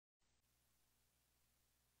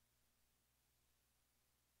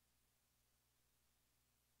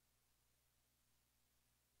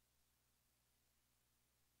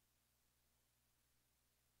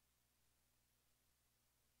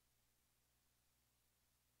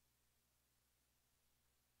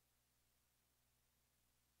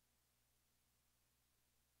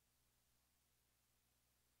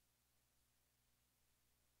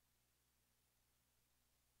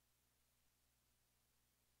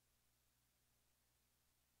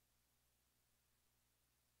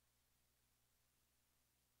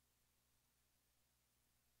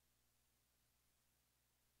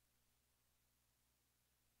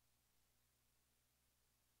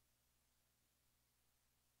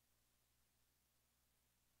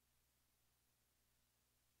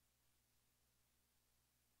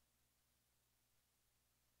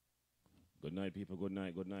Good night, people. Good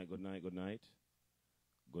night, good night, good night, good night.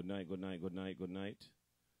 Good night, good night, good night, good night.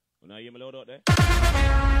 When I hear me loud out there?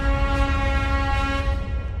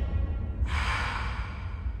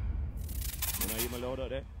 When I hear me loud out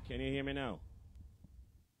there? Can you hear me now?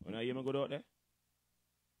 When I hear me good out there?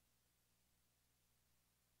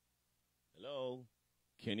 Hello?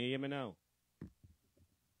 Can you hear me now?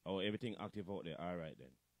 Oh, everything active out there. All right, then.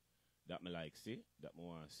 That me like, see? That me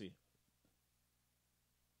want to see.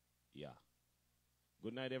 Yeah.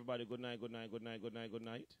 Good night, everybody. Good night, good night, good night, good night, good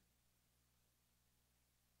night.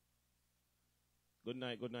 Good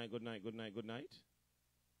night, good night, good night, good night, good night.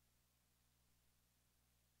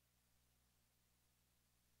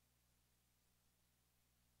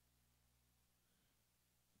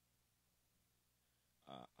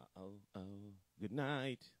 Good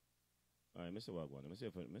night. All right, Mr. Wagwan. Let me see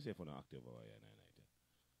if I'm active over here.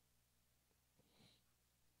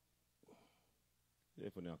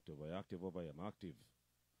 If I'm active, I'm active over here. I'm active.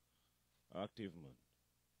 Active, man.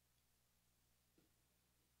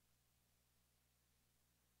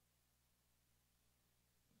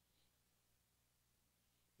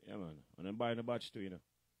 Yeah, man. And I'm buying a batch too, you know.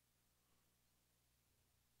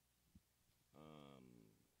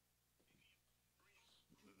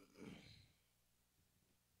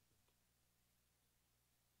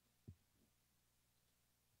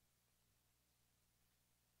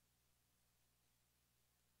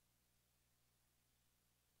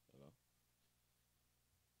 Hello?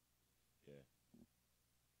 Yeah.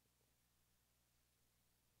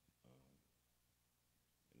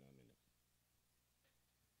 In a minute.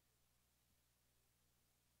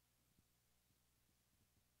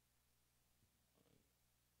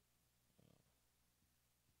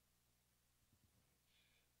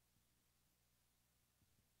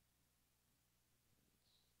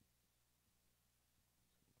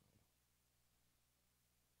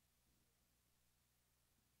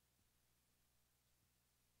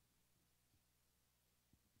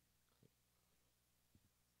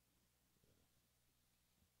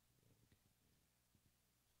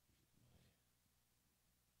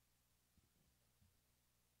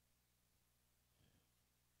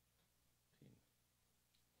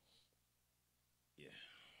 Yeah.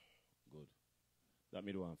 Good. That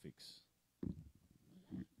me do one fix.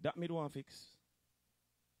 That me do one fix.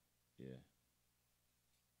 Yeah.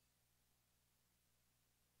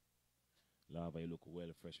 Lava, you look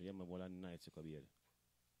well fresh. Yeah, my whole night you could be here.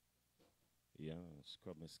 Yeah,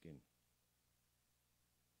 scrub my skin.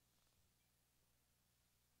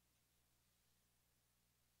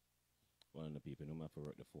 One of the people, no matter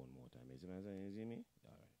work the phone more time. You see me?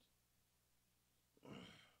 All right.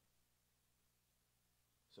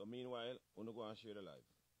 So meanwhile, we go and share the live.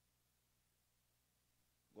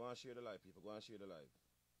 Go and share the live, people. Go and share the live.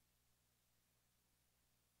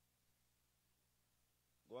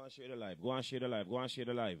 Go and share the live. Go and share the live. Go and share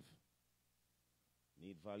the live.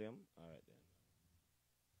 Need volume? All right then.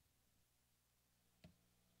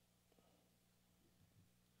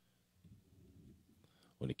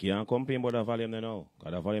 Well, you can't complain about the volume now.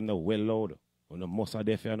 Because the volume now well loud. On the most of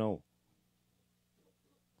deaf now.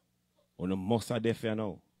 On the most of deaf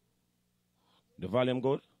now. The volume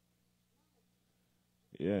good?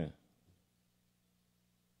 Yeah.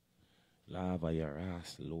 Lava your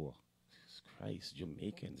ass low. Jesus Christ,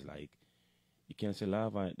 Jamaicans, like, you can't say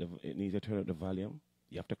lava, it needs to turn up the volume.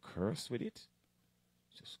 You have to curse with it.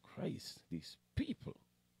 Jesus Christ, these people.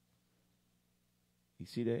 You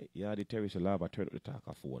see that? Yeah, the terrorist lava turn up the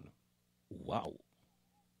talker-phone. Wow.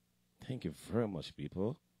 Thank you very much,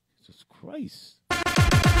 people. Jesus Christ.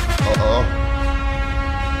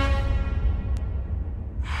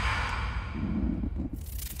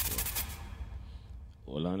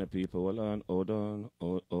 Hold on, people. Hold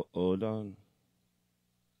on.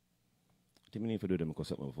 I think we need to do them because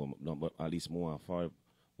something before, no, but at least more far.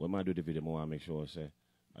 When I do the video, more I make sure I say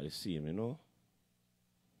I see him, you know.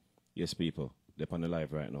 Yes, people, they're on the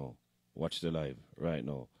live right now. Watch the live right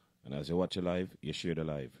now, and as you watch the live, you share the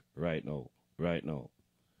live right now, right now.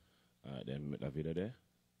 All right, then make that video there.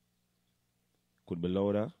 Could be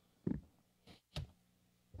louder.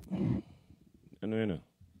 You know.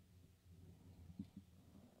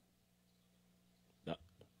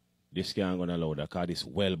 This can't go louder because this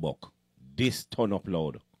well buck. This turn up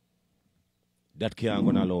loud. That can't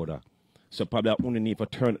go louder. So probably I only need to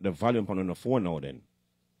turn up the volume on the phone now then.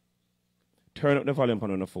 Turn up the volume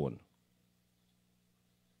on the phone.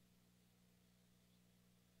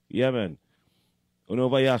 Yeah, man. You know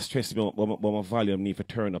why you stress me about my volume need to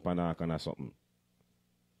turn up and that kind of something.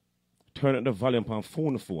 Turn up the volume on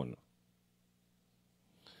phone.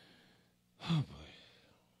 Oh, boy.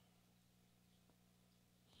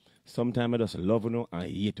 Sometimes I just love you and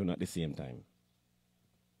hate you at the same time.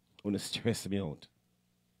 Wanna stress me out.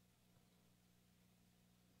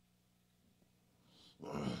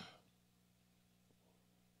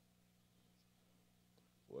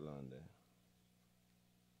 Hold on there.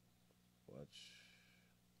 Watch.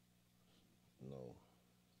 No.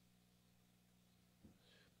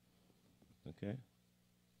 Okay.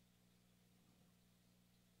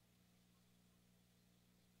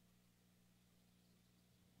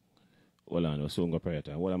 Hold on, we'll soon go prayer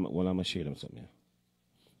time. While I'm going to share them something.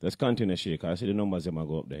 Let's continue to share, because I see the numbers that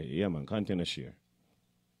go up there. Yeah, man, continue to share.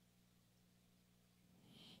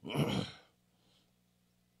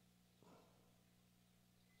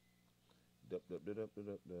 Dup, dup, dup, dup,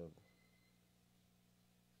 dup, dup.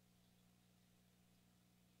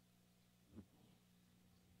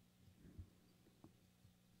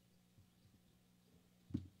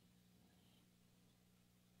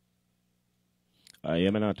 Yeah,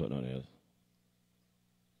 man, I talk none else.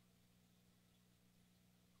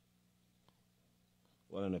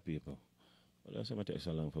 What are the people? Well, that's why it takes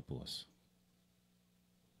so long for post.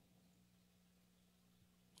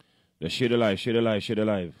 Just share the live, share the live, share the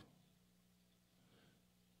live.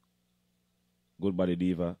 Good body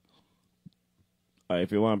diva.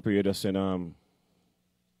 If you want prayer, just send a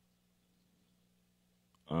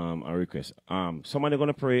request. Somebody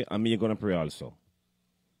gonna pray and me gonna pray also.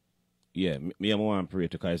 Yeah, me and want to pray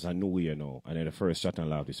because it's a new year now, and then the first shot and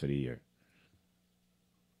laugh is for the year.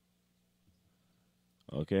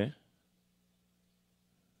 Okay?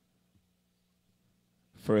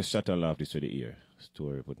 First shot and laugh is for the year.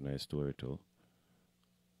 Story, put nice story too.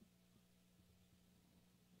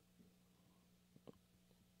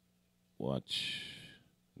 Watch.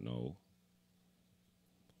 No.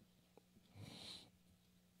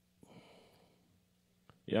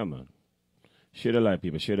 Yeah, man. Share the live,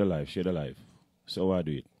 people. Share the live. Share the live. So I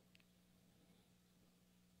do it.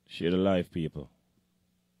 Share the live, people.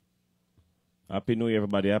 Happy New Year,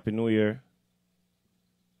 everybody. Happy New Year.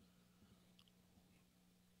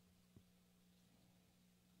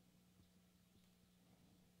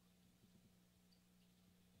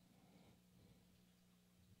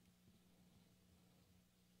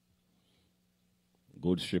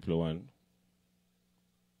 Good stripler one.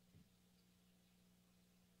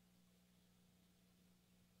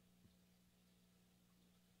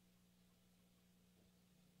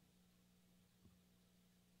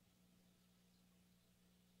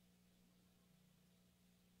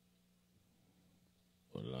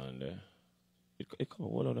 Hold on there.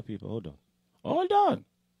 Hold on, people. Hold on. Hold on.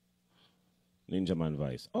 Ninja Man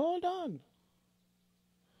Vice. Hold on.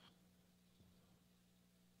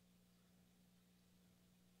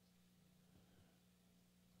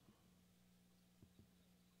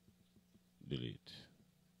 Delete.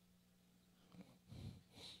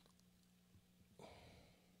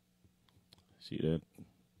 See that?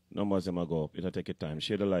 Numbers them go up. It'll take your time.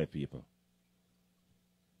 Share the live, people.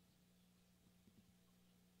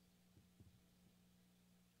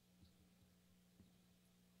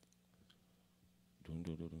 Dun,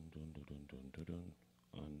 dun, dun, dun, dun, dun, dun, dun, dun.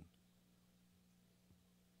 On.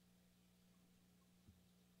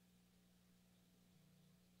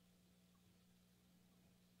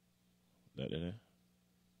 That.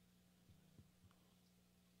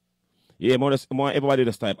 Yeah, more everybody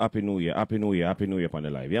just type Happy New Year, Happy New Year, Happy New Year upon the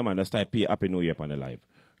live. Yeah, man, just type P Happy New Year upon the live.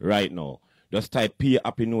 Right now. Just type P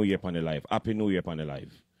Happy New Year upon the live. Happy New Year upon the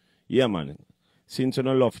live. Yeah, man. Since you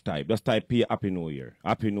don't love type, just type P Happy New Year.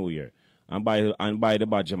 Happy New Year. And buy the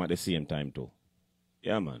badge at the same time too.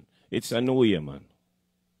 Yeah, man. It's a new year, man.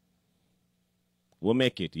 We'll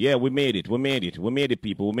make it. Yeah, we made it. We made it. We made it,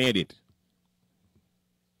 people. We made it.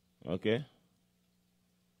 Okay?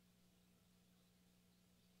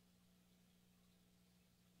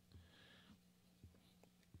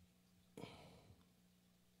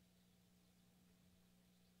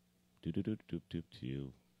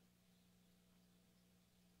 Do.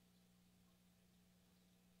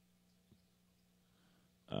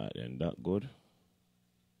 Then that good.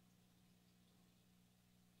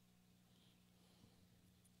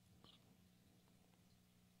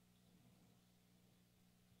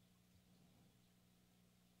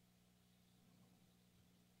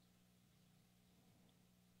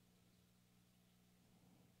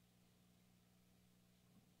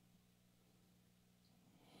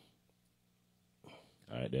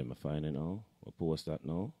 Alright, then I find it now. We'll post that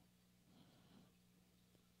now.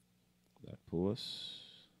 That post.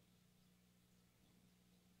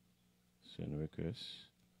 Send request.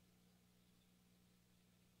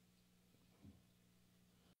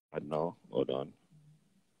 I know. Hold on.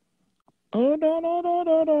 Hold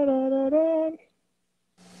on.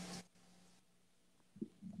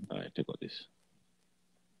 All right, take out this.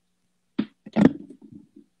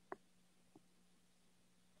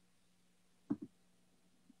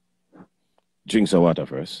 Drink some water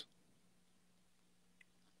first.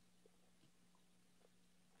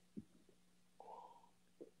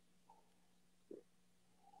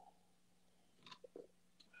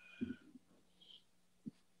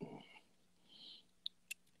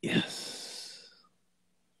 Yes.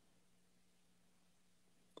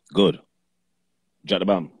 Good. Drop the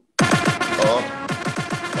bomb.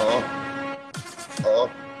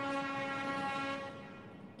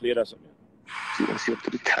 Play that something. See up to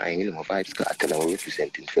the time, you know, my vibes got and I'm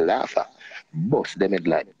representing for Lava. Boss them head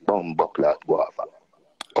like bomb buckler guava.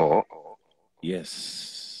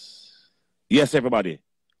 Yes. Yes, everybody.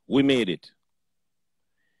 We made it.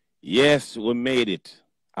 Yes, we made it.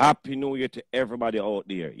 Happy New Year to everybody out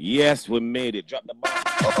there. Yes, we made it. Drop the bomb.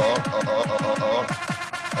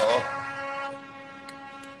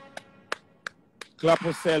 Clap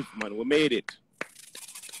yourself, man. We made it.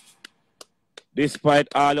 Despite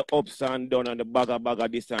all the ups and downs and the bagger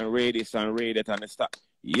this and raid that and the stuff.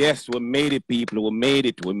 Yes, we made it, people. We made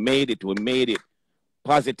it. We made it. We made it.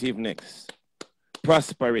 Positiveness.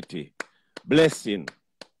 Prosperity. Blessing.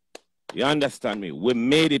 You understand me? We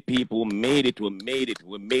made it, people. We made it. We made it.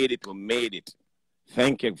 We made it. We made it.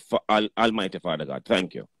 Thank you for Almighty Father God.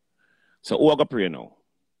 Thank you. So who are going to pray now?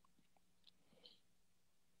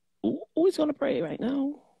 Who is going to pray right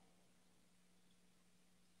now?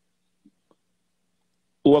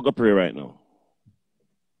 Who are going to pray right now?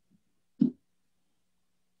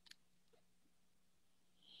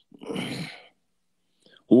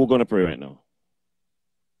 Who are going to pray right now?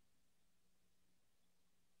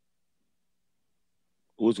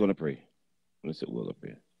 Who's going to pray? Let's see who will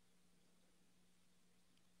pray.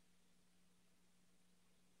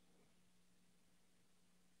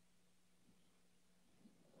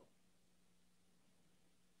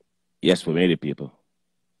 Yes, we made it, people.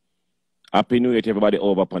 Happy New Year to everybody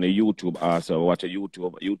over on the YouTube. Also, watch the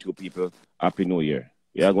YouTube people. Happy New Year.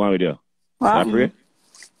 Yeah, go on with you. Wow. You pray?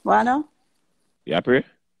 What now? You pray?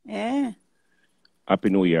 Yeah. Happy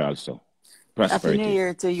New Year also. Prosperity. Happy New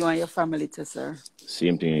Year to you and your family too, sir.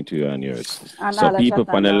 Same thing to you and yours. And so people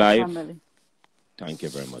on the live, family. Thank you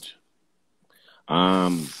very much.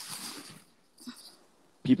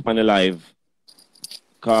 People on the live,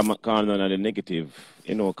 calm on the negative,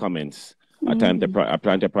 comments. I plan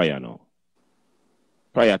to prayer now.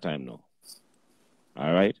 Prayer time now.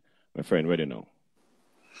 All right? My friend, ready now?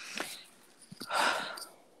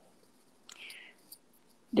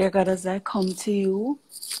 Dear God, as I come to you,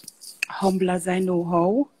 humble as I know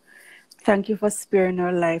how, thank you for sparing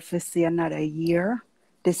our life to see another year.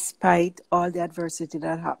 Despite all the adversity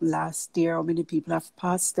that happened last year, how many people have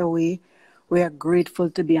passed away, we are grateful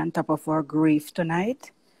to be on top of our grief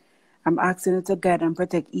tonight. I'm asking you to guide and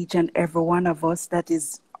protect each and every one of us that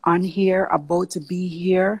is on here, about to be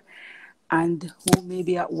here, and who may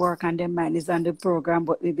be at work and their mind is on the program,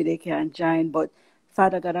 but maybe they can't join. But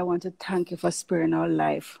Father God, I want to thank you for sparing our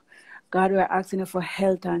life. God, we are asking you for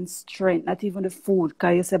health and strength, not even the food,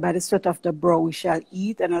 because you said by the sweat of the brow we shall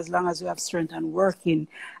eat, and as long as we have strength and working,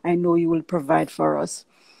 I know you will provide for us.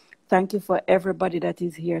 Thank you for everybody that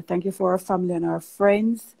is here. Thank you for our family and our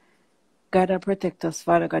friends. God, protect us,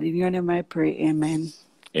 Father God. In your name I pray, amen.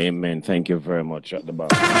 Amen. Thank you very much. At the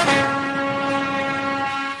bottom.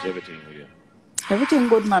 Everything with you? Everything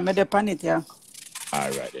good, man. Me depend it, yeah. All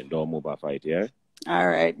right, then. Don't move off it, yeah? All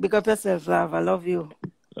right. Big up yourself, love. I love you.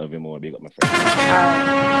 Love you more. Big up, my friend.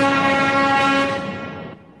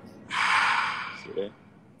 See there?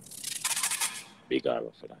 Big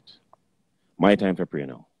arrow for that. My time for prayer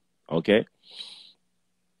now. Okay?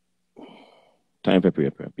 Time for prayer,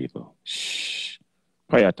 people. Shh.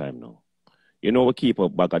 Prayer time now. You know, we keep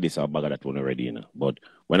up bag of this or bag of that one already, you know. But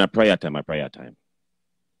when I prayer time, I prayer time.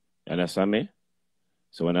 You understand me?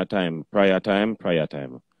 So when I prayer time.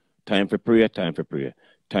 Time for prayer, time for prayer.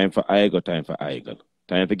 Time for idle, time for idle.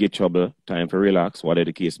 Time for get trouble, time for relax, whatever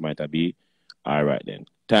the case might be. All right then.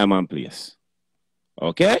 Time and place.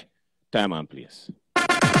 Okay? Time and place.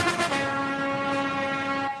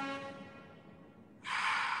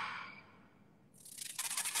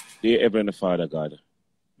 Dear Heavenly Father God,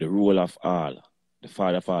 the ruler of all, the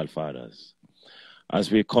Father of all fathers,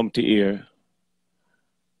 as we come to here,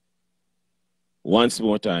 once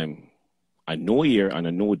more time, a new year and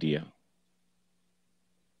a new day,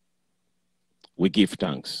 we give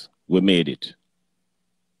thanks. We made it.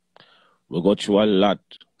 We got through a lot,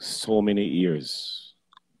 so many years,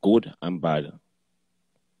 good and bad.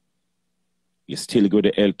 You still got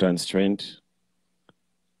the health and strength.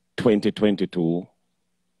 2022,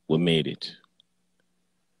 we made it.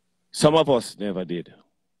 Some of us never did.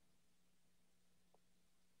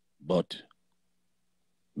 But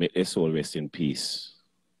may their soul rest in peace.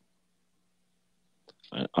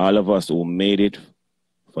 And all of us who made it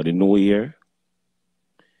for the new year,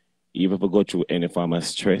 even if we go through any form of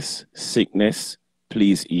stress, sickness,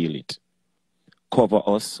 please heal it. Cover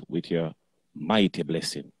us with your mighty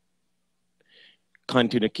blessing.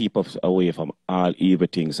 Continue to keep us away from all evil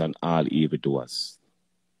things and all evil doers.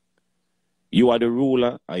 You are the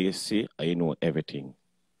ruler, and you see, and you know everything.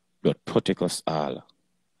 But protect us all.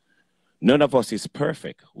 None of us is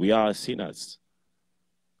perfect. We are sinners.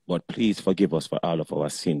 But please forgive us for all of our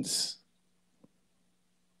sins.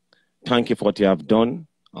 Thank you for what you have done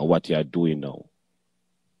and what you are doing now.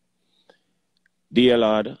 Dear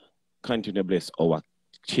Lord, continue to bless our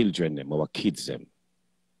children, our kids,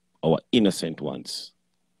 our innocent ones,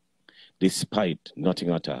 despite nothing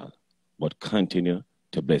at all, but continue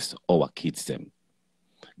to bless our kids.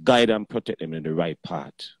 Guide and protect them in the right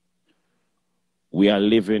path. We are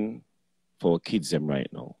living for our kids right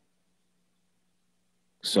now.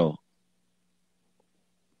 So,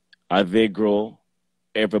 as they grow,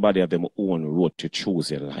 everybody have their own road to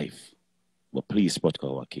choose in life. But please protect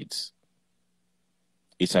our kids.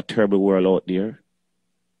 It's a terrible world out there,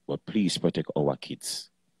 but please protect our kids.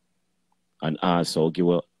 And also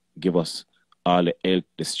give us all the help,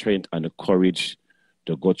 the strength, and the courage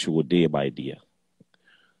to go through day by day.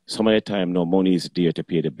 Some of the time, no money is there to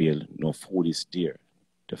pay the bill, no food is there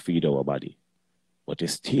to feed our body. But you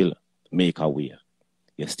still make a way.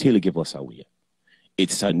 You still give us a way.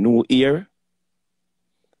 It's a new year,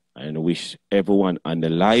 and I wish everyone on the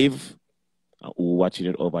live, who watching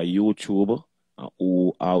it over YouTube, and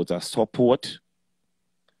who out of support,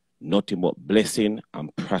 nothing but blessing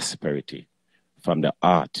and prosperity from the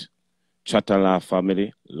heart. Chatala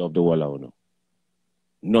family, love the world out.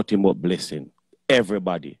 Nothing but blessing.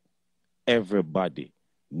 Everybody,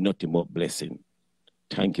 nothing but blessing.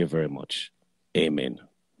 Thank you very much. Amen.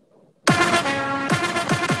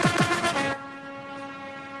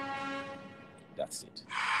 That's it.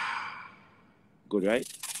 Good, right?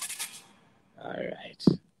 All right.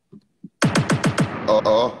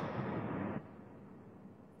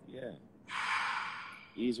 Yeah.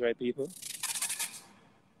 He's right, people.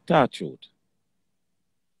 Talk truth.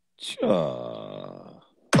 Sure.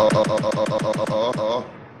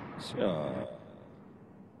 Sure.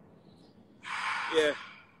 Yeah.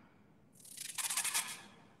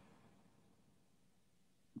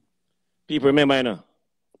 People, remember, you know,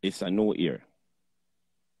 it's a new year.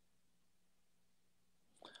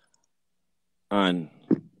 And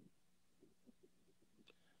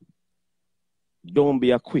don't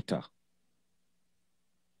be a quitter.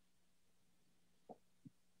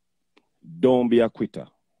 Don't be a quitter.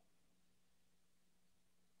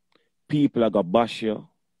 People are going to bash you.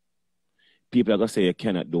 People are going to say you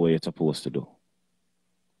cannot do what you're supposed to do.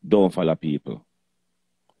 Don't follow people.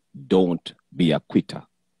 Don't be a quitter.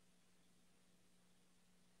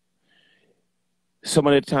 Some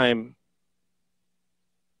of the time,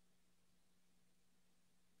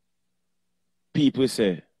 people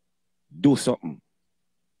say, do something,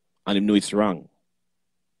 and they know it's wrong.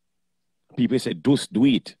 People say, just do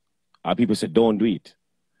it. Or people say, don't do it.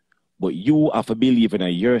 But you have to believe in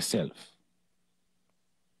yourself.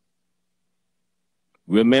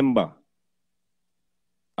 Remember,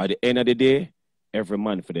 at the end of the day, every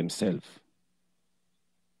man for themselves.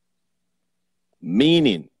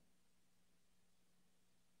 Meaning,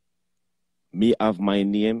 me have my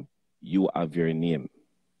name, you have your name.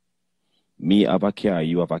 Me have a car,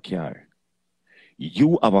 you have a car.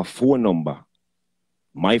 You have a phone number.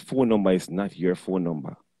 My phone number is not your phone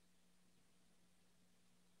number.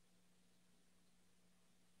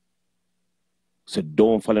 So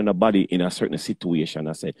don't follow nobody in a certain situation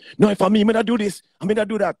and say, no, if I'm me, I'm going to do this, I'm going to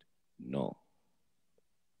do that. No.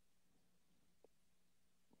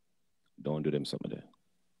 Don't do them something there.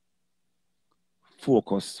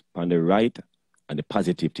 Focus on the right and the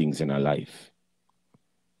positive things in our life.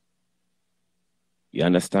 You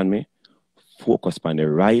understand me? Focus on the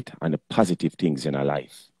right and the positive things in our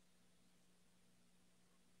life.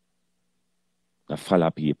 Now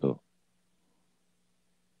follow people.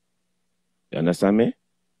 You understand me?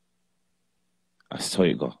 I saw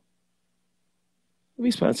you go.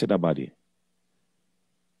 Responsible body.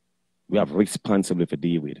 We have responsibility to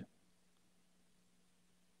deal with.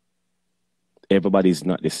 Everybody is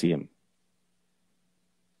not the same.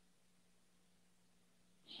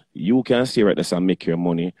 You can stay right there and make your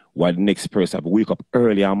money while the next person have to wake up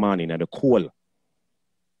early in the morning at the cold.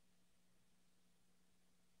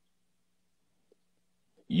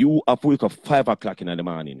 You have to wake up 5 o'clock in the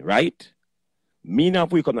morning, right? Me now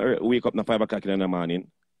wake up at 5 o'clock in the morning.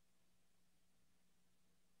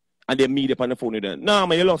 And they meet up on the phone with them. No,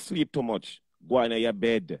 man, you lost sleep too much. Go in your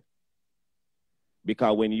bed.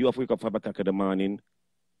 Because when you have wake up 5 o'clock in the morning,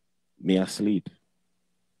 me asleep.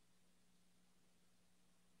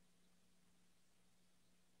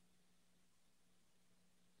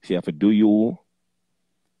 So you have to do you,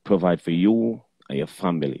 provide for you and your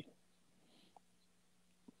family.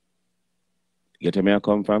 Get where I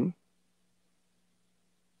come from?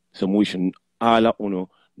 So we should all of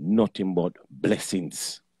nothing but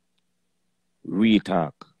blessings. Real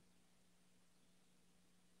talk.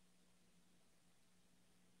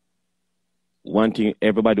 One thing,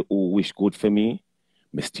 everybody who wish good for me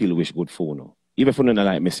still wish good for you. Even if you don't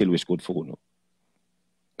like me, still wish good for you.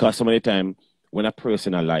 Because some of the time, when a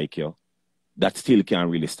person I like you, that still can't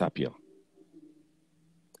really stop you.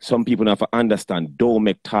 Some people have to understand, don't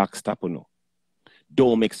make talk stop you.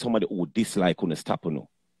 Don't make somebody who dislike you stop you.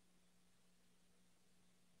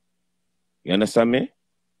 You understand me?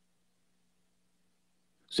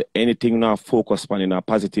 So anything now focus on in a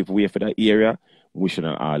positive way for that area, we should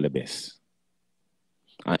have all the best.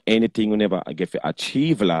 And anything you never get to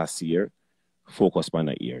achieve last year, focus on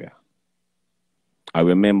that area. I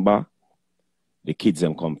remember the kids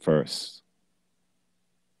them come first.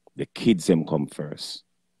 The kids them come first.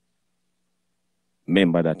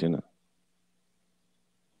 Remember that, you know.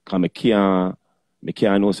 Because I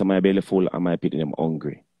can't know some my belly full and my pit them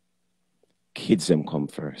hungry. Kids them come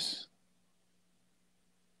first.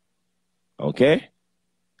 Okay?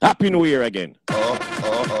 Happy New Year again.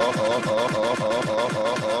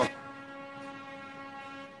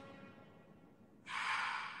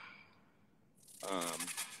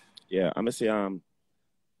 Yeah, I'm gonna say a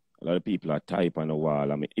lot of people are type on the wall.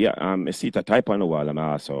 I mean, yeah, I see the type on the wall. I'm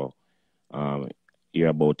also hear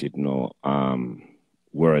about it,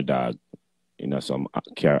 word dog, some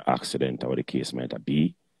car accident or the case might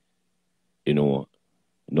be.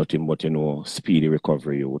 Nothing but speedy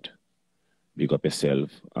recovery, youth. Big up yourself,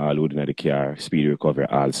 all loading at the car, speedy recovery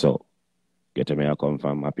also. Get me I come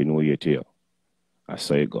from. Happy New Year to you. I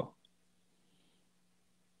saw you go.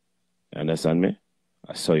 You understand me?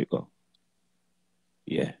 I saw you go.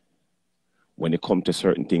 Yeah. When it comes to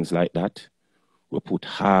certain things like that, we put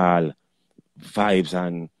all vibes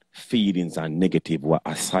and feelings and negative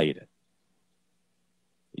aside.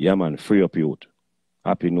 Yeah, man, free up youth.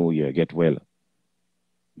 Happy New Year, get well.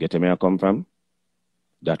 Get where I come from?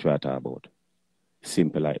 That's what I talk about.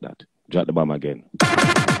 Simple like that. Drop the bomb again.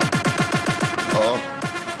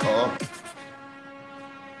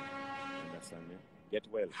 Understand me? Get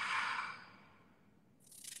well.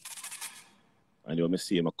 And you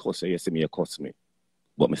see him a cuss, you see me a cuss me.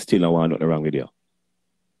 But me still don't want nothing wrong with you.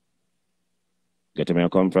 Get where I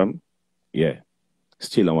come from? Yeah.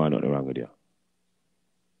 Still don't want nothing wrong with you.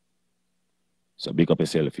 So big up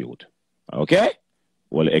yourself, youth. Okay?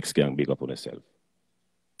 Well, the ex-gang, big up on yourself.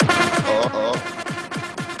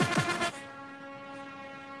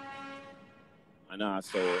 And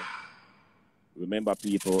also, remember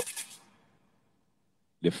people,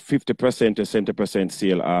 the 50% to 70%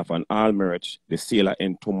 sale off on all merch, the sale will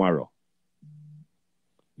end tomorrow.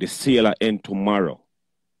 The sale will end tomorrow.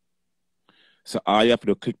 So all you have to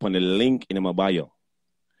do, click on the link in my bio.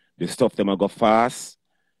 The stuff them go fast.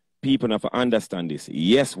 People have to understand this.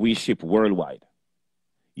 Yes, we ship worldwide.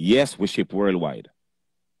 Yes, we ship worldwide.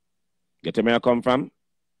 Get where I come from?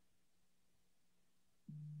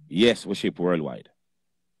 Yes, we ship worldwide.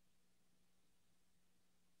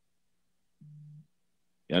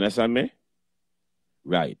 You understand me?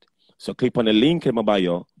 Right. So click on the link in my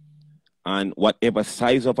bio, and whatever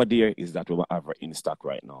size over there is that we have in stock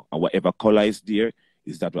right now. And whatever color is there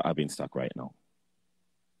is that we have in stock right now.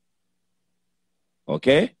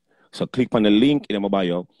 Okay? So click on the link in my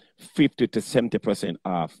bio, 50 to 70%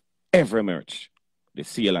 off every merch. The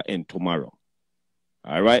sale will end tomorrow.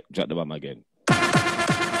 All right? Drop the bomb again.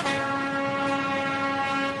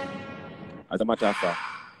 As a matter of fact,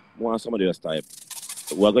 I want somebody to type.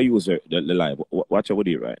 We're going to use the live. Watch over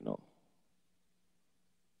there right now.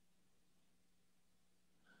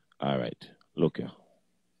 All right. Look here.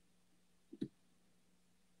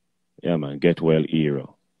 Yeah, man. Get well,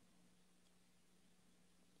 hero.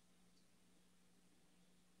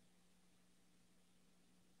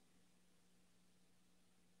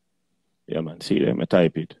 Yeah, man. See them. I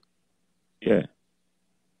type it. Yeah.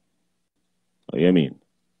 Oh, you mean?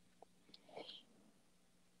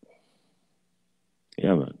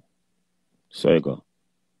 Yeah, man. So you go.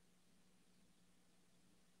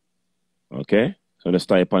 Okay? So let's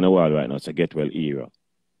type on the wall right now. So get well, hero.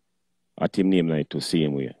 I team name like to see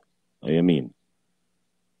him with. Oh, you mean?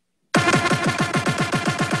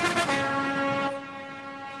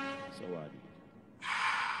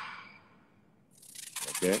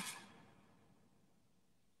 Okay?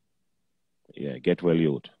 Yeah, get well,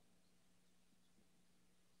 youth.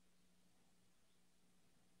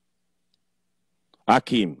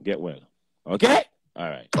 Hakeem, get well. Okay? All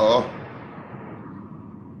right. Oh.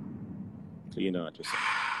 Clean out yourself.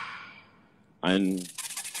 And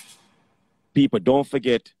people, don't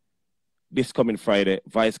forget this coming Friday,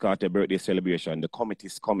 Vice Carter birthday celebration. The comet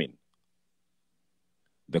is coming.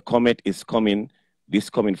 The comet is coming this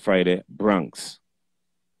coming Friday, Bronx.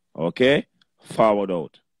 Okay? Forward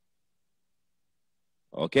out.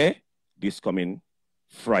 Okay? This coming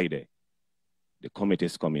Friday. The comet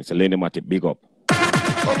is coming. So Lenny Matty, big up.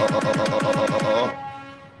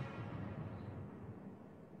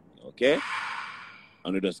 Okay?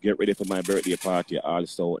 And we just get ready for my birthday party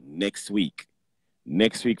also next week.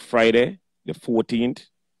 Next week, Friday, the 14th,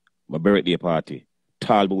 my birthday party.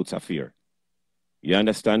 Tall Boots Affair. You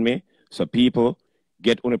understand me? So people,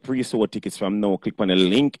 get on the pre-sold tickets from now. Click on the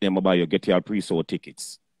link in my bio. Get your pre-sold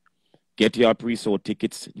tickets. Get your pre-sold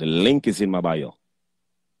tickets. The link is in my bio.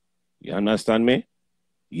 You understand me?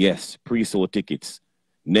 Yes, pre-sold tickets.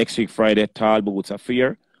 Next week, Friday, Tall Boots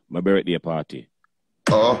Affair, my birthday party.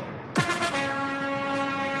 Oh.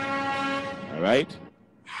 All right?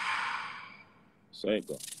 So it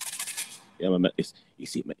go. Yeah, man, you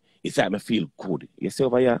see, it's like me feel good. You see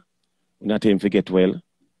over here? Not him forget well.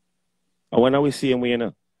 And when I will see him, you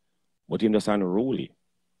know, but him just unruly.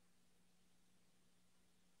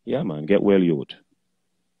 Yeah, man, get well, youth.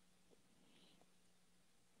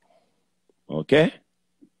 Okay?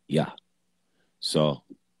 Yeah. So,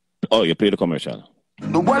 oh, you play the commercial.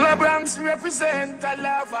 The Walla Bronx represent a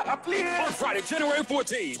lava a play. On Friday, January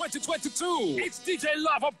 14, 2022, it's DJ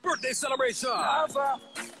Lava birthday celebration. Lava,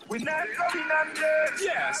 we not coming under.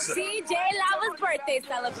 Yes. DJ Lava's birthday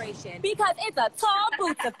celebration because it's a tall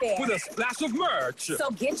boots affair. With a splash of merch. So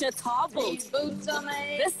get your tall boots.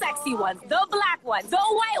 The sexy ones, the black ones, the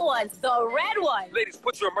white ones, the red ones. Ladies,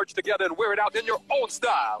 put your merch together and wear it out in your own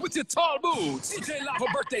style. With your tall boots. DJ Lava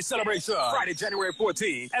birthday celebration. Friday, January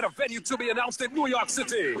 14, at a venue to be announced in New York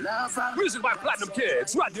City. Lava. Music by Platinum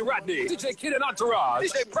Kids, Rodney, DJ Kid and Entourage,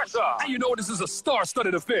 DJ Pressure. And you know this is a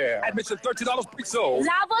star-studded affair. Admission $30 pre-sold.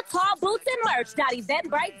 Lava tall boots and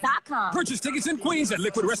merch.eventbrite.com. Purchase tickets in Queens at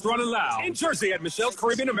Liquid Restaurant and Lounge. In Jersey at Michelle's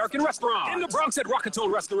Caribbean American Restaurant. In the Bronx at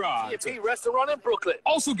Rockatone Restaurant. T Restaurant in Brooklyn.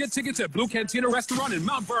 Also get tickets at Blue Cantina Restaurant in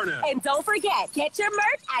Mount Vernon. And don't forget, get your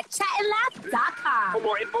merch at For chatandlaugh.com.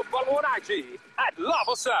 more info, follow on IG at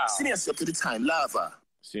Lava Sound. Seniors up to the time, Lava.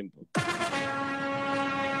 Simple.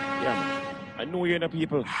 Yeah, man. I know you're the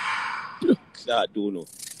people. I don't know.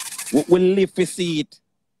 We'll live to see it.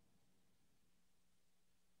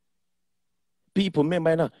 People,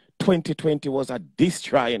 remember, you know, 2020 was a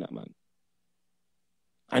destroyer, man.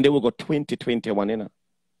 And they will go 2021, you know.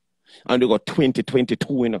 And they go 2022,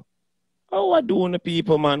 you know. How are doing the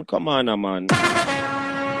people, man? Come on, man.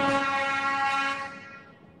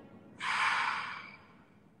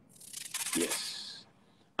 Yes.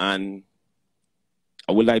 And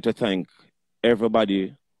I would like to thank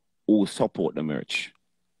everybody who support the merch.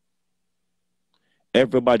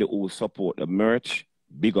 Everybody who support the merch,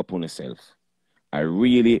 big up on yourself. I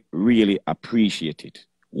really, really appreciate it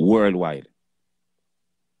worldwide.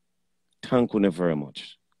 Thank you very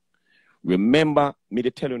much. Remember, me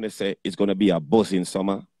to tell you, say it's going to be a buzzing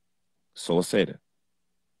summer. So said.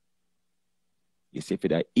 You see, for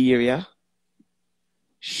that area,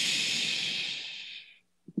 shh.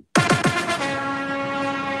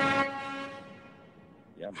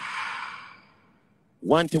 Yeah, man.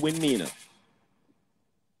 One thing with me now,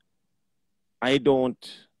 I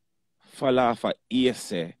don't follow for he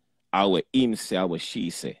say, our him say, our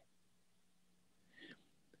she say.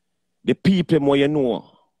 The people more you know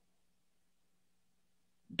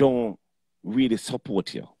don't really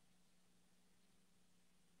support you.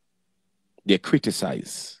 They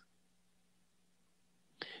criticize.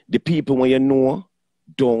 The people when you know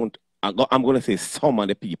don't, I'm going to say some of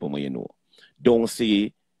the people when you know, don't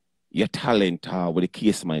see your talent or what the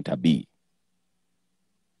case might be.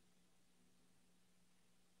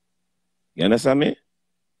 You understand me?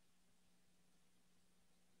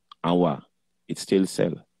 And what? It still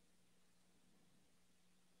sell.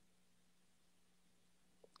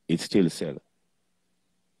 It still sell.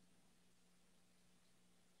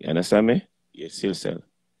 You understand me? Yeah, still sell.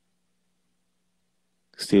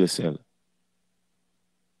 Still sell.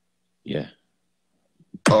 Yeah.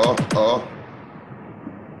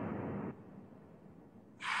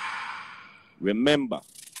 Remember,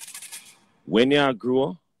 when you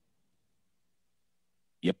grow,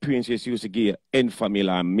 your parents used to give you Enfamil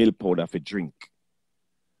and milk powder for drink.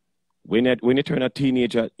 When you turn a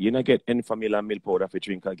teenager, you not get any formula milk powder for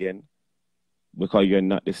drink again because you're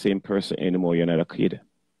not the same person anymore. You're not a kid.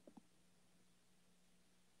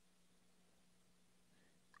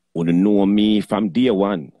 You know me from day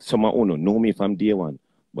one. Some of you know me from day one,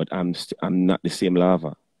 but I'm not the same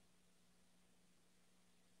lava.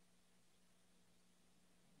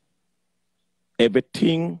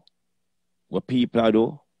 Everything what people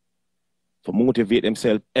do for motivate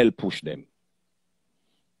themselves, help push them.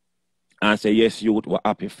 And say, yes, youth, we're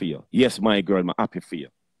happy for you. Yes, my girl, I'm happy for you.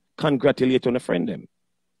 Congratulate on a friend them.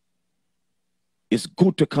 It's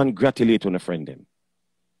good to congratulate on a friend them.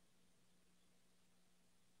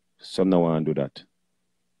 Some now want to do that.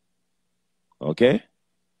 Okay?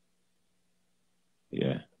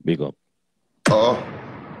 Yeah, big up. Oh.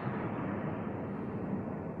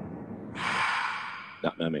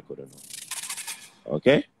 That man make couldn't know.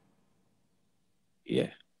 Okay?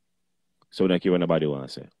 Yeah. So like you nobody want to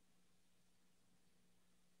say.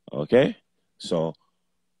 Okay? So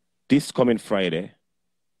this coming Friday,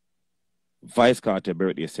 Vice Carter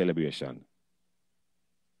birthday celebration.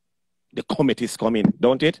 The committee is coming,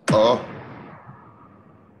 don't it? Oh.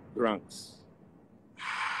 Ranks.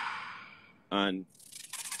 And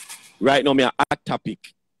right now, me a hot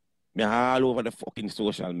topic. Me all over the fucking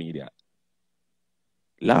social media.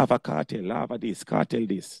 Lava cartel, lava this, cartel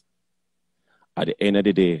this. At the end of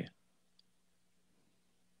the day,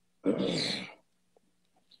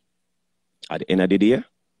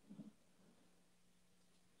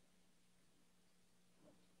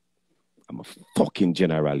 I'm a fucking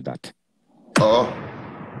general that. Oh.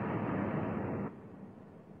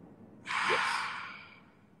 Yes.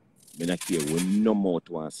 Me not care what no more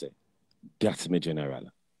to want to say. That's me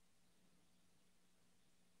general.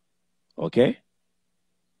 Okay?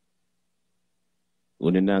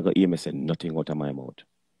 When you not go hear me say nothing out of my mouth.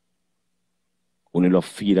 When you love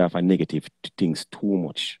feed off of negative things too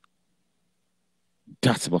much.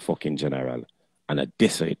 That's my fucking general. And I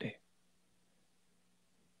decide there.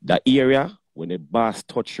 That area, when the boss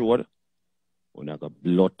touch road, when I got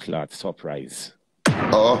blood clot surprise.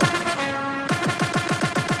 Oh.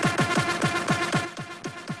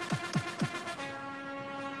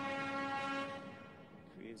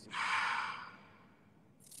 Crazy.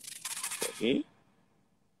 Okay?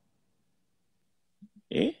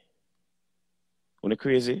 Eh? When you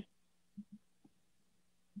crazy?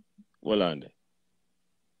 Hold on there.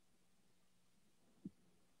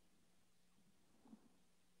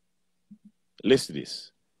 Listen to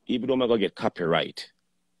this. Even though I'm going to get copyright.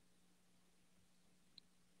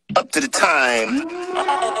 Up to the time.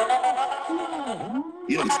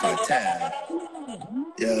 You know it's kind of time.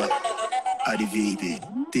 Yeah. How the VP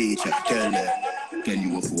teacher tell them, can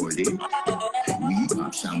you afford it? We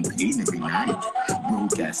pop champagne every night.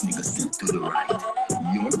 Broadcast niggas sit to the right.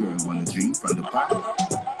 Your girl wanna drink from the pot.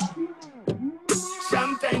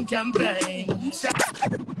 Champagne campaign.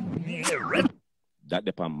 That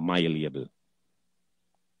depends on my label.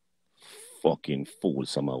 Fucking fool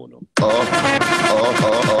somehow. No. Yeah,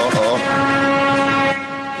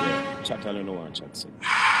 chat all you know and chat.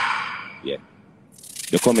 Yeah.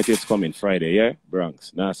 The committee is coming Friday, yeah?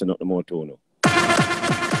 Bronx. Now say nothing more to no. The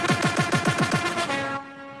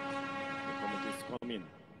committee is coming.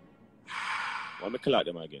 Why me clock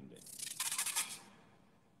them again there?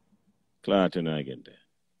 Clock them again there.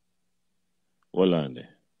 Hold on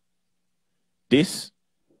there. This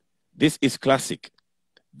is classic.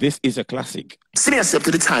 This is a classic. See yourself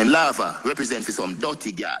to the time, Lava represent for some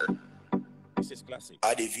dirty gal. This is classic.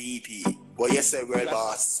 Are the VP. What you say, world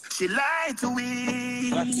boss? She lied to me.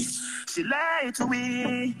 Classic. She lied to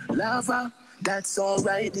me. Lava, that's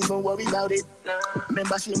alright. Don't worry about it.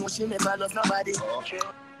 Remember, she never loved nobody.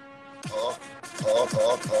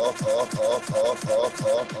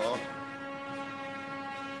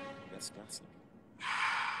 That's classic.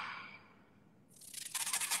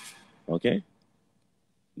 Okay?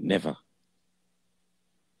 Never.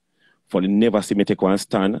 For the never see me take one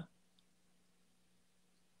stand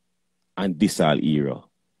and this all hero.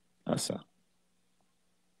 That's all.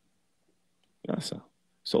 That's all.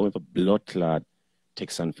 So if a blood clot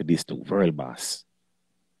takes on for this to world boss.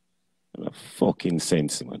 And a fucking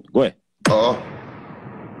sense, man. Go ahead. Oh.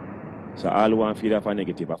 So all want to feed off a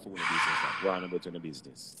negative, a phone business, go on about in the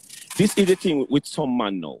business. This is the thing with some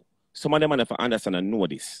man now. Some of them have to understand and know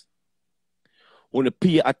this. When you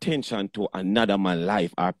pay attention to another man's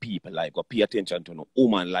life or people life, or pay attention to no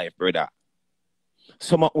woman life, brother.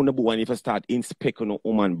 Some of you when you start inspecting no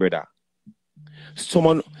woman, brother. Some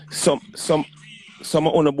of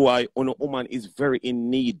you boy, on woman is very in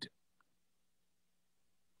need.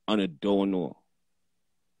 And you don't know.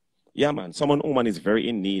 Yeah, man. Some woman is very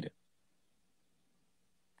in need.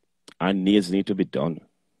 And nails need to be done.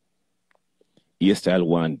 Hairstyle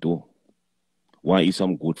one do. Want eat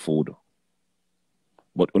some good food.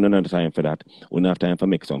 But we don't have time for that. We don't have time for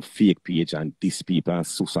make some fake page and diss people and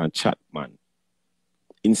sus and chat, man.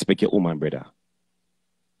 Inspect your woman, brother.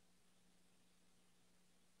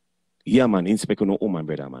 Yeah, man, inspect your woman,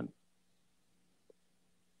 brother, man.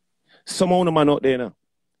 Some of the man out there now.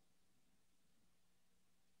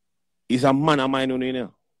 He's a man of mine, you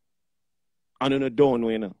know. And you don't know,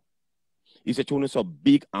 you know. He's a tune so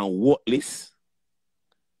big and worthless.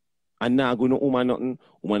 And now go no woman nothing.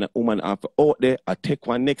 Woman after out there, I take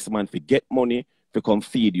one next man to get money to come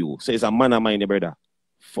feed you. So it's a man of mine, brother.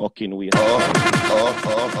 Fucking weird.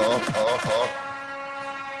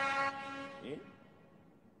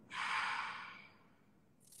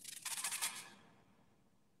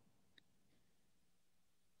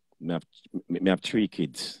 Me have 3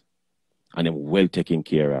 kids. And I'm well taken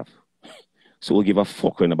care of. So we'll give a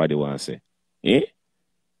fuck when nobody wants to say. Eh?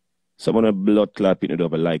 Some of the blood clot people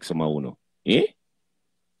don't like some of you. Eh?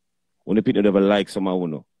 When the people don't like some of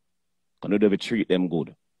you, can you don't treat them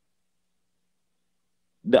good?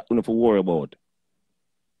 That you don't have to worry about.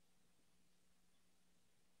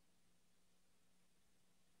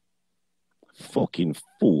 Fucking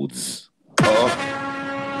fools.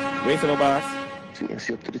 Wait some boss. So you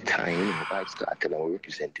see up to the time, the vibes start and I'm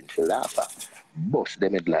representing for Lava. Boss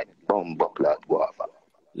them it like bomb buckler guava.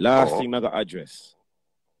 Last thing I got address.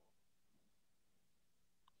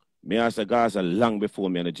 Me ask the guys long before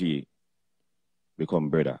me and the G become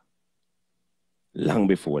brother. Long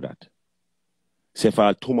before that. Say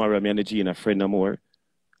for tomorrow me and the G and a friend no more,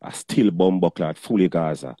 I still bomb buckler fully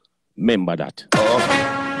Gaza. Remember that.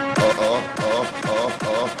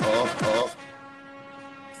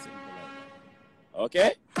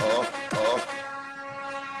 Okay?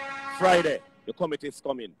 Friday, the committee is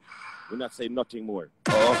coming. We're not saying nothing more.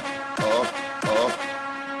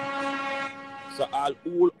 So all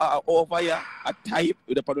are over here, a type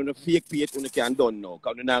with a on the fake page when you can't done now.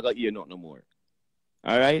 Because you're not going to hear nothing no more.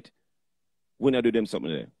 Alright? We're not do them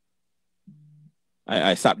something there.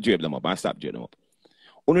 I stop drip them up. I stop drip them up.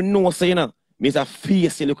 You know say, you know, me's a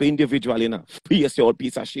face look individual, you know. Face your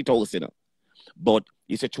piece of shit house, you know. But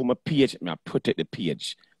you say to my page, I protect the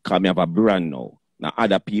page. Because I have a brand now. Now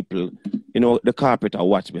other people, you know, the carpenter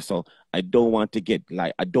watch me. So I don't want to get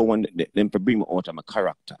like, I don't want them to bring me out of my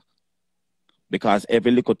character. Because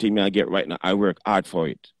every little thing I get right now, I work hard for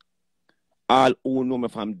it. All who know me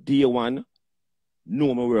from day one,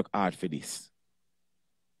 know me work hard for this.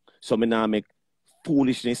 So me now make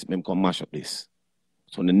foolishness, me come mash up this.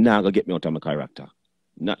 So me now gonna get me out of my character.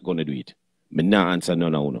 Not gonna do it. Me now answer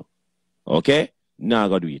no. Okay? Now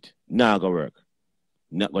gonna do it. Now gonna work.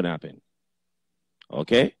 Not gonna happen.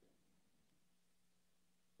 Okay?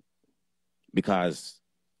 Because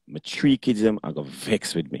my 3 kids them are gonna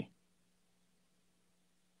vex with me.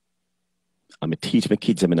 I'm going to teach my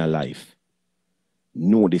kids them in a life.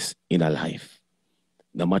 Know this in a life.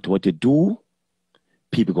 No matter what you do,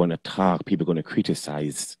 people going to talk, people going to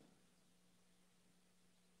criticize.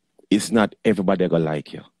 It's not everybody going to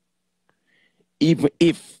like you. Even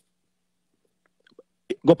if,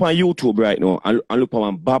 go up on YouTube right now and look for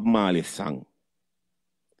one Bob Marley song.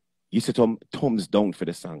 You see thumbs down for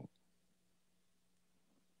the song.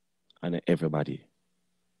 And everybody.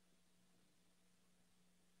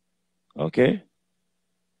 Okay?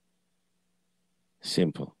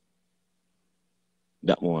 Simple.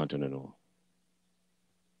 That we want to know.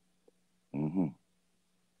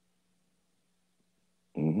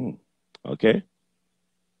 Okay?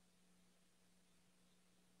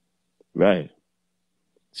 Right.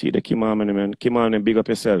 See the Kimon, man. Kimon, and big up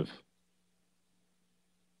yourself.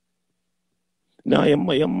 Nah,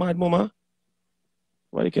 you're mad, mama.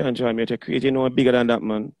 Why you can't join me? You're crazy. You know I'm bigger than that,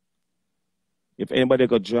 man. If anybody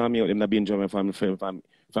could draw me out, they've not been drawing from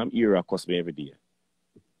era cost me every day.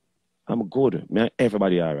 I'm good. Me and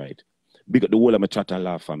everybody all right. Big up the whole of my chat and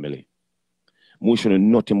laugh family. We should know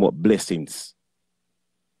nothing but blessings.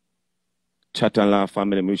 Chat and laugh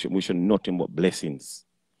family, we should know nothing but blessings.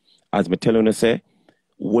 As me telling you say,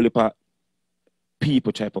 whole heap of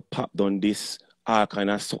people try to pop down this, all kind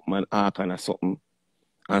of something.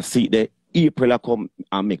 And see the April come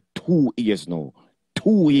and make 2 years now.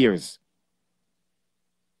 2 years.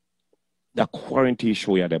 The quarantine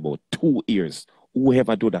show you about 2 years.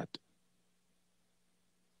 Whoever do that.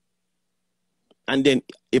 And then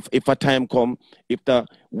if a time come, if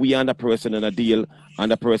we and the person in a deal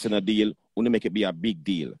and the person in a deal, we make it be a big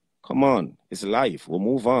deal. Come on, it's life. We'll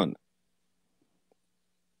move on.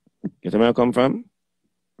 Get where I come from?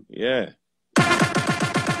 Yeah.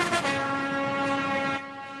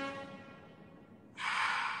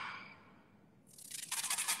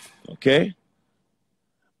 Okay?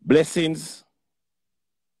 Blessings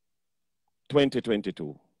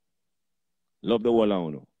 2022. Love the whole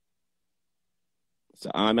of you. So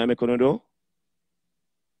I'm gonna do.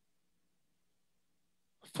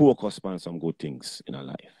 Focus on some good things in our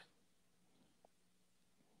life.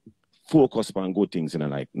 Focus on good things in our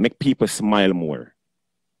life. Make people smile more.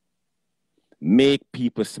 Make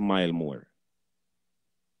people smile more.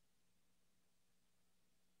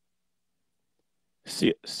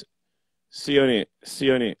 Siyoni,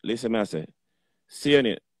 listen, I say.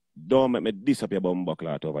 Siyoni, don't make me disappear bomb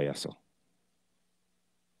buckler over here, so.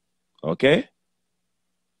 Okay?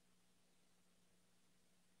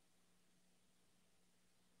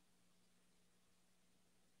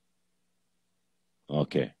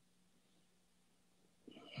 Okay.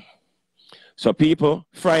 So people,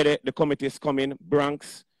 Friday, the committee is coming,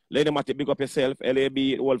 Bronx, Lady Matty, big up yourself,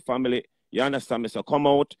 LAB, whole family. You understand me? So come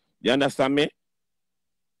out. You understand me?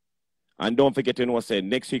 And don't forget to know, say,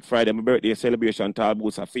 next week, Friday, my birthday celebration, Tall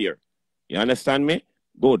Boots Affair. You understand me?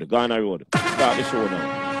 Good, Ghana Road. Start the show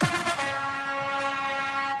now.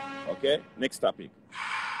 Okay, next topic.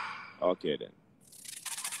 Okay, then.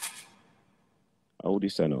 How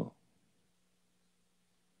this I know?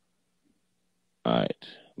 All right,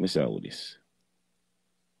 let me see how this.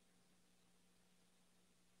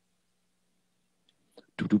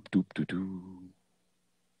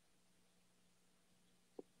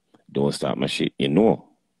 Don't start my shit. You know.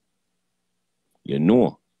 You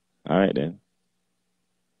know. All right, then.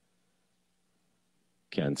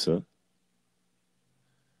 Cancel.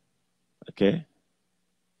 Okay.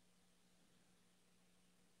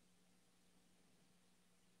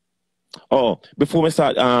 Oh, before we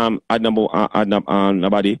start,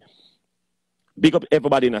 nobody. Big up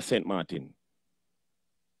everybody in St. Martin.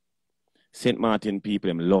 St. Martin people,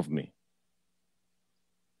 them love me.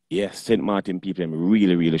 Yes, St. Martin people, them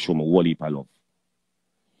really, really show me whole heap of love.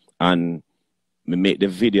 And me make the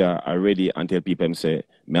video already and tell people, them say,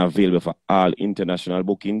 me available for all international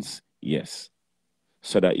bookings. Yes.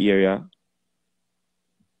 So that area.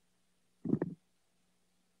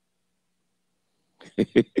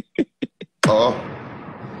 Oh.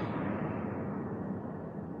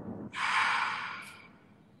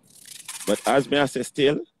 But as me I say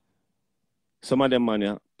still, some of them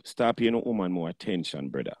man start paying a woman more attention,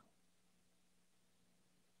 brother.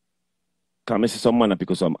 Can I see some man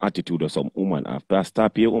because some attitude or some woman after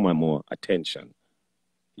start paying a woman more attention.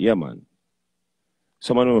 Yeah, man.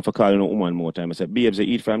 Someone know if I call a woman more time, I say, babes, you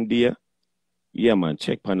eat from there? Yeah, man,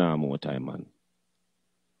 check for her more time, man.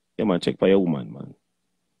 Yeah, man, check for your woman, man.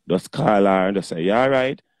 Just call her and just say, you all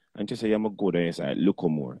right? And she say, yeah, I'm good. And you say, look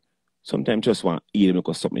more. Sometimes just want to eat them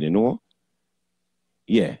because something, you know?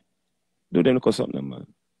 Yeah. Do them because something, man.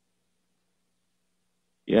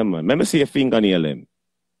 Yeah, man. Let me see your fingernail them.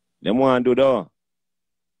 Them want to do that.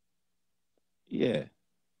 Yeah.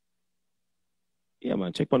 Yeah,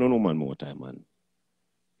 man. Check on the woman more time, man.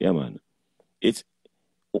 Yeah, man. It's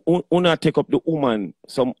una take up the woman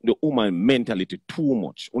mentality too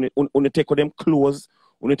much. Una take up them clothes,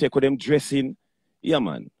 una take up them dressing. Yeah,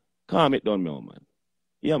 man. Calm it down, man.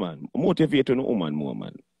 Yeah, man. Motivate the woman more,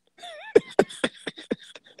 man.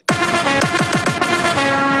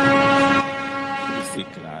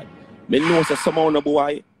 Sick lad. Me know say some on the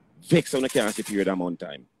boy vex on the can't see period amount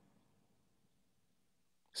time.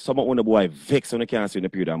 Some on the boy vex on the can't see in the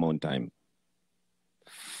period amount time.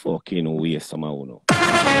 Fucking waste some of you. Check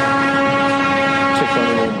on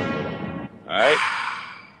the woman. Alright?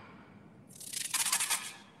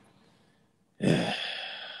 Yeah.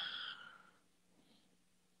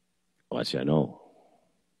 What you know?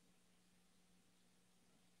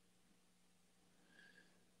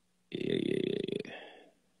 Yeah.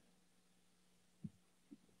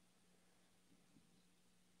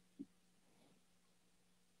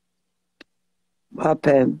 What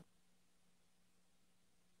happened?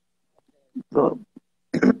 So,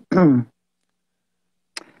 the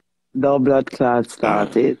blood clot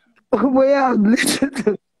started. We have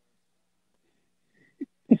listened.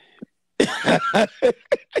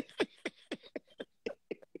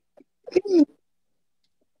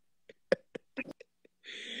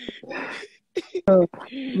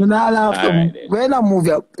 When I laugh, when I move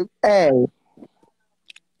up, hey.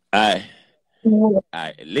 Aye,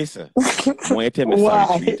 listen. When you tell me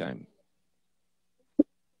sorry 3 times.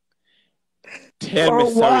 Tell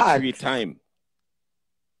me sorry 3 times.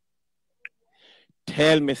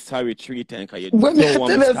 Tell me sorry 3 times because you don't want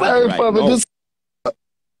me to start right now.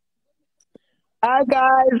 Hi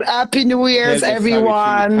guys, Happy New Year's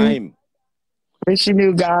everyone. Wishing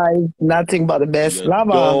you guys nothing but the best. You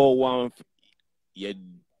don't want... You...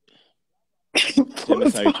 Tell me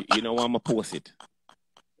sorry. You know I'm going to post it.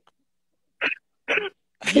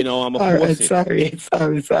 You know I'm going to post it.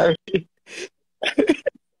 Sorry.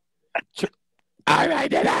 All right,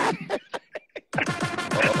 then.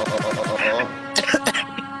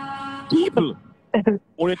 People,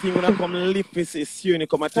 only thing when I come lift is Siyoni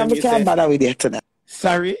come and tell me, can't bother with you tonight.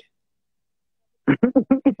 sorry.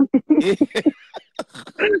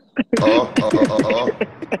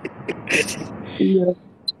 Yeah.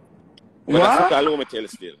 When I What? Suku alone, me tell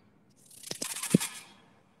still.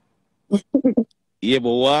 Yeah, but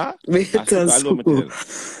what? Me I tell Suku alone, me tell.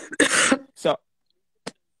 Suku.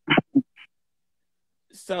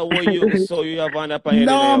 So you have one up on your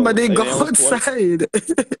No, but they in go your house call? outside.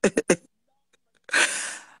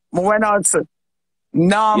 I went outside.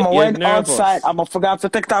 No, You're I went nervous. outside. I forgot to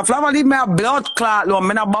take that. Flower, leave me a blood clot, Lord.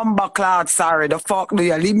 Me a bomber clot, sorry. The fuck do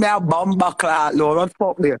you? Leave me a bomber clot, Lord. What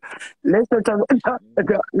fuck do you? Listen to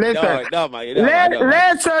listen. No, man.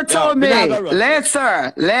 Listen to me not me. gonna rush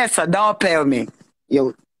you. Listen, don't play with me.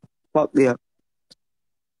 You fuck you.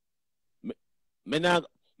 Me not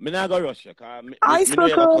go rush you, cause I me know you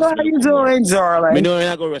Suku, gonna cuss how me you look more. doing, Me darling? know you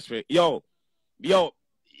not go rush me. Yo.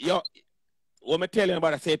 What me tell you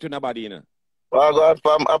about I say to nobody, you know? Oh God,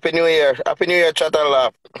 fam, Happy New Year. Happy New Year, chat and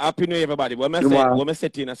laugh. Happy New Year, everybody. What me Wow. say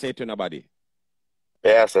to you, I say to nobody.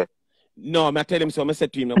 Yeah, sir. No, I tell him so. I say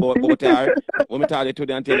to him about her. When I tell it to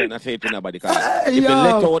them, and tell him, I say it to nobody. Cause if you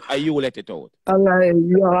let Yo, out, you let it out.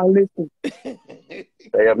 listen.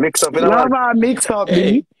 Yeah, mix up in a man. Lava mix up,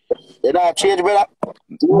 Hey, B. You know, change, brother. But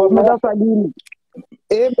me just agree.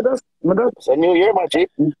 Me just. It's a new year, man, G.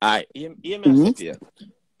 hear me I say to you.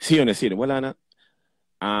 See you. Well, Anna,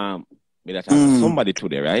 me that talk to somebody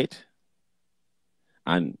today, right?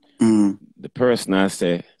 And the person I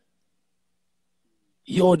say,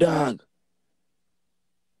 yo, dog,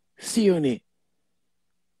 Siyoni,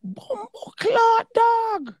 bumbo clot,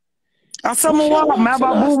 dog. I saw me walk. Me have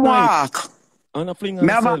a boom walk. On a fling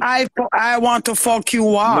Me have a herself. I want to fuck you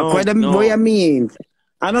walk. What No. you mean?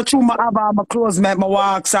 I know true. Me have my clothes make me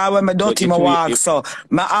walk. So when me dirty me walk. So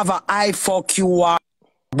me have a I fuck you walk.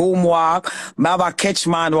 Boom walk. Me have a catch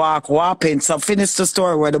man walk. Whopping. So finish the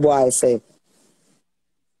story where the boy say.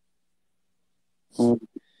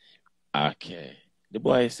 Okay. The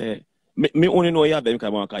boy said, me only know you have them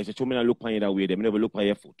because I said, me not look on you that way, they never look on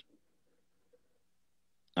your foot.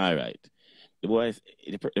 All right. The boy,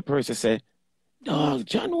 the person said, dog,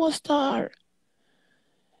 John was star.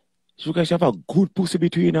 So guys have a good pussy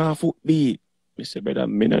between our foot be. I said, brother,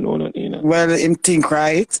 me not know nothing. You know. Well, him think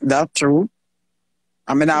right. That's true.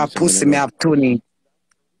 I mean, I have pussy. Me have Tony.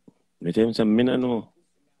 Me tell him some me not know.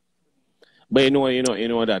 But you know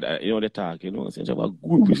that the talk, since you have a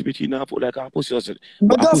good pussy between our foot like our pussy.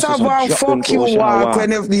 But just have one fuck you walk when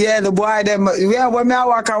the boy them when I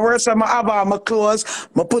walk and work some I have my clothes,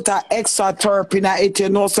 I put an extra turp in it,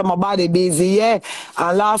 so my body busy, And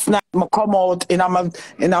last night I come out in my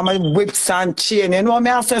whips and chain, me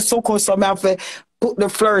I say Suku, so I have to put the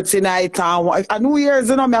flirts in it and New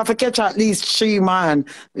Year's, I have to catch at least 3 man.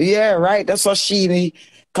 Yeah, right. That's what she need.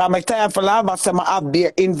 Cause my time for lava, so I have be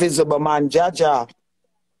invisible man, Jaja.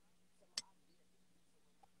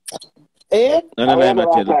 Eh? No, That's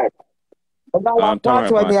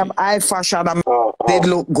when they have eye fashion and they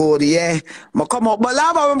look good, yeah. I come out, but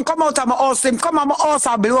lava when come out of my house, come out of my house,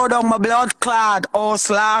 I blow down my blood clad house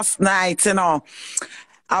last night, I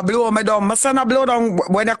blow me down. My son I blow down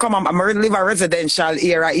when I come, I'm live a residential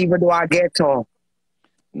area, even though I get to.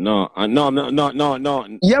 No. You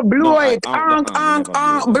blow it, blow,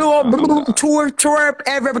 twerp,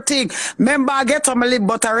 everything. Remember, I get to my live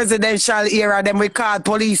but a residential area, then we call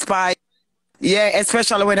police spy. Yeah,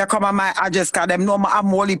 especially when they come on my address, cause them know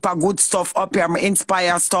I'm only for good stuff up here, I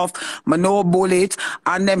inspire stuff, I know bullet,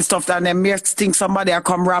 and them stuff that them make think somebody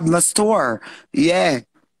come rob my store. Yeah.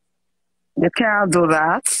 You can't do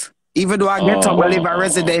that. Even though I get to live a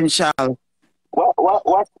residential.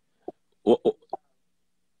 What?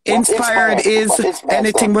 Inspired is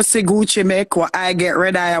anything what Gucci make, what I get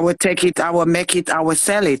rid of, I will take it, I will make it, I will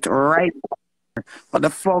sell it, right? What the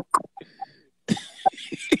fuck?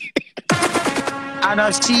 And I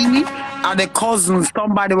see, and the cousins,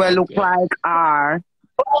 somebody will look like her.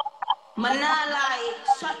 Manala,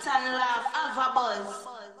 shut and laugh, have a buzz.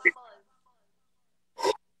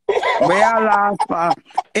 We are laugh.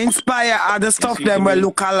 Inspire other stuff them will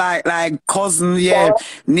look alike, like cousin, yeah,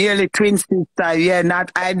 nearly twin sister, yeah,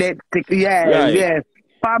 not identical, yeah,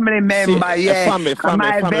 family member, yeah. Family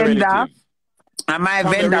relative. And my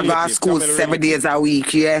vendor go to school 7 days a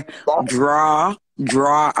week, yeah. Draw.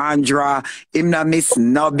 Draw and draw. Him not miss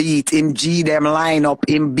no beat. Him G them line up.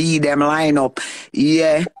 Him B them line up.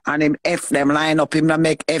 Yeah. And him F them line up. Him not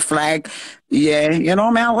make F like, yeah. You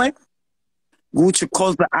know me, like? Gucci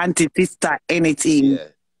calls the anti-sister anything.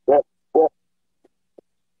 Yeah.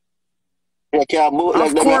 Of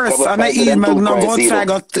course, and I eat my no go outside,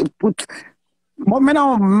 got to put. But me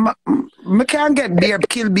now, me can't get beer,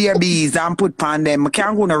 kill beer bees and put pan them. Me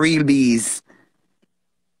can't go no real bees.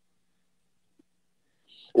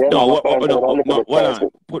 No,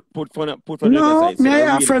 put for no, me I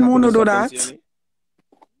have friend who no do that.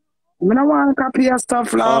 Me no want to copy your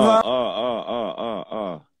stuff, lava.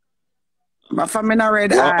 But for me not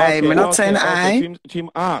red eye, me not saying eye. Team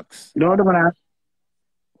Ox. No, do that.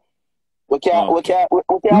 We can't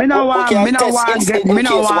me no want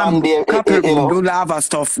copy do lava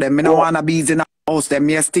stuff them. Me no want to bees in the house them.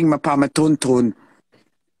 Me sting me pa my tun.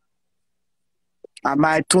 And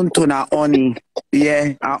my tun are honey.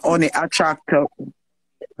 Yeah, and honey attract to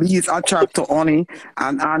bees attract to honey,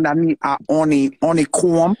 and underneath are honey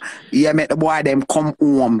comb. Yeah, make the boy them come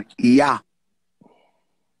home. Yeah.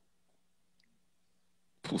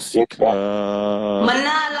 Pussy.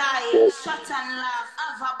 Manala, shut and laugh,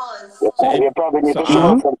 have a buzz. You probably need to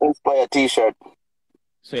show some Inspire t-shirt.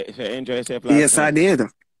 So enjoy yourself. Yes, I did.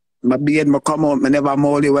 My beard me come out, me never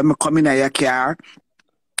moldy when me come in your car.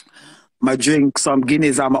 I drink some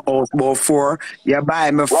Guinness on my house about 4. You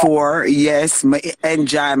buy me 4, yes. I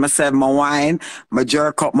enjoy myself, my wine. I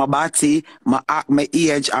jerk up my body, I act my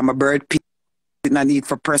age, I'm a bird pig. I need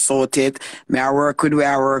for press out it. I work with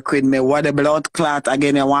where I work with me. What the blood clot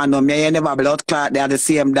again you want to know? Me never blood clot, they are the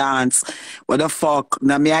same dance. What the fuck?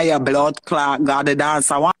 Now me a blood clot, got the dance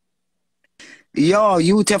I want. Yo,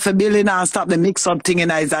 you take for billing and stop the mix up thing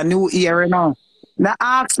and it's a new era now. Now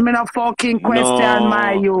ask me no fucking question,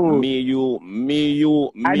 my you. Me,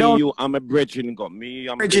 I'm a bridging go. I'm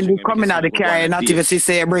bridging did coming out the car, not even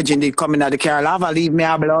say bridging did coming out the car. Lava leave me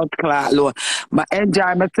a blood clot low. But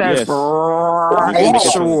enjoy myself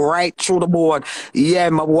right through the board. Yeah,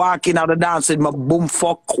 I'm walking out the dance with my boom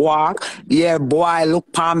fuck walk. Yeah, boy, look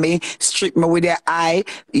upon me, strip me with your eye.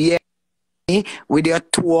 Yeah. With your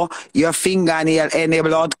toe, your fingernail, any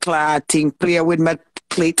blood clot thing, play with my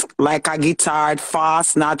clit like a guitar,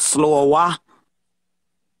 fast, not slow.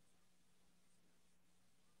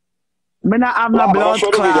 Me not have no blood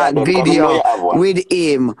clot video with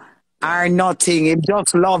him or nothing. He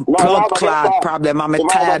just love blood clot problem. I'm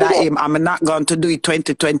tired of him. I'm not going to do it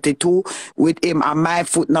 2022 with him. And my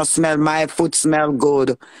foot not smell, my foot smell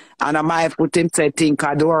good. And my foot him say think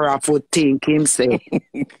Adora foot think him say.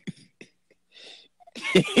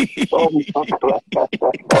 Never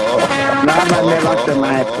to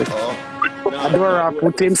my foot. Adora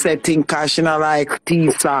put him setting cash in like tea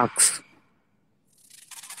socks.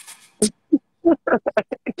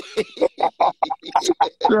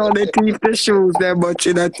 Throw the teeth the shoes there, but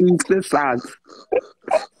you don't teeth the socks.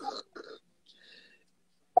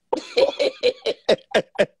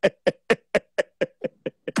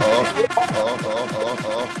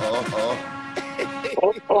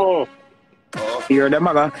 You're the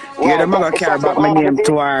mother care about my name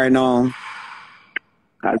to her now.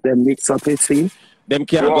 Cause them mix up his thing. Them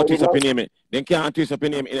can't go twist up your name. Them can't twist up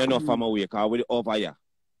your name in enough from away, cause with it over here.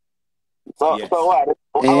 So what?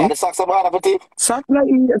 The socks are hard for teeth? Socks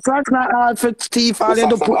not hard for teeth. All you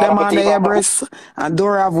do put them on their breasts and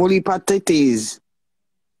don't have woolly patates.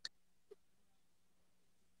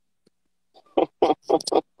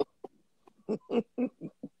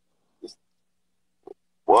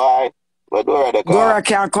 Why? Dora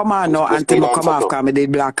can't come on now until I come off because I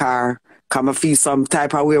did block her. Because I feel some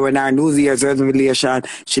type of way when our New Year's resolution,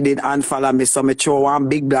 she did unfollow me, so I throw one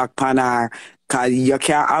big black pan her. Because you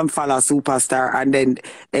can't unfollow superstar and then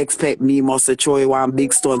expect me must throw you one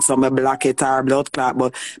big stone, so I block it her blood clot.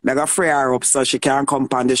 But I got free her up so she can't come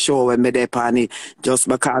on the show when me there on it just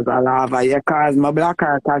because I love her. Yeah, because I block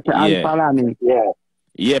her because she unfollow me.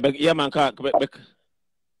 Yeah, but yeah, man, because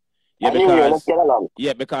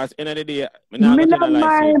end of the day, me not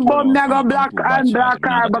mind, but me go black and black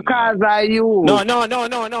her because of you. No.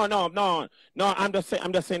 I'm just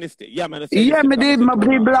saying this. Yeah, man. Yeah, me did my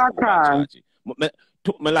black her.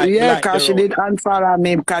 Yeah, because she did unfollow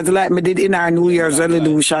me because like me did in our New Year's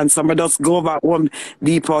resolution, so I just go over one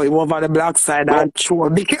deeper over the black side and throw a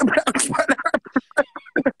big black side.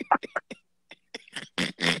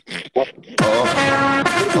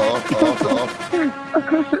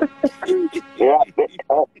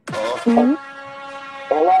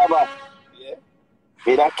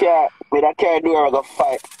 Me that care do her go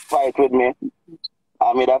fight with me.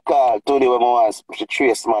 And me that call today when I was she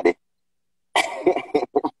trace somebody.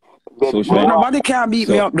 But nobody can beat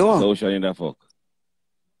me up though. So shall you the fuck?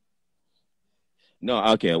 No,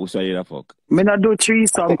 okay, we shall you the fuck. Me not do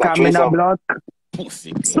threesome, cause me not blood.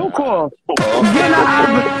 Pussy. Suku,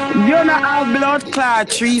 you not have blood clot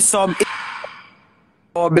threesome.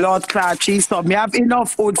 Or blood clot threesome. You have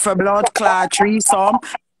enough food for blood clot threesome.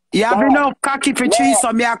 You have enough cocky for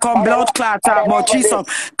threesome. You come blood clot talk about threesome.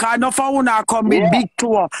 Cause no for una come with big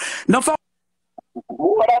tour. No for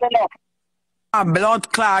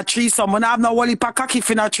blood clot threesome. We don't have no wally pa cocky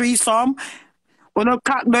for no threesome. We no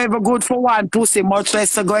cock no ever good for one pussy, much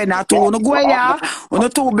less to go in at two. We no go here. We no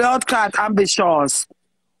two blood clot ambitious.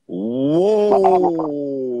 Whoa.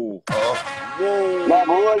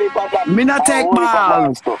 Me not take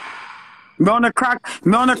balls. Me on the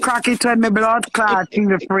crack it when me blood clot in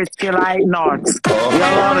the frisky like nuts. You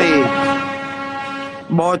worry?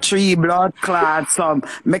 About 3 blood clots some.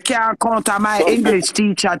 Me can't count on my English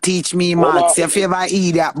teacher teach me maths. If you ever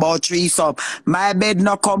eat that about 3 some. My bed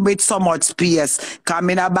not come with so much space. Cause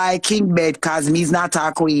me not buy king bed cause me's not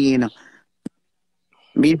a queen.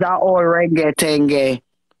 Me's a old reggae tenge.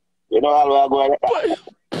 You know how I go.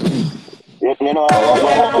 You know how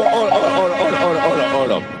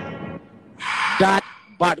hold up. That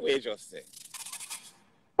bad way just say.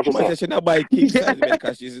 She should not buy king size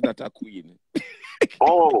because she's not a queen.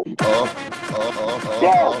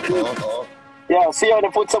 Yeah, see how they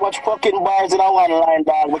put so much fucking bars in a one line,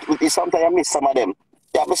 dog. Sometimes I miss some of them.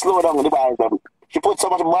 Yeah, me slow down with the bars. She put so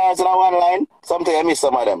much bars in a one line, sometimes I miss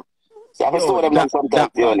some of them. So I have to slow them down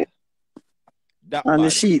sometimes, Siyoni. And the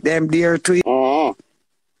sheet, them dear to you.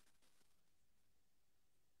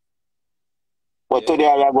 But today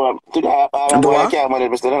I go to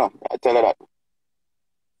manage, Mr. No, I tell her that.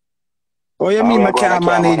 Oh, you mean I can't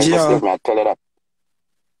manage you? I tell her that.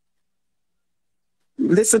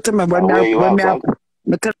 Listen to me, when me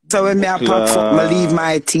pack fuck, me leave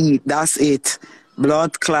my teeth. That's it.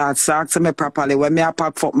 Blood clot, talk to me properly. When me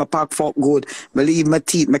pack fuck good. Me leave my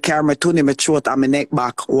teeth, me carry my tongue in my throat and my neck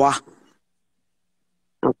back. Wah.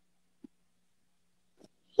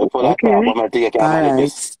 Okay.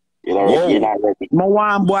 Alright. My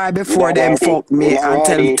one boy before them fuck me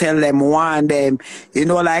and tell them one them. You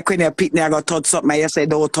know, like when you pick me, I go touch something, you say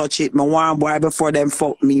don't touch it. My one boy before them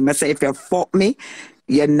fuck me. I say if you fuck me,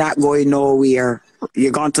 you're not going nowhere.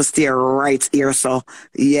 You're going to stay right here. So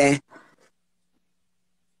yeah.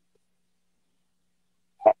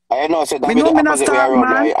 I know, so me not start,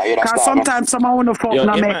 man. Because sometimes someone wanna fuck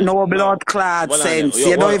not make no blood clot sense.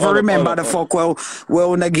 You don't even remember the fuck we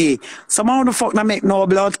wanna give. Someone wanna fuck not make no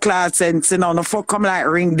blood clot sense. You know, the fuck come like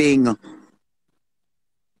ring ding.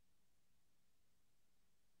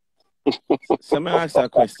 So me ask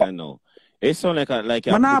that question now. It sound like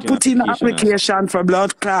I'm not putting an application for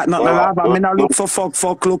blood clot, not the lava. I'm not look for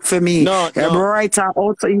fuck, look for me. No. Right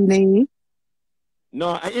out in me.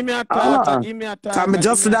 No, give me a talk. Come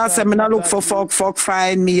just that say me not look for fuck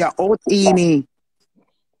find me out in.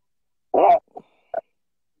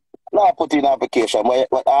 No, put in application. But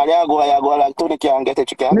I go like to the can get it.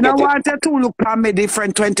 You can me get it. Want you to look for me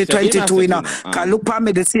different 2022, you know. Can look for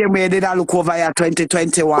me the same way did I look over here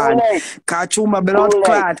 2021. Cause through my blood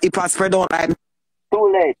clot, it was spread out like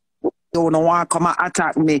too late. You don't want to come and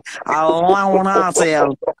attack me. I want to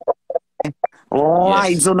sell.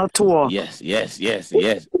 Lies on a tour. Yes.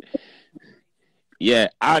 Yeah,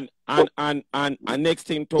 and next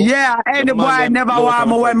thing too. Yeah, any boy never want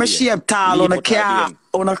me when me shape tall on a car.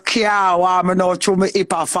 On a car, want me know through me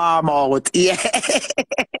hip a farm out. Yeah.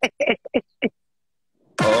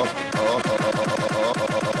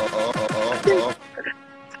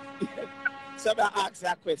 So I ask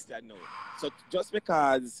that question now. So just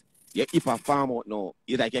because you if a farm out now,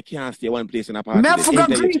 it's like you can't stay one place in a party. Me forgot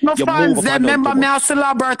greet my fans, them remember me a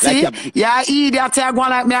celebrity. Yeah, idiot, I go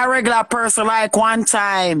like me a regular person like one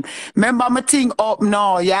time. Remember me thing up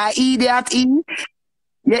now, yeah, idiot in.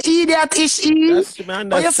 You idiot-ish in.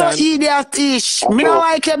 Oh, you're so idiot-ish. Me don't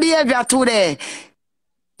like your behavior today.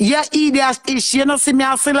 You idiot-ish. You know see me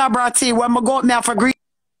a celebrity when me go up me a for greet.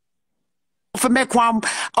 For make one.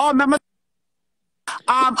 Oh, remember.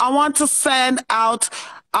 I want to send out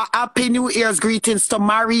Happy New Year's greetings to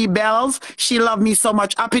Marie Bells. She loved me so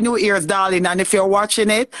much. Happy New Year's, darling. And if you're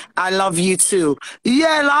watching it, I love you too.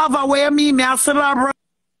 Yeah, lava, where me a celebrate.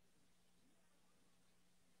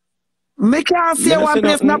 Me can't say one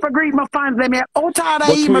place not for greet my fans. They may out of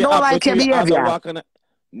the even don't like your behavior.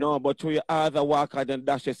 No, but you other walk and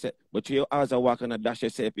dash yourself. But you other walk and dash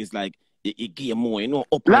yourself is like it give more, you know,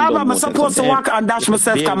 up and Lava, down I'm motion. supposed to walk and dash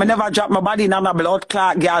myself because I Them, never drop my body in a blood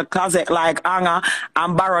girl closet like hanger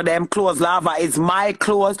and borrow them clothes. Lava is my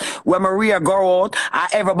clothes. When Maria go out,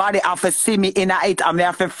 everybody have to see me in it and they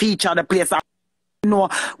have to feature the place. I know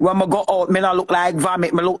when I go out, me not look like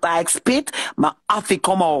vomit, me look like spit. My have to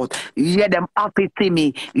come out. Yeah, them have to see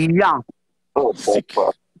me. Yeah. Oh, sick.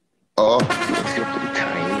 Oh.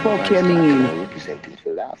 Fuck you mean?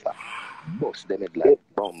 Boss them it like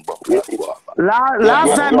bumbo.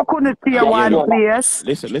 Last time I couldn't see one place.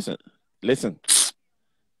 Listen.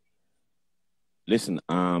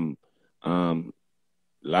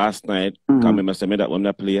 Last night, come me say me that when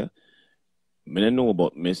I play, me don't know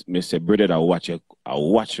about me say brother I watch you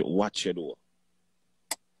though.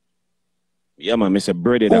 Yeah man, me say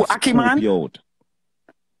brother that scoop you out.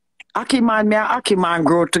 Aki man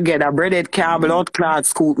grow together. Breaded can blood clot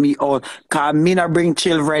scoop me out. Cause me not bring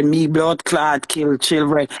children, me blood clot kill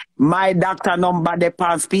children. My doctor number they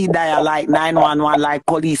on speed dial like 911 like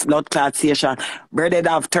police blood clot station. Breaded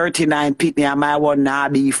have 39 pitney and my one now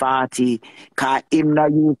be 40. Cause him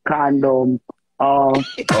not use condom.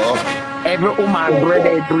 Every woman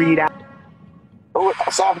breaded breeder.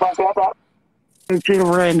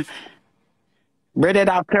 Children. Breaded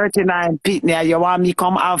have 39 pitney. You want me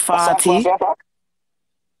come have 40?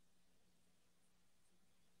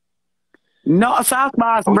 No, South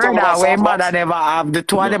Boss brother, where mother never have. The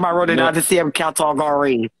two of them are running out the same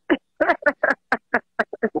category.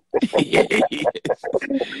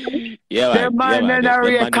 The man that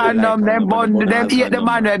are condom, them bond, them eat the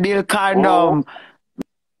man that build condom.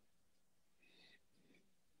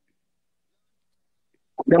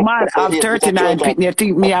 The man have 39 pitney. You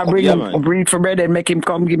think me I bring breed for bread and make him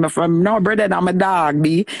come give me from? No, brother, I'm a dog,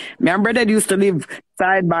 B. Me and brother used to live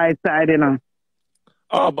side by side, you know.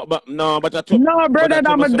 Oh, but no, brother,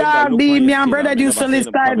 I'm a dog, B. Me and brother used to live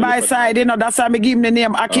side by side, you know. That's why I give him the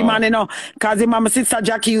name Aki man, you know. Cause him and my sister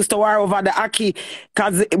Jackie used to war over the Aki.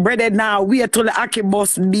 Cause brother now wait till the Aki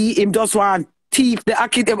boss be him just want thief the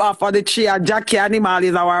Aki them off of the chair. Jackie animal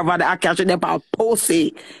is our over the Aki. I should them a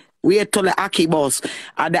pussy. Wait till the Aki boss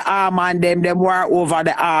and the arm man them were over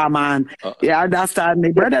the arm man. You understand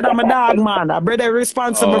me? Brother, I'm a dog man. A brother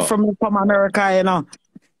responsible for me from America, you know.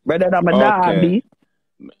 Brother, I'm a dog, B.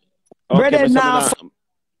 Brother now.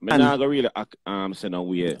 Me not go really say no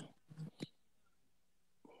way.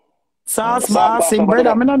 Sauce boss, him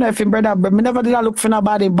brother. Me don't know if him brother, but me never did I look for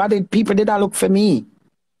nobody. Body people did I look for me.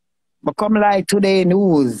 But come like today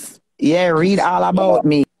news. Yeah, read all about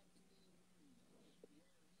me.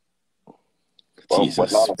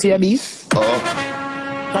 Jesus. TB?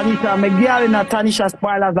 Tanisha, I'm a girl in a Tanisha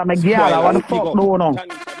spoilers. I'm a girl. I want to fuck no no.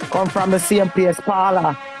 Come from the same place,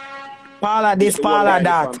 Paula. Paula this, Paula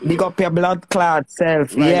that. Big up your blood clot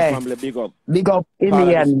self. Yeah. Big up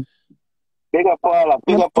Indian. Big up Paula.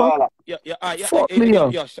 Big up Paula. Fuck me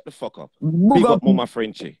up. Yeah, shut the fuck up. Big up Mama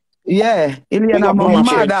Frenchie. Yeah. Indian, I'm my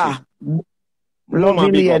mother. Love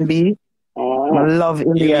Indian, B. I love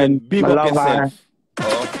Indian. Big up yourself.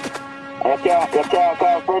 You can't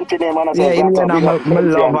call Frenchie name and yeah, Indian, I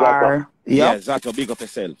love her. Yeah, Zato, big up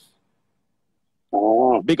yourself.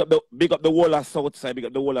 Big up the whole of Southside, big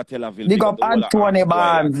up the whole of Tel Aviv. Big up Anthony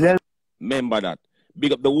Barnes. Remember that.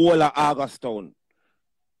 Big up the whole of Augustown.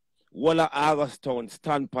 Whole of Augustown,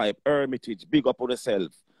 Standpipe, Hermitage, big up on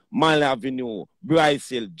yourself. Mile Avenue, Bryce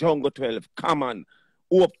Hill, Jungle 12, Common,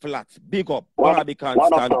 Hope Flats, big up, Barbican,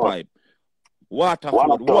 Standpipe.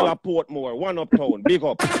 Waterford, whole of Portmore, one uptown, big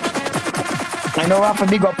up. I know I have to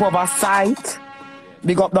big up over site.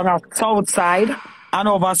 Big up down our south side,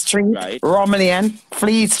 Hanover Street, Rum Lane,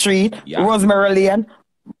 Fleet Street, Rosemary Lane,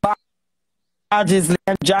 Barges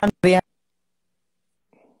Lane, John Lane.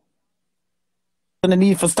 The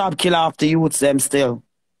need for stop kill off the youths them still.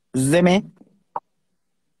 See me?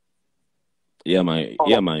 Yeah man.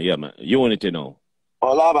 You want it to know.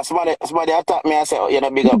 Oh Lava, somebody attacked me and said, you know,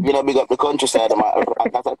 big up the countryside.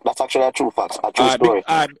 That's actually a true fact, a true story.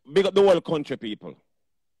 Big up the whole country people.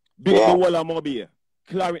 Big up the whole of Mobile.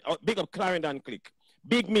 Big up Clarendon Click.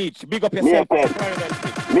 Big Meech, big up yourself.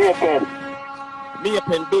 Me a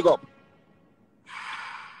pen, big up.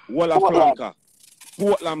 Walla Franca.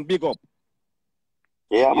 Portland, big up.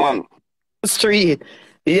 Yeah, man. Street.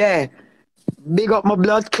 Yeah. Big up my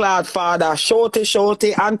blood clot father.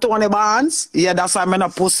 Shorty, Anthony Barnes. Yeah, that's why I'm in a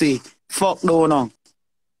pussy. Fuck no no.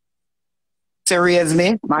 Serious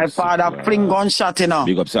me. My father fling gunshot, you know.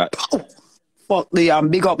 Big up, sir. Fuck the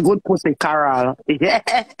big up good pussy, Carol. Yeah.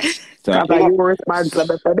 That's why you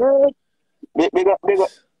responsible for that. Big up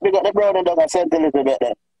the brown and dog I sent a little bit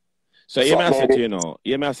there. So you may say to you know,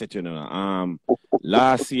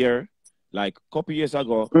 last year, like a couple years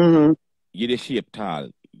ago, you the shape tall.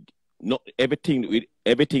 No, everything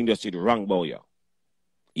just did wrong about you.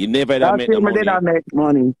 You never that made the money. Did make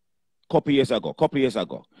money. Couple years ago.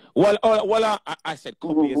 Well, I said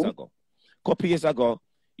couple years ago. Couple years ago,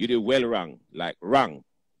 you did well wrong. Like wrong.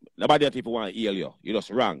 Nobody else people want to heal you. You just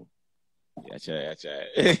wrong. That's right.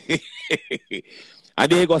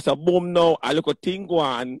 And then you go to boom now. I look at thing go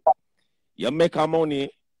on. You make a money.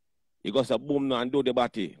 You go to boom now and do the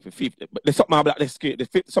body for 50. But there's something block the screen.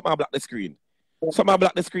 Something block the screen. Something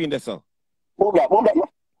block the screen there, sir. Move that.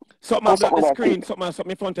 Something block the screen. Something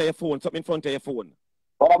in front of your phone. Something in front of your phone.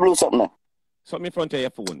 What I blew something there? Something in front of your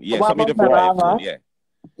phone. Yeah, something in front of your phone. Yeah.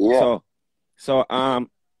 So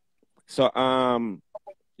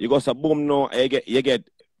you go to boom now. You get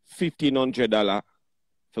 $1,500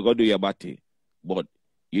 to go do your body, but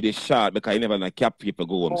you did short because you never like cap people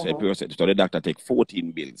go home. So the doctor take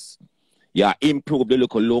 14 bills. Yeah, improve the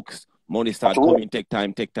local looks. Money start coming. Take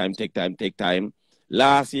time.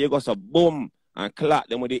 Last year you go to boom and clock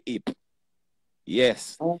them with the hip.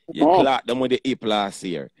 Yes, you clock them with the hip last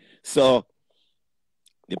year. So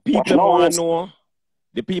the people want to know.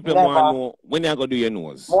 The people want to know when they're going to do your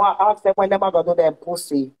nose. More ask them when they're going to do their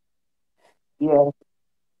pussy. Yeah.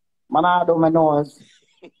 Man, I do my nose.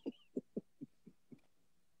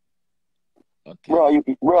 Okay.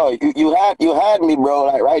 You had me, bro,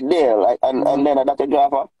 like right there, like and then I got the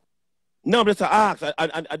driver. No, but it's a ask.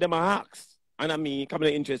 I them a ask. And I mean,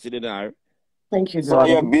 coming interested in her. Thank you, so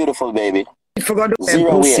you're beautiful, baby. You forgot to do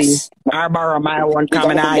pussy. I borrow my one,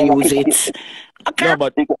 come and I use it. Okay. No,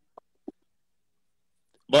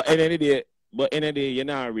 but any day, you're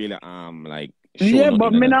not really like. Yeah,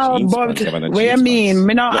 but me not. But what you mean?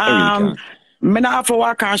 Me not. Me not have to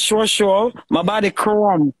walk on show. My body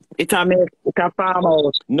chrome. It a make it a farm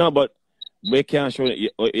out. No, but we can't show you.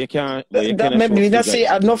 You can't. That maybe just say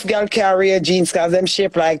enough girl carry jeans because them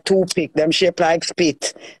shape like toothpick. Them shape like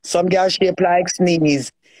spit. Some girl shape like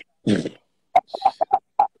sneeze.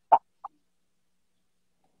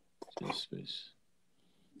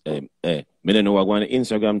 Hey, me don't know what going on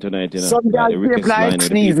Instagram tonight. You know? Some girl shape like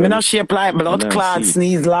sneeze. Me not shape like blood clot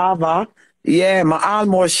sneeze lava. Yeah, my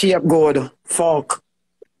almost shape good. Fuck.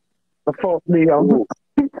 Fuck me up.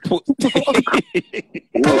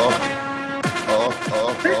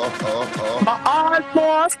 My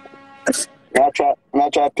almost. Not try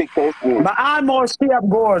to pick this. My almost shape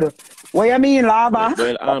good. What you mean, lava?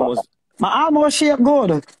 Well, almost. My almost shape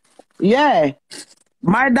good. Yeah.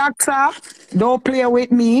 My doctor don't play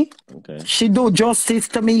with me. Okay. She do justice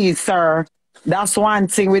to me, sir. That's one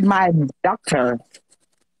thing with my doctor.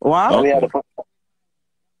 What? We had to put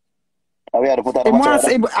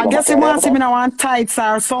that I guess he wants him in one tights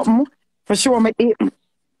or something. For sure, me eat.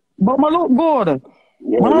 But I look good. I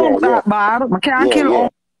don't look that bad. I can't kill him.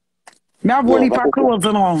 I have one for clothes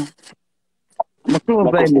and all. My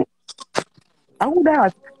clothes, baby. How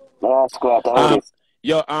that?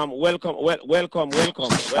 Yo, welcome.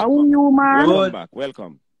 How are you, man?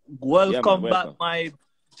 Welcome back, my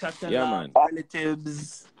chat and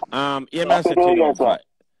relatives. Yeah, man, I said to you,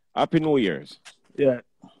 Happy New Year's. Yeah.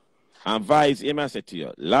 And Vibes, yeah, man, I said to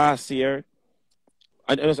you, last year,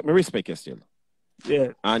 and I respect you still.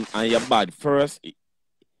 Yeah. And you're bad. First,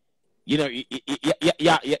 you know, you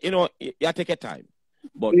take your time.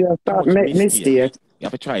 But stop make mistake. You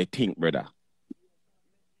have to try to think, brother.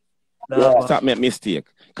 Yeah. Stop make mistake.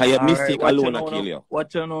 Because your mistake alone will kill you.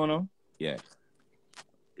 What you know now? Yeah.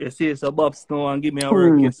 You see, it's a Bob Snow and give me a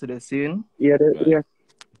work yesterday, seeing? Yeah, yeah.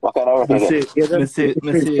 What kind of work is it?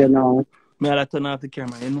 Me I turn off the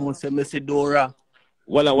camera. You know, say me see Dora.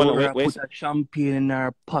 Dora put a champagne in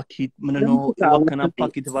her pocket. I don't know what kind of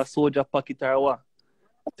pocket, if a soldier pocket or what.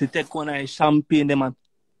 To take one of the champagne, them and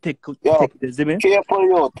take the zimmy. Careful,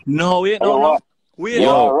 yo. No, wait, no. Wait,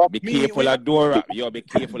 yo, be careful of Dora. Yo, be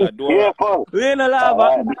careful of Dora. Careful. Wait, no,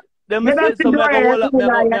 lava. Them say something like a whole up.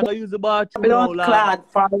 Never use the bathroom. Blood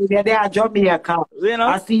clot from they are Jamaica. You know?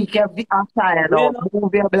 I see kept the outside of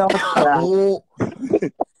move your blood clot.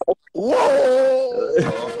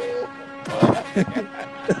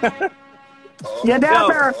 Yeah, they are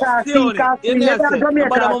America.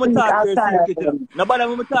 Nobody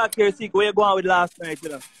will talk here, see where you going with last night, you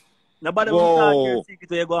know. Nobody will talk here, see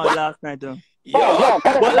where you going with last night, you know. Yo,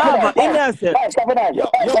 but lava, in there, sir. Yeah,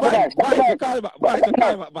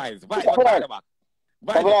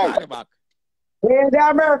 the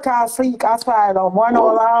America seek asylum. One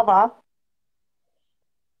or lava.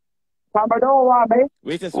 Papa don't want me.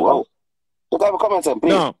 Wait a second. Look at the comments,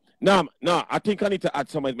 please. No. I think I need to add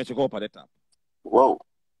somebody that should go up at the top. Whoa.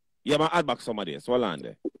 Yeah, man, add back somebody. So hold on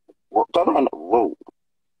there. Whoa.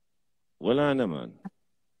 Hold on there, man.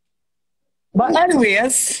 But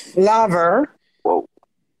anyways, lover. Whoa.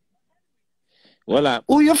 Well,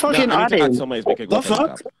 who you fucking I need to add adding? somebody speaking The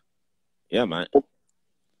fuck? Yeah, man. You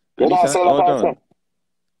know, say hold that on.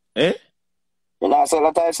 Eh? You know, say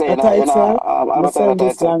that I say, you I know, I'm not saying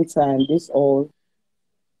this long time, this old.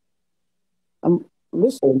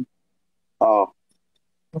 Listen. Oh.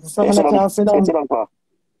 Someone that can't sit down. You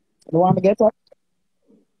want to get up?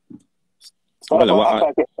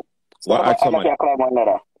 Well, what add somebody?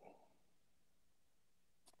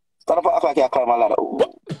 Start up like you climb a ladder.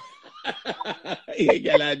 You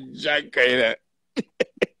get a junk kind of.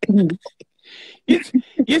 Yes.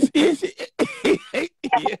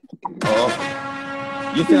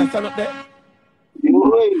 Oh. You see that stand up there?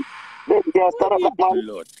 You them girls stand up that man.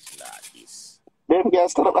 Lord, gladys. Them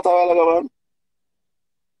girls stand up that a while ago, man.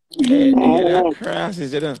 Hey, nigga, that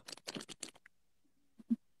crashes, you know.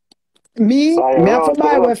 Me have to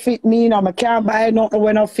buy what fit me now. I can't buy nothing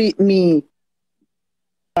when it fit me.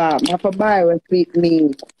 I have to buy what fit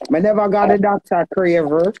me. I never got a doctor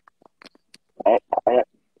craver. I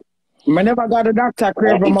never got a doctor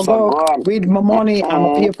craver. I go with my money and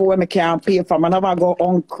I pay for when I can't pay for. I never go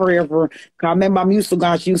on craver. Cause I remember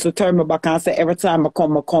she used to turn me back and say every time I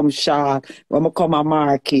come short when I come to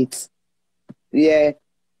market. Yeah.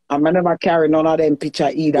 I never carry none of them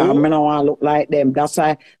picture either. I don't want to look like them. That's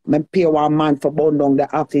why I pay one man for bond down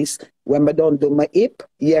the office. When I don't do my hip,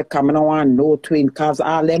 yeah, come I don't want no twin. Cause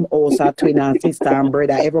all them also twin and sister and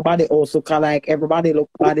brother. Everybody also alike. Everybody look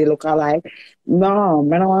alike. No,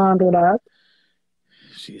 I don't want to do that.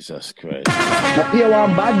 Jesus Christ. I pay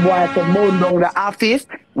one bad boy for bone down the office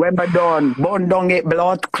when I done bone down it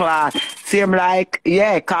blood clot. Same like,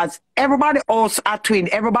 yeah, cause everybody else are twin.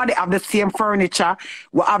 Everybody have the same furniture.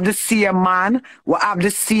 We have the same man. We have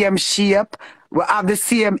the same shape. We have the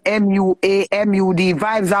same MUA, MUD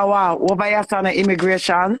vibes are wow. Over here on the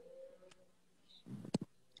immigration.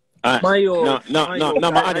 No,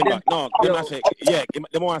 yeah,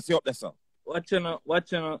 the more I see up there, sir. Watch you Hold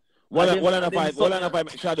on, try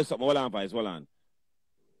to do something. Hold on.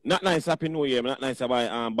 Not nice, happy new year. Not nice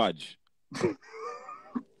about badge.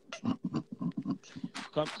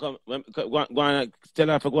 Come. Go on, tell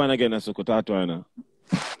her for going again, Suku, talk to her now.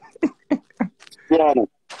 Yeah,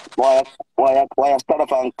 why you stand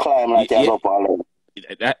up and climb like you go all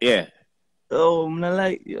yeah. Oh, I'm not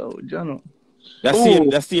like, yo, Jono.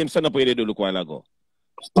 That's same stand up where they do look while ago.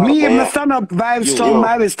 Me and my stand up vibe strong,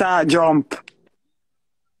 I will start jump.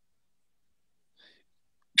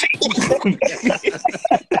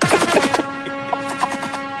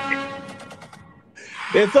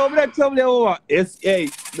 It's somebody over. It's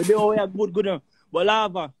but they all are good. But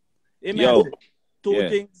lava, two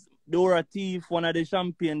things. They were a thief, one of the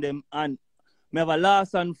champion them, and me have a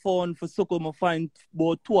last and phone for Suku. Me find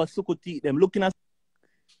about 2 of Suku teeth them looking at.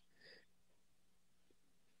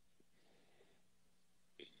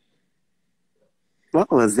 What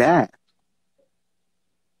was that?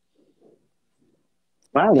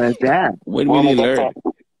 What was that? When will you learn?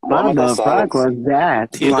 What the fuck was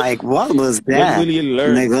that? Like, what was that? When will you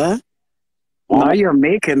learn? Nigga? Now you're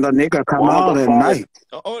making the nigga come out at night.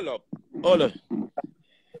 Hold up.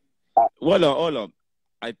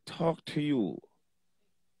 I talked to you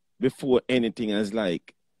before anything as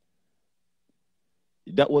like,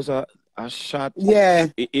 that was a shot. Yeah.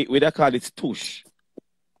 We that call it tush.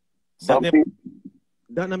 That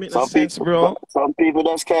don't make no sense, bro. Some people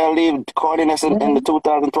just can't leave coordinates in the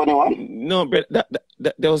 2021. No, but that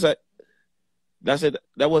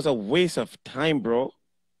was a waste of time, bro.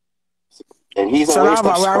 And he's a waste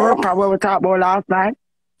of time. What we talked about last night?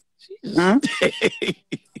 Jesus.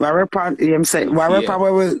 What we talked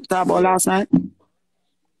about last night?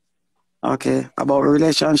 Okay, about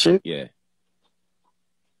relationship? Yeah.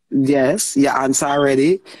 Yes, your answer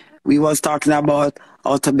already. We was talking about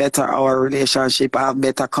how to better our relationship, have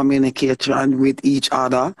better communication with each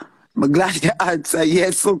other. I'm glad you answer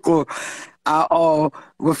yes, Suku.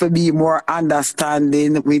 We should be more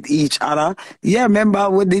understanding with each other. Yeah, remember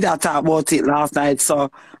we did talk about it last night.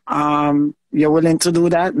 So, you're willing to do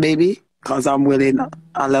that, baby? Because I'm willing.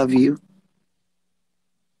 I love you.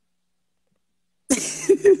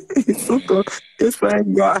 Suku, it's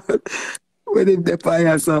thank God. With him the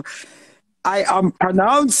fire, so. I am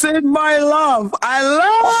pronouncing my love. I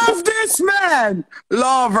love this man.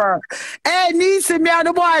 Love her. Hey, Nisi, me and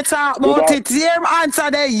the boy talk about it. Him answer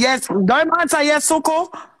there, yes. Don't answer yes, Suku?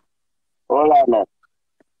 Hold on, man.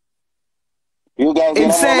 You guys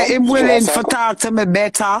him say him willing to talk to me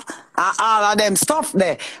better and all of them stuff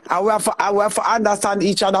there. I will have to understand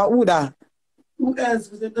each other who that. Who else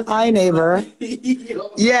was in the I never.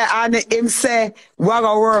 Yeah, and him say we're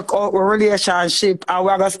gonna work out a relationship and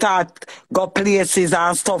we're gonna start go places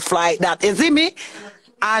and stuff like that. You see me?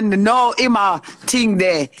 And now him a thing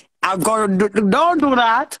there. I go don't do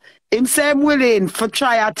that. Him say I'm willing for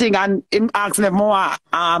try a thing and him ask me more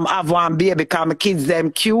have one baby because my kids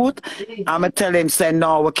them cute. I'ma tell him say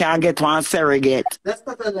no, we can't get one surrogate. That's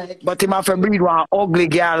what I like. But him have to breed one ugly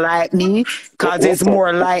girl like me because it's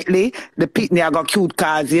more likely the pitney are got cute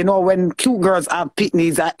cause you know when cute girls have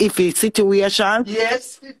pitneys a iffy situation.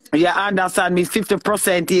 Yes. You understand me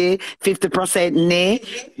 50% yeah, 50% nay.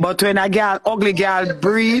 But when a girl ugly girl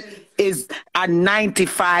breed is a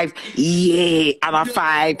 95 yeah and a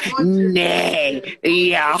 5 nay.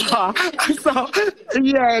 Yeah. So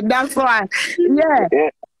yeah, that's why. Yeah.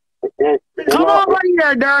 Come over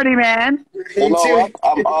here, dirty man. You know what?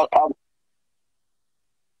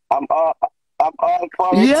 I'm all for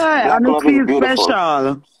it. Yeah, and it feels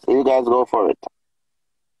special. So you guys go for it.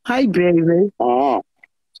 Hi, baby.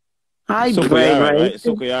 Hi, Suku, baby. Right?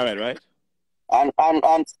 Suku, you alright, right? And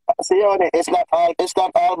Siyoni, it's not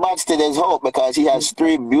all bad still. There's hope because he has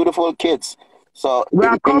 3 beautiful kids. So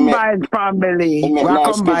we're a combined family. We're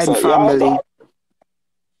a combined family.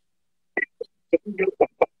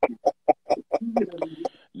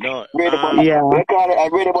 No, yeah. I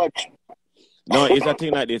really much. No, it's a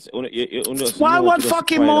thing like this. Why? What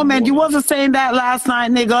fucking moment? You wasn't saying that last night,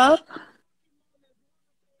 nigga.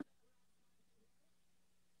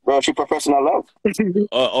 Bro, she professional love.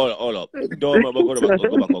 Hold up. Don't go back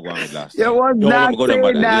on last. You was not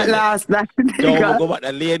saying that last night, nigga. Don't go back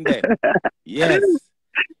the lane then. Yes.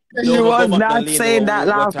 You was not saying that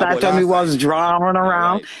last night when we was drawing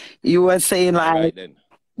around. Right. You were saying like, right,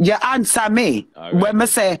 you answer me. Right, when I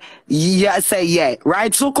say, yeah, say yeah.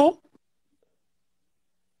 Right, Suku?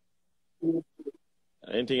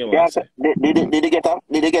 I didn't think about it. Did he get up?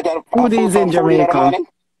 Did he get up? Who is in Jamaica?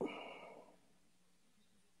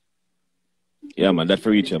 Yeah, man, that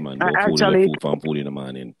for each man. Actually, food in the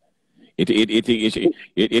morning. It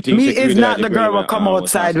me is not the girl who come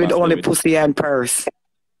outside with only pussy and purse.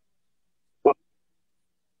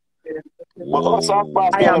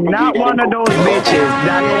 I am not one of those bitches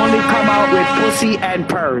that only come out with pussy and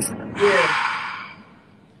purse. Yeah.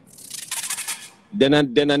 Then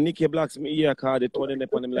a Nicky Blacks me here called it turning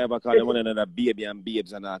up on them live. I call them one another baby and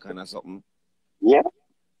babes and that kind of something. Yeah.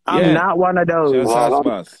 I'm not one of those.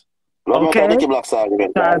 Okay,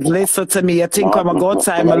 listen to me. You think I'm go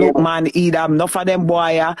outside, I look man eat them. Enough of them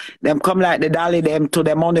boy, them come like the dolly them to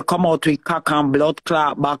them only come out with cock and blood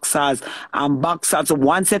clot boxers and boxers.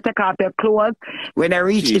 Once they take off their clothes, when they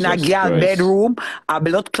reach in a girl bedroom, a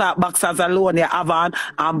blood clot boxers alone they have on,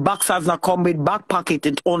 and boxers not come with back pocket.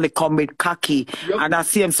 It only come with khaki. And I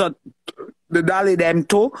see them so. The dolly them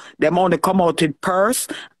too, them only come out with purse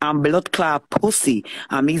and blood clot pussy.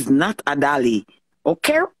 He's not a dolly.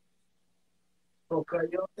 Okay?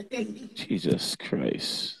 Jesus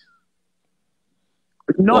Christ.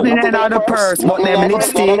 Nothing in the purse, but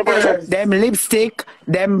them lipstick,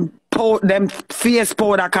 them face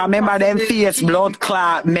powder. Cause remember them face blood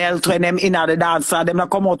clot melt when them in the dance. So them not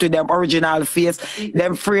come out with them original face.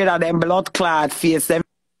 Them afraid of them blood clot face. Them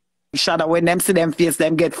shadow when them see them face,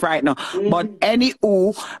 them get frightened. But any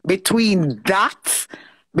between that,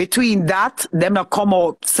 them not come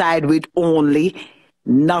outside with only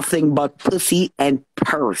nothing but pussy and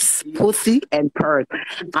purse. Pussy and purse.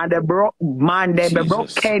 And the broke man them, the broke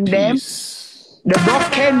Ken them, the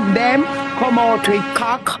broke Ken them come out with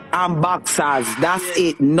cock and boxers. That's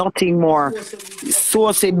it. Nothing more.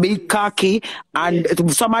 Saucy, big cocky. And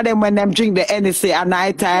some of them when them drink the NSA at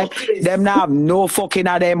night time, them not have no fucking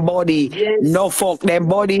of them body. No fuck them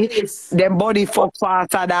body. Them body fuck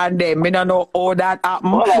faster than them. Me don't know how that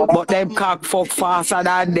happen, but them cock fuck faster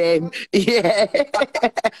than them. Yeah.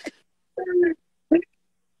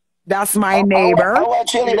 That's my neighbor.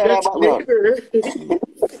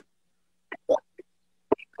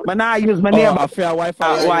 But now I use my neighbor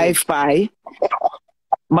Wi-Fi.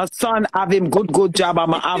 My son have him good job.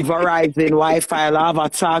 I'm have Verizon Wi-Fi. I'll have a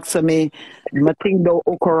talk to me. My thing don't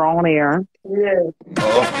hook around here.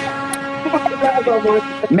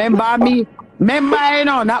 Remember, you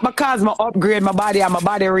know, not because I upgrade my body and my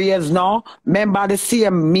body raised now. Remember the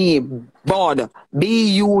same me, Bud,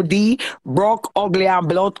 B-U-D, broke, ugly, and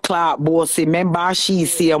blood clot, bossy. Remember she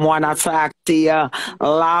same one attack to you,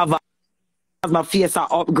 lava. My face a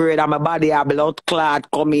upgrade and my body a blood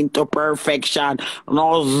clot coming to perfection.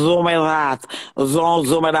 No zoom in that.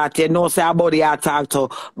 Zoom in that. You know say a body attack to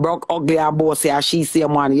broke, ugly, and bossy and she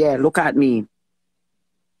same one. Yeah, look at me.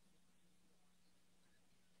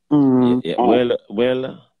 Yeah,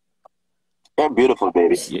 well. You're beautiful,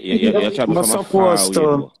 baby. You're traveling from a far away,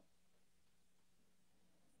 though.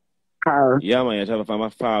 Yeah, man, you're traveling from a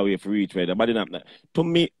far away for reach where the body not. To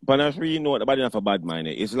me, but I really know the body not for bad mind.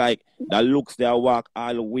 It's like the looks they walk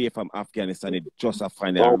all the way from Afghanistan. It just a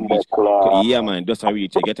find their reach. Yeah, man, just a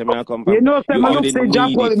reach. You get me? I come from. You know, my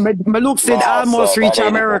looks did almost reach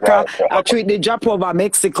America. I treat the drop over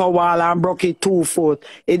Mexico while I'm broke it 2 foot.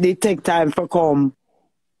 It did take time for come.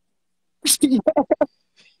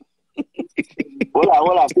 Hold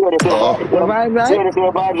on. See what it's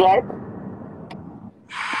about, right?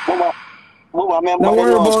 Mama, no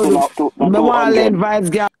worry about it. No one let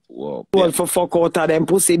vibes get for fuck out of them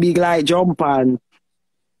pussy big like jump on.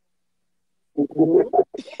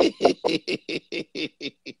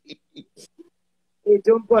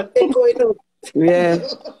 Yeah.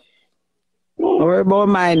 Don't worry about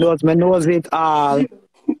my nose. My nose it all.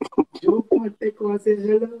 Tell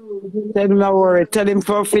him no worry. Tell him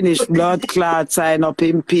for finish blood clot sign up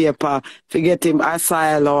in paper. Forget him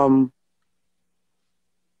asylum.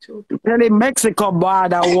 Tell him Mexico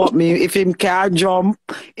border want me. If him can't jump,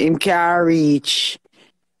 him can't reach.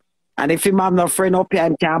 And if him have no friend up here,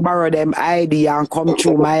 him can borrow them ID and come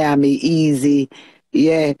through Miami easy.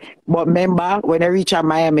 Yeah. But remember, when I reach at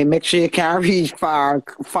Miami, make sure you can reach far.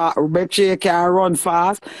 Make sure you can run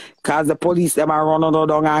fast. Because the police them are running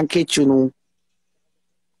down and catch you now.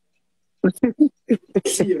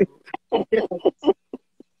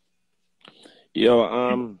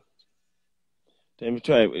 Yo, let me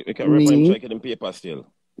try. We can represent try get them paper still.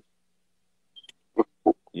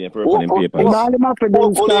 Yeah, represent them papers.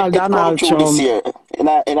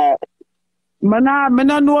 Man,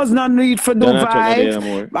 no nose no need for do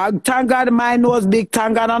vibes. Thank God my nose big,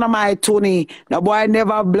 thank God none of my Tony. The boy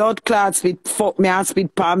never blood clots with fuck me and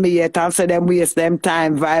spit pan me yet and say them waste them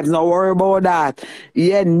time vibes. No worry about that.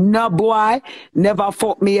 Yeah, no boy never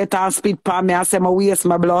fuck me yet and spit pan me and say me waste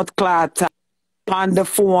my blood clot. On the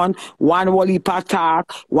phone, 1 whole per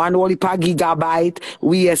talk, 1 whole per gigabyte.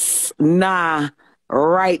 Waste, nah.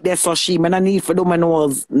 Right there, so she, man, I need for do my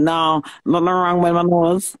nose. No, nothing wrong with my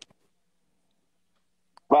nose.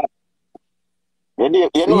 You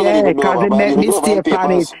know yeah, because they make mistake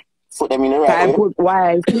on it. Put them in the right way. Put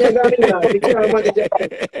wife.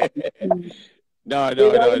 No.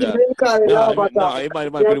 Look like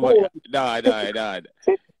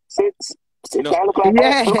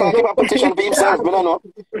a petition for himself, I don't know.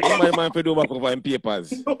 My man for do back over in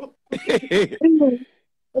papers.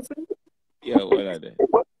 Yeah, what are they?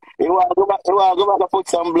 You want to go back and put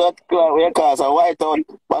some blood clot cause a white out.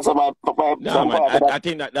 No, man, I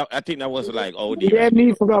think that was like OD. Yeah,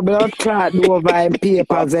 me for the blood clot do over in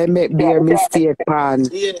papers and make their mistake pan.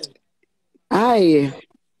 Yeah. Aye.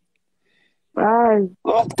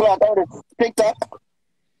 Blood clot out of TikTok.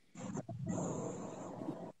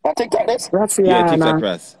 I TikTok this? Yeah, TikTok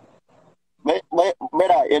Rass. But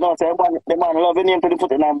you know, the man love your name to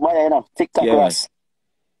put it in bio, you know. TikTok Rass.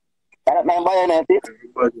 I don't mind buying it.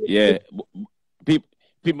 Yeah.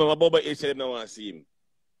 People my Boba age say no want to see him.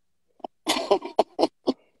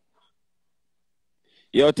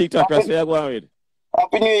 Yo, TikTok Rass, where you going with?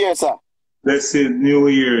 Happy New Year, sir. Let's say New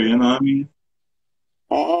Year, you know what I mean?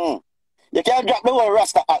 You can't drop the whole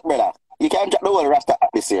Rasta act, brother. You can't drop the whole Rasta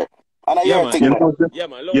act this year. And I hear thing, yeah,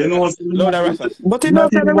 man. Load the Rasta. But you know,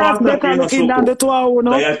 the Rass better looking than the 2 hours,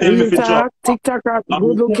 no? TikTok Rass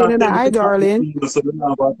good looking in the eye, darling.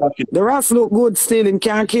 The Rass look good still, him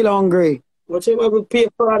can't kill hungry. What you have to pay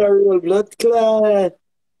for the real blood clot?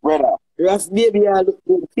 Brother. Rass baby, I look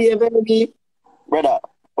good. Pay baby. Brother,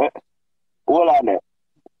 hold on there.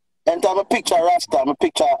 Enter my picture Rasta, my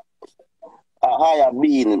picture a higher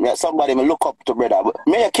being. Somebody me look up to, brother. But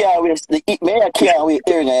may I can't wait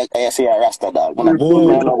hearing I see a Rasta dog.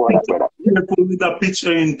 Careful with the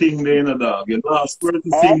picturing thing there, you know, dog. You know, last person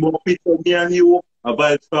see more picture me and you, a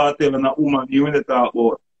vibe cartel and a woman you in the talk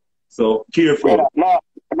about. So careful. Brother, no.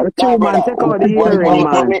 Man, take out the earring,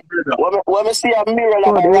 man. When me see a mirror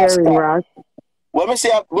of a Rasta, when me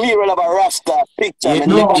see a mirror of a Rasta picture, take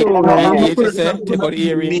out the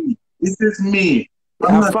earring. This is me.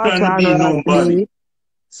 I'm not trying to be nobody.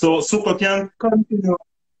 So Suku can continue.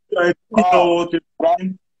 Try to put out.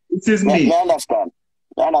 This is me. I understand.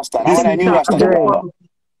 This is me.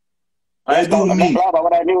 I do me.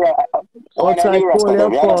 I knew Rasta.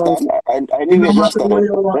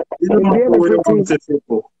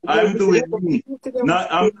 I'm doing me.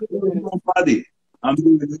 I'm doing nobody. I'm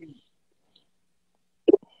doing me.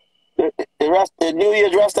 The New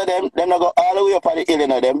Year's Rasta them not go all the way up at the hill, you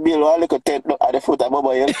know, them build one little tent at the foot of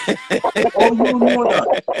Baba Hill.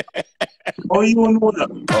 Oh, you know that?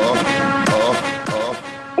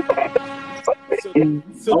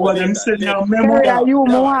 want them send your memo. Girl, you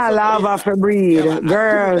more lava for breed.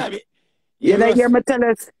 Girl, you don't hear me tell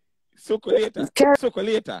us. Suku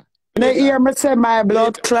later. You hear me say my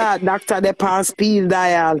blood clot, Dr. Depan speed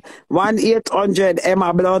dial 1-800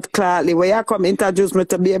 Emma blood clot. Where you come introduce me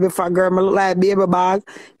to baby for girl, me look like baby bag.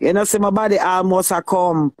 You know, see my body almost a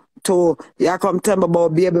come to. You come tell me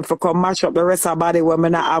about baby for come mash up the rest of body when me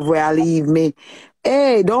not have where leave me.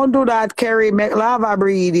 Hey, don't do that, Kerry. Make lava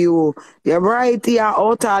breathe you. You're right here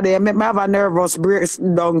out of there. Make me have a nervous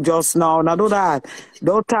breakdown just now. Now do that.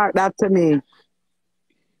 Don't talk that to me.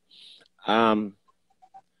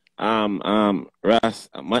 Rass,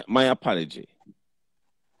 my apology.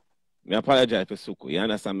 I apologize for Suku. You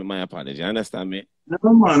understand me? My apology. You understand me? No,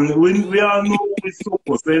 man. We all know who is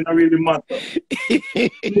Suku, so it don't really matter.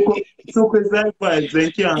 Suku is like vibes,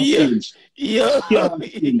 they can't change.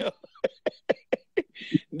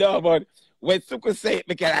 No, but when Suku say it,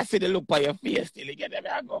 because I see the look by your face still, you get them,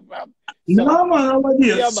 I go from. No, man, over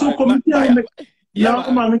there. Suku, me can't make.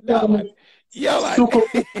 No, man, me can't make. Suku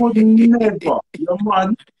could never. You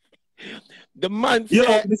man. The man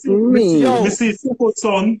said, me see Suku's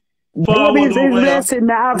son. Baby is blessing.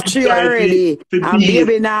 I have three already. And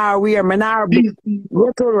baby now we're me now be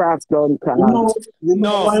go to Rass done. No,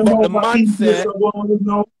 but the man said.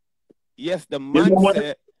 Yes, the man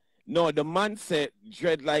said. No, the man said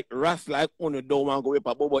dread like Rass like on the door and go up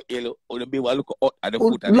a bubble hill or the baby look out at the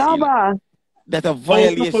foot of the hill. That's a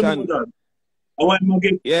violation. I want to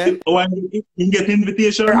get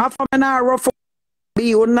invitation.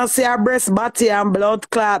 You would not see a breast body and blood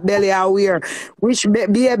clot belly are weird. Which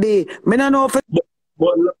baby, me don't know if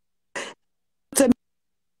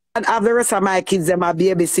I have the rest of my kids, them a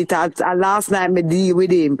babysitter. And last night me deal with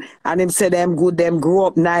him and him said them good, them grow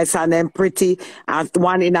up nice and them pretty. And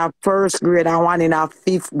one in a 1st grade and one in a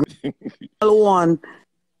 5th grade. One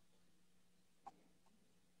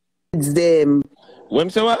it's them. When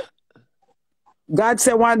say what? God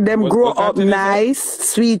said one of them grow up nice,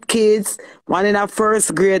 sweet kids. One in a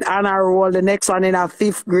 1st grade, honor roll. The next one in a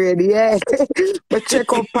 5th grade. Yeah. But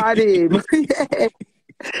check up on him.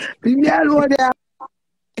 Yeah.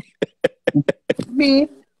 Me.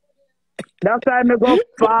 That's why I go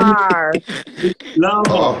far.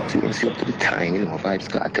 Oh, you see up to the time, you know, vibes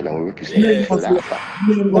got to know represent for that.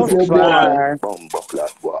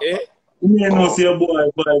 You know, see a boy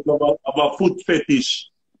vibe about foot fetish.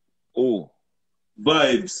 Oh.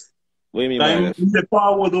 Vibes. What do you mean by that? He's a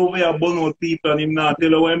forward over here, burn people, and him not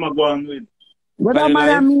tell her where I'm going with. What that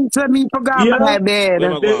man mean to me forgot my bed?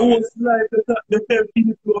 They always like they tell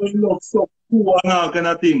people in love suck too and all kind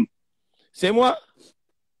of thing. Same what?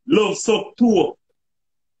 Love suck too.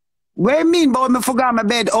 What you mean about me forgot my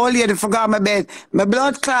bed? All lady forgot my bed. My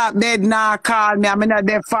blood clot bed now call me. I'm not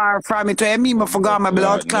that far from it. What you mean me forgot my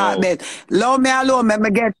blood clot bed? Allow me alone, me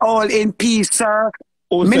get all in peace, sir.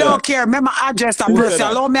 Me don't care. Me my address and person.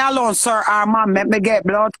 Allow me alone, sir. Man, me get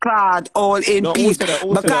blood clot all in peace.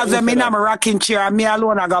 Because I'm in a rocking chair. Me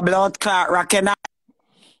alone, I got blood clot rocking.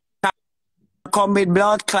 Come with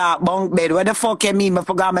blood clot bunk bed. What the fuck you mean? Me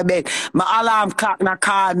forgot my bed. My alarm clock not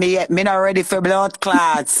call me yet. Me not ready for blood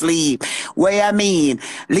clot sleep. What you mean?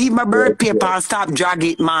 Leave my bird paper and stop drag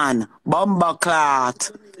it, man. Bumba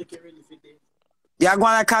clot. You're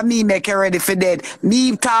gonna come me make you ready for dead.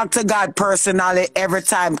 Me talk to God personally every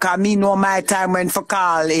time. Cause me know my time when for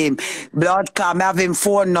call him. Blood clot, me have him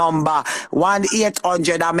phone number.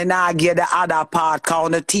 1-800 and me not get the other part. Cause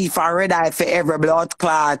on the teeth and red eye for every blood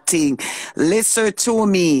clot thing. Listen to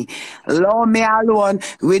me. Allow me alone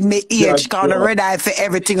with me age. Cause on the red eye for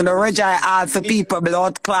everything. On the red eye all for people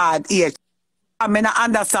blood clot age. I mean, I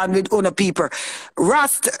understand with other people.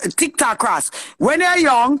 Rass, TikTok Rass. When you're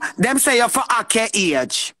young, them say you're for your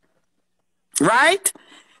age. Right?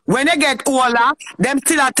 When you get older, them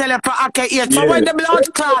still tell you for your age. Yeah. So when the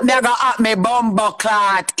blood clot, me go at me bumbo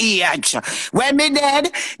clot age. When me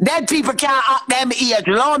dead people can't act them age.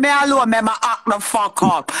 Allow me alone, me act the fuck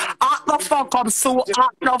up. Act the fuck up, so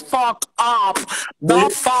act the fuck up. The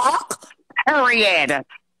fuck? Period.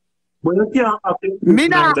 Me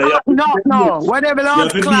not, no. When you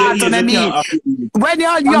blood clot on the knee. When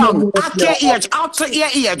you're young, act your age. Act your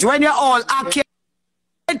age. When you're old, act your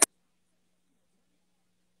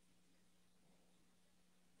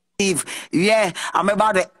age. Yeah, I'm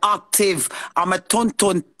about the active. I'm a ton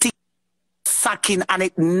tick sucking and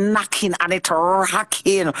it knocking and it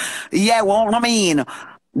rocking. Yeah, what I mean?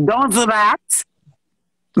 Don't do that.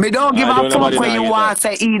 Me don't give a fuck when you want to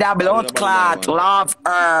say either blood clot, love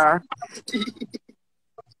her.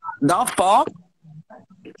 The fuck?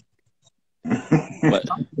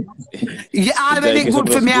 Yeah, already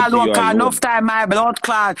good for me alone, cause enough time my blood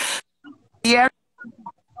clot. Yeah.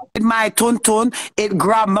 with my tuntun, it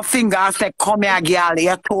grabbed my finger and said, come here, girl.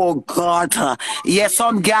 You told God. Yes,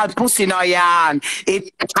 some girl pussy no yarn.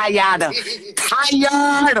 It tired.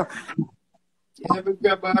 Tired. Every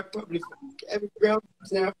grab our public. Every grab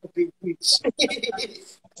our public.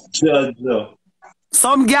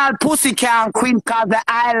 Some girl pussy can't queen cause the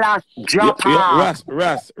eyelash drop off.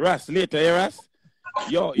 Rass, later, Rass?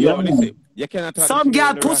 Yo, listen. You cannot talk some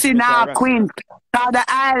girl pussy now queen cause the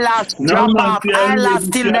eyelash drop off. Eyelash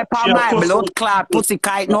still there on my blood clot. Pussy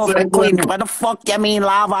kite no for queen. What the fuck you mean,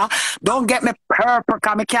 lava? Don't get me purple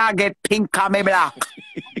cause me can't get pink cause me black.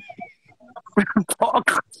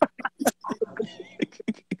 Fuck.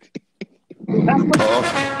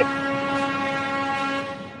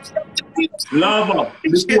 Lava,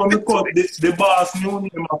 before me cut the boss new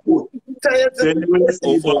name I put.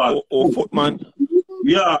 Footman.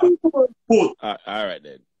 Yeah, foot. Alright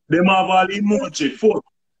then. Them have all emoji, foot.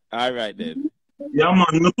 Alright then. Yeah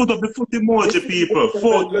man, me put up the foot emoji people,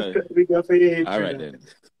 foot. Alright then.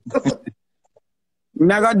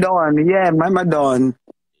 Mega done, yeah, mega done.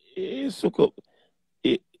 Suku.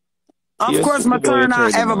 Of course, my turn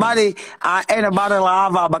on everybody, anybody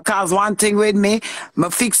lava, because one thing with me, me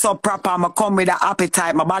fix up proper, I come with an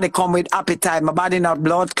appetite, my body come with appetite, my body not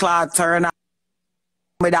blood clot, turn on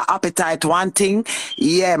with an appetite, one thing,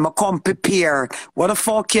 yeah, me come prepared. What the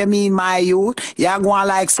fuck you mean, my youth? You going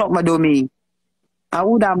like something to me? I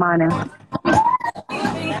would have, man.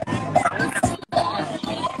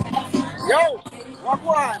 Yo, what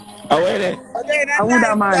one? Oh, wait. I would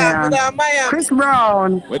have, man. Chris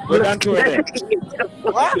Brown. We're done to it.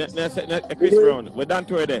 What? Chris Brown. We're done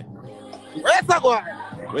to it. Where's that one?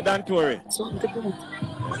 We're done to it.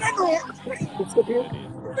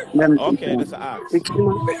 Okay, that's an axe.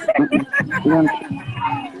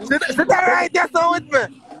 Sit right there, so with me.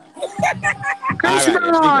 Chris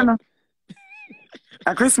Brown.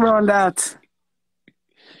 Chris Brown, that.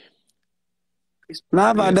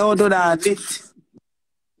 Lava, don't do that.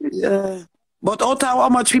 Yeah. But out of how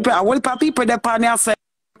much people, I will put people that on here say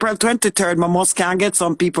April 23rd, my must can get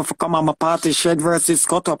some people for come on my party, Shred versus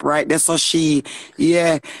Cut Up right there. So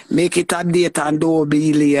yeah, make it a date and don't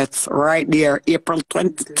be late. Right there, April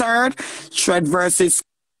 23rd, Shred versus.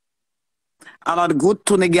 A lot of good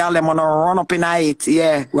to the girl, them wanna run up in night.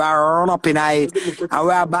 Yeah, we are run up in night. And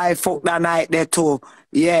we are buy fuck that night there too.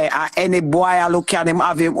 Yeah, any boy I look at him,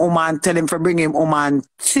 have him woman, tell him for bring him woman.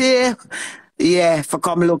 See? Yeah, for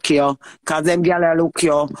come look here. Cause them girl look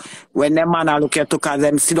here. When them man look here too, cause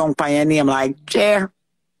them sit down by your name like, chair.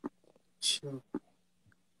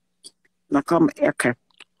 Now come, okay.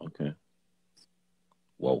 Okay.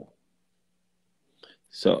 Whoa.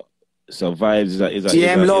 So Vibes is a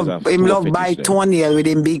yeah, him love by toenail with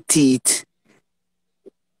him big teeth.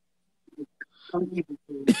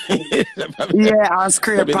 Yeah, I'll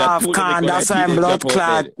scrape off can. That's why I'm blood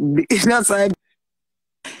clot. That's why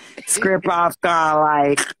scrape off can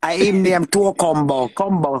like I aim them to a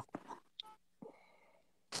combo.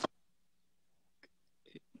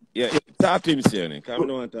 Yeah, talk to him, Siyoni.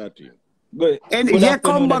 Come on and talk to him. And yeah,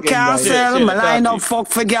 combo cancel. My line up fuck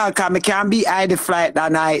for girl, cause me can't be high the flight that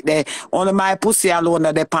night there. Only my pussy alone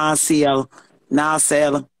that they pan sale. Now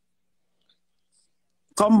sell.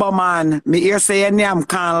 Combo man, me hear say your name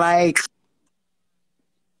can't like.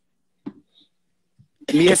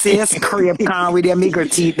 Me hear say you scrape can with your meager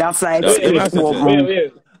teeth. That's like scrape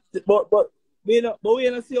open. But we not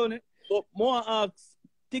see on it. But more ask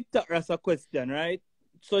TikTok Rass a question, right?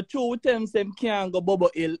 So true with them can't go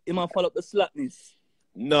bubble ill, he might follow up the slackness.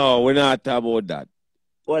 No, we're not talking about that.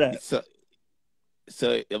 What? So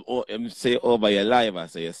say over your live, I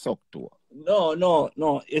say you suck to her.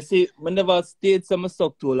 No. You see, I never stayed some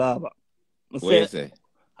suck to lava. What you say?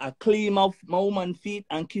 I clean my woman feet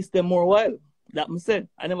and kiss them more while. That me said.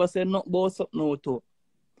 I never said not about something no to.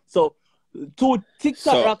 So two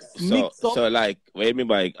TikTok rocks mix up. So like what you mean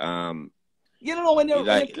by you don't know when you're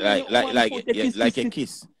like a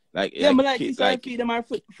kiss. Like yeah, but like kiss like feed them or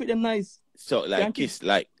feed them nice. So like kiss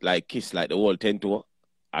like the whole 10 to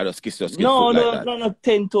I just kiss no, like no, not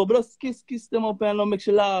 10 to, but just kiss them up and make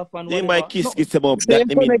you laugh and whatever. They might kiss them up. That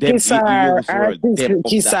I mean them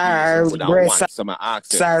kiss her, breast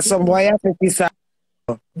her, some boy have to kiss her.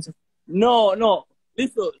 No.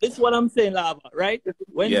 This is what I'm saying, lava, right?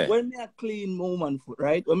 When me a clean woman foot,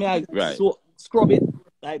 right? When me a scrub it,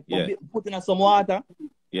 like put in some water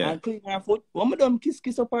and clean her foot. When me done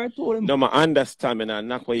kiss up her toe. No, I understand, and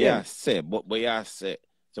not what you say, but what you say.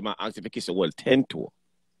 So I ask if you kiss the whole 10 to.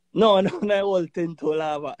 No, not whole 10 to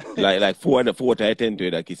lava. like 4 to 10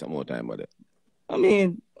 to that kiss some more time, brother. I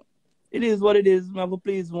mean, It is what it is. I have to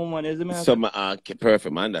please woman. Is it? So,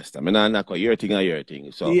 perfect, man. Understand. I not your thing or your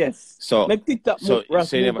thing. So, yes. So, make TikTok so, Rass,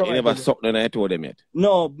 so you never sucked on I told them yet?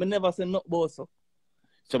 No, I never said not boso.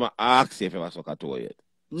 So, I ask you if you ever suck a toe yet.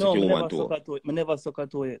 No, I never suck a toe. I never suck a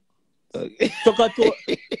toe yet. Suck a toe.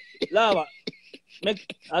 Lava.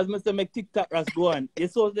 As Mr. make TikTok Rass go on. You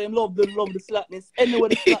saw them love the slackness. Anywhere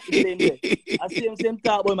the slackness same way. I see him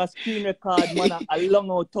talk about my screen record, man, a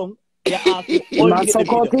long out tongue. Yeah, man, so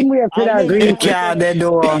cutting way for that green card the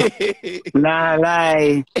door. Nah,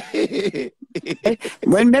 lie.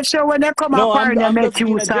 Make sure when they come up and you make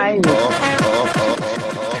you sign.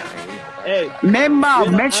 Hey,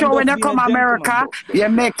 remember, make sure when you come to America, you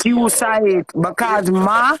make use of it. Because,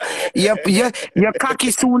 ma, your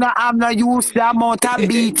cocky sooner have no use the amount of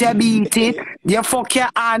beat it. You fuck your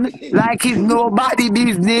hand like it's nobody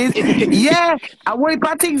business. Yeah, and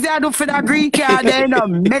what things they do for the green card,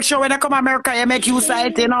 then, make sure when you come to America, you make use of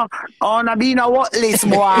it, you know. On a being a what list,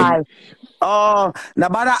 boy. Oh,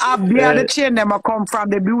 nobody have beer the chain them come from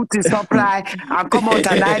the beauty supply and come out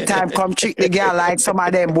at night time, come trick the girl like some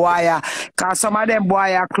of them boy. Cause some of them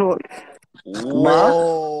boy are close.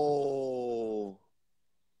 Whoa.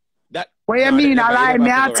 What you mean? I lie, me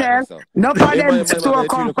I tell. Enough of them store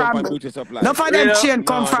come from. Enough of them chain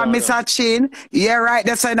come from Mr. Chain. Yeah, right.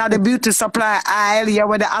 That's why now the beauty supply aisle. Yeah,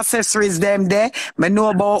 with the accessories them there. Me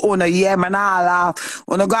know about owner. Yeah, man, all laugh.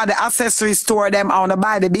 When I got the accessory store them, I wanna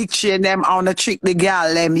buy the big chain them. I wanna trick the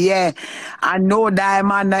girl them. Yeah, I know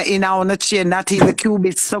diamond in on the chain. Not even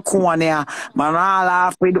cubit Suku on there. Man, all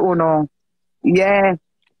laugh with owner. Yeah.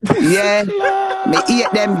 Yeah, me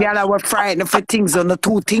eat them gyal were frightened for things on the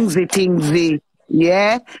two things.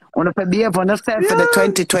 Yeah, on the behave on yourself for the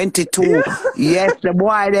 2022. Yes, the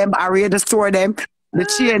boy them I ready to store them. The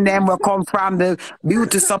chain them will come from the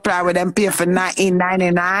beauty supply where them pay for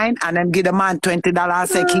 $19.99 and then give the man $20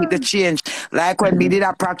 say keep the change. Like when we did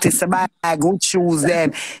a practice to buy good shoes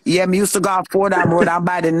then. Yeah, me used to go for them road and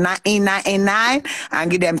buy the $19.99 and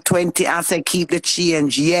give them 20 and say keep the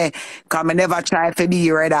change. Yeah, cause I never try to be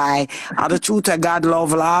red eye. The truth of God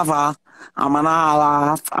love lava. I'm an all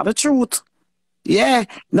laugh. The truth. Yeah,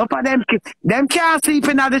 no for them can't sleep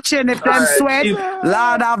in the chain if them sweat.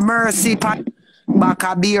 Lord have mercy. Back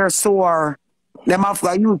a beer sore. Them have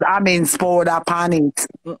to use amins powder upon it.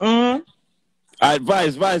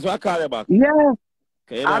 Advice, what call you back? Yeah.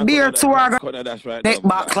 A beer sore. Right neck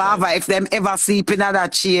back clava. If them ever sleep in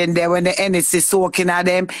that chain there when the NSC soaking at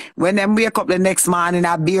them, when them wake up the next morning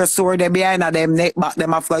a beer sore they behind them neck back,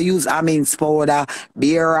 them have to use amins powder,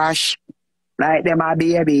 beer rash, like them a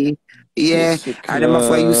baby. Yeah. And them have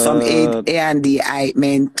to use some A&D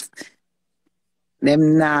ointment.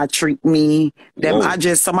 Them not trick me. Them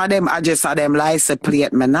some of them adjust are them license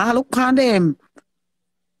plate. Man, nah look on them.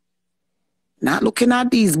 Not looking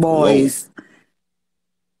at these boys. Whoa.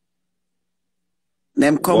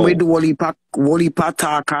 Them come with Wally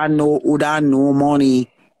talk and no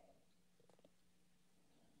money.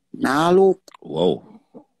 Nah look. Whoa.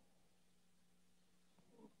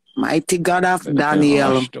 Mighty God of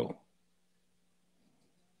Daniel.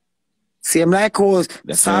 Same like how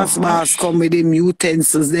Sauce Boss come with them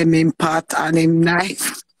utensils, them in pot and him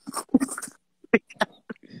knife.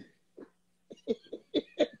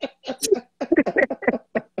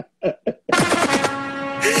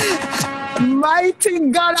 Mighty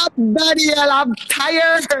God of Daniel, I'm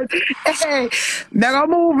tired. Hey, never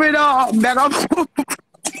move it up. Never move.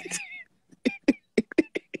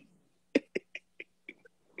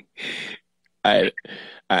 I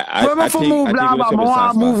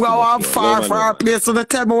move far place. So they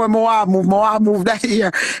tell me when I move that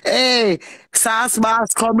here. Hey, Sauce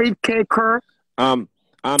Boss come in, caker.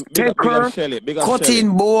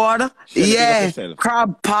 Cutting board, Shelly, yeah,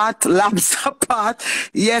 crab pot, lobster pot,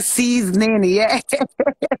 yes, seasoning, yeah.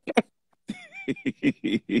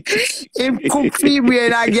 Him cook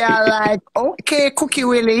female, I get like, okay, Cookie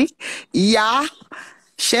Willie, yeah,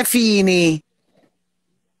 Chefini.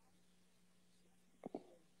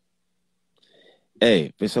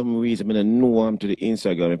 Hey, for some reason, I don't know I'm to the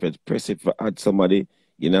Instagram. If I press it for add somebody,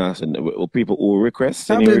 you know, people who request.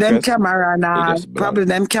 Probably them camera now. Probably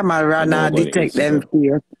them camera now detect them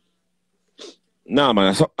here. No,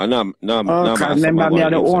 man. No, remember, me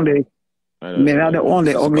are the only. Me are the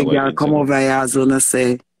only ugly girl come over here, as I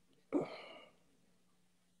say.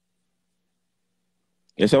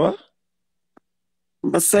 Yes, sir.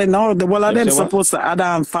 But say no, the one of them supposed to add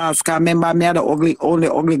on fast. Cause remember, me are the only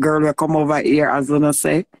ugly girl will come over here, as I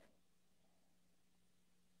say.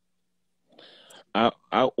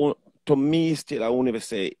 To me, still, I won't even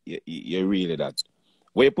say you're really that.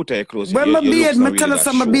 Where you put your clothes? When my beard, me tell us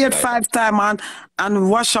I'm a beard like 5 times and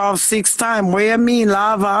wash off 6 times. What you mean,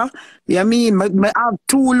 Lava? You mean, me have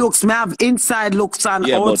 2 looks. Me have inside looks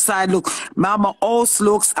and outside look. Me have my house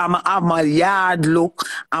looks. I'm have my yard look.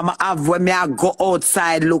 I'm have when me I go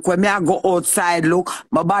outside look. When me I go outside look,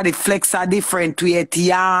 my body flex a different way to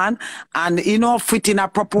yarn. And, you know, fit in a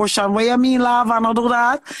proportion. What you mean, Lava? No do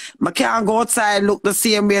that? I can't go outside look the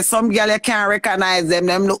same way. Some girl you can't recognize them.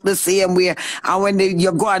 Them look the same way. And when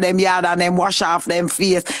you go at them yard and them wash off them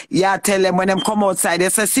face, you tell them when them come outside, they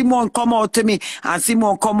say, Simone, come out to me. And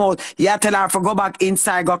Simone come out. You tell her to go back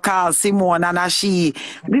inside, go call Simone and she.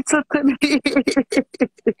 Listen to me.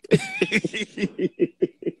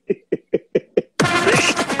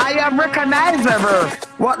 I am recognizable.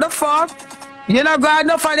 What the fuck? You know, got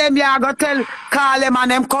enough of them, you go call them and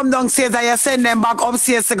them come downstairs and you send them back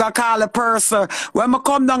upstairs to go call a person. When I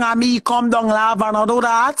come down and me come down, Lava, and I do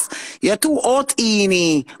that, you're too hot,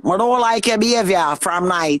 Eenie. I don't like your behavior from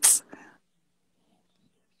night.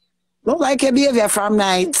 Don't like your behavior from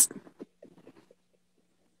night.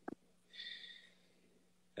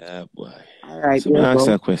 Boy. All right, so me ask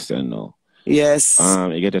you a question now. Yes.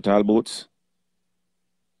 You get the tall boots?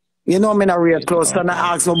 You know me not wear clothes, so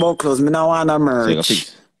I ask about clothes. Me not want to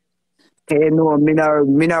merch. Hey, no, me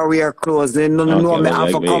not wear clothes. They no me have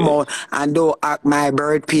to come out and do act my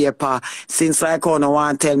bird paper. Since I can't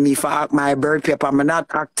want to tell me if I act my bird paper, I'm not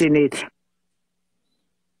acting it.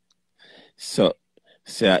 So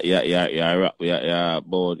you're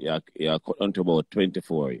cut onto about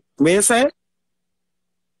 24. What you say?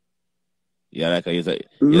 Yeah, like a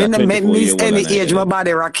me not miss any age my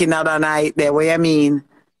body rocking out the night there. What you mean?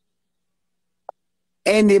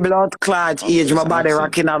 Any blood clot age my body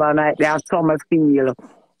rocking out the night there. Summer feel.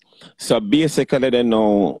 So basically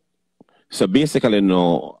now,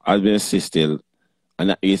 I've been still,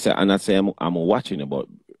 and you say, and I say I'm watching about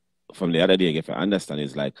from the other day. If I understand,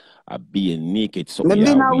 it's like being naked. So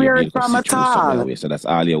maybe not wear it from at all. So that's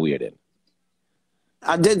all you're wearing.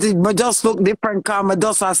 I just look different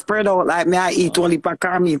because I just spread out like me. I eat only pa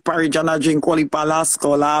caramel porridge and I drink only pa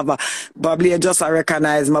Lasco lava. Probably just I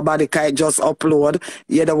recognize my body can just upload.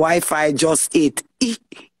 Yeah, the Wi-Fi just eat.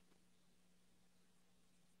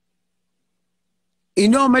 You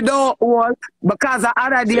know me don't want because the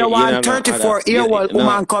other day one 34-year-old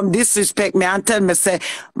woman come disrespect me and tell me say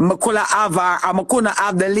me could have her and me couldn't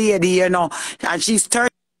have the lady, you know, and she's 30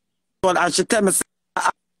 and she tell me say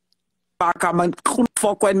I couldn't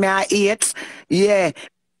fuck when me I eat. Yeah.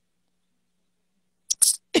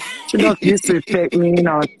 She don't disrespect me, you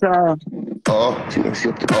know. So.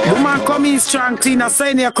 The man come in strong, Tina,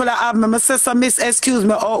 saying you could have me. I say, so miss, excuse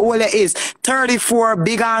me, how old it is? 34,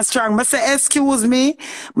 big and strong. I say, excuse me,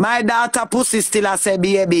 my daughter pussy still, I say,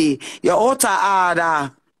 baby, you're out of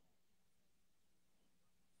order.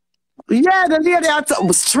 Yeah, the lady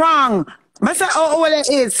are strong. I say, how old it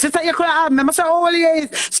is? She said, you could have me. I say, how old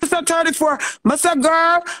it is? She said, 34. I say,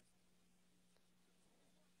 girl.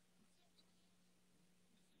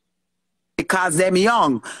 Because them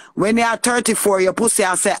young. When they are 34, your pussy,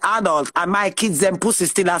 I say adult. And my kids, them pussy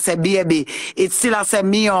still, I say baby. It's still, I say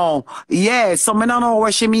meow. Yeah, so I don't know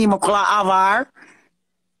what she mean, I could have her.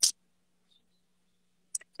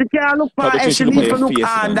 She can't look for her, she need to look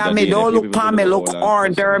under me. Don't look for me, look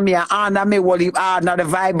under me. Under me, what you under the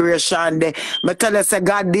vibration there. I tell you, say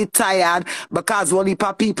God did tired because what if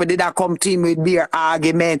people did not come to him with beer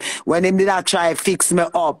argument when him did not try to fix me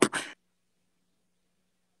up.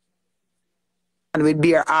 And with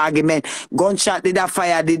beer argument, gunshot did a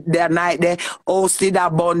fire that night there, house did a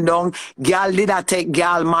burn down, girl did a take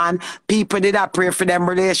girl man, people did a pray for them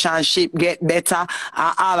relationship get better,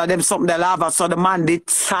 and all of them something they love, so the man did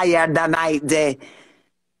tired that night there.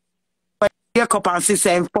 Wake up and see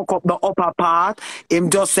say him fuck up the upper part, him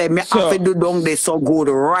just say me have to do down there so good,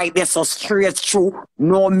 right there so straight through,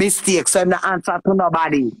 no mistakes, so him the answer to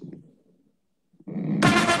nobody.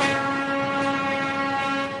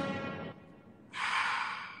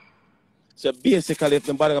 So basically, if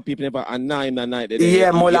the bother people never annoy him that night, yeah,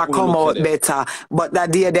 Mola come out better. But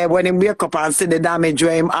that day there, when him wake up and see the damage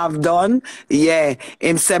where him have done, yeah,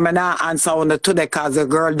 him say me not answer on the today because the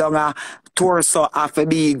girl down a torso have to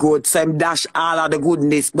be good. So him dash all of the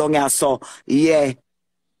goodness down here, so yeah.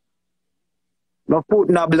 But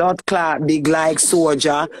putting a blood clot big like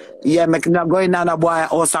soldier. Yeah, me not going on a boy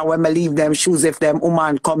house and when me leave them shoes, if them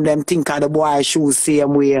woman come, them think of the boy shoes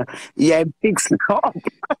same way. Yeah, fix it up.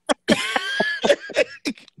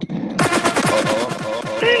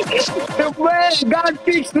 God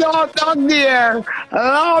fix it up down there.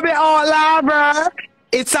 Love me all over.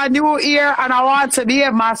 It's a new year and I want to be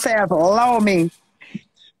myself. Allow me.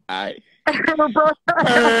 Aye. Entourage!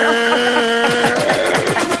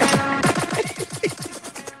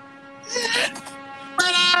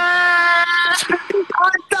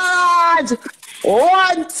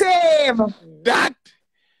 One team! That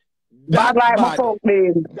Bad like my folk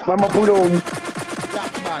name. When I put on.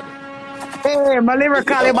 Hey, my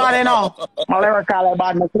lyrically bad enough. My lyrically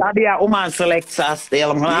bad. I should be a woman selector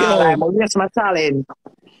still. I'm like, yes, my talent.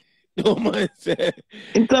 No man say.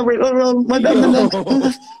 But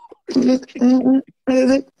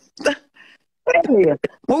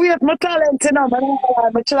yes, my talent, you know,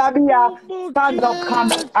 I should be a stand-up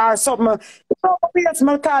comic or something. Yes,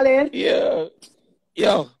 my talent. Yeah.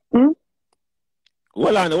 Yo.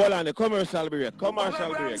 Hold on, the commercial break.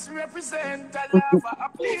 Commercial break.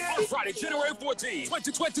 Friday, January 14,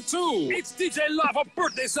 2022. It's DJ Lava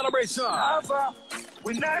birthday celebration. Lava,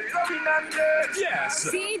 we're not going under. Yes.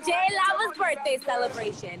 DJ Lava's birthday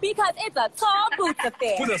celebration. Because it's a tall boots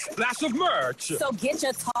affair. With a splash of merch. So get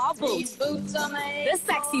your tall boots. The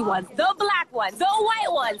sexy ones, the black ones, the white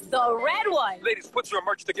ones, the red ones. Ladies, put your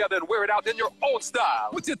merch together and wear it out in your own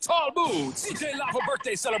style. With your tall boots. DJ Lava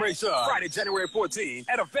birthday celebration. Friday, January 14.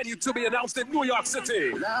 At a venue to be announced in New York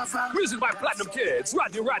City. Music by Platinum Kids,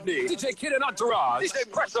 Rodney, DJ Kid and Entourage, DJ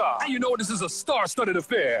Pressure. And you know this is a star-studded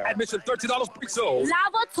affair. Admission $30 pre-sold.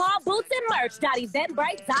 Lava tall boots and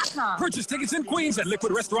merch.eventbrite.com. Purchase tickets in Queens at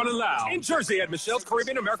Liquid Restaurant and Lounge. In Jersey at Michelle's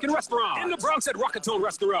Caribbean American Restaurant. In the Bronx at Rockatone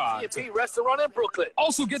Restaurant. P Restaurant in Brooklyn.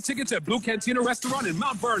 Also get tickets at Blue Cantina Restaurant in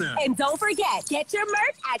Mount Vernon. And don't forget, get your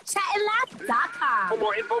merch at chatandlaugh.com. For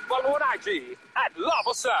more info, follow on IG at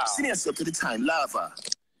Lava Sound. Send us up to the time, Lava.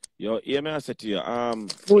 Yo, yeah, man, I said to you,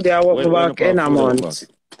 food I walk back in a month.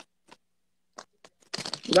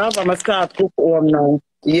 Lava, I start cook home now.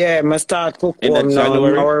 Yeah, I start cook home now. Don't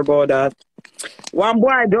worry about that. One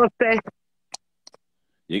boy just say.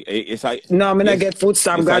 It's like, no, I'm not get food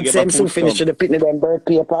stamp. God send to finish the picnic them bird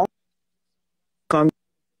paper. Come.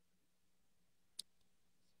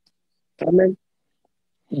 Amen.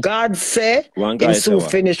 God say him soon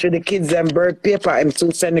finish with the kids and bird paper. Him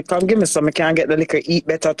soon send it, come give me some. I can't get the liquor eat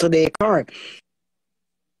better today car.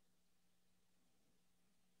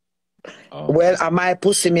 Well, I might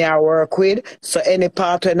pussy me I work with. So any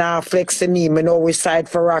part when I flex me know which side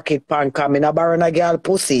for rocket pan come in a baron a girl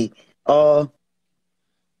pussy.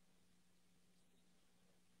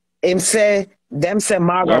 Him say them say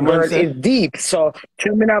Margaret bird is deep. So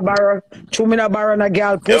two me na baron a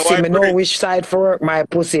girl pussy, me know which side for work my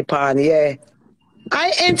pussy pan, yeah.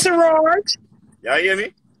 I interrupt. Yeah, you hear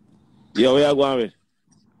me? Yo, where you going with?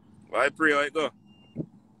 Why pray, how it go?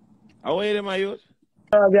 How are you, my youth?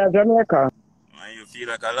 Jamaica. Man, you feel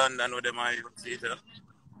like a London with them, my youth, see it?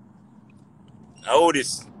 How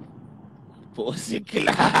this? Pussy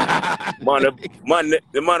killer. The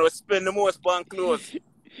man was spend the most on clothes.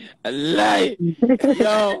 A lie.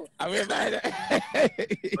 Yo, I remember that.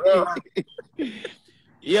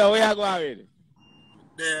 Yo, where you going with?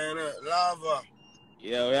 There, Lava.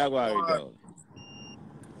 Yeah, where you going with, though?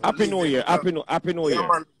 Happy New Year. Happy New Year.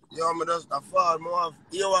 Man. Yo, man, just a fall.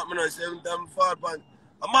 You what, man, I say every time I fall, man.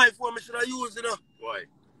 And my phone, I should have used it, Why?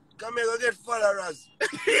 Come here, go get followers.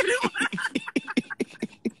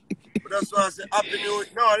 But that's why I say Happy New Year.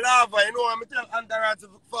 No, Lava, you know, I'm telling Entourage to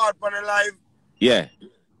fall on the live. Yeah.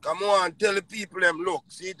 Come on, tell the people them, look,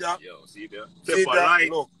 see that? Yo, see that? See Pepper that? light.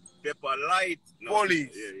 Look. Pepper light. No.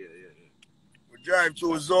 Police. Yeah. We drive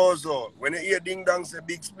through Zozo. When you hear ding dong say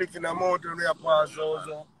big spliff in the mountain, we are pass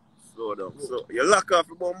Zozo. Slow down. So you lock off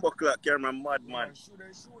the bomb buckle, camera mad man.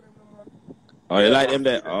 Oh, you like them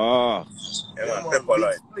there? Oh. Yeah, man, pepper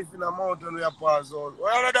light. Spliff in the mountain, we are pass Zozo.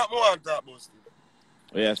 What are that more on top, boss?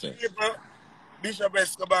 Yes, sir. Bishop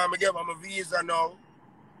Escobar, I give him a visa now.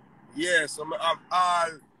 Yes, I have all.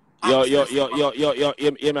 Yo,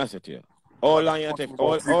 message to you. All on your tape,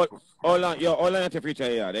 all on your tape feature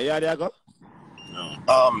here. There go?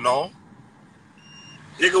 No. No.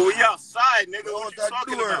 Nigga, we outside, nigga. What you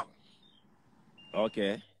talking about?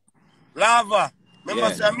 Okay. Lava.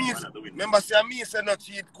 Remember say me say no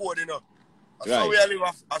cheat code, you know. I saw we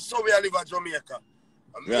live at Jamaica.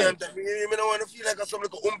 And me and me don't want to feel like some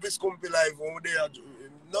like a umpy life over there.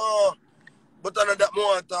 No. But I know that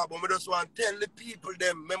more on top, but I just want to tell the people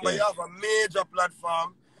them. Remember, you have a major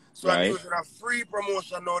platform. So I'm using a free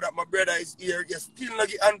promotion now that my brother is here. You still not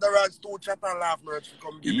get Entourage to chat and laugh merch to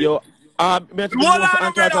come give yo,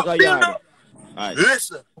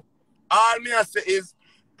 listen, all me I say is,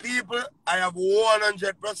 people, I have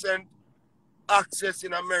 100% access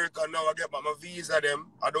in America now. I get my visa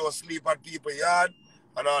them. I don't sleep at people's yard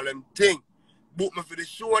and all them thing. Book me for the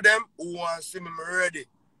show them who want to see me ready.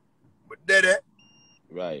 But there,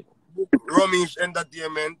 right. book Ramesh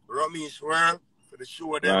Entertainment, Ramesh World, for the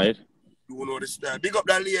show them. Right. You know the style. Big up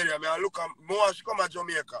that lady, I look at more she come to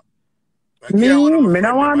Jamaica. Me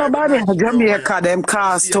don't want nobody in Jamaica, them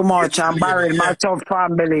cost too much and Barrel match up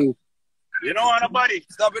family. You don't want nobody.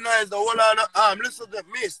 Stop it nice, the whole arm. Listen to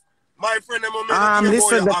miss. My friend, them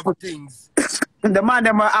listen have things. The man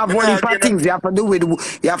them have one for things you have to do with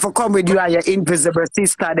you have to come with you and your invisible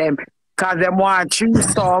sister them. Cause them want chew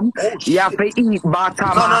some, you have to eat bottom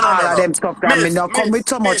and all of them stuff that me not come with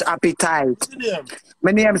so much appetite. What's your name?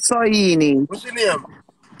 My name is Siyoni. What's your name?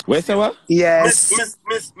 Where's the what? Yes.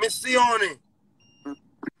 Miss Siyoni.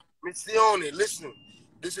 Miss Siyoni, listen.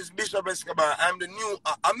 This is Bishop Escobar. I'm the new,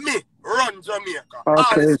 me run Jamaica.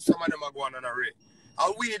 Okay. Some of them are going on a rate.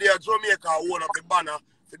 And we there, Jamaica, hold up the banner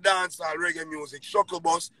for dancehall reggae music.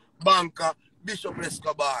 Shuttlebus, Banker, Bishop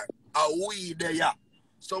Escobar. And we there.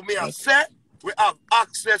 So me I say, we have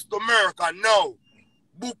access to America now.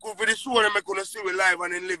 Book over the show, I'm going to see we live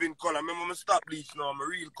and in living color. Remember, I'm stop bleach now, I'm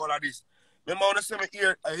real color this. Remember, I want to say me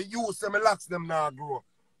here, you say me locks them now, grow.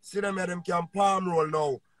 See them here, them can palm roll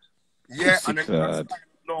now. Yeah, and then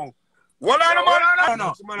no.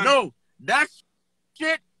 No, that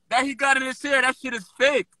shit that he got in his hair, that shit is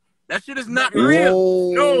fake. That shit is not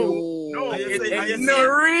real. No, it's not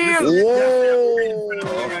real.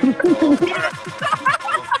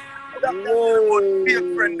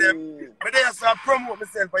 Friend them. But they say I promote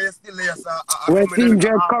myself, but you still there, sir. Where Team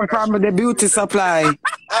Jet come from the beauty supply.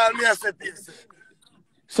 All me I said this.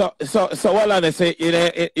 So what I say,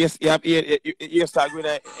 you start with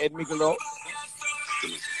Ed Miguel.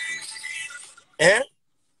 Eh?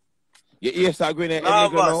 You start with Ed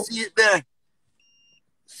Miguel. See it there.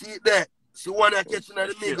 See it there. See one I catching at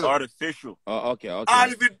the middle. Artificial. Oh, okay. All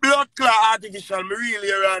of it blood clot artificial, me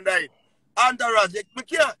really around that. Entourage, me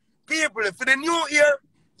can't. People, for the new year,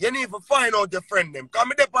 you need to find out your friend them.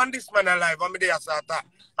 Come up on this man alive, I'm there as attack.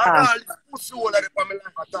 And all the pussy all of them on my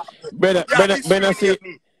life attack. Better see.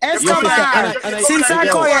 Escobar, since I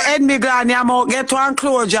call you Ed Miguel, I'm out get one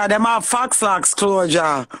closure, them have fax locks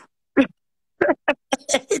closure.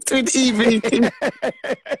 It with evening.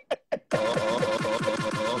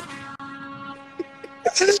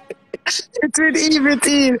 It's with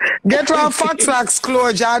evening. Get one fax locks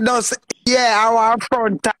closure, those, yeah, our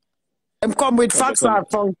front. I'm come with fax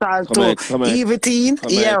lock front too. Evening,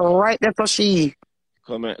 yeah, right there for she.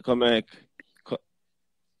 Come on,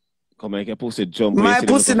 your pussy jump. My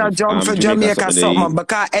pussy not jump for Jamaica something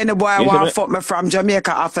because any boy want fuck me from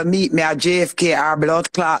Jamaica after meet me at JFK or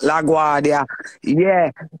blood clot LaGuardia.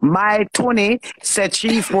 Yeah, my 20 said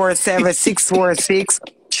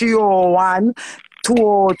 347-646-301-203.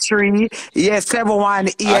 Yes,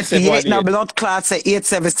 718. Now blood clot say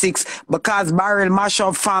 876 because Barrel mash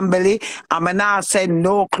up family. I'm now say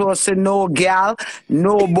no close to no girl,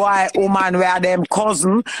 no boy, woman where them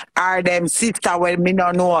cousin or them sister when me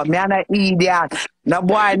no know. Me an idiot. No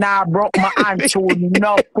boy now broke my hand to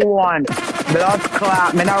no phone. Blood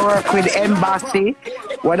clot. Me not work with embassy.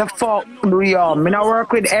 What the fuck do you? Me not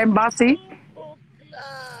work with embassy.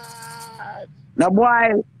 No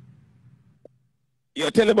boy. Yo,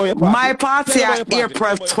 tell about your party. My party at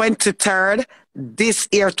April 23rd, this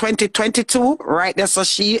year 2022, right there. So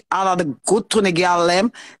she, all of the good to the girl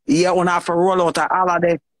them, yeah, on have to roll out all of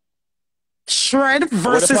the shred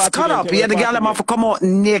versus cut up. Yeah, the girl them have to come out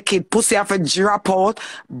naked, pussy have to drop out,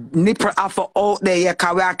 nipple have to out there, yeah,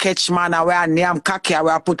 cause we catch man and we are name cocky, we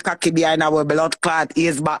put cocky behind our blood clot,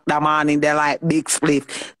 ears back the man in there like big split.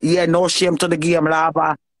 Yeah, no shame to the game,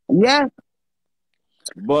 lava. Yeah.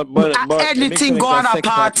 But anything go on a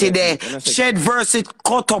party there. Shed versus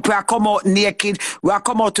cut up. We are come out naked. We are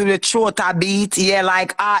come out to the throat a beat. Yeah,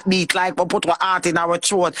 like heart beat. Like we put our heart in our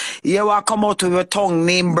throat. Yeah, we are come out to the tongue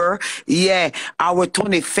number. Yeah, our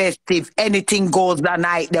tongue is festive. Anything goes that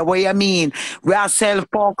night. The way you mean. We are sell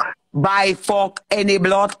fuck, buy fuck, any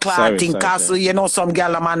blood clotting. Cause you know some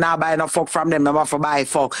girl man now buy no fuck from them. Never for buy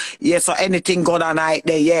fuck. Yeah, so anything go that night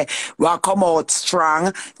there. Yeah, we are come out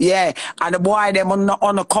strong. Yeah, and the boy them on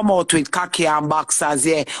come out with khaki and boxers.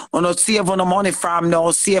 Yeah, on save on the money from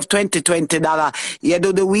now. Save $20. Yeah,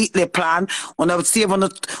 do the weekly plan. On save on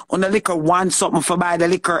the liquor one something for buy the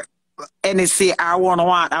liquor. NEC I want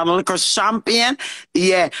a liquor champagne.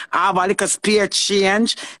 Yeah, I have a liquor spare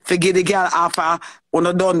change for give the girl offer. When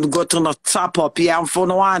I don't go to the top up, yeah, and for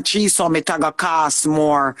no one cheese some it gonna cost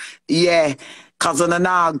more. Yeah. Cause when I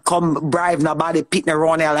now come bribe nobody pitting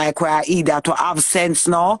around here like where I idiot to have sense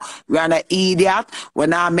now. We are an idiot.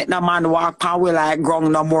 When I make no man walk pan we like grung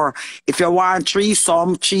no more. If you want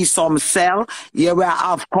threesome sell. Yeah, we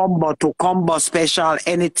have combo to combo special,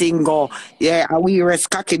 anything go. Yeah, and we rest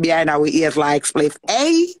cocky behind our ears like spliff.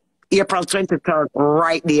 Hey, April 23rd,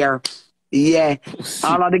 right there. Yeah.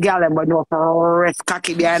 All of the gal them but no for rest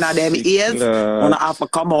cocky behind them ears. Wanna have to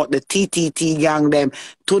come out the TTT gang them,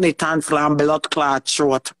 Tony Tansel and blood clot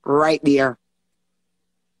short right there.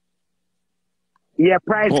 Yeah,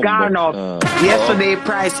 price gone up. Yesterday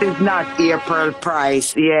price is not April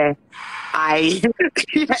price. Yeah.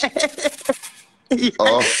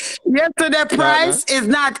 Yesterday price is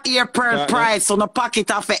not April price. On the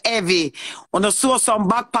pocket of heavy. On the saw some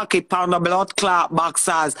back pocket on the blood clot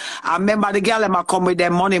boxers. I remember the girl them come with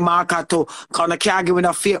them money marker too. Cause they can't give me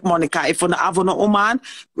no fake money. Cause if you don't have no woman,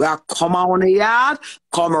 we are come on the yard,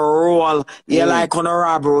 come roll. You like on a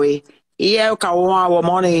robbery. Yeah, because we want our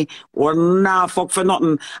money. We're not fuck for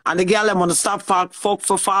nothing. And the girl them want to stop fuck for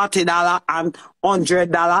 $40 and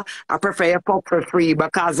 $100. I prefer you fuck for free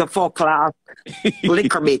because the fuck class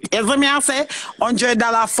liquor bit. You see me I say?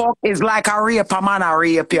 $100 fuck is like a rape, a man a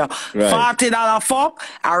rape you. Right. $40 fuck,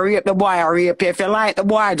 I rape the boy, I rape you. If you like the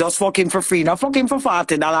boy, just fuck him for free. Now fuck him for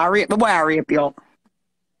 $40, I rape the boy, I rape you.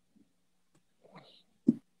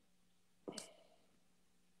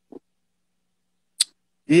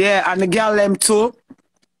 Yeah, and the girl them too.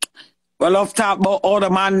 We love talk about all the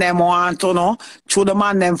man them want to know. True the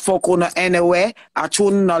man them fuck on anyway. I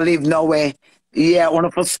true not live nowhere. Yeah, wanna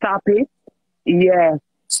for stop it. Yeah.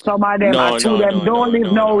 Some of them, I true them don't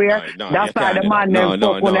live nowhere. That's why the man them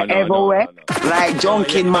fuck on everywhere. Like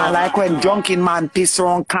drunken man, like when drunken man piss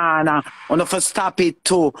around corner. Wanna for stop it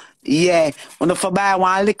too. Yeah. Wanna for buy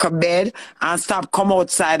one liquor bed and stop come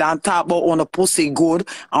outside and talk about on the pussy good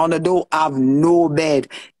and on the don't have no bed.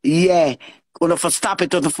 Yeah. Wanna for stop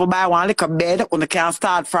it, wanna for buy one liquor bed, wanna can't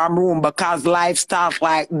start from room because life starts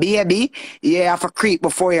like baby. Yeah, have a creep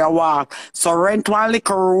before you walk. So rent one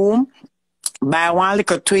liquor room, buy one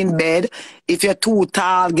liquor twin bed. If you're too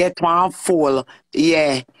tall, get one full.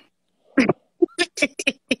 Yeah.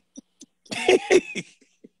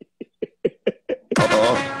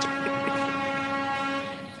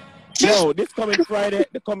 Yo, this coming Friday,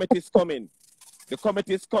 the committee is coming. The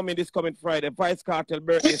committee is coming this coming Friday. Vice Cartel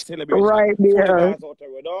birthday celebration. Right there. Time,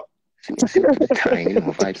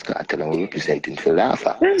 Vibes Cartel, I'm representing for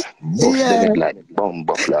Lava. Bust them like bomb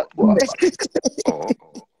buffalo.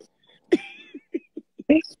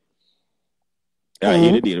 Yeah,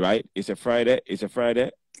 you the deal, right? It's a Friday. It's a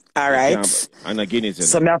Friday. All right. And again, it's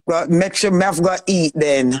so make sure I've got eat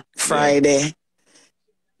then Friday. Yeah.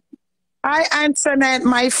 I answer that,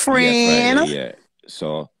 my friend. Yeah, Friday, yeah.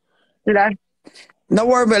 So. No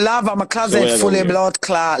worry about Lava, my closet fully blood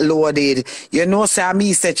clot loaded. You know, say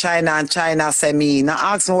me say China and China say me. Now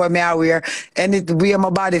ask me where me I wear. And it where my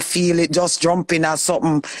body feel it just jumping or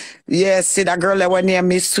something. Yeah, see that girl that went near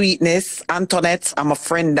me, Sweetness, Antoinette. I'm a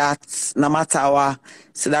friend that no matter what.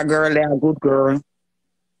 See that girl there, a good girl.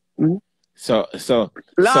 So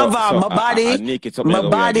Lava, my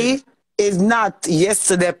body is not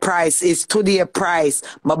yesterday price, it's today price.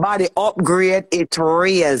 My body upgrade, it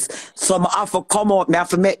raise. So I have to come out, I have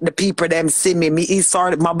to make the people them see me.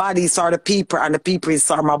 My body saw the people and the people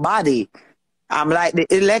saw my body. I'm like the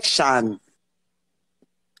election.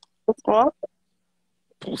 What?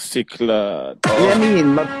 Pussy clot. I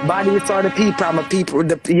mean, my body saw the people and my people,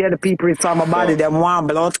 the people saw my body, them want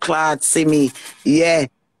blood clot see me. Yeah.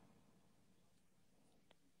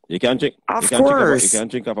 You can drink. Of course. You can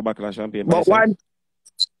drink off a bottle of champagne. But one.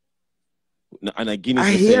 And a Guinness.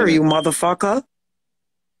 I hear you, motherfucker.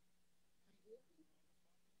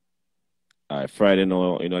 All right, Friday,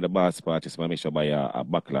 the boss party, so I make sure buy a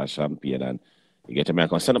bottle of champagne and you get to make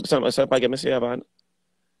stand up, get me say, man.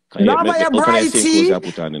 No, but you're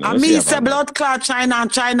brighty. I me say blood clot China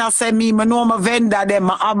and China say me know my vendor them.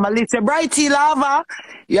 My list say brighty Lava.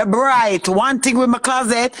 You're bright. One thing with my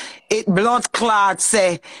closet, it blood clot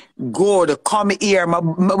say good. Come here.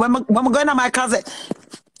 When I'm going to my closet,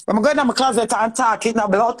 and talk, it no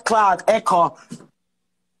blood clot echo.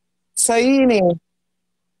 Siyoni.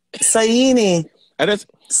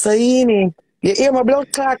 You hear my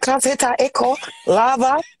blood clot closet echo?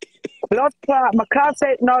 Lava. Blood clot, my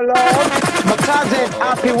closet no love. My closet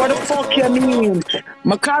happy. What the fuck you mean?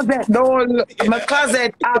 My closet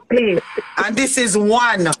happy. And this is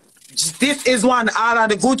one. Out of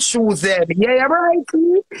the good shoes there. Yeah, you right?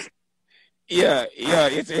 Yeah.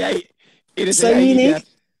 It is Siyoni.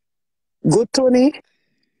 Good Tony.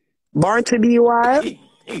 Born to be wild.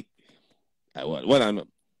 What on there?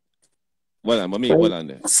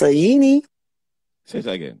 Siyoni. Say it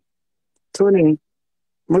again. Tony.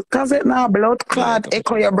 My closet now blood clot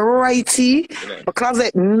echo your brighty. My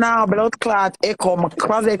closet now blood clot echo. My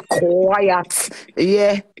closet quiet.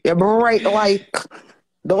 Yeah, you're bright like.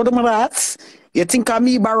 Don't do me that. You think of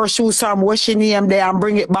me borrow shoes from washing name there and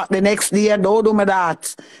bring it back the next day? Don't do me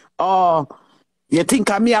that. Oh, you think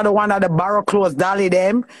of me are the one of the borrow clothes, dolly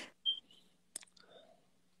them?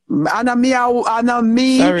 And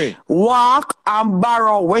me Sorry. walk and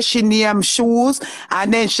borrow where she name shoes,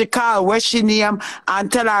 and then she call where she name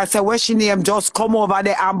and tell her, say where she name just come over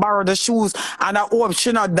there and borrow the shoes, and I hope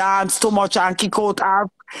she not dance too much and kick out her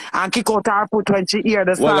foot when she hear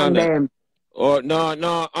the song them. Oh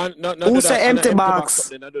no, Who say empty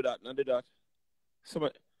box? Not do that.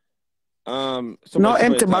 Somebody, No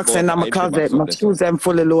empty box in my closet. My shoes them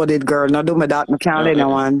fully loaded, girl. Not do me that. I can't let no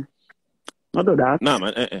one. Not do that. Nah,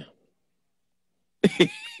 man.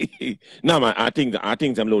 Nah, man. I think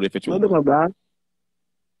I'm loaded for you. Not do me that.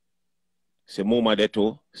 Say Moma there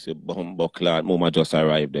too. Say Buckland. Moma just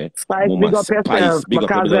arrived there. Spice, big up yourself.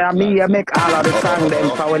 Because me, I make all of the song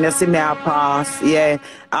them for when you see me a pass. Yeah.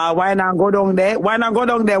 Why not go down there? Why not go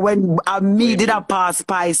down there when me did a pass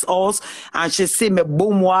Spice house and she see me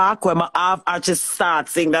boom walk when I have and she start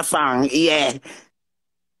sing the song. Yeah.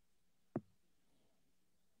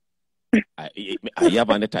 You have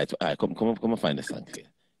on the title. Come and find the song here.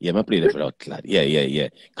 Yeah, I play that for out lad. Yeah.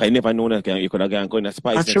 Cause you never know that you could have gone in a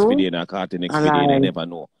Spice next video and a cartoon next video and you never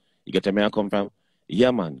know. You get to me I come from? Yeah,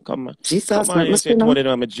 man. Come on. Jesus, come on, you say what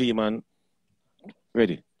I'm a G, man.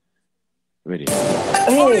 Ready.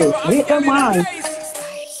 Hey, wait a man.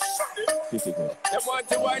 This is good.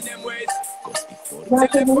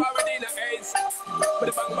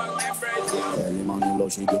 Early morning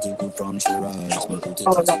love, she getting good from she rise. But put it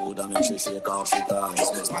on food and make she shake off she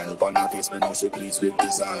ties. Smile upon her face, but now she pleased with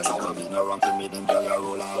design. Now be no wrong to me, them girl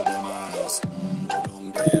roll out them eyes. Go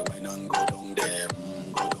down there, why not go down there?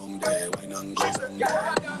 Go down there, why not go down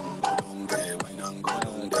there? Go down there, why not go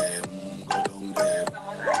down there? Go down there.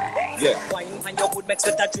 Yeah. Wine and your good makes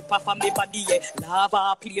sweat a drip off of me body, yeah.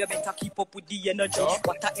 Lava play better keep up with the energy.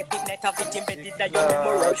 What a epic night of it embedded in your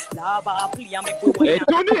memory. Lava play and make we wine. Hey,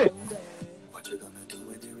 Tony! What you gonna do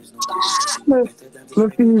when there is no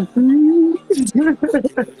every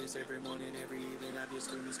morning, every evening, I just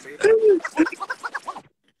scream straight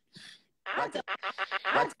I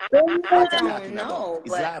don't know,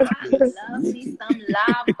 but I love me some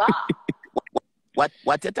lava.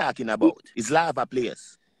 What you talking about? It's lava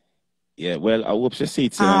place. Yeah, well, I hope she see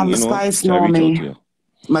it, you know. Spice know me.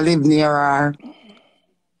 I live near her.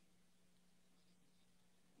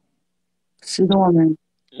 She know me.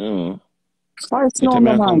 Spice know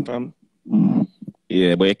me, man.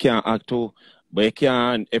 Yeah, but you can't act too. But you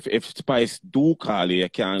can't, if Spice do call you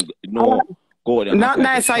can't, go there. Not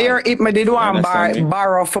nice, I hear it, me did one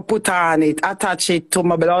borrow for put on it, attach it to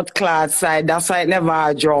my blood clot side, that's why it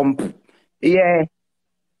never jump. Yeah.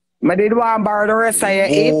 I did one borrow the rest of your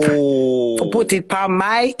hip to put it on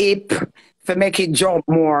my hip to make it jump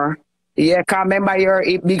more. Yeah, cause remember your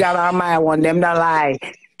hip bigger than my one, them not lie.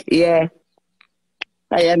 Yeah.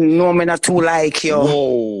 I know me not too like you.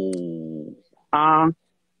 Whoa.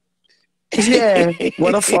 Yeah.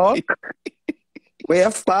 What the fuck? Where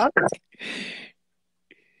the fuck?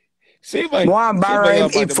 See, one borrow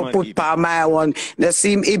him hip for put on my one. They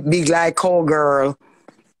seem hip big like cowgirl.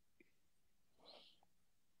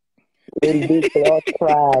 In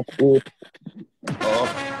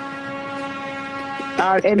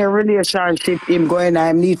any relationship him going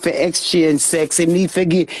I need for exchange sex. Him need for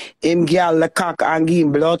give him girl the cock and give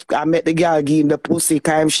him blood. I met the girl give him the pussy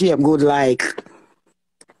cause him shape good like.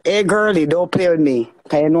 Hey girlie, don't play with me.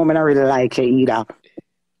 Cause you know me not really like you either.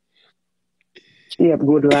 Shape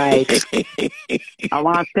good like. I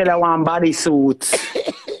want to tell her one bodysuit.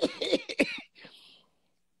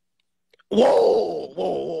 Whoa.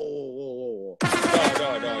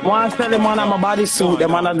 One tell them one of my bodysuit,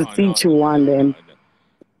 them one of the teacher one them.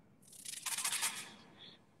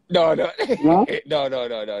 No. One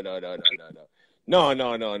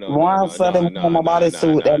tell them one my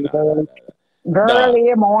bodysuit, them girl.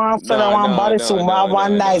 Girlie, my one tell them one bodysuit, my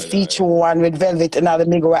one nice teacher one with velvet and other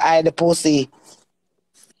nigga where I had the pussy.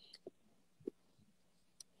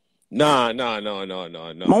 No.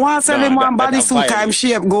 My one tell them one bodysuit, time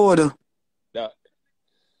shape good.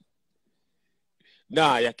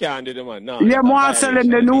 Nah, you can't do the man. No, yeah, I sell him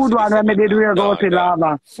the nude one when I did wear go to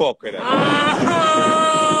lava. Fuck with that.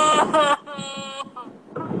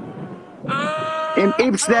 Him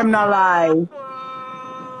hips them not lie.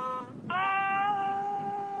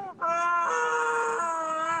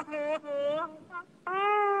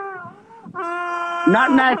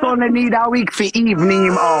 Not nice only need a week for evening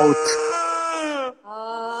him out.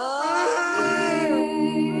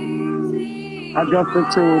 I just the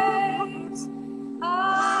truth.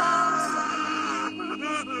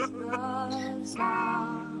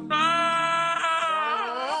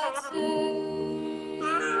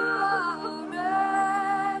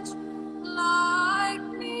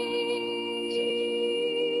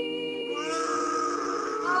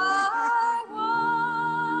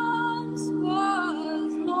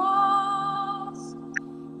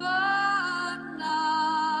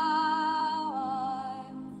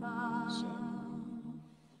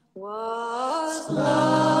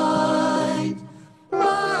 light, but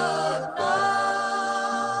now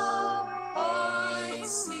I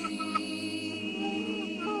see.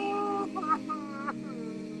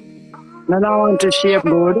 No, I want to shape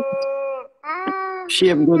good.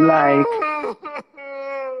 Shape good like.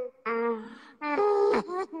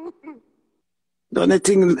 The only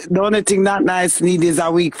thing Notnice need is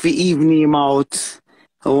a week for evening him out.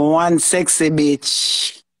 One sexy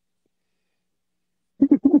bitch.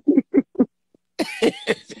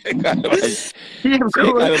 Shape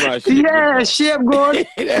good. Yeah, shape good.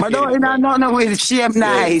 But don't nothing with shape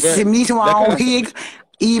nice. He need one wig,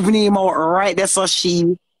 evening him out right there so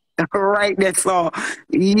she. Right there so.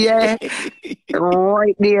 Yeah.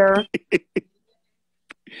 Right there.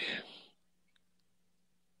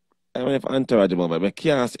 I don't know if Antar at the moment, but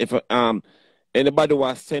can't, if anybody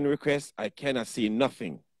was send requests, I cannot see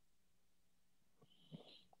nothing.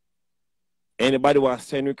 Anybody was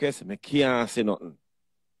send requests, I can't see nothing.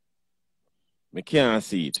 I can't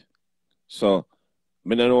see it. So,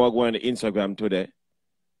 I don't know what going on Instagram today.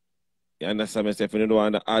 You understand myself? If you don't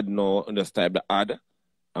want to add no, just type the ad.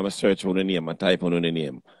 I'm a search on the name and type on the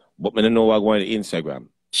name. But I don't know what going on Instagram.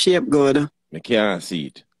 Shape good. I can't see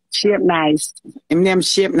it. Shape nice. Him name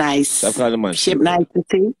shape nice. Stop calling the man shape nice, you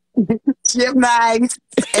see? Shape nice.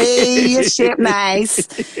 Hey, shape nice.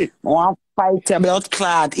 One fight a blood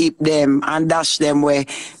clot, hip them and dash them way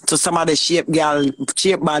to some of the shape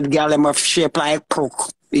bad girl, them of shape like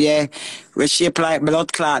crook. Yeah. We shape like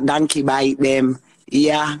blood clot, donkey bite them.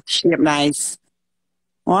 Yeah, shape nice.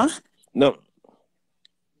 What? No.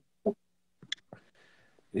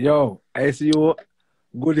 Yo, I see you.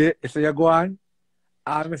 Goodie. I say you go on.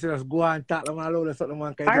 I'm just go and talk to man alone.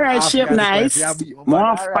 All right, shape nice.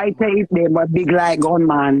 More fighter if they but big like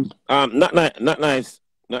gunman. Not nice.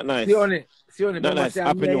 Siyoni, not nice.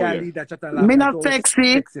 Happy New Year. Me not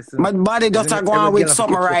sexy. My body just go on with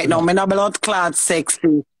something right now. Me not blood clot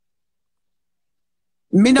sexy.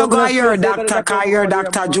 Me not go your doctor, cause your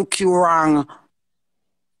doctor juke you wrong.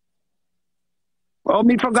 Oh,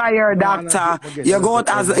 me forgot you're a doctor. You go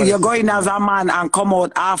in as a man and come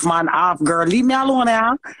out half man, half girl. Leave me alone,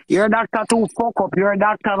 yeah. You're a doctor too fuck up. You're a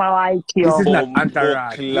doctor don't like you. This is not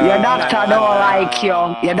anti-rat. Your doctor don't like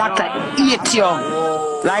you. Your doctor hate you.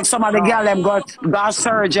 Like some of the girl them got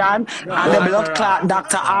surgeon and the blood clot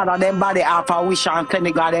doctor order them body half a wish and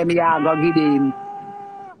clinic of them yeah go give him.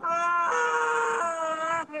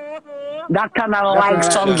 Doctor not like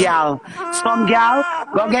some girl. Some girl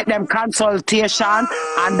go get them consultation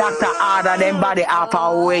and doctor order them body half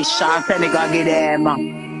a wish and then they go give them.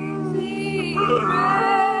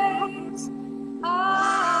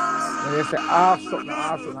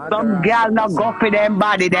 Some girl not go for them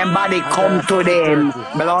body come to them.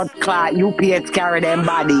 Blood clot, UPS carry them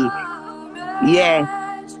body. Yeah.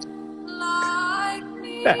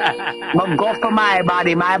 But go for my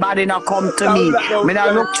body not come to me. Me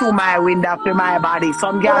not look through my window for my body.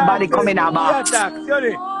 Some girl body come in a box.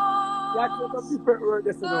 Siyoni, that's a different word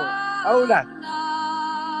this know. How that?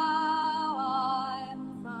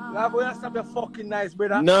 Love, you stop your fucking nice,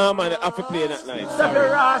 brother. No, man, I have to play that nice. Stop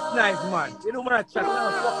your Rass nice, man. You don't want to chat now.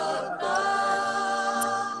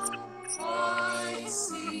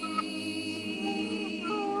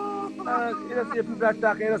 You don't see people that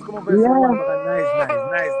talk, you just come over and say,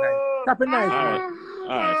 nice. Stop it nice, man.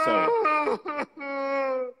 Alright, sorry.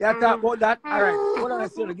 You talk about that? Alright, hold on a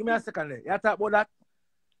second. Give me a second there. You talk about that?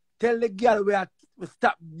 Tell the girl where to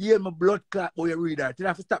stop giving my blood clot or you read that. You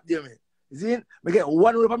have to stop doing it. You see? I get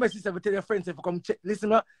one word from my sister to tell your friends if you come check. Listen,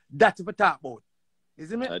 that's what I talk about. You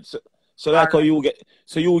see me? So like how you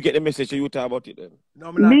get the message, so you talk about it then.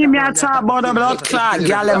 No, me talk about the blood clot.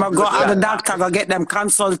 Girl, them go at the doctor, go get them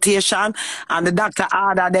consultation, and the doctor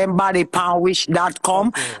order them body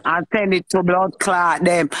wish.com and send it to blood clot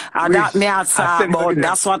them. And that me I talk about.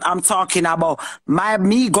 That's what I'm talking about.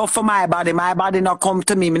 Me go for my body not come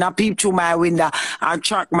to me. Me not peep through my window and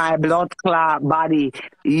track my blood clot body.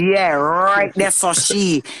 Yeah, right there, so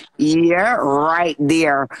she. Yeah, right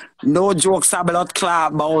there. No jokes a blood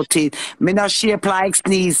clot about it. Me not shape like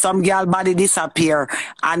sneeze. Some girl body disappear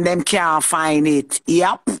and them can't find it.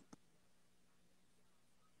 Yep.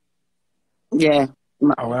 Yeah.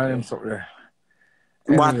 I want them something there.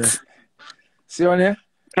 What? Siyoni?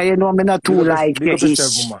 You know me not too like the ish.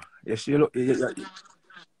 Yes, you look.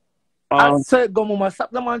 I said, go, mama,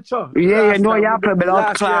 stop the man, show. Yeah, you know you have to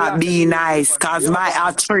blood clot be nice, cause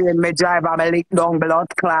my train me drive and me lick down blood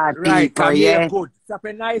clot people, yeah. Good. Stop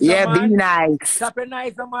it nice, yeah, man. be nice. Stop it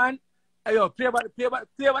nice, man. Hey, yo, play about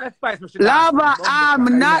the spice machine. Lava,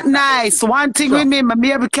 I'm not nice. One thing with me,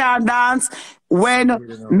 maybe can't dance. When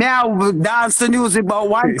me I dance the music, but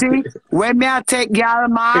one thing, when me I take girl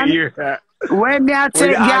man, when me I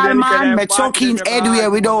take girl man, me choking headway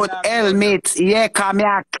without helmet. Yeah, cause me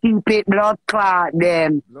I keep it blood clot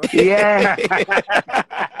them. Yeah.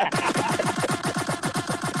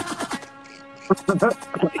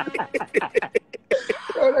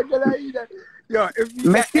 Yo,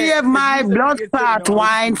 me save my blood clot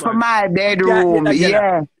wine for my bedroom.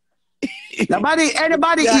 Yeah.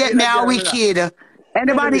 Anybody eat me a wicked.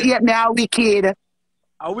 Anybody eat me a wicked.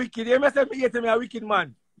 A wicked. You must say me eat me a wicked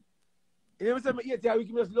man. You must say me eat a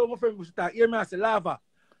wicked. Me just love my friend who start. Hear me I say lava.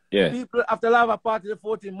 Yeah. People after lava party the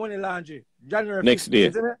 14 money laundry. January 15th, next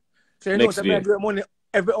day. So you know say me get money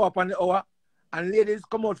every hour upon the hour. And ladies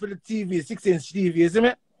come out for the TV, 6-inch TV, you see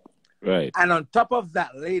me? Right. And on top of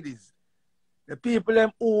that, ladies, the people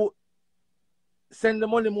them who send the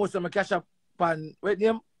money most of my cash up on wait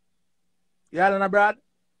name? Y'all and abroad?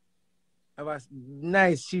 Have a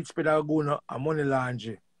nice sheet spread out going a money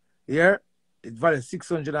laundry. Here, it values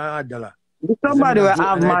 $600. Somebody will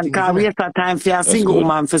have man can waste a time for a single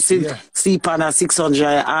woman for sleep on a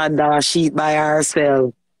 $600 sheet by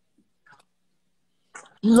herself.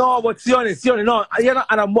 No, but Siyoni, no. You know,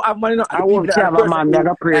 and I have money. No, I won't have a man. I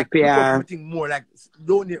got prepare. More like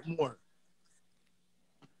donate more.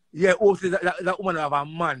 Yeah, also that woman have a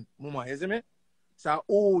man, mama. You see me? So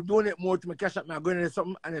donate more to my cash up. Me going to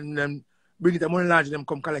something and then bring it to money laundry. Them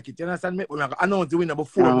come collect it. You understand me? I know the winner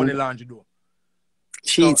before money laundry do.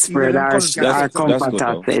 Sheet spread or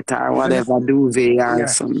comfort set or whatever duvet or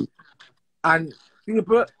something. And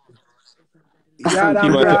people.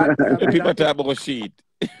 People talk about sheet.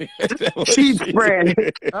 Sheet spread.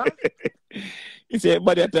 Huh? You say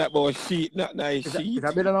everybody talk about sheet, not nice sheet. Is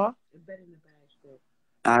that better now?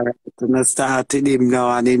 All right, I'm starting him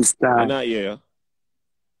now and him start. I'm not here.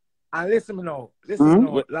 And listen me now. Listen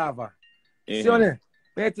now, lava. Siyoni,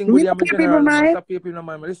 people mind.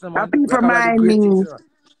 Listen, man. People mind me.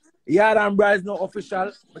 Yard and Bryce no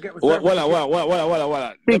official. What?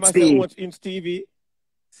 60-inch TV?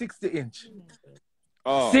 60-inch.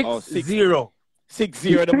 Oh, 6-0.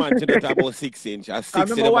 6-0 the man today talk about 6-inch. And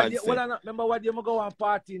 60 the man say. Remember what you go on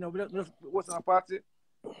party, you know? What's on a party?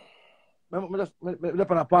 Remember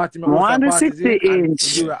on a party.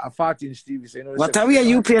 160-inch. Do a 40-inch TV. So, you know, what are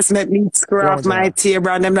we UPS make me scrap my table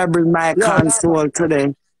and them not bring my console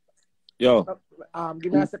today? Yo.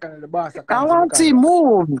 Give me a second of the boss. I want to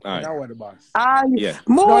move. Right. Now what the boss?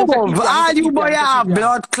 Move. All you boy have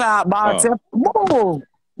blood clot, boss. Move.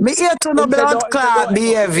 Me here to no blood clot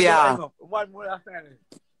behavior. One more after.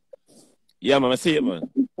 Yeah, man, I see it, man.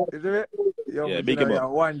 Is it? Yo, yeah, big about.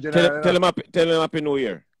 One general. Tell him Happy New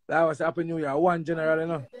Year. That was Happy New Year. One general, you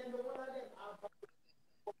know.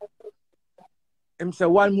 Him say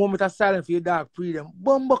 1 moment of silence for your dog freedom.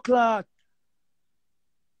 Bumbo clot.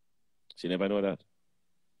 She never know that.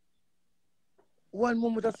 1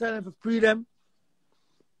 moment of silence for freedom.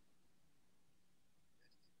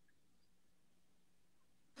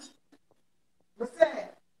 What's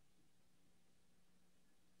that?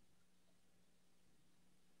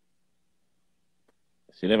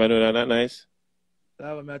 She never know that. That nice.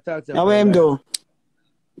 How am do?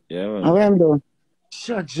 Yeah, man. How am do?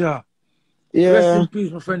 Shut up. Yeah. Rest in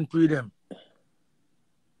peace, my friend Freedom.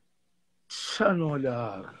 Shut no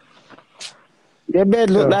dog. The bed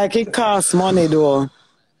look like it costs money though.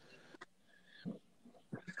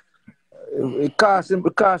 It costs him.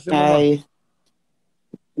 Aye.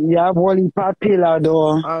 You have only pillar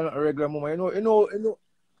though. I'm not a regular mama. You know.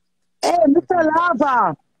 Hey, Mr.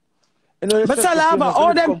 Lava. Mr. Lava,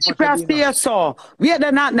 all them people stay so. We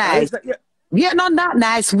are not nice. We are not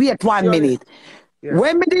nice. Wait 1 minute. Yeah.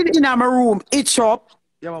 When we did in my room, itch up.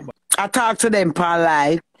 Yeah, I talk to them per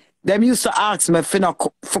live. Them used to ask me for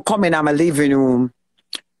coming in my living room.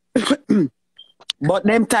 But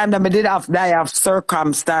them time that I did have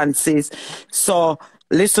circumstances. So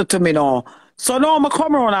listen to me now. So now I'm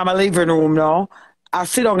come around in my living room now. I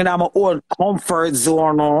sit down in my own comfort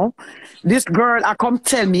zone now. This girl, I come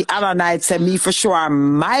tell me other night, say me for sure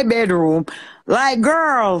my bedroom. Like,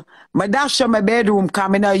 girl, my dash on my bedroom,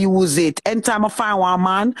 come in and use it. Anytime I find one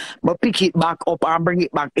man, but pick it back up and bring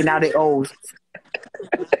it back in the house.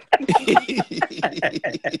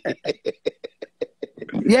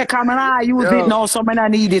 Yeah, come on, I use it now, so I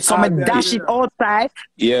need it. So I dash it outside.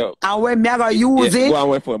 Yeah. And when I use it,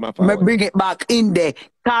 I bring it back in there.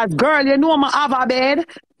 Cause girl, you know I have a bed.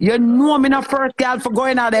 You know me the first girl for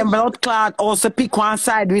going out them blood clot also pick one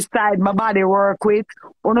side which side my body work with.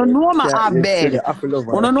 You know me have bed.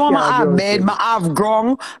 You know me have bed, me have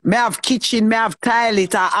ground, me have kitchen, me have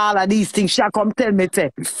toilet and all of these things. She come tell me say,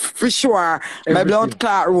 for sure, my blood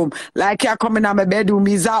clot room. Like you come in my bedroom,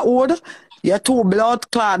 is that old? You're too blood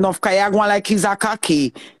clot enough because you're going like he's a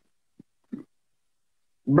cocky.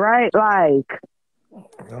 Bright like.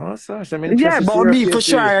 No, sir. Yeah, but me for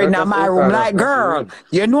sure in my room. Like, girl,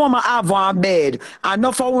 you know I have one bed. And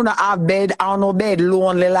not for wanna have bed, I no bed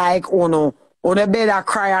lonely like Uno. On the bed I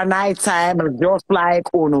cry at night time just like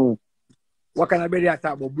Uno. What kind of bed you talk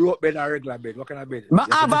about? Broke bed or regular bed? What kind of bed? I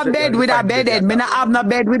have a bed with a bedded. Me not have no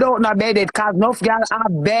bed without no bedded. Cause no girl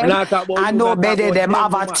have bed and no bedded. Them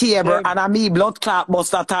have a table and a me blood clot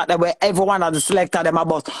bust attack that where every one of the selector them a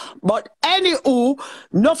bust. But anywho,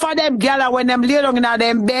 no for them girl when them lay down in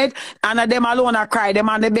them bed and them alone a cry. Them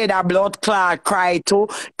on the bed a blood clot cry too.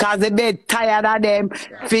 Cause the bed tired of them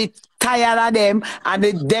fit. Tired of them and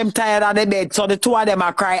them tired of the bed. So the two of them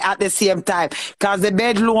are cry at the same time. Because the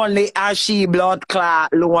bed lonely and she blood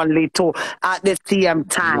clot lonely too at the same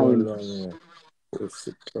time.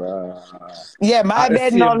 Yeah, my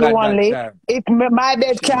bed not lonely. If my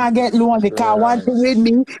bed can't get lonely, because one thing with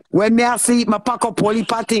me, when me asleep, I pack up whole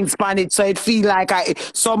heap of things on it, so it feel like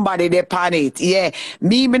somebody they pan it. Yeah,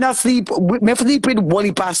 me not sleep, me sleep with whole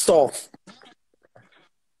heap of stuff.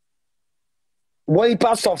 Whole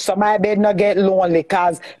pass off, so my bed not get lonely,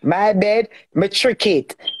 cause my bed, me trick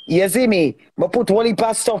it. You see me? Me put whole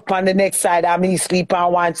pass stuff on the next side and me sleep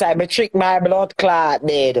on one side. Me trick my blood clot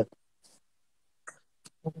bed.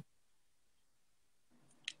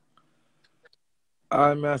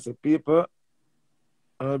 Master people,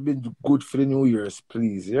 I've been good for the New Year's,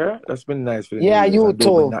 please. Yeah, that's been nice for the yeah, New Year's. you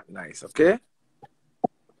too. Not nice, okay?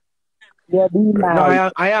 Yeah, be nice.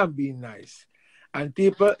 No, I am being nice. And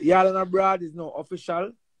people, y'all and abroad is now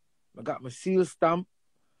official. I got my seal stamp.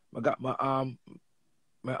 I got my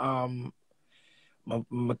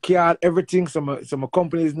card, everything. So my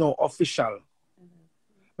company is now official.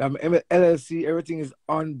 My LLC, everything is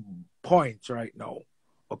on point right now.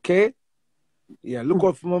 Okay? Yeah, look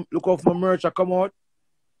out for my merch. I come out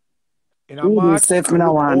in a March. Look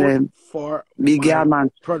out for my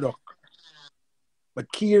product. My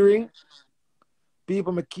keyring.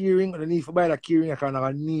 People my keyring, I need to buy that keyring, I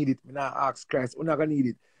can't need it. I not ask Christ, I'm not gonna need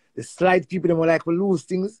it. The slight people that like to lose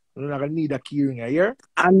things, I'm not gonna need that keyring here.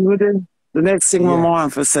 And with the next thing we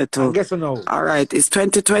want for settle. And guess what now? All right, it's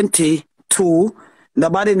 2022.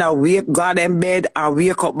 Nobody now wake, got in bed and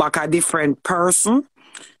wake up back a different person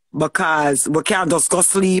because we can't just go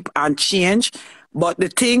sleep and change. But the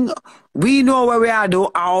thing, we know what we are do,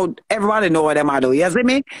 how everybody know what them are do. You see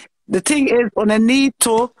me? The thing is, on the need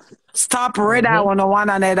to stop red eye on one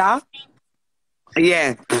another.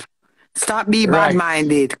 Yeah. Stop be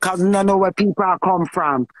bad-minded. Because you don't know where people come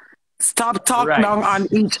from. Stop talking on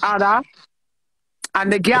each other.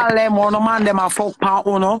 And the girl them, one man them a fuck pan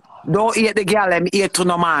uno. Don't eat the girl them, eat to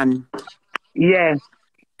no man. Yeah.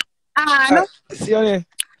 And Siyoni,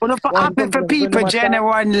 for happy for people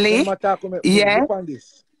genuinely. Yeah.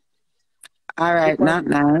 All right, not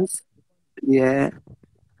nice. Yeah.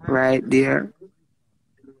 Right there.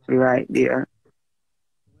 Right there.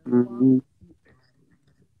 Mm-hmm.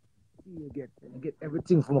 You get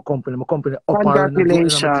everything from a company. My company up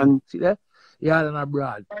Congratulations. and running. See that? Yeah, and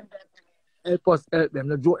abroad. Help us help them.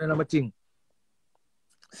 No joke in my thing.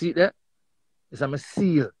 See that? It's a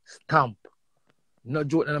seal stamp. No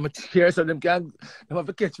joke in my tears, so them can't. They have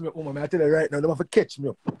to catch me up, woman. I tell you right now, they have to catch me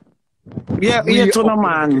up. Yeah, yeah, to no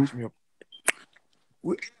man.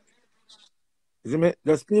 See me?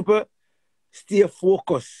 Those people stay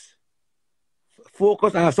focused.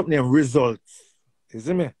 Focus on something and results. You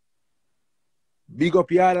see me? Big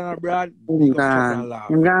up yard and abroad. Big up Chuck and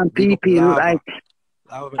Lava. PP look like.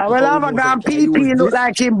 I will have a gun PP look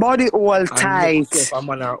like him body all tight.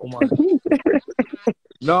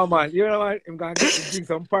 No man, you know what? I'm gonna drink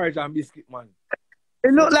some porridge and biscuit, man.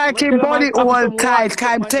 It look like him body all tight.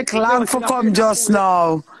 Can take long for come just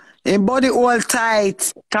now. Him body all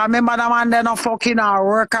tight. Can remember the man there no fucking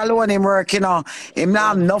work alone him working on. Him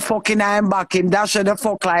now no fucking him back. Him dash the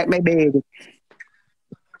fuck like me baby.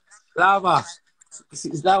 Lava.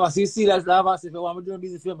 Lava, see that Lava. If you want me to do a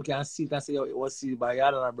business film, I can see it and say it was seen by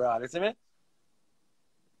Yard and abroad. You see me?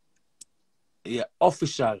 Yeah,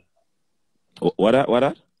 official. What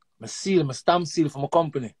that? My seal, my stamp seal for my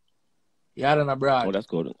company. Yard and abroad. Oh, that's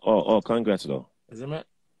good. Oh, congrats though. You see me?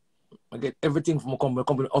 I get everything from my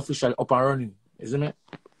company official up and running. You see me?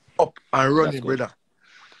 Up and running, brother.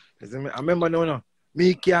 You see me? I remember no.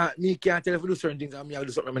 Me can't tell if you do certain things and me I'll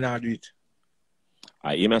do something and I do it.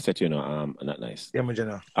 You must say, you know, not nice. Yeah,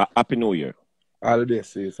 Mojo. Happy New Year. All the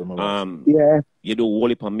best to you, some of us. Yeah. You do whole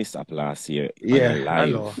heap of mishap last year. Yeah, on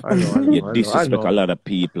your I live. know. You disrespect a lot of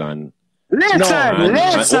people and. Listen.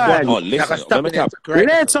 Listen. Let me talk.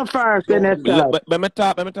 Listen first, let me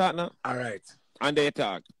talk now. All right. And they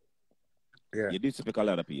talk. Yeah. You disrespect a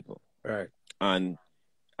lot of people. Right. And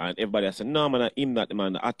everybody has said, no, man, him not the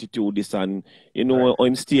man, the attitude, this and, you know,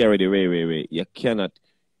 I'm still already, way. You cannot,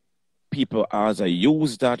 people as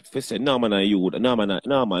use that for say, no, man,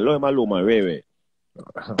 low, man, way.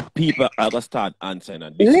 People are going to start answering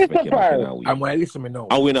and disrespect you. I'm going to listen me now.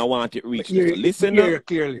 And we don't want it reach. Listen now.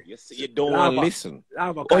 Clearly. You don't want to listen.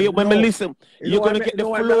 When me listen, you're going to get the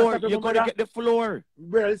floor. You're going to get the floor.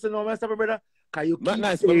 Brother, listen now, Mr. Brother. Can you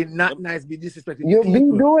keep saying not nice, be disrespecting you people?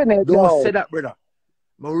 You be doing it, Don't say that, brother.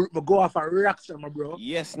 I go off a reaction, my bro.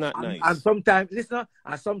 Yes, not nice. And sometimes, listen,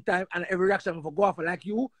 and every reaction, I go off like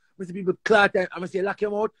you, I see people clear time, I'm going to say, lock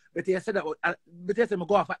him out, but you said that, but you say, I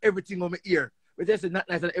go off for everything on my ear. But you say, not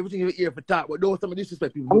nice, and everything in your ear for talk, but don't some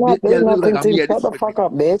disrespect people. I'm not doing nothing to you. Shut the fuck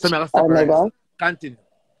up, bitch. So I'm going to stop right. Continue.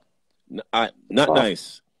 Not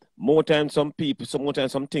nice. More times some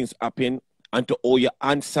things happen, and to all your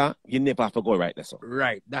answer, you never have to go right there. So.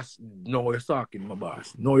 Right. That's no, you're talking, my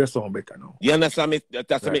boss. No, you're sound better now. You understand me?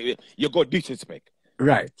 That's right. You got disrespect.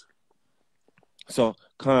 Right. So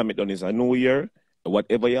calm it down. It's a new year.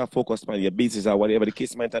 Whatever you're focused on, your business or whatever the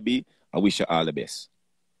case might be, I wish you all the best.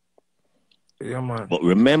 Yeah, man. But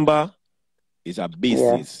remember, it's a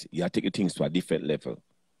business. You have to take things to a different level.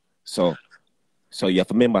 So you have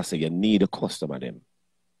to remember, say you need a customer them.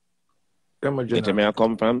 Get where I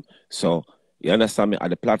come from? So you understand me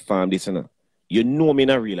at the platform, this and you know me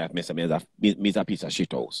in a real life, me is a piece of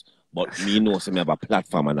shit house. But me know me have a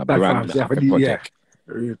platform and a brand that I have to protect.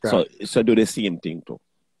 Yeah. So do the same thing too.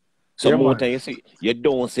 So more time you see, you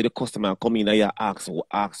don't see the customer come in and you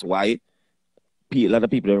ask why. A lot of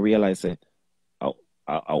people don't realize that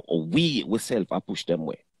we self I push them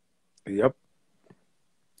way. Yep.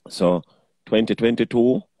 So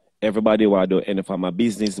 2022, everybody want to do any from a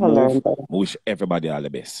business move. Wish everybody all the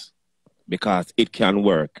best. Because it can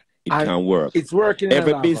work. It can work. It's working.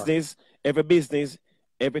 Every business,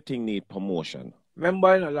 everything need promotion. Remember,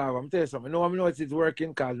 I'm telling you something. I know it's working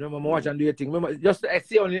because remember, I'm watching do your thing. Remember, just I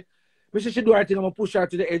see only, we should do our thing. I'm going to push her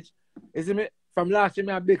to the edge. You see me? From last year,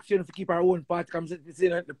 I beg Siyoni to keep our own part. Come see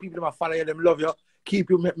the people that follow you, them love you.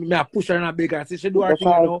 Keep you, I push her and I beg her. So she do her thing,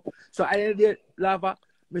 you know. So I did Lava.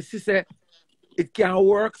 My sister, it can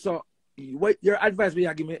work. So what your advice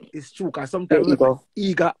you give me is true. Because sometimes I'm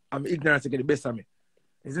eager, I'm ignorant to get the best of me.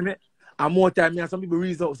 You see me? And more time, some people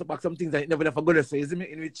reason out back some things I never forgot to say. You see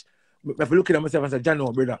me? In which, if I look at myself and say,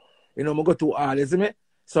 Jano, brother, you know, I go too hard. You see me?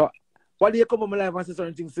 So what do you come on my life and say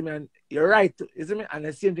certain things to me, and you're right, you see me? And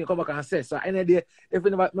the same thing come back and say. So any day, if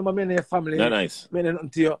you never remember me in your family, nice. Me nothing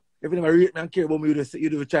to you. If you never rate me and care about me, you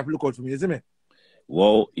do try to look out for me, you see me?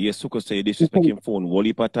 Well, yes, Suku say disrespecting phone. Whole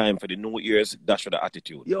heap of time for the New Year's, that's the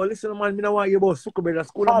attitude. Yo, listen, man, me don't want you about Suku, brother.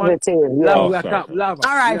 School, man. Lava.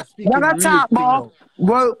 All right, we're going to talk about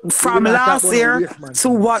from last year to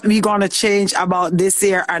what we're going to change about this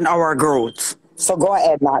year and our growth. So go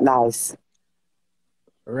ahead, not nice.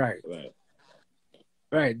 Right.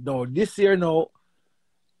 No, this year now,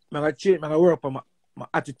 I'm going to change, I'm going to work on my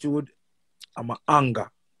attitude and my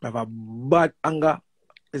anger. I have a bad anger,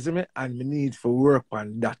 you see me? And I need to work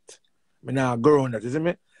on that. I now go on that, you see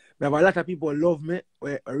me? I have a lot of people love me,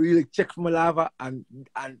 where I really check for my Lava and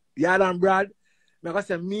Yard and Brad. I'm going to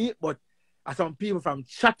say me, but some people from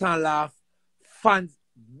Chat and Laugh, fans,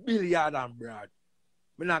 Bill Yard and Brad.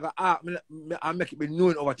 I make it be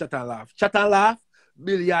known over Chat and Laugh. Chat and Laugh,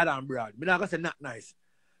 Bill Yard and Brad. I'm not going to say not nice.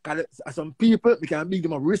 Because some people, we can big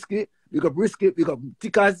them up Risky, big up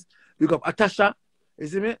Tickers, big up Atasha, you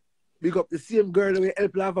see me? Big up the same girl that we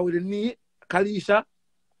help Lava with the knee, Kalisha,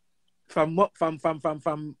 from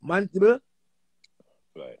Mantible.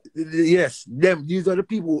 Right. Yes, these are the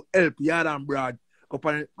people who help Yard and Brad. You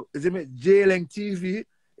see me? JLeng TV,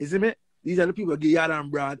 you see me? These are the people who give Yard and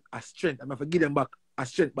Brad a strength. I'm going to give them back a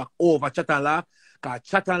strength back over Chat and Laugh. Because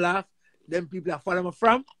Chat and Laugh, them people that follow me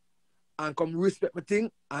from and come respect my thing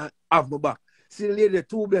and have my back. See the lady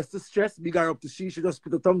too blessed to stress, big her up to she just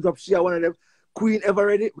put a thumbs up. She one of them queen ever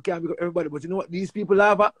ready. We can't be everybody, but you know what these people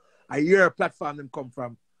have? A year platform them come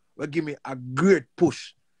from will give me a great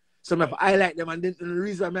push. So if I like them, and then the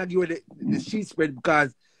reason I give you the sheet spread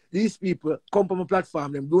because these people come from a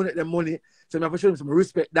platform, them donate them money. So I'm show them some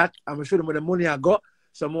respect that. I'm gonna show them where the money I got.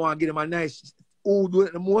 So I want to give them a nice who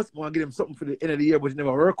donate the most. I want to give them something for the end of the year, but it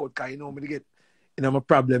never work out because you know me to get my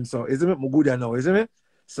problem. So isn't it my good now, isn't it?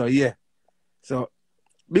 So yeah. So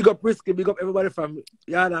Big up Risky, big up everybody from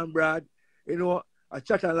Yard and Brad. You know, a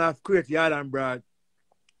chat and laugh create Yard and Brad.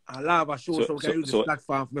 And Lava show so we can use this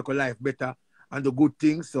platform to make our life better and do good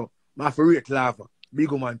things. So I have to rate Lava. Big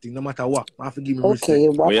man thing, no matter what. I have to give me respect. Okay,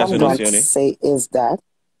 what I'm going to say is that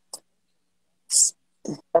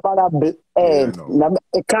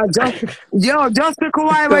just be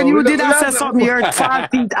quiet when you did say something, your 5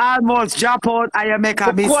 feet almost drop out and you make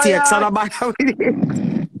a mistake. So no matter what it is.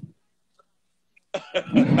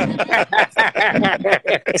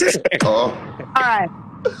 All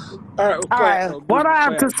right. What I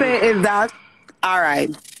have to say is that, all right,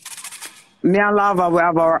 me and Lava, we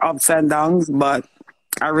have our ups and downs, but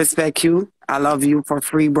I respect you. I love you for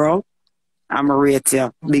free, bro. I'm a rate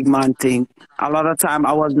you, big man thing. A lot of time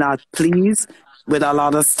I was not pleased with a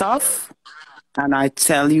lot of stuff, and I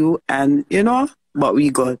tell you, and you know, but we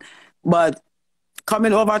good. But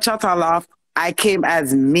coming over Chat and Laugh, I came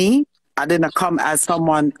as me. I didn't come as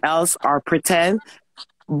someone else or pretend,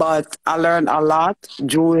 but I learned a lot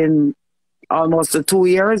during almost the 2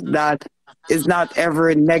 years that it's not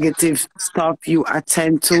every negative stuff you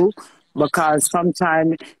attend to, because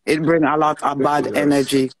sometimes it brings a lot of bad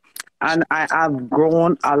energy. And I have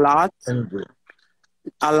grown a lot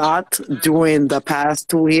during the past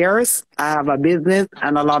 2 years. I have a business,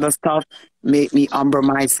 and a lot of stuff make me humble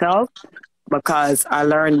myself, because I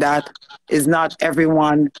learned that it's not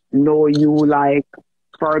everyone know you like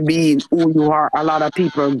for being who you are. A lot of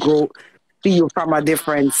people see you from a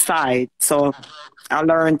different side. So I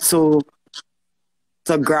learned to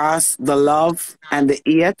grasp the love and the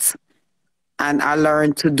hate, and I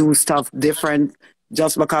learned to do stuff different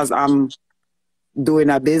just because I'm doing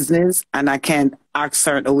a business and I can't act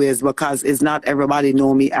certain ways, because it's not everybody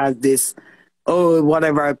know me as this,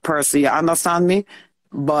 whatever person, you understand me?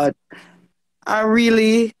 But I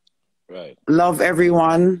really love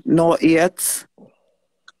everyone, no hate.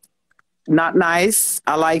 Not nice.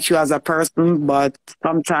 I like you as a person, but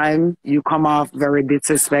sometimes you come off very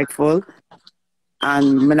disrespectful,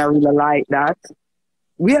 and I don't really like that.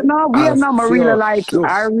 Vietnam, I really like.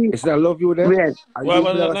 I love you then. I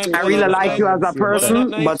really like you as a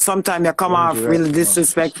person, but sometimes you come off really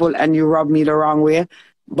disrespectful and you rub me the wrong way.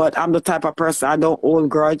 But I'm the type of person, I don't hold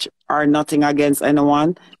grudge or nothing against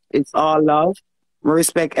anyone. It's all love. I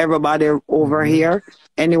respect everybody over here.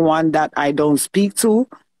 Anyone that I don't speak to,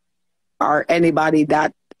 or anybody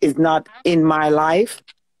that is not in my life,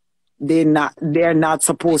 they're not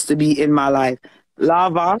supposed to be in my life.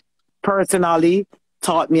 Lava, personally,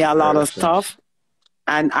 taught me a lot of stuff,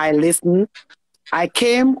 and I listened. I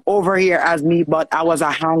came over here as me, but I was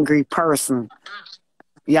a hungry person.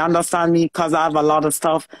 You understand me? Because I have a lot of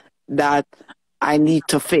stuff that I need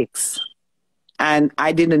to fix, and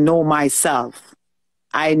I didn't know myself.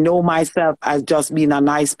 I know myself as just being a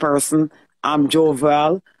nice person. I'm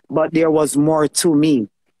jovial, but there was more to me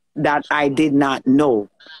that I did not know.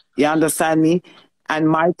 You understand me? And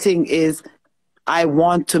my thing is, I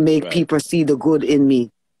want to make people see the good in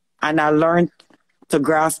me. And I learned to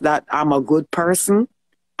grasp that I'm a good person,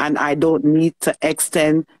 and I don't need to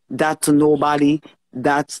extend that to nobody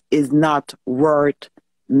that is not worth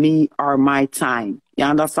me or my time. You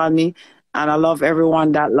understand me? And I love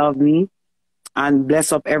everyone that love me, and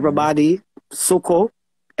bless up everybody. Suku,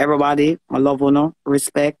 everybody, I love,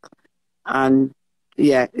 respect. And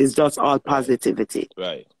yeah, it's just all positivity.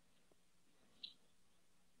 Right.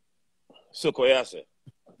 Suku, yes, sir.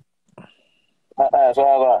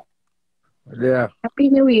 Yeah. Happy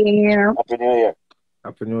New Year. Happy New Year.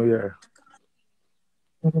 Happy New Year.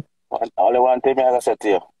 Only one thing I gotta say to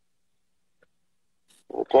you.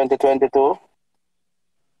 2022,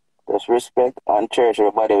 just respect and cherish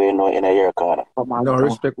everybody we know in a year corner. No,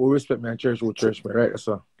 respect me and cherish who cherish me, right?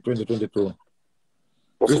 So 2022.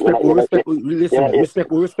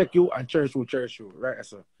 Respect you and cherish who cherish you, right?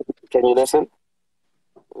 So can you listen?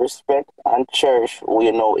 Respect and cherish who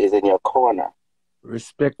you know is in your corner.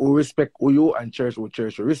 Respect who you and cherish who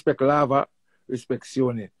cherish you. Respect Lava, respect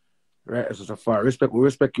Siyoni. Right, so far. Respect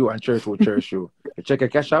you and cherish who cherish you. You check your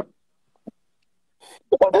cash app.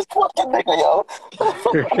 This fucking nigga, yo.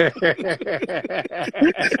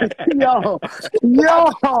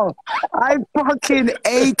 Yo, I fucking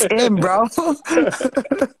ate him, bro.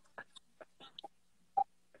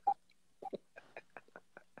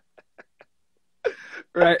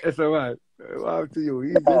 Right, so man. Wow to you.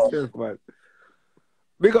 He's yourself, man.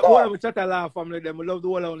 Because all of the Chat and Laugh family, them we love the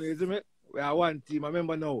whole only, isn't it? We are one team. I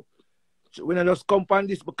remember now. We don't just come on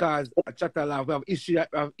this because a Chat and Laugh. We have history,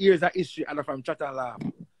 we have years of history and from Chat and Laugh.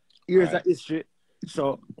 Years of history.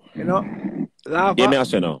 So, you know, Lava. You may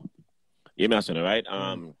also know, right?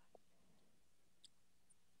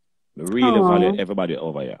 I really value everybody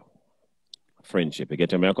over here. Friendship. You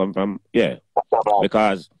get where I come from? Yeah.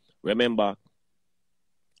 Because remember,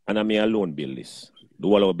 and I may alone build this. The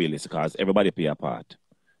whole of build this because everybody play a part.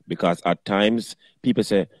 Because at times people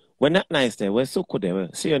say, we're not nice there, we're Suku there, we're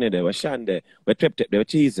Siyoni there, we're Shan there, we're Trip there, we're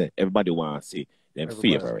Cheese there. Everybody want to see them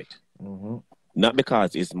favorite. Not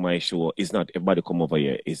because it's my show, it's not everybody come over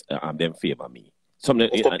here, it's them favor me. Something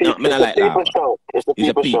it's the people show. It's the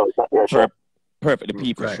people show. Perfect, the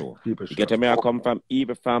people show. You get where I come from,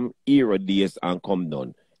 even from era days and come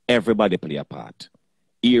down, everybody play a part.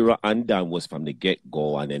 Era and Dan was from the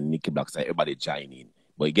get-go and then Nicky Black side, everybody join in.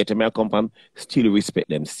 But you get where I come from, still respect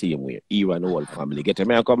them same way. Era and the whole family. Get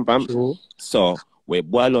where I come from? True. So, we're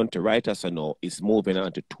boil on to write us or no, it's moving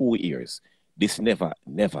on to 2 years. This never.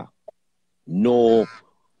 No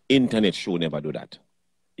internet show never do that.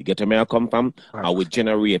 You get where I come from? Right. And we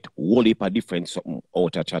generate whole heap of different something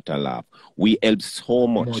out of Chat and Laugh. We help so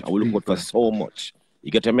much. And we look out for so much.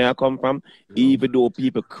 You get where I come from? Yeah. Even though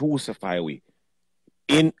people crucify we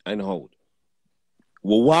in and out.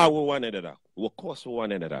 We war with one another. We curse with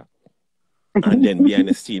one another. And then behind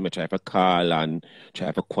the scene, we try to call and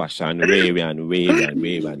try to quash and rave and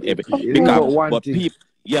everything. But people,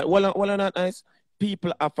 yeah, well, not nice.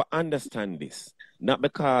 People have to understand this. Not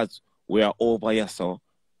because we are over here, so,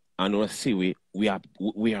 and we see we are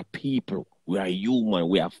people. We are human.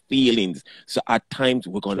 We have feelings. So at times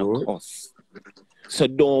we're gonna cuss. So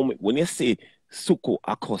don't when you say Suku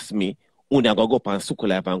accost me, when I go up on Suku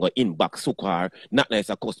life and go inbox Suku or not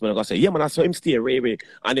nice accost me, I go say, yeah man, I saw him stay Ray.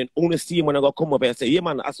 And then only see him when I go come up and say, yeah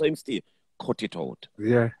man, I saw him stay. Cut it out.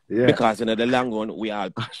 Yeah. Because in the long run we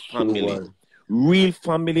are family. Real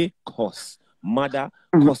family cuss. Mother,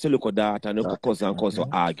 cause look at that and look at cousin and cause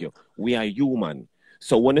argue. We are human.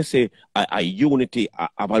 So when you say a unity,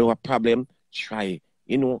 a problem, try,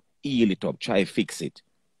 heal it up, try fix it.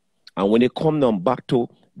 And when you come down back to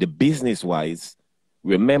the business wise,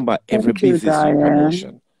 remember every business is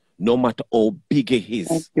promotion. No matter how big it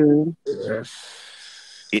is. Yes.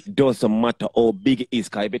 It doesn't matter how big it is,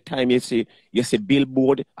 because every time you see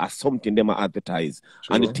billboard or something them are advertised.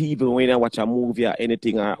 Sure. And the TV, when I watch a movie or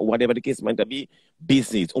anything or whatever the case might be,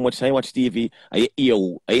 business. How much time I watch TV, I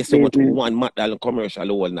hear so much one McDonald commercial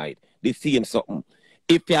all night. They see something.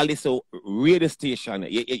 If you listen to radio station,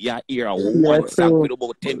 you hear one song with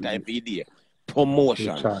about 10 times a day.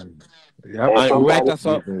 Promotion. Yep. And right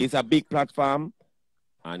so it's a big platform.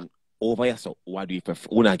 And over here, so what do you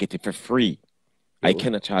when I get it for free? I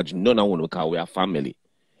cannot charge none of one because we are family.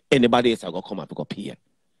 Anybody else I go come up and go pay.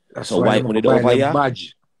 So why when it over here?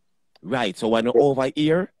 Badge. Right. So when you're over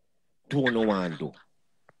here, do no one do.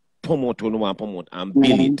 Promote and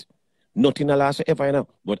build it. Nothing will last forever, you know.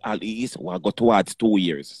 But at least we'll go towards 2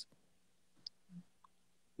 years.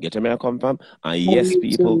 Get where I come from? And yes,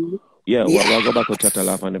 people. Yeah, we'll go back to Chat and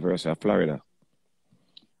Laugh anniversary of Florida.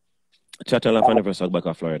 Chat and Laugh anniversary back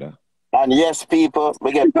to Florida. And yes, people,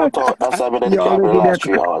 we get put out. That's how we did the last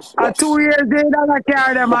 3 hours. A 2 years they not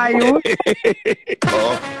carry them, are you?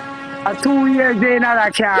 A 2 years they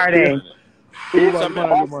not carry them. I'm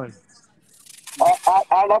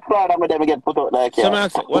not proud of them we get put out like yeah.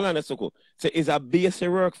 So is a basic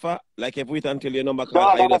work for like if we wait until your number? No,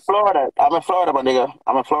 I'm in Florida. I'm in Florida, my nigga.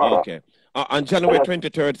 I'm in Florida. Okay. On January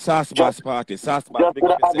 23rd, Sass Bass party. Sass Bass. Just for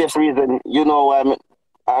the obvious reason, you know what I mean.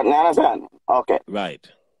 I understand. Okay. Right.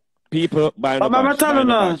 People buying I'm telling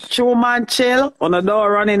you, show man chill on the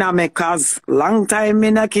door running at me cause long time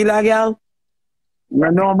in a killer girl. You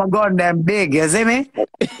know my gun them big, you see me?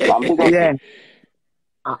 Yeah.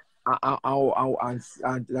 And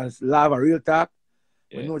laugh a real talk.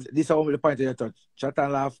 Yeah. We know this is only the point of touch. Chat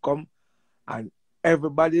and Laugh come and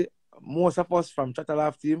everybody, most of us from Chat and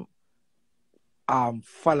Laugh team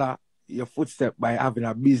follow your footstep by having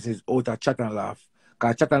a business out of Chat and Laugh.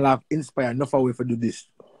 Because Chat and Laugh inspire enough way for do this.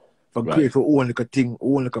 For create for own like a thing,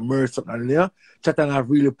 own like a merch, something there. Chat and Laugh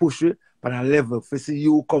really push it on a level. For see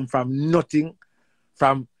you come from nothing,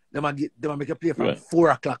 from them make a play from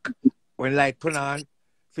 4 o'clock when light turn on.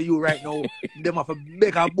 For you right now, them have a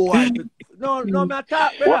bigger boy. No, me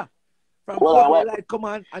talk, brother. From light come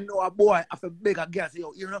on, I know a boy have a bigger girl. Say,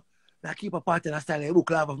 yo, you know, I keep a party and I style a book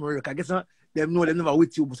love of America. Guess what? Them know them never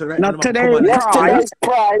with you. So right not now, today's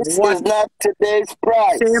price is not today's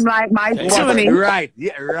price. Same like my Siyoni. Right,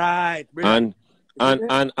 yeah, right.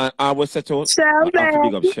 And I was set out to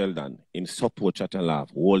big up Sheldon in support Chat and Laugh.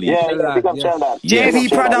 Yeah, big up Sheldon. JB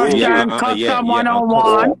Production, Custom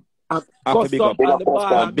 101.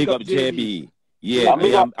 Big up JB.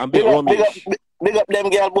 Yeah, I'm big Romish. Big up them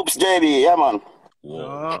girl boobs, JB. Yeah, man.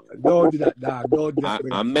 Don't do that, dog. Don't do that.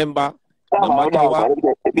 I remember No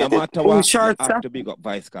matter what, you short, have to big up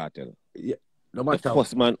Vice Cartel. Yeah. No matter the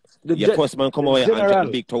first man, first man come away and get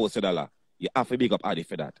the big $1,000. You have to big up Addy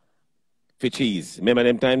for that. For cheese. Remember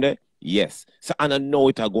them time there? Yes. So and I know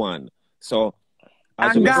it a go on. So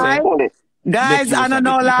as and we say, guys, I don't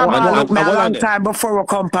know Lava look me a long time before we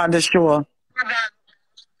come on the show.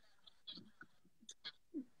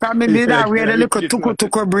 From me did I wear the little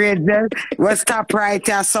tuku braids there. We stop right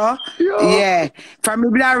here, so. Yeah. From me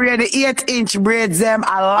did I wear the 8-inch braids them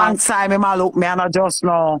a long time. Him a look me and I just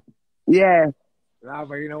know. Yeah.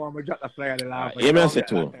 Lava, you know what? I'm going to drop the flyer the Lava. You must say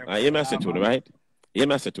tune. You must say tune, right? You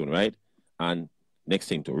must say tune, right? And next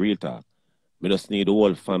thing to real talk. We just need the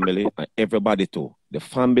whole family and everybody too. The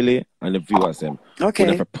family and the viewers them. Okay. We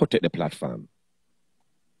have to protect the platform.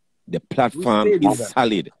 The platform is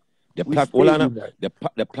solid. The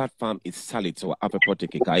platform is solid, so we have to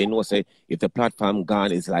protect it. Because you know, say if the platform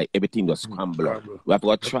gone, it's like everything just scramble. We have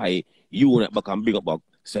to try you back and big up.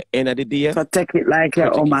 So end of the day, protect it like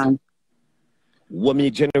your own man. What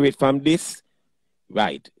me generate from this,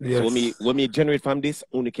 right? Yes. So when me generate from this,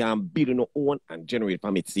 only can build on our own and generate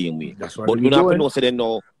from it same way. That's what but we you have to doing. know, so they know.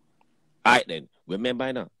 All right then,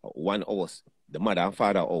 remember now, one house, the mother and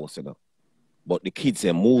father house, you know. But the kids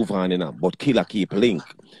say move on, you know, but killer keep link.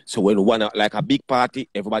 So when one like a big party,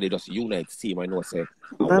 everybody just unite, see I know say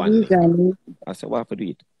one link. I said, what have to do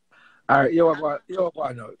it? All right, you what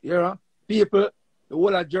now? You know, people, the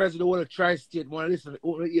whole of Jersey, the whole of Tri-State, want to listen,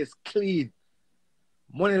 the ears clean.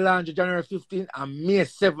 Money launch January 15th and May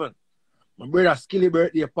 7th. My brother Skilly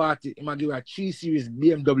birthday party, he might give a 3 Series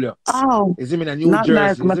BMW. Oh, is him in a New not Jersey?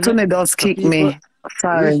 Nice. My Tony does kick me.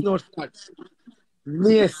 Sorry.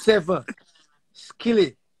 May 7th.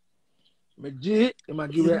 Skilly. My G, he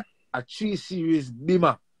might give a 3 Series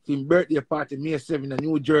Beamer for his birthday party May 7th in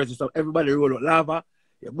New Jersey. So everybody roll out Lava.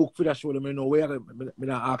 You book for that show, I know where. I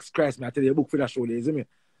not ask Christ, I tell you, book for that show, you see me?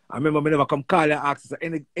 I remember I never come call you and ask,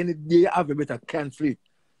 any day you have a better cancel it.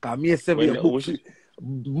 Because May 7th, you book for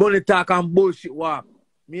money talk and bullshit walk.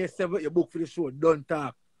 May 7th, you book for the show, don't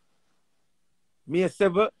talk. May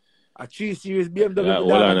 7th, a 3 Series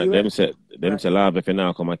BMW. Them say love if you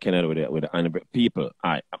now come and Canada with the people.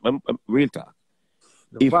 Alright, real talk.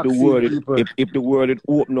 If the world would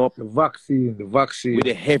open up the vaccine with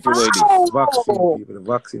the heavyweight the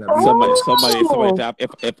vaccine. Somebody tap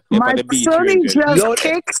if my the beach Sonny just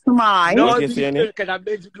kicks mine. No, can I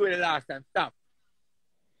beg you do it the last time? Stop.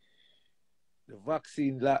 The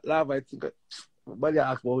vaccine, Lava, I think nobody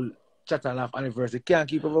asked about chat and laugh anniversary. Can't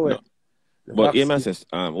keep over with. But yeah, man says,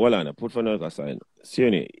 well, I put for another side.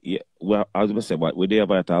 Siyoni, yeah, well, I was gonna say, but we there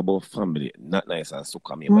about family, Notnice and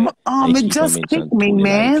Suku me. It just kicked me,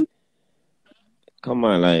 man. Like, come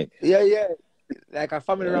on, like. Yeah. Like a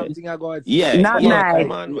family around thing I got. Yeah, not nice.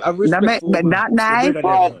 Not nice.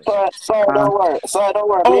 So don't worry.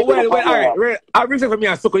 Oh, wait, all right. I respect for me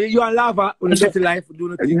and Suku. You and Lava when you get to life, do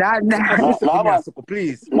nothing. Not nice. I respect for me and Suku,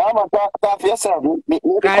 please. Lava, talk for yourself.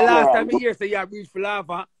 Last time here, say you have reached for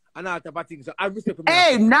Lava. And all type of things. So I respect for me.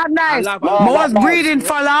 Hey, not nice. I was breathing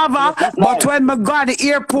for Lava, but when I got to the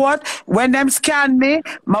airport, when them scan me,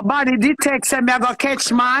 my body detects and I go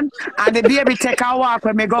catch man, and the baby take a walk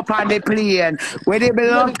when I go up on the plane. Where they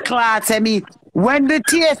blood clots and me. When the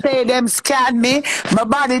TSA them scan me, my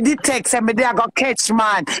body detects and me there go catch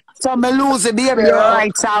man. So me lose the baby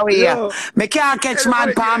right away. Me can't catch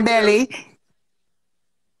man pan belly.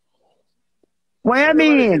 What you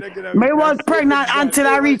mean? Me was pregnant until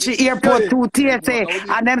I reached the airport to TSA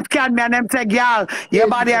and them scan me and them say, girl, your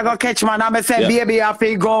body I go catch man. And I say, baby, you have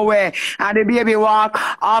to go away. And the baby walk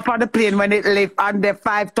off of the plane when it lift under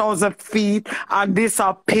 5,000 feet and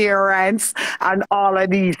disappearance and all of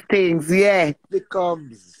these things. Yeah.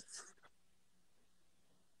 Becomes.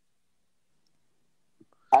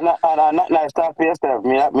 And not nice talk for yourself.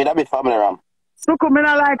 Me that be family around. Suku, me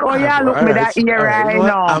not like, oh yeah, look me that area, you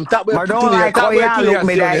know. I don't like, oh yeah, look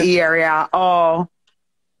me that area. Oh.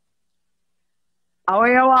 How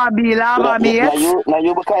you want to be, Lava, mate? Now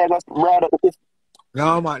you because you got brought up.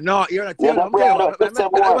 No, man. No, you're not telling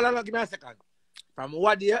me. Give me a second. From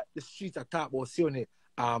what year, the streets are talk about Siyoni,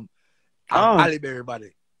 Aliberry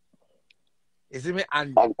body. You see me?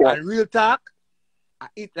 And real talk, I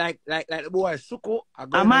eat like the boy Suku.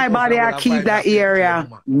 And my body I keep that area.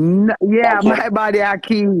 Yeah, my body I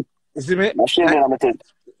keep. You see me?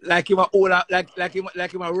 Like him like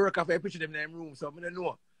him work after I picture them in them room, so I don't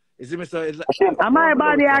know. You see me? So it's like, and my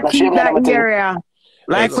body I keep that area.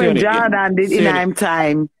 Like when Jordan did in time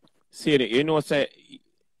time. Siyoni, you know say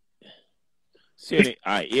Siyoni,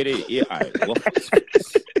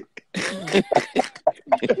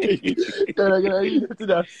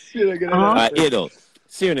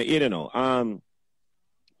 Siyoni, you know,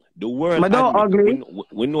 the world Me don't ugly.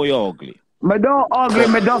 we know you're ugly. Me don't ugly,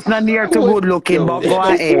 me just not near too good looking, but go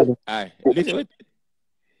ahead. Aye, listen.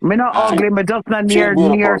 Me not ugly, me just not near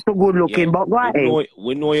too good looking, but go ahead.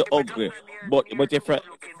 We know you're ugly, but if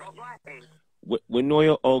we know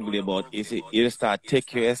you're ugly, but you start take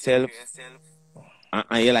care of yourself,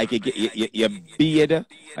 and you like your beard,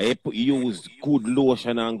 and you use good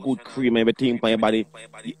lotion and good cream, everything for your body.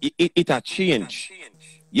 It a change.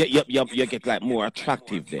 You get like more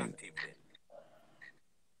attractive then.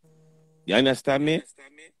 You understand me?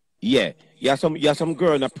 Yeah. You have some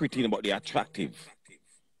girl not pretty but they attractive.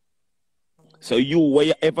 So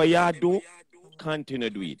whatever you do, continue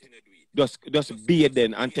to do it. Just beard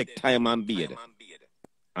then and take time and beard.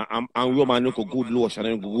 And woman look a good lotion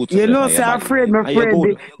and good. You know, so afraid me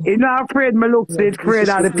afraid. You know, afraid me look afraid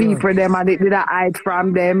of the people them and it did a hide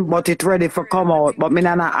from them, but it ready for come out. But me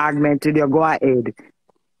not argument with you. Go ahead.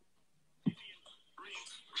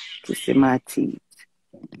 Kissing my teeth.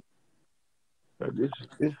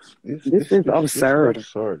 This is absurd.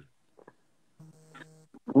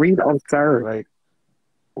 Real absurd. Like,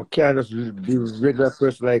 we can't just be regular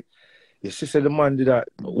person. Like, your sister, the man did that.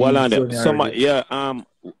 Well, on somebody,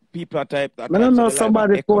 people are type that. I don't know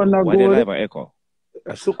somebody phone not good. good. Live echo.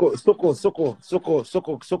 Suku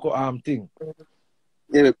thing.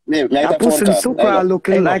 I put some Suku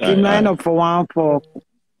looking like him line up for 1 4.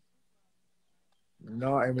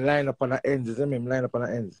 No, I'm line up on the ends. I'm line up on the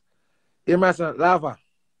ends. You must lava.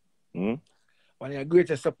 When your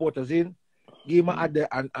greatest supporters in, give him a ad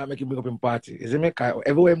and make him bring up in party. Is it me?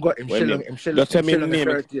 Everywhere him got him shelling. Just tell me name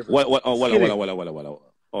it. What?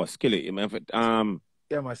 Oh, Skilly. Yeah,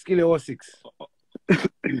 man. Skilly 06.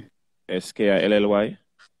 SKILLY.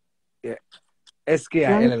 Yeah. SKILLY.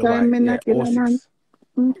 Yeah, 06.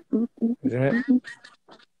 Is it me?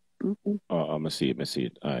 Oh, I'm see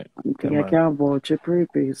it. All right. I can't vouch your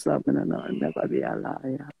pre-pay slapping and I'll never be a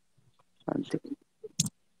liar.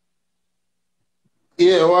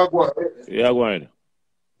 Yeah, what go? Yeah, go ahead.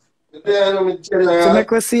 So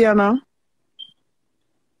make us see you now.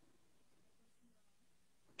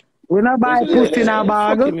 We not buy pussy in our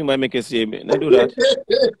bag. Fucking me might make you see me. Not do that.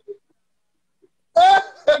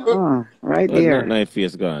 Right there. That knife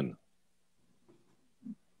face gone.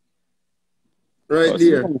 Right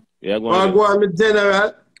there. Yeah, go on. Go on, the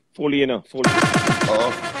general. Fully, you know. Fully.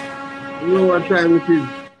 Oh. You know what time it is.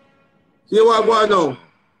 You what go on now?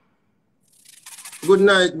 Good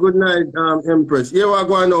night, Empress. You what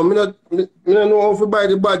go on now? Me not know how to buy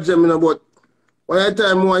the badge, but when I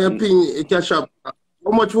time when you ping a cash up,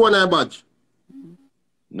 how much you want I badge?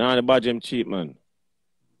 Nah, the badge cheap, man.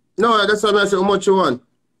 No, that's what I say. How much you want?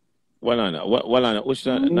 Well, on. Which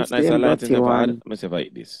not nice light in the pad. Let me see if I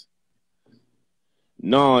eat this.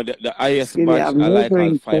 No, the highest badge I like all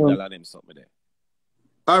 $5 them something there.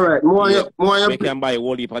 All right, more you can buy a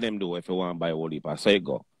whole heap of them though if you want to buy a whole heap. So you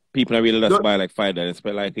go. People are really just buy like $5,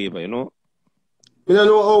 spend like paper, you know. You don't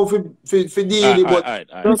know how for deal but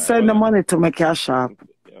don't send the money to my cash app.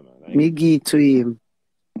 Yeah, me give it to him.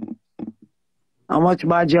 How much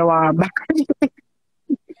badge you want back?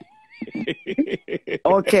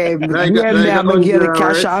 Okay, me I'm gonna give the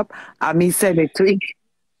cash app and me send it to him.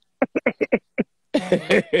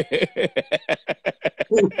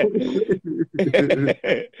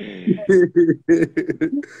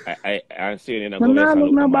 I'm seeing in a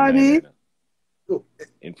nobody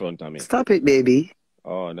in front of me. Stop it, baby.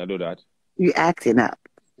 Oh, now do that. You acting up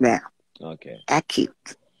now. Okay. Act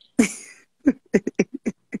cute.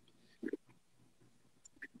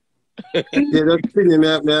 Yeah, that's funny.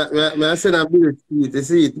 I said I'm going to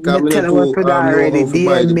see it. Tell him what put already.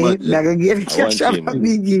 DM me. I'm going to get the cash up and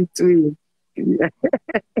me give it to you.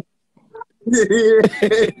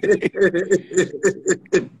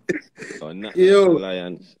 Oh, not Yo.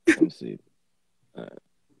 Lions. Let me see.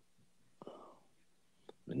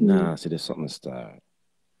 Nah, see there's something star.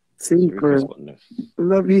 Simple.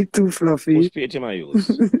 Love you too, Fluffy. Which page am I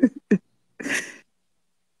use?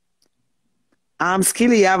 I'm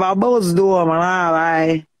skilly. You have a buzz door, man. All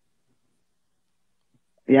right.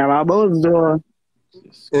 You have a buzz door.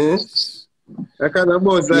 Like a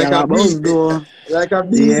buzz, like a buzz door. Like a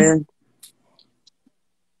bee. Yeah.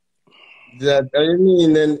 That I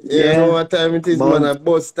mean, and you know what time it is, man, a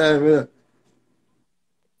bus time, you know.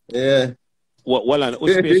 Yeah.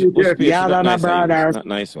 Which page yeah, not nice, not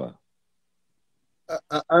nice one.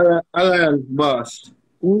 Alliance boss.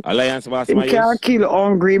 Alliance boss, Him can't kill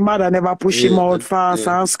hungry mother, never push him out fast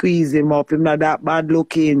and squeeze him up. Him not that bad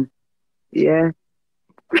looking. Yeah.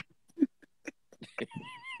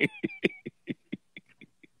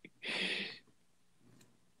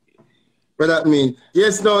 What that mean?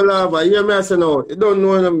 Yes, no, Lava. Yeah, me I say no. You don't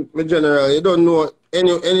know them, my general. You don't know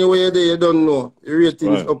anyway there. You don't know. Your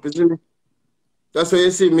ratings up, you see me? That's why you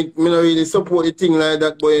see me not really support the thing like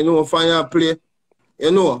that, but you know, find your play. You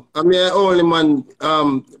know, I mean, only man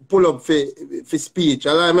pull up for speech.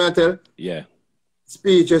 I like me I tell. Yeah.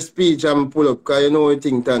 Speech, I'm pull up, because you know what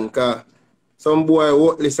thing done, because some boy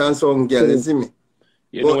worthless and some girl, you see me?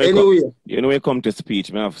 You know, anyway. You know when you come to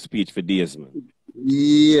speech, I have speech for days, man.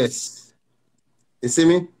 Yes. You see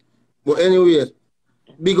me? But anyway,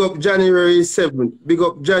 big up January 7th, big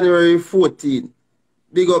up January 14th,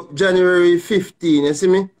 big up January 15th, you see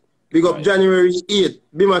me? Big up January 8th,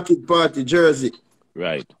 Bima Kid Party, Jersey.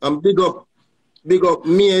 Right. And big up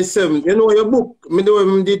May 7th. You know your book? Me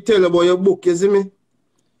don't even tell about your book, you see me?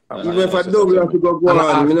 Even if I don't have to go on,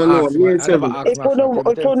 I don't know. May 7th.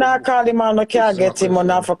 If you not call him on, you can't get him on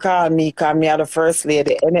not for call me, because me are the first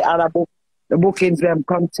lady. Any other book, the bookings them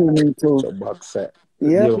come to me too. So box set.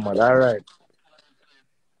 Yeah. All right.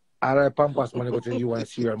 All right, Pampas, money go to you and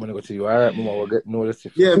Sierra money go to you. All right, Mama, we'll get notice.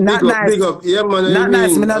 Yeah, big up. Yeah, man. Not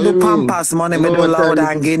nice. Me not do Pampas money. Me do Loud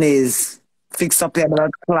and Guineas. Fix up your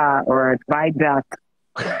blood clot or buy that.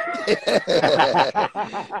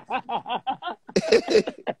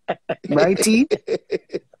 Righty?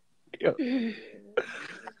 Yo,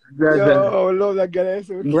 I love that guy.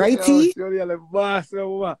 Righty? Boss,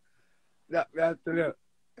 that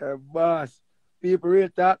boss. People real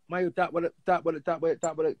talk. Man, you talk about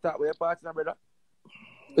your party, brother.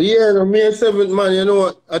 Yeah, no, May 7th, man, you know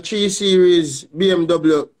what? A 3 Series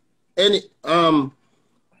BMW. Any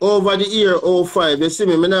over the year 05, you see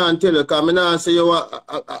me? I not tell you, because I not say you were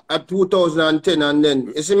at 2010 and then,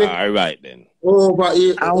 you see me? All right, then.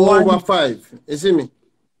 Over 5, you see me?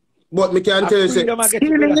 But me can tell you, say, me want to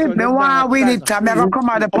win it. I'm never come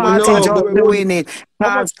out of the party just to win it.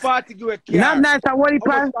 How much party do you care? Not nice, I want it.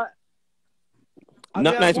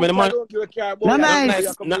 Not nice, man. Not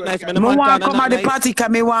nice. Not nice, man. I want to come out the party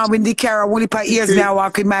because I want to win the car. I will put ears now,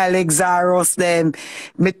 walk with my legs are rust them.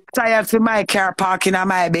 Me tired for my car parking on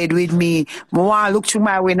my bed with me. I want to look through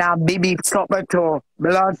my window, baby, stop it to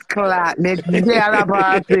blood clot. Me get a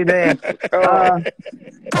party there.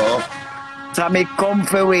 So me come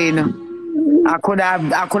for win. I could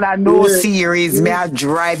have no series. Me I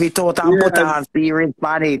drive it out and put on series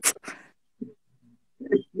on it.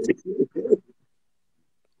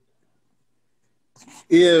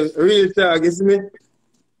 Yeah, real talk, you see me?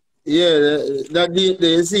 Yeah, that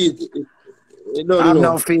you see it. You don't I'm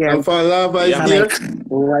know. no fear. And for Lava is there.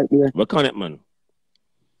 Right there. What can it, man?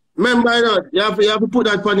 Remember that, you have to put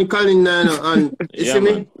that on the calendar now, and you see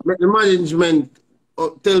me? Make the management,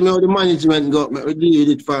 tell me how the management got, we deal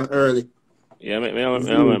with it for early. Yeah,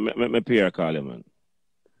 me peer call him, man.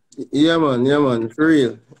 Yeah, man, for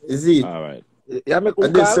real. You see it? All right. Yeah, me I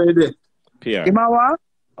just say that. Peer. You know what?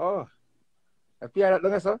 Oh. I peer that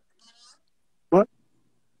long, sir? What?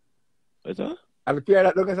 What's that? I peer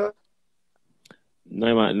that long, sir?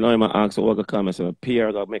 No, I'm ask what the comments.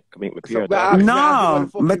 Peer got make me peer. No,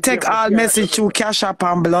 but take all message through Cash App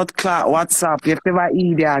and Blood Clot WhatsApp. You never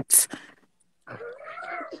idiot.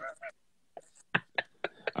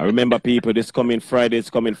 I remember people, this coming Friday.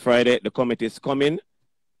 The committee is coming.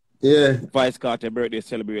 Yeah. Vice Carter birthday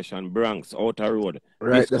celebration, Bronx, Outer Road.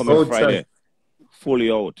 Right, this coming Friday. Fully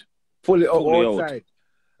out. Fully outside.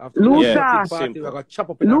 Luther,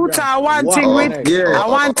 one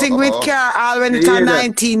thing with car, all when it's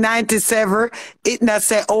 1997, it not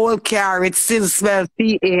say old car, it still spells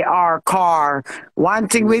C-A-R, car. One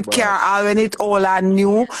thing with car, all when it's old and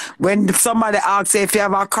new, when somebody asks if you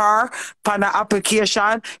have a car, on the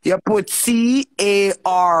application, you put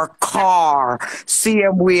C-A-R, car.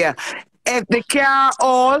 Same way. If the car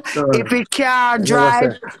old, if the car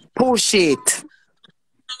drive, push it.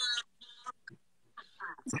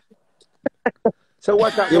 So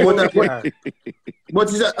what that? But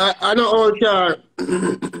is that, I know old car.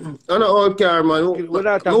 I know old car, man. Who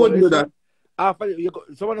would do that? After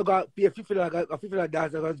someone who got pay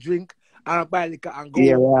 $50 to drink and buy liquor and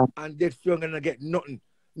go and dead few and gonna get nothing.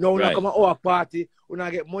 No, when I come to our party, when I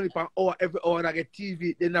get money per hour, every hour and I get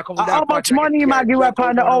TV, then I come to that how much money you might give up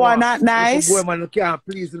on the hour? Not nice. Boy, man, you can't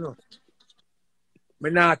please, you know.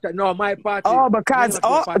 No, my party. Oh, because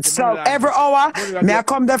so every hour, may I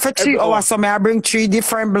come there for 3 hours, so may I bring 3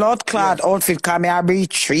 different blood clot outfit, come I bring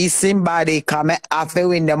 3 somebody, come I to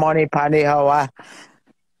win the money per the hour.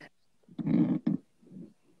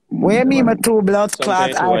 Where me my 2 blood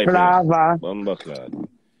clot I lava. Bomba clot.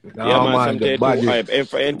 No, yeah, man, man, the hype.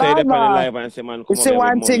 If I enter the live and say, man, come you see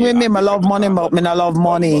one thing with me, I love money, but me I love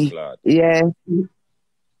money. Yeah.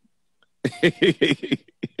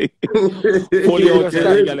 Fully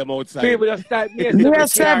outside, you get them outside. People just type Near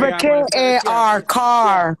 7 K-A-R,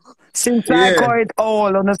 car. Since I call it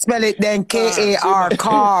all, on the spell it then K-A-R,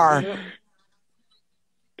 car.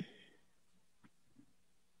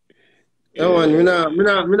 No one, me not on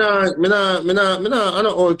an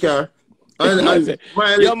old car. And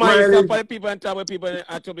Yo, man, stop for people and talk with people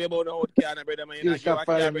and to be about the old car, brother, man. You stop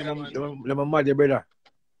for them, mad, brother.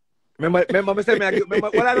 Remember, me say me remember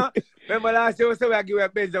what I know? Remember last year we say I give you a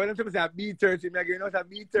Benz. When them say a B30, me I give you a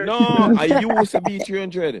B30. No, I use a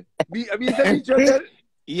B300. B300?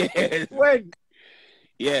 Yes. When?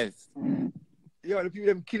 Yes. Yo, the people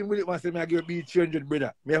them killing with it, man, say me I give you a B300,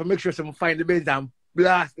 brother. Me have to make sure someone find the Benz and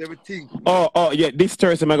blast everything. Oh, yeah. This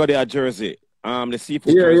Thursday, I got there at Jersey. The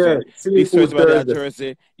seafood Thursday. Yeah. This Thursday, I got there at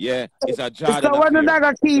Jersey. Yeah, it's a Jordan. So when I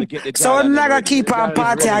gonna keep our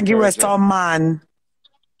party and give us some man.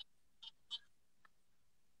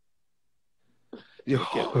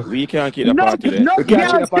 We can't keep the party there. No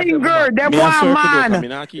girl singer, them one man.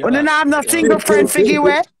 When you have no single friend figure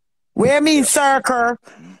where? Where you mean circle?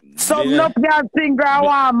 Some no girl singer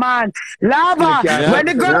one man. Lava, when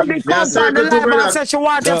the girl be comes on the live and says she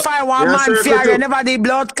want to find one man fear, you never did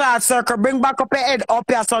blood clot circle. Bring back up your head up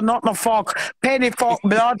here so not no fuck. Penny fuck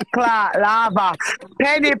blood clot lava.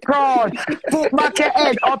 Penny proud. Put back your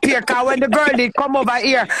head up here cause when the girl did come over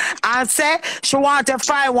here and say she want to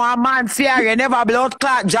find one man fear, you never blood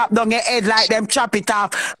clot drop down your head like them chop it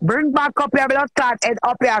off. Bring back up your blood clot head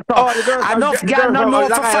up here so enough girl no know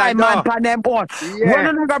to find man pan them own. When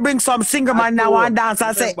you never bring some single man now and dance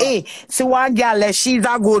and say, hey, see one girl, she's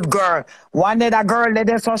a good girl. One other girl, let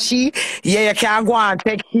so she, yeah, you can't go and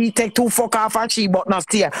take two fuck off and she, but not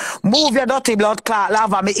stay. Move your dirty blood clot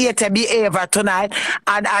lava, me here to behavior tonight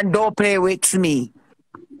and don't play with me.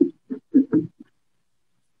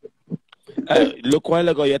 Look while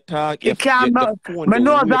ago you talk, you can't, me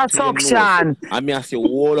know that suction. I mean, I say,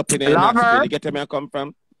 wall up in the you get where I come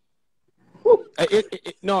from?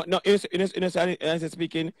 No, as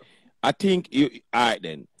speaking, I think you, all right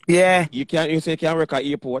then. Yeah. You say you can work at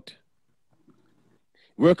airport.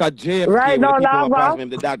 Work at JFK. Right now, Lava.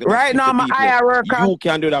 Right now, I'm an IR worker. You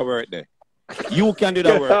can do that work there. You can do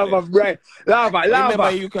that work. Right. Lava.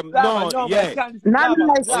 Remember, you can. No. Not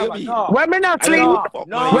nice. When me not sleep,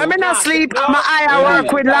 when me not sleep, I'm an IR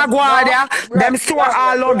work with LaGuardia. Them store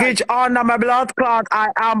all luggage under my blood clot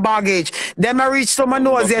and baggage. Then I reach to my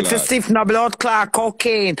nose yet for stiff no blood clot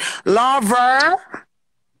cocaine. Lover.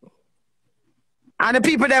 And the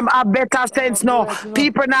people them have better sense now.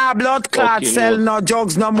 People now blood clot sell no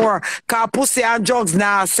drugs no more. Cause pussy and drugs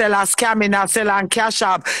now sell a scamming now sell and cash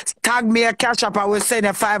up. Tag me a cash up, I will send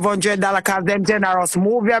you $500 cause them generous.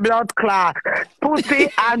 Move your blood clot. Pussy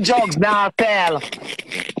and drugs now sell.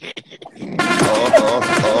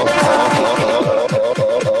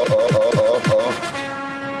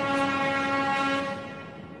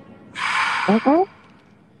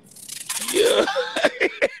 Yeah.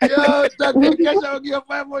 Yo, that cash I will give you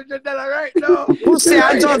 $500 right now. Pussy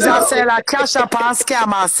and drugs I sell, a cash up and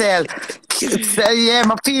scam I sell. Yeah,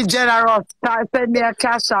 my feel generous. Send me a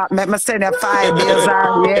cash up, make me send you 5 bills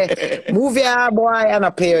on. Yeah. Move your boy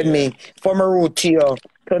and pay with me for my root to you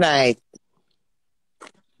tonight.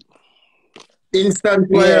 Instant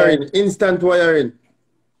wiring, instant wiring.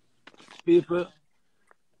 People,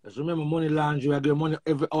 just remember money laundry, I get money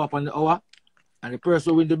every hour upon the hour. And the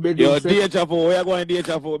person with the bedroom. Yo, DHFO, where you going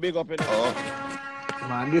DHFO? Big up in there.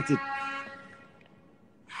 Man, get it.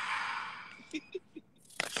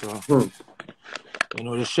 So, you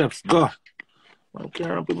know, the chefs go. I can't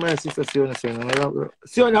run with my sister Siyoni saying.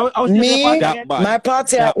 Me, my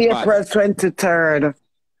party at April 23rd,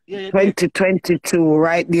 2022,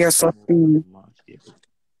 right there, so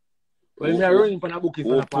well, me running for a bookie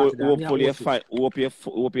for the party.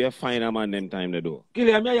 Hope you find a man them time to do.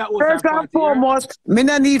 First and foremost, me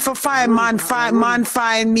no need for find man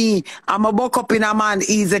find me. I'm a buck up in a man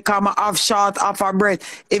easy come off short off a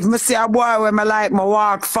breath. If me see a boy when me like me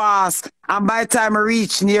walk fast, and by the time I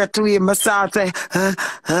reach near to him, I start say, me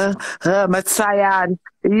tired.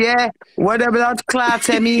 Yeah, what the blood clot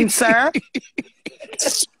I mean, sir?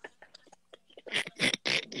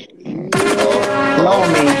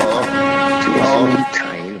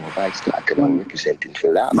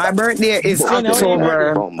 My birthday is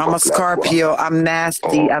October. I'm a Scorpio. I'm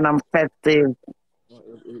nasty and I'm festive.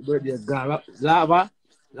 Birthday is gone. Lava,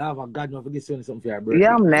 God, don't forget something for your birthday.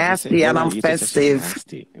 Yeah, I'm nasty and I'm festive.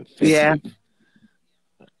 Yeah.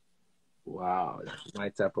 Wow, that's my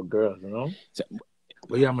type of girl, you know?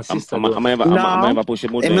 But yeah, my sister. I'm never push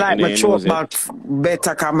him out. I'm like my choke back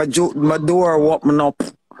better because my door open up.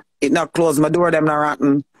 It not close. My door them not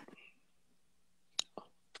rotten.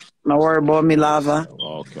 No worry about me, Lava.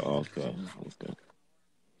 Okay.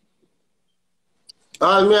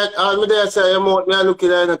 All me there say I'm out, me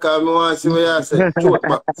looking at you because I want to see what you say. Choke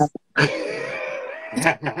box.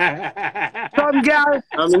 Some girl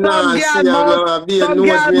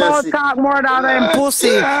talk more than them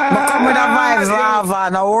pussy. But come with the vibes, Lava.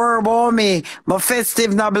 No worry about me. My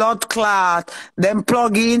festive, no blood clot. Them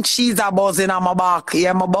plug in, she's a buzzing on my back.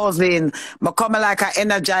 Yeah, my buzzing. I coming like an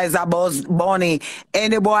energizer buzz bunny.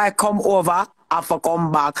 Any boy come over, I for come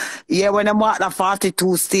back. Yeah, when them walk the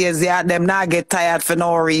 42 stairs, yeah, them not get tired for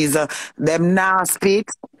no reason. Them not speak.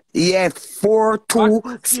 Yeah,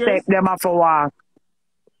 4-2 step them off a walk.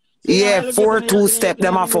 Yeah, 4-2 step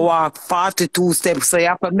them off a walk. 42 steps. So you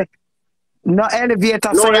have to make no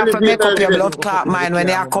elevator, so you have to make up your blood clot mind when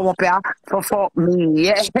you come up here for fuck me.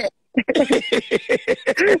 Yeah. That's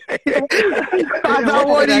a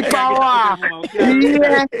woody power.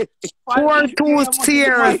 Yeah. 4-2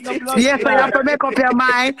 stairs. Yes, so you have to make up your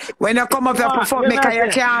mind when you come up here for fuck me because you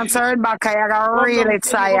can't turn back because you're really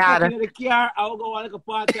tired. Yeah.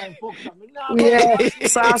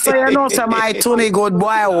 So you know, so my Tony good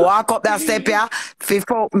boy walk up that step here,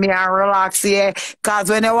 fuck me and relax, yeah. Because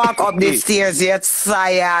when you walk up the stairs, you're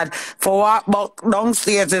tired. For walk back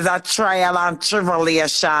downstairs is a trial and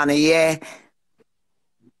tribulation, yeah.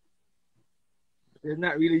 It's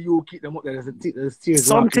not really you keep them up there. There's stairs.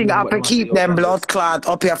 Something have to keep them blood clot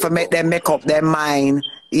up here for make them make up their mind,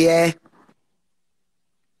 yeah.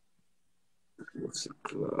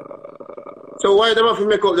 So why them have to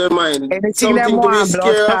make up their mind? Anything Something them to be want blood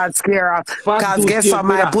scared clot scare off. Because guess what,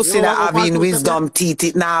 my pussy that having wisdom teeth,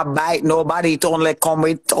 it not bite nobody, it only come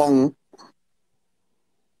with tongue.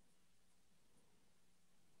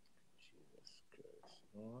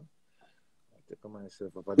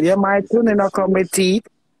 Yeah, my tongue not come with teeth.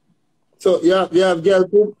 So you have girl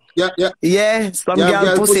poop? Yeah, some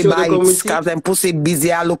girl pussy bites because them pussy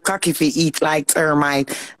busy. I look cocky if you eat like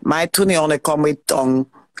termite. My tongue only come with tongue.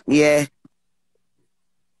 Yeah.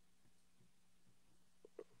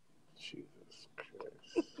 Jesus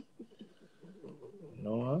Christ.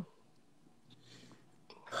 No.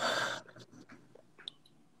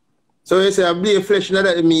 So you say a beer flesh, not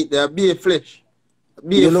that the meat, they beer flesh.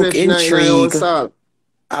 Beer You look flesh, intrigued. salt.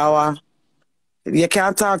 You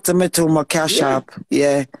can't talk to me too much cash up.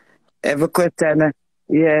 Yeah. Every question.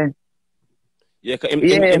 Yeah. Yeah, you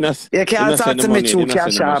can't talk to me too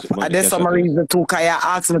cash up. And there's some reason too, because you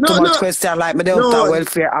ask me too much question like me don't have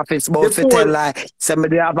welfare office, but if you tell like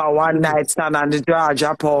somebody have a one night stand and the draw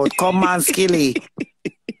drop out. Come on, Skilly.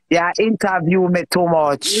 Yeah, interview me too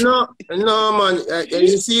much. No, man.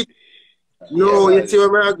 You see, you see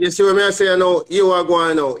what I'm saying now? You are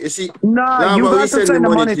going now. You see, no, Lava, you got to send the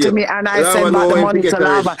money to me and I send back the money to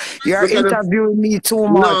Lava. You're interviewing me too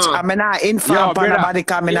much. I'm not informed for nobody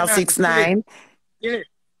coming out 6'9". If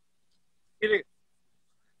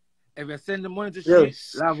you send the money to she,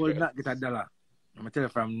 Lava will not get $1. I'm going to tell you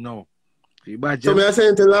from now. So me I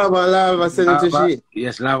send it to Lava send it to she.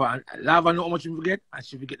 Yes, Lava know how much you get and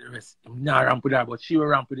she will get the rest. I'm not ramp with her, but she will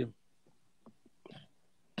ramp with him.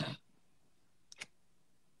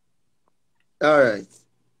 All right.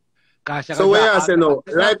 So what you say now?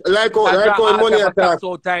 Like how money attack.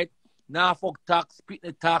 So tight. Now fuck tax, spit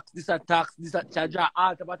the tax, this a charge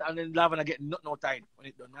all about and then Lava and get nothing no tight when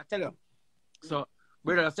it done. I tell you. So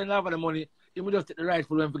brother, send Lava the money. You will just take the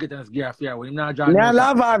rightful when forget us gear fair when you not join. Yeah,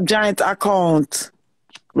 Lava have giant account.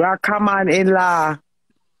 We are common in law.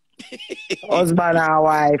 Husband and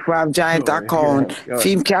wife. We have giant account.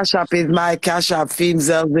 Film cash up is my cash up. Film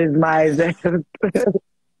self is my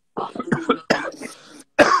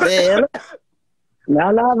well,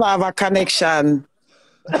 now Lava have a connection.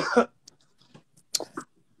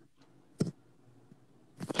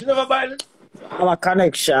 You never buy it? Have a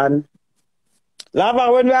connection.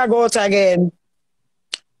 Lava, when we are go out again?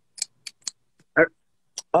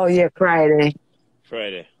 Oh yeah, Friday.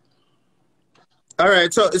 All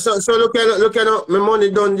right, so look at my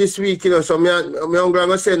money done this week, you know. So I'm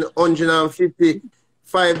gonna send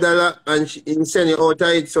 $155 and he send it out of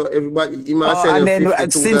it. So everybody, he must send and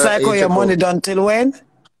then since I call your money done till when?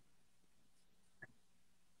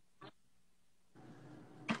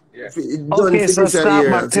 Yeah. Okay, so start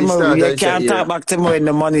back tomorrow. You can't talk back tomorrow when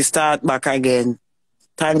the money start back again.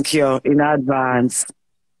 Thank you in advance.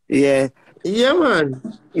 Yeah. Yeah,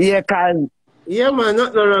 man. Yeah, cause yeah, man,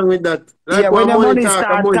 nothing wrong with that. Like yeah, when your money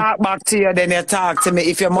start talk back to you, then you talk to me.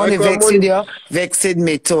 If your money vexed you, vexed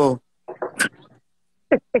me too.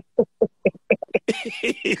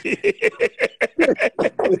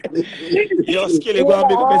 Yo, Skilly, go and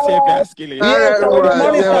make up yourself, yeah, Skilly. Yeah, so when the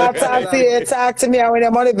money yeah. start talk to you, talk to me. And when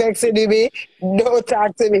the money vexing me, don't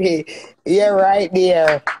talk to me. Yeah, right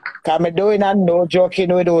there. Cause me doing and no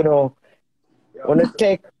joking we don't know. Wanna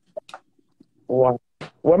take what?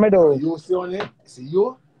 What me do? You see on it? See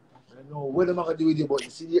you? I know what am I gonna do with you, but you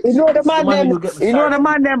see, You know the man them. You know the started.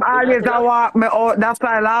 man them always a walk me out. That's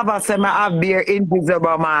why Lava say me have beer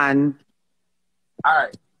invisible man.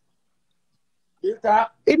 Alright. You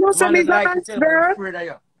talk. You know some is a like nice to girl. afraid of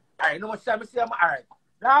you. Alright, you know what time I say? Alright.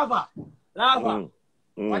 Lava.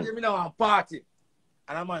 What do you mean I want party?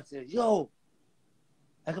 And I'm gonna say, yo.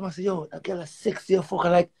 Like I'm gonna say, yo, that girl is sexy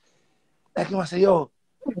fucker like I'm gonna say, yo.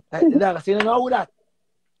 Like the dog I say, you know who that?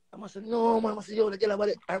 I must say, no, man. I must say, yo, the girl,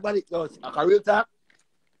 her body, yo, I can real talk.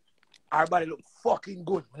 Her body look fucking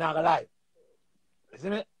good. I'm not gonna lie. You see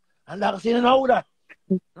me? And dog I say, you know who that?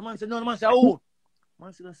 The man said, no, the man said, who? The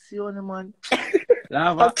man said, Siyoni, man.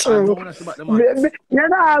 Lava, I don't want to see about the man. You're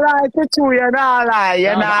not lying for true. You're not lying.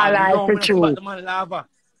 You're not lying for true. The man, Lava.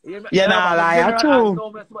 You're not lying. True.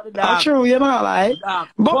 True. You're not lying.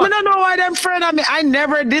 But me don't know why them friend of me. I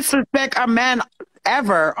never disrespect a man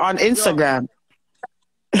ever on Instagram.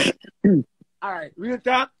 Alright, real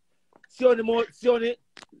talk. Siyoni,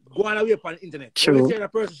 go on away on the internet. True. When you say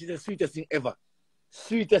that person, she's the sweetest thing ever.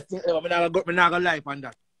 Sweetest thing ever. I'm not gonna lie on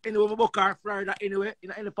that. Anyway, I book her Florida anyway,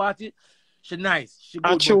 in any party. She nice. She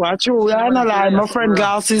good. True. I'm not lying. My friend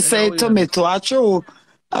Glasses said to me too. True.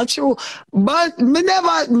 But me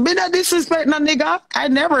never disrespect no nigga. I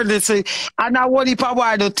never disrespect. And I want if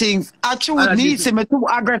I do things. True. Me see me too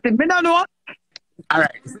aggressive. Me don't know.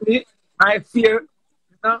 Alright. See, I fear.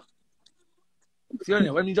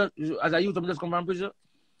 Siyoni, when you just, as a youth, I'm just come from prison.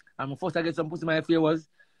 And my first I get some pussy, my fear was,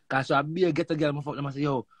 because so I be a get a girl, I fuck them and say,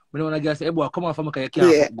 yo, when I want a girl say, hey boy, come on for me, because you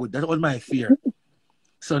can't fuck good. That was my fear.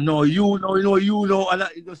 So no, you know,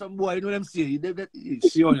 and some boy, you know what I'm saying?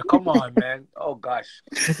 Siyoni, come on, man. Oh gosh.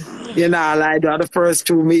 You know, like the first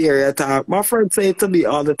 2 me here you talk. My friend say to me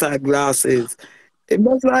all the time, Glasses. It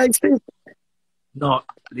was like this. No,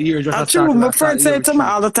 the year just true. My friend said to me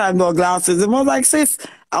all the time, no Glasses. It was like, sis,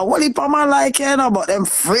 I want to put my like, you know, but them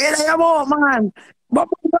afraid of you about, man. But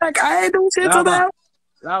like, I ain't do shit to them.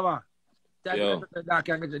 Lava. The dark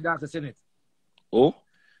can get the dark to send it. Oh?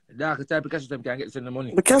 The dark type of ketchup can get to send the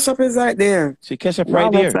money. The ketchup is right there. See, ketchup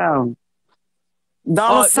right there.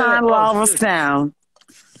 Lavasound, lavasound.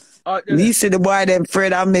 You see the boy, them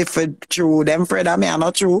afraid of me for true. Them afraid of me are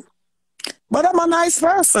not true. But I'm a nice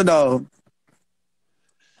person, though.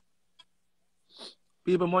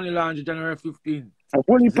 People money laundry January 15.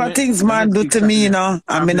 Only for things man do to me, you know.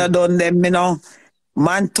 I mean, I done them, you know.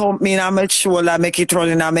 Man thump me in my shoulder, make it run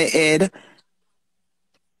in my head.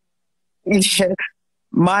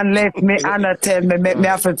 Man left me and tell me, make me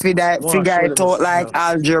have to figure it out like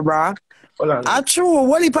algebra. True.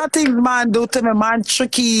 What if I things man do to me, man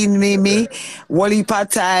tricking me. What if I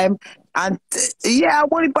time? And yeah,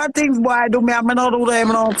 what if I things boy do me, I'm not do them,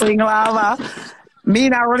 nothing lava. Me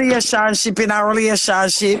in a relationship,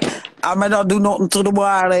 I'm not do nothing to the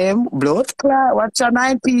boy, blood clot. What's your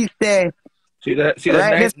 9 piece there? See that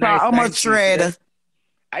right, nice, how much trade?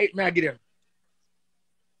 I get him.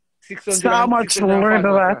 600. How much trade?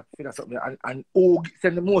 And who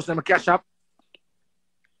send the most of my cash up?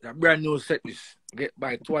 That brand new set this. Get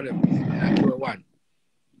by 2 of them. And give one.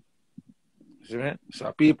 See me?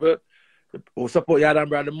 So people who support y'all and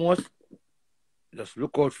brand the most, just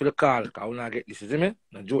look out for the call. Because when I get this, you see me?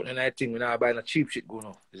 No joke and I think we're not buying a cheap shit going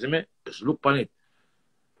on. You see me? Just look on it.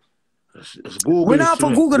 Just Google we're not for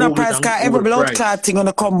Google the price, because every blood clot thing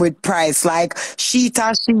gonna come with price. Like sheet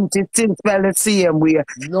or sheet, it still spell the same way.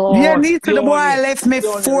 No, yeah, need to the boy left me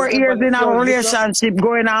 4 years in a relationship,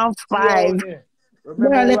 going on 5.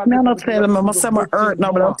 Boy left me not tell me, my summer hurt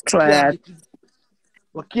no blood clot.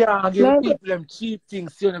 We can't give people them cheap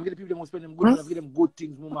things. We give people them who spend them good money, give them good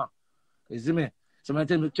things, mama. You see me? So I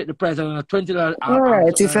tell me check the price on $20.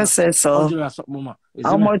 Alright, if I say so.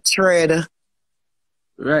 How much trade?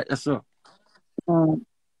 Right, that's so.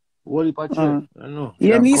 What if I check? I know.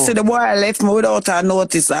 Yeah, me see the boy left me without a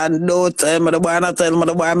notice and don't tell me the boy not tell me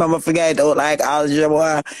the boy mama forget it out like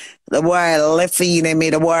algebra. The boy left in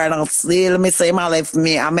me, the boy not still me say my left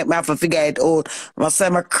me. I make me have to figure it out. I say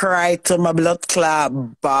I cry to my blood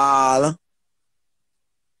clot ball.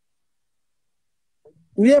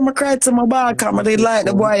 Yeah, I cry to my ball because I did like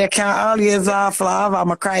the boy you can't always laugh.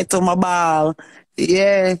 I cry to my ball.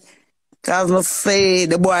 Yeah. Because I say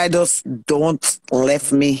the boy just don't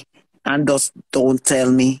left me and just don't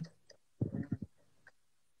tell me.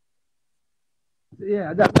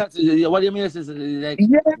 Yeah, that's what do you mean? Is like,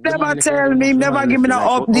 yeah, never tell me, never give me no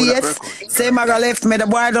updates. Say my girl left me, the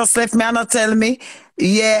boy just left me and not tell me.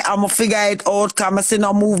 Yeah, I'ma figure it out, cause I see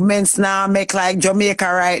no movements now, make like Jamaica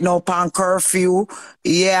right now, pan curfew.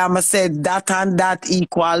 Yeah, I'ma say that and that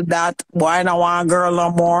equal that. Boy, I don't want a girl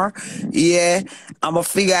no more. Yeah, I'ma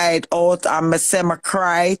figure it out. I'ma say my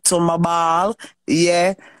cry to my ball.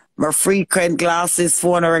 Yeah, my frequent glasses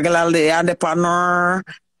phone regularly and the panor.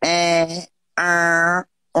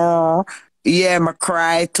 Yeah, my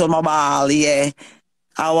cry to my ball, yeah.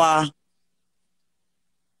 Our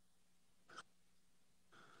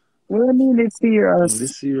what do you mean it's serious?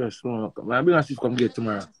 This serious one. I bring a shift come get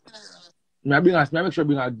tomorrow. I make sure I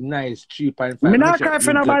bring a nice 3.5. Me not cry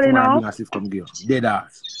for nobody now. I bring a shift come get. Dead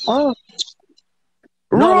ass. Oh.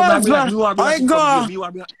 No, Rose, I go.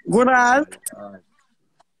 Good ass.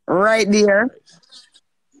 Right there.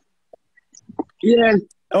 Yeah.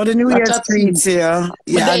 Oh, the New Year's treats here.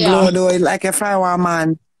 Yeah, glow do it like a fire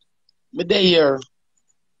man. Me there here.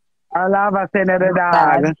 I love a send the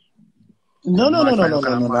dog. No.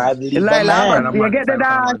 I believe like man. You get the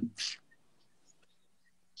dog.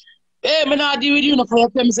 Hey, me not deal with you no for you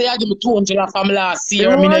tell me say you give me 200 from last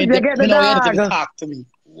year. You me get the dog. You talk to me.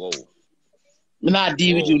 Whoa. Me not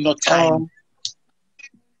deal with you no time.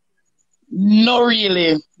 No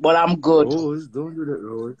really, but I'm good. Rose, don't do that,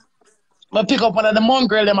 Rose. I pick up one of the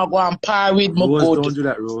mongrel them I go and par with my Rose, good. don't do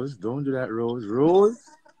that, Rose. Don't do that, Rose. Rose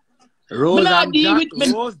and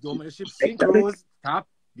Jack, Rose, don't make the ship sink, Rose. Stop.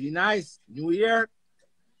 Be nice. New Year.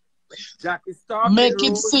 Jack is talking. Make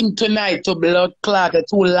it sing tonight to blood clot, the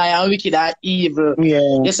two lion, wicked and evil.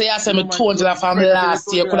 Yeah. You say you sent me 200 from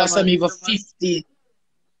last year, could have sent me even 50.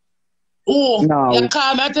 Oh, no. You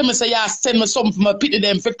call me and tell me say you send me something from my pity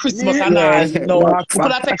them for Christmas and all. No.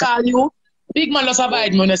 Could I take all you? Big man just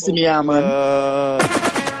avoid me when you see me here, man.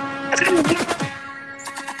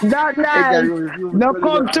 That night, no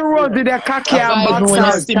come to road with the cocky and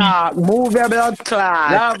boxers talk. Move your blood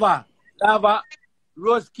clot. Lava.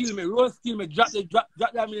 Rose kill me. Drop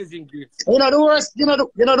that amazing grace. You know the worst. You know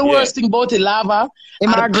the worst thing about it, Lava.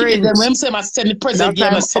 My grade. When I say I send the present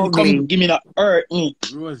game, I send come give me the earth.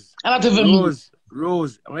 Rose. I not even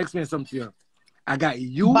Rose. I'm gonna explain something to you. I got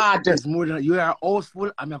you. Bad. It's more than you are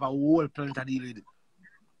houseful. I have a whole planet to deal with.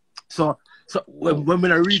 So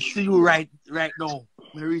when I reach to you right now,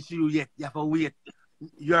 when I reach to you yet, you have to wait.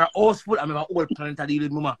 You are houseful. I have a whole planet to deal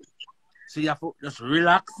with, mama. So you have to just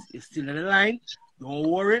relax. You're still in the line. Don't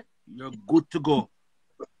worry. You're good to go.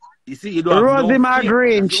 You see, you don't Rosie my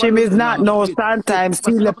Grinch. She is not no sometimes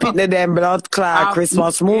still the pit them blood clot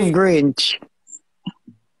Christmas move Grinch.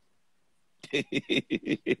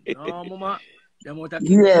 No, mama. Them out of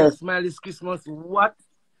smile this Christmas. What?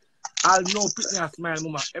 I'll know pitney a smile,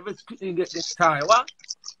 mama. Every pitney get this time. What?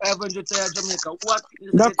 500 Jamaica. What?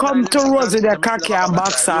 Don't come to Rose with the cocky and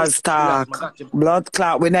boxers talk. Blood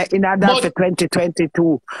clot. We're not in that for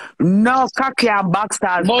 2022. No cocky and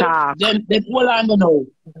boxers talk. Then hold on, you know.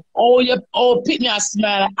 Pitney a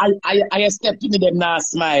smile. I step into them now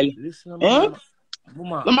smile. Listen,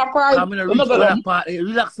 mama. Mama cry. I'm gonna reach for that part.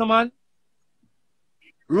 Relax, man.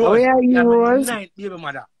 Rose, where are you, Rose? 9th baby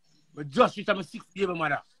mother. But just reached my 6th baby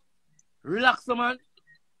mother. Relax, man.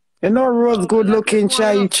 You know Rose good looking,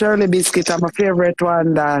 Shirley Biscuit. I'm my favorite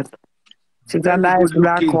one that. She's a nice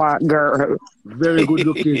black girl. Very good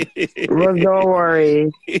looking. Rose, don't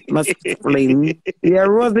worry. Must fling. Yeah,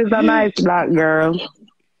 Rose is a nice black girl.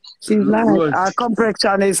 She's nice. Rose. Her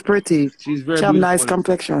complexion is pretty. She's very She have nice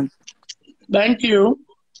complexion. Thank you.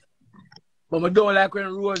 But I don't like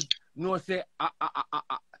when Rose say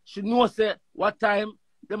she knows say what time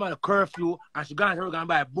them on a curfew and she gonna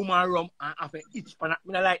buy a boom and rum and after each pan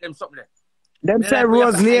I like them something there. Them say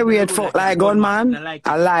Rose lay wait for like gunman.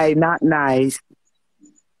 I lie, not nice.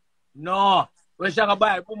 No. When she gonna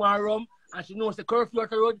buy a boom and rum and she knows the curfew at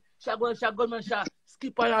the road, she gunman she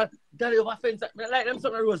skip on daddy over fence. I like them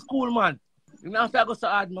something Rose cool man. You know after I go so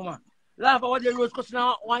hard, mama. Laugh at what the Rose costing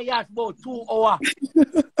now 1 yard about 2 hours.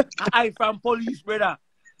 I from police, brother.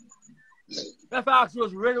 If I ask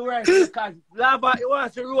Rose, really right, because Lava, you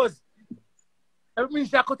want to say Rose. Every minute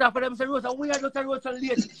she cut off for them, say Rose, and we are not a Rose and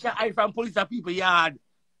late. She hide from police and people yard.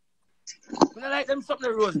 I like them something,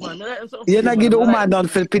 Rose, man. You not give the woman down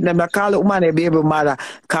for pit them. I call the woman a baby mother.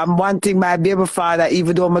 Come one thing, my baby father,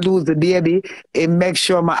 even though I lose the baby, it makes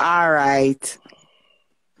sure I'm alright.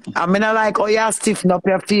 I mean, I like, oh, you stiffen up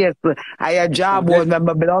your face. I your jawbone when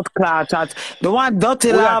my blood clot. The one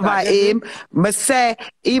dirty lava him, me say,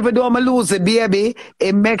 even though I lose the baby,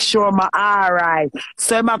 it make sure my alright.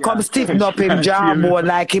 So I come stiffen up him jawbone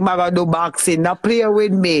like him gonna do boxing. Now play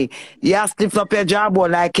with me. You stiffen up your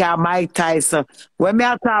jawbone like you're Mike Tyson. When me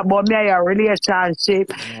talk about me a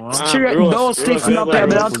relationship, straight don't stiffen up your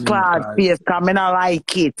blood clot face, cause me not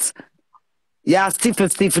like it. Yeah,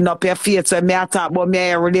 stiffen up your face when me talk about me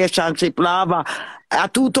a relationship lava.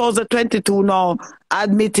 2022 now,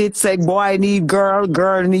 admit it, say boy need girl,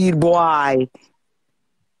 girl need boy.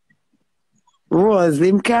 Rose,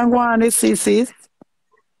 him can go on the sissies.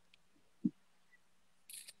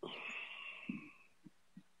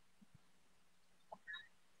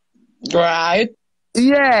 Right?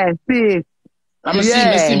 Yeah, see. I'm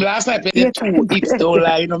see last night play the two hips don't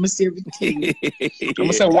lie, you know, me see everything.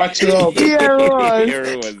 I'm say watch it up. Yeah,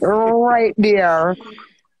 Rose. Right there.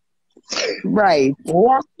 Right.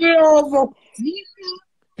 Watch it over.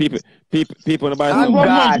 People wanna buy some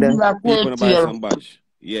badge. People wanna buy some badge.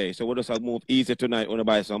 Yeah, so what does I move easy tonight? Wanna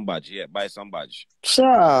buy some badge? Yeah, buy some badge.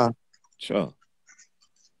 Sure.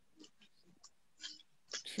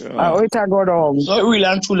 Wait I go down. So really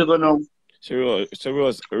and truly go now. So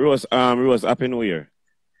Rose, Happy New Year.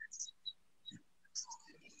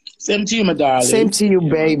 Same to you, my darling. Same to you,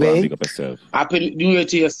 baby. Pick up yourself. Happy New Year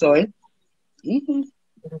to your son.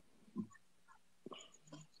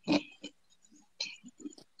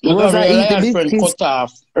 Rosa eat the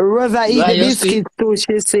biscuits. Rosa eat the biscuits too,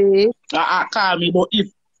 she say. Call me, but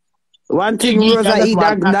if one thing Rosa eat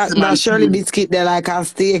that Shirley biscuit they like a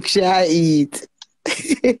steak she eat.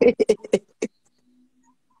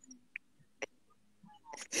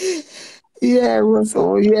 Yeah, Rosa.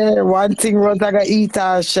 Oh yeah, one thing Rosa gonna eat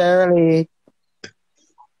Shirley.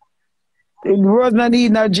 Rose not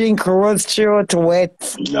need no drink, Rose throat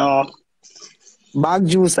wet. No. Bag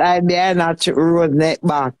juice I behind not Rose neck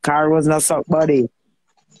back. Car Rose not suck body.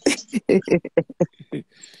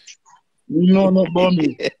 No,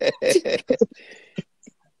 bummy.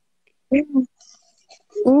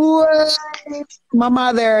 What? My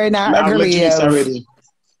mother in her grave. Already.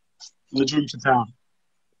 The drink to town.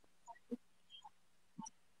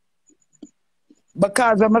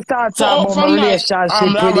 Because when I start talking about my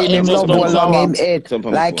relationship with him love how long him ate,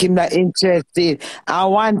 like him not interested.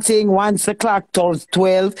 And one thing, once the clock turns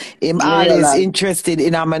 12, him always interested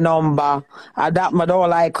in my number. And that I don't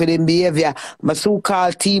like with him behavior. My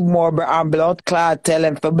so-called team member and blood clot tell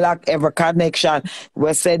him for block every connection.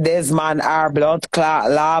 We say this man our blood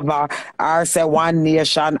clot lava, our say one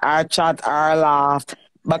nation, our chat, our laugh.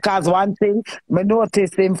 Because one thing, I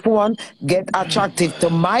notice him phone get attractive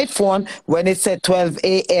to my phone when it said 12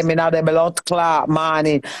 a.m. in the blood clot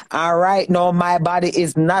morning. And right now, my body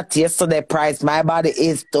is not yesterday price. My body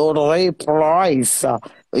is today price.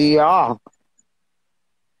 Yeah.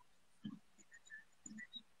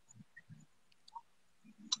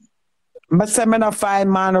 I say I not find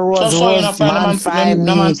man Rose man find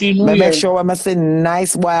me. I make sure when I see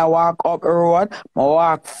nice boy I walk up the road, I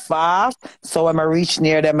walk fast, so when I reach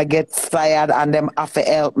near them I get tired and them have to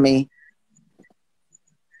help me.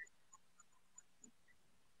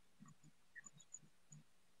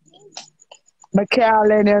 I can't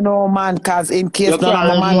let you know, man, because in case none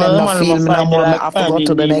of my man them not feel me no more, I have to go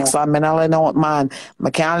to the next one. I don't let know, man. I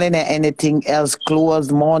can't let anything else,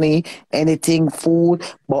 clothes, money, anything, food,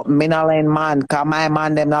 but me not let man, because my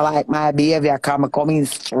man them not like my behavior, because I come in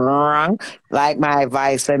strong, like my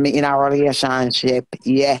advice when me in a relationship,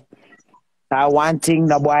 yeah. One thing,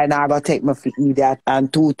 the boy not going to take me for idiot, and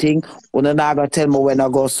two things, you not going to tell me when I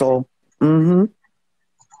go, so,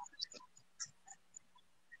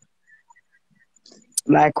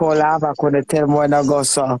 Like how Lava couldn't tell me when I go,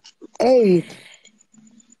 so. Hey.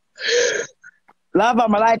 Lava,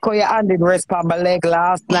 I like how you handed rest on my leg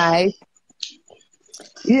last night.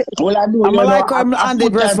 Yeah. Well, I do. I'm like how I'm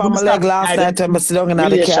handed rest on my leg last night when I sit down in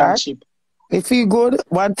the car. It feel good.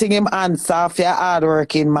 One thing him answer if you're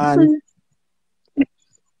hardworking, man.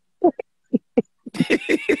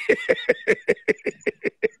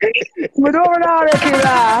 We don't hardworking,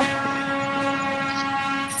 laugh.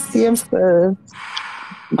 See him, sir.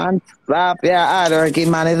 Man, slap, yeah, hardworking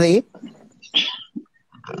man, is he?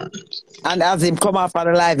 And as him come off of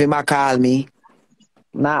the live, him a call me.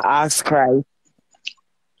 Now ask Christ.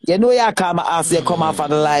 You know you come ask you come off of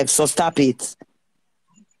the live, so stop it.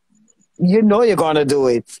 You know you're gonna do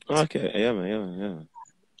it. Okay, yeah, man.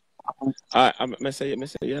 I say,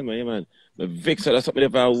 yeah, man. The Vic said that's something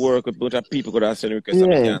if I work with a bunch of people could have send requests. Yeah.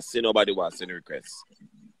 I can't see nobody want send requests.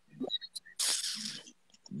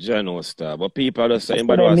 General star. But people are saying,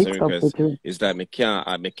 but what's the request? It's that me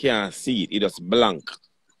can't see it. It just blank.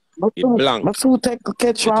 It blank. But so take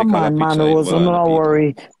catch one man, Rose. I'm not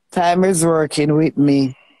worry. Time is working with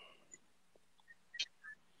me.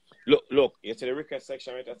 Look, you see the request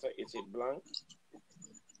section right? I say it's blank.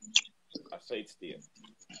 I say it's there.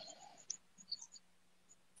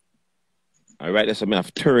 Alright, that's I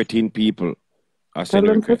have 13 people. I send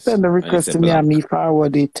the request. Send the request to me and me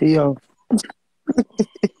forward it to you.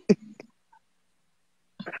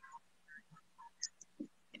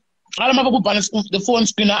 I don't have a put on the phone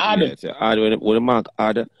screen or add. Yeah, add with the mark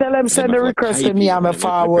add. Tell them send the request to me and me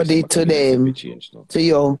forward it to them. To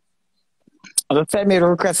you. Send me the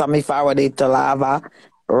request and me forward it to Lava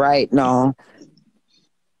right now.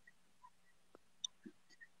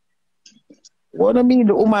 What do you mean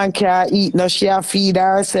the woman can't eat? No, she have feed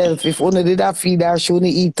herself. If only did that feed her, she only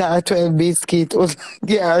eat her 12 biscuits. Or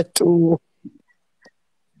get her 2.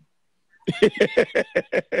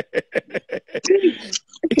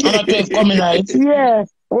 Coming right. Yeah.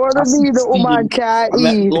 What do you mean the woman can't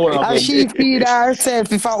eat? And she feed herself.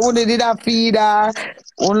 If I only did that feed her,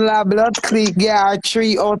 only blood click get her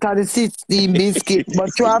 3 out of the 16 biscuits.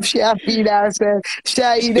 But she have feed herself. She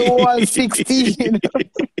eat the whole 16.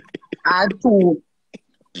 I too.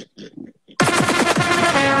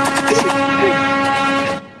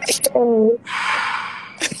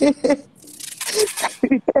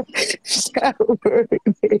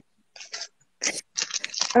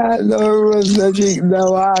 I know Rose not drink the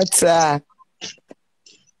water.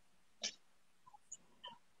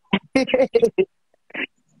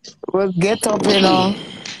 Well, get up, you know.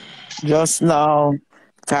 Just now.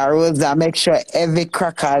 Rose, I make sure every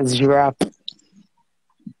cracker is wrapped.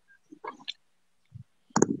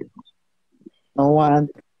 No one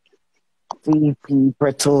feed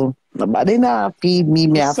people too. Nobody now feed me.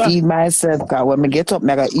 I feed myself. Cause when I get up,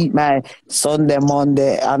 I gotta eat my Sunday,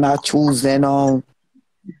 Monday, and I Tuesday now.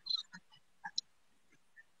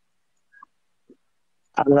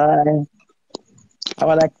 I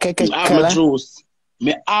like cake. I have my juice.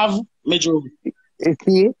 Me have my juice. You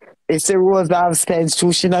see? It's a Rose have spends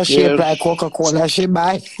too. She not shape like Coca-Cola. She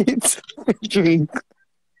buy it. Drink.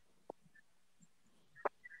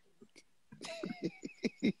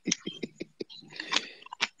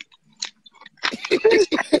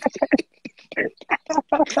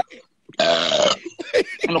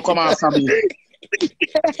 No, come on, Sammy.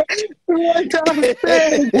 What I'm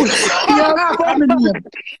saying?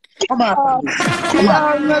 Come on.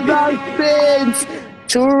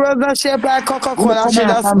 Two Rose shape like Coca-Cola. She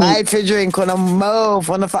just buy it for drink on a mouth.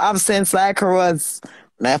 On the absence like Rose.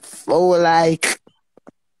 My fool like.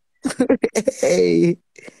 Hey.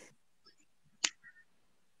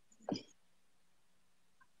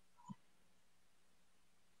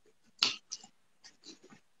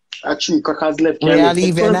 Actually, crackers left. We are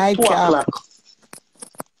leaving nightcap.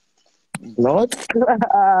 Blood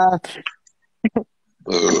clot.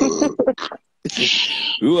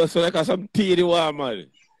 You also like some tea in one, man.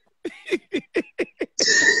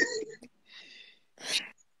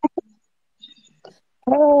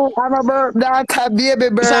 Oh, I'm a burp that, a baby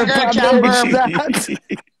burp.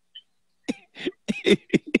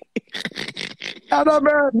 I'm a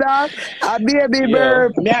burp that, a baby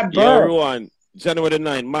burp. Everyone. January the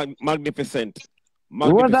 9th, magnificent.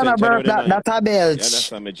 What's that about that a belch? Yeah,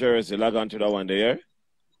 that's my jersey. Log on to that one there.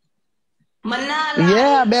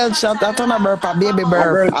 Yeah, a belch. That's on a burp, a baby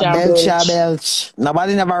burp. A belch.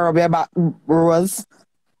 Nobody never rub your back, Rose.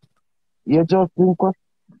 You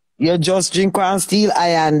just drink one steel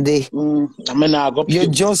iron day. You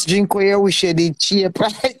just drink where you wish you did cheap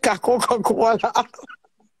like a Coca-Cola.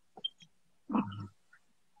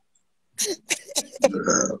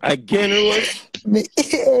 Again, Rose?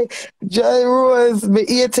 Joy Rose, me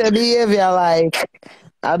hate your behavior like.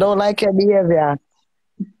 I don't like your behavior.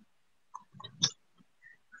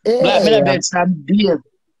 Black men bet some beer.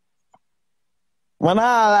 When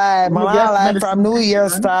I lie from New Year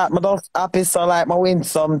start, I don't happy so like I win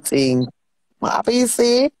something. I'm happy, you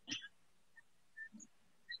see?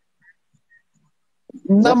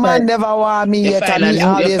 No man never want me yet, and me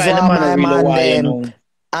always want my man them.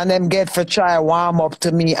 And them get for try warm up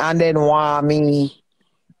to me and then warm me.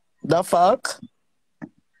 The fuck?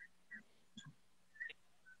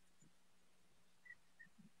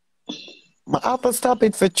 I have to stop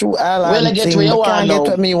it for true island well, thing. I can't get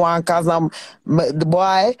what me want because the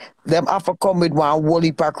boy, them have to come with one whole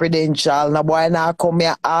heap of credential. The boy now come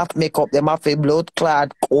here half makeup, them have a blood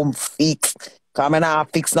clot come fix. Because I'm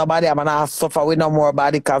not fix nobody, I'm not suffer with no more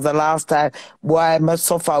body because the last time, boy, I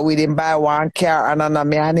suffer with him by one car and then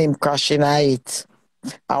me and him crashing at it.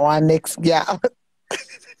 I want next girl.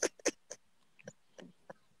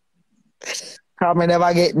 Come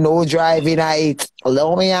never get no driving it.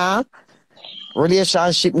 Allow me, huh?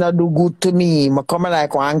 Relationship not do good to me. I come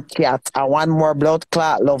like one cat. I want more blood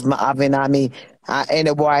clot love me having on me. And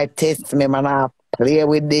any boy test me, man, I play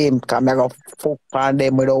with them. Come I go fuck on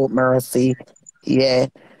them without mercy. Yeah.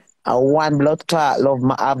 I want blood clot love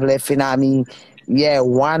me have left in on me. Yeah,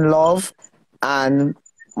 one love. And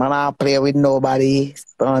man, I play with nobody,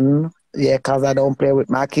 son. Yeah, cause I don't play with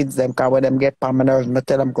my kids. Them, cause when them get on my nerves, I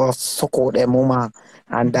tell them go suck out them woman,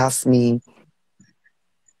 and that's me.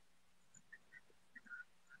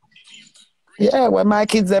 Yeah, when my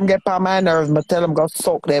kids them get on my nerves, I tell them go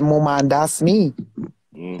suck them woman, and that's me.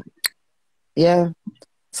 Yeah.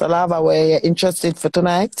 So Lava, were you interested for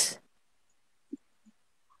tonight?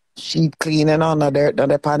 Sheet cleaning on the dirt,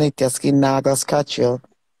 the panic, your skin now go scratch you.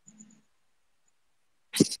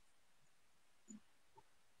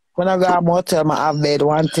 When I go to a motel, I have bed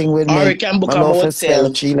one thing with me. Or you can book I a know motel. for spell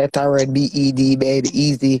 3-letter word BED, bed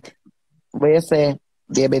easy. But you say,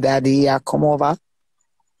 baby daddy, yeah, come over.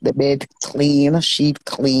 The bed clean, sheet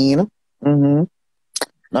clean. No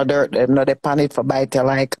dirt, no the panic for bite you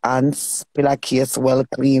like ants. Pillowcase well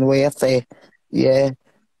clean. Where you say, yeah,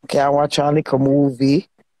 can watch a little movie.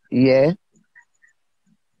 Yeah.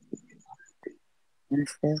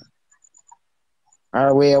 Okay.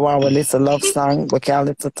 Or where you want to listen love song, we can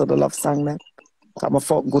listen to the love song then. I'm a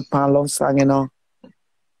fuck good pan love song, you know.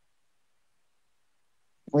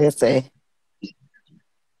 What you say?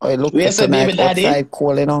 Oh, you look for tonight outside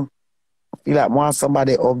cold, you know. I feel like want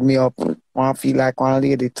somebody hug me up. Want feel like one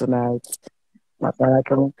lady tonight. But like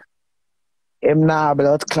him now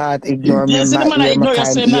blood clot ignore me. Yes, the My man ear, my ignore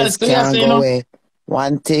kind you, ears can't go away.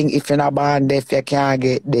 One thing, if you're not born deaf, you can't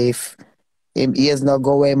get deaf. Him ears not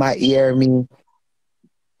go away, my ear me.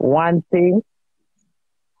 One thing.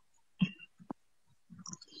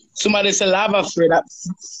 Somebody say lava afraid of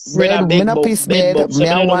Me no piss bed. Me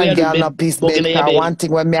and one girl no piss bed. Cause one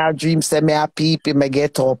thing when me a dream say me a peep, me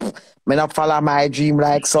get up. Me not follow my dream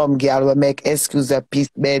like some girl will make excuse a piss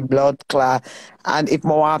bed blood clot. And if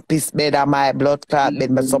me want piss bed on my blood clot bed,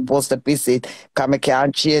 me supposed to piss it. Cause me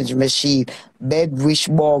can't change my sheet. Bed wish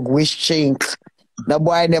bug, wish chink. No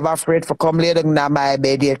boy never afraid for come lay down in my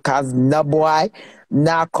bed yet. Cause no boy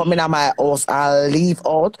now come in my house and leave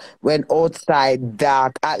out when outside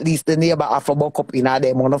dark. At least the neighbor have to buck up in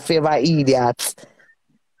them. One of favor idiots.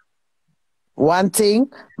 One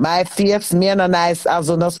thing, my face, me no nice as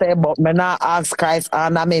you know say, but me not ask Christ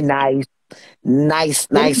and I me nice. Nice.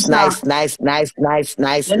 When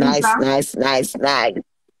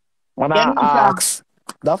I ask,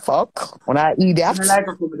 the fuck? When I idiot?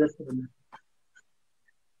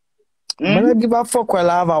 I don't give a fuck when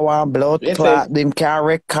I have one blood clot, them can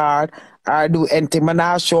record or do anything. I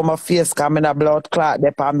not show my face because I'm in a blood clot,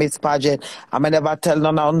 they on Miss Pageant. I never tell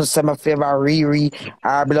none of them say my favorite Riri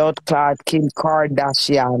or blood clot Kim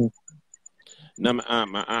Kardashian. No,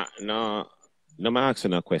 I'm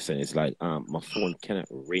asking a question. It's like my phone cannot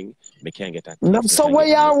ring. Me can't get that. No, so what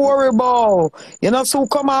you worry about? You know, so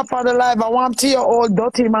come up on the live. I want to your old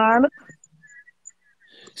dirty man.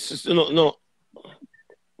 No.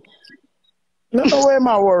 No way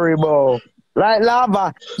my worry about. Like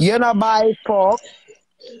Lava, you not buy fuck.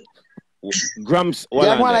 Grams, you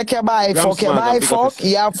want to buy fuck, you buy fuck,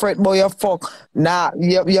 you afraid about your fuck. Nah,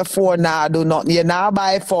 your phone nah do nothing. You not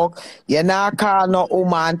buy fuck, you not call no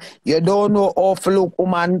woman, you don't know how to look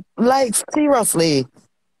woman. Like seriously.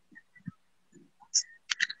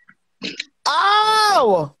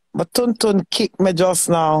 Ow! My tuntun kicked me just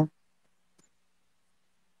now.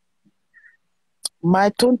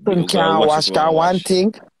 My tuntun can't wash that one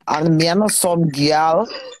thing, and me and some girl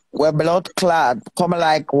where blood clot come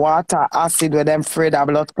like water acid with them afraid of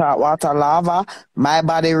blood clot water lava. My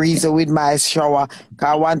body reason with my shower.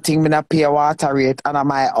 Cause one thing me not pay water rate and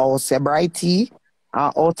my house a brighty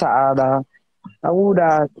and outer order. I would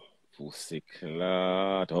that. Pussy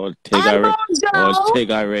clot. All take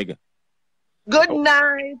a reg. Good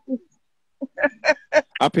night.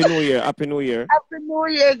 Happy New Year. Happy New Year. Happy New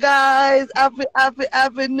Year, guys.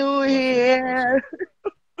 Happy New Year.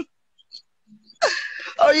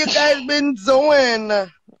 How you guys been doing?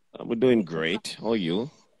 We're doing great. How are you?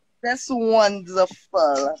 That's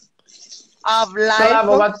wonderful. I've life.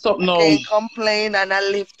 What's up now? Can't complain, and I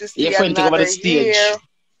live to see the another stage. year.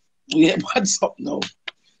 Yeah, what's up now?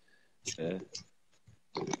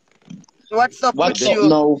 What's up What's with up you?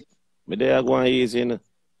 now? Me there going easy, you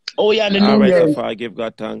Oh yeah, the New Year. If I give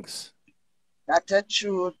God thanks. That's a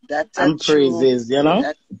truth. That's a and truth. praises, you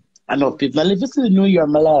know? I know people live to the New Year,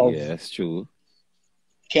 my love. Yeah, it's true.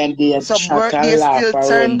 Can they So chat birthday and laugh still and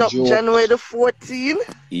turned run up joke? January the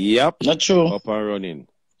 14th? Yep. Not true. Up and running.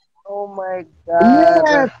 Oh my Yes,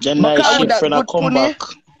 God. January How would shit that friend a good come punny? back.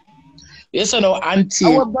 Yes or no, auntie?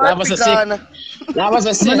 Our That was birthday a sick. gone. That was a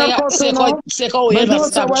me sick. no cut you know. Sick how Me you do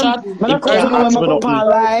not say when Snapchat. me no You cut you can't know when ask me me go nothing. on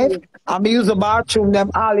live and me use the bathroom.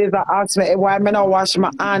 Them always ask me why me not wash my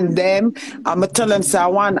hand them. And me tell them say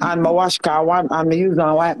one and me wash car one and me use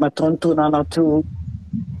and wipe my tongue two and a two.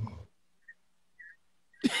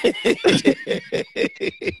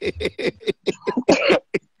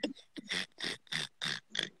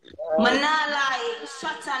 Manala,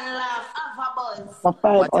 shut and laugh, have a buzz. My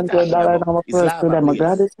 $500 in my purse to them. I'm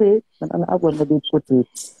glad to see. And I'm going to be put it.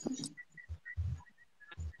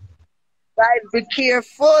 Guys, be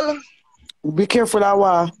careful. Be careful of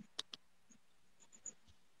what?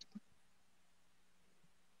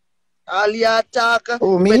 All your talk,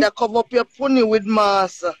 Oh, me? better cover up your pony with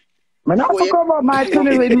mask. Me not for cover my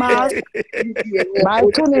tuning with mask. My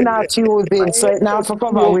tuning not using, so it not for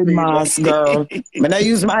cover with mask, girl. Me not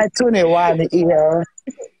use my tuning one ear.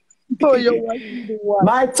 So you want to do what?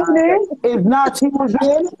 My tuning is not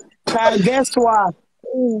using. Cause guess what?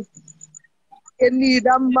 You need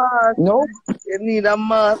a mask. Nope. You need a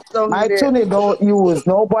mask down My there. tuning don't use.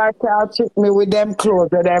 No boy can trick me with them clothes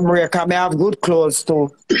or them break. I may have good clothes too.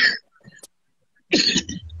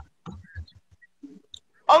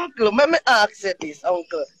 Uncle, let me ask you this,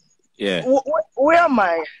 Uncle. Yeah. Where am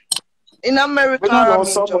I? In America or I'm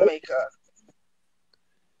in Jamaica?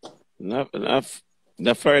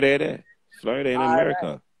 Not Friday there. Friday in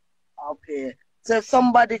America. Right. Okay. So if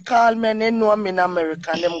somebody call me and they know I'm in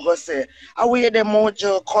America and them go say, how we the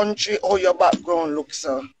Mojo country or your background looks,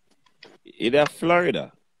 sir? Either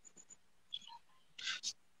Florida.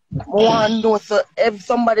 One know, so if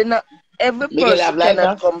somebody not every person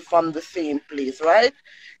cannot come from the same place, right?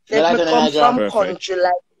 So if we come from country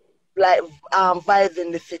like vibes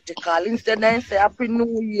in the city call, instead I say Happy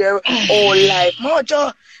New Year all life.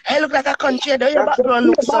 Mojo, I look like a country, do your background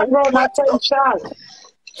look so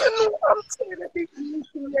you know I'm saying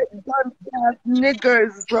that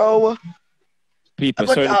niggers, bro. People,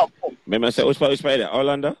 so remember say which part there?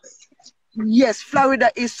 Orlando? Yes, Florida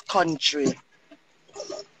is country.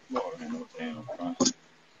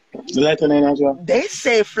 They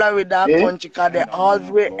say Florida country because they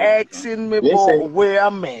always asking me about where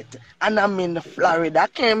I'm at. And I'm in Florida. I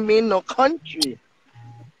can't be in no country.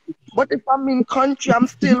 But if I'm in country, I'm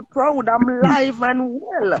still proud. I'm live and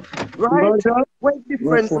well. Right? What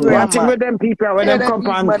difference where One I'm thing at? with them people, when them come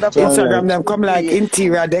on Instagram, them come like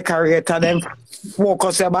interior decorator, them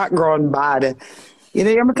focus your background bad. You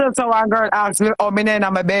know, you tell someone girl ask me, oh, me in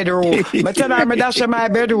my bedroom. But tell her, me dash in my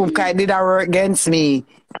bedroom because it did work against me.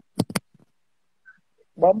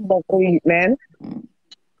 Bumbo queen, man.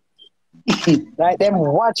 Like them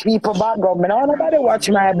watch people background. Me not nobody watch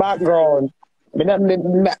my background. Me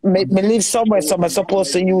live somewhere, so I'm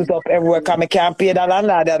supposed to use up everywhere because I can't pay the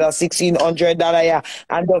landlord that $1,600 yeah,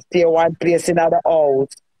 and just stay one place in the house.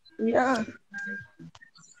 Yeah.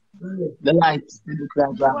 The lights. I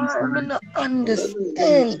don't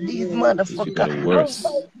understand these motherfuckers.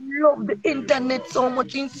 Love the internet so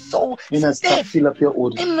much. It's so stiff. Fill up your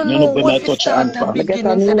own. I don't know what to start the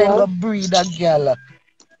beginning so they go breed a girl.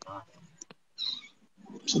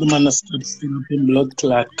 So the man has to fill up in blood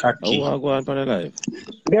clot cocky. Oh, go on for the life.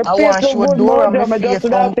 The face look good, Mojo. Me just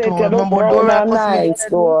that take you look brown and nice,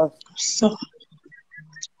 though. So.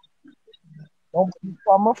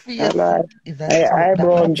 From my face. Is that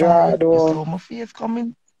eyebrow dry, though. So my face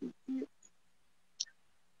coming.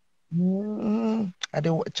 I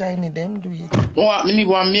don't Chinese them do it. Oh, I need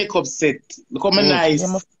one makeup set. Look how nice.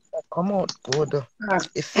 Yeah, come out good.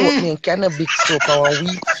 It's soap me cannabis soap or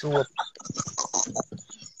weed soap.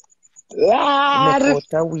 Lord. Make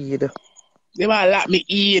out a weed. They might let me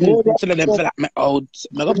in. So let them let me out.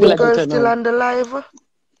 The girl still on the live?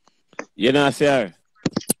 You know, see her?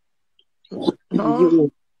 No.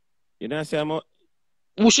 You know, see her?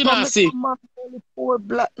 Who should I see? Poor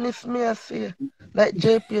blackness, me I see. Like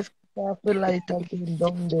JPS the light again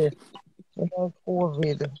down there. When I was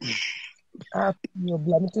COVID. I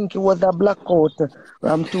think it was a blackout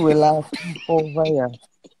from 2 last week over here.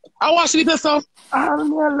 I watch it yourself. I'm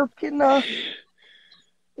looking now.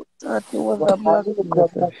 Thought it was a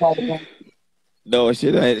blackout. No,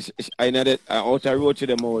 I know that I out the road to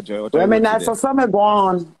the Mojo. Well, I mean, that's a summer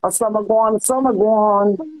gone. A summer gone, summer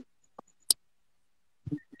gone.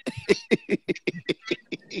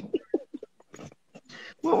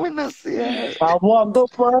 What we not see her? I want the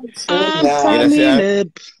person.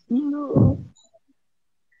 No.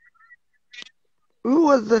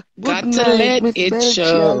 Rose, good Got to night, let Miss it Belchi.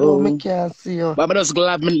 Hello, me show. can't see you. But I'm just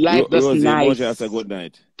glad my life that's Rosie, nice. Mojo has a good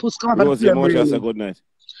night. Rosie, Mojo has a good night.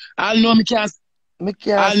 I know me can't.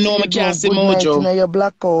 I know me can't see Mojo. Night in your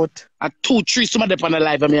blackout. At 2-3 somebody on the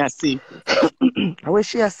live and me I see. I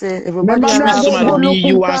wish I say everybody Remember have somebody me,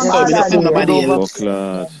 you and so me see nobody else.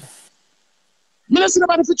 Oh, Me not see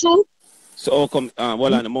nobody for true. So how come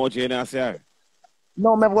well on the Mojo and I say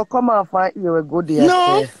no, me go come off and hear a good day.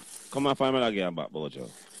 No. Come on, find me again back, Mojo.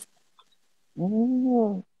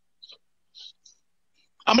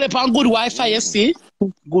 I'm on good Wi-Fi, you see?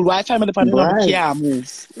 Good Wi-Fi, I'm on the can't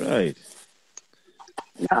move. Right.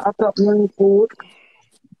 I thought my food.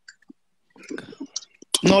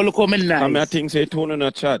 No, look how me nice. I think say tune in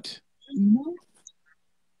the chat.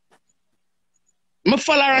 Me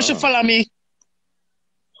follow her and she follow me.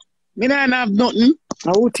 Me not have nothing.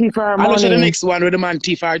 I will teach her money. I'll show the next one with the man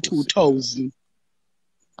TFR 2000.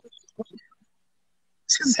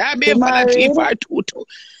 I be for the TFR 2000.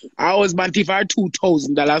 I was man TFR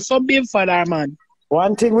 $2,000. So be for that man.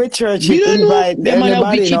 One thing with church, you you invite them man are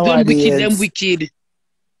everybody wicked, nowadays. them wicked.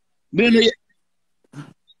 Me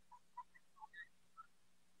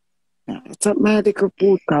it's a medical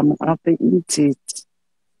food come after eat it.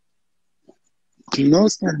 No,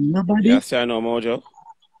 sir, nobody. Yes, I know, Mojo.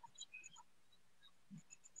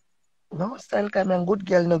 No, style come and good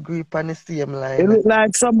girl no grip on the same line. It look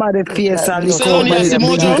like somebody face a little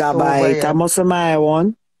Siyoni, gigabyte. I must have my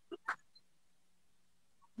one.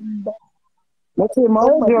 What's it,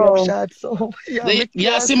 Mojo?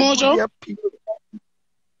 Yeah, see Mojo?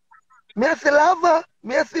 Me I see lava.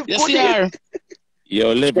 Me I see yes, yeah.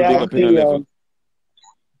 Yo, level, big up in a level.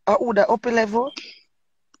 Oh, the upper level?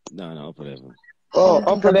 No, upper level. Oh,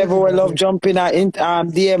 upper level we love jumping at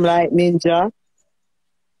DM like ninja.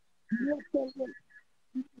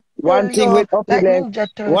 One thing with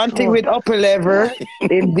upper level,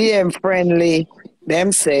 in DM friendly.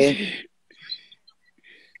 Them say.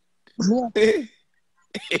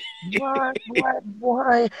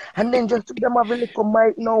 Boy. And then just them have a little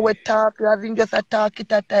mic now we talk, rather than just a talk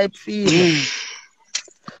it a type feel.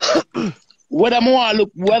 Whether I want to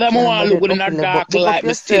look within a dark light,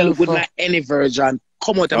 me still look within any version.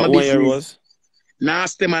 Come out of my business.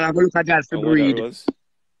 Nasty man, I go look at that for breed.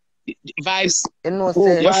 Vibes.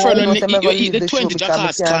 Your friend, you eat the 20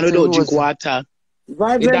 jackass can without drink water.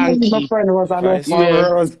 Vibes, my friend was a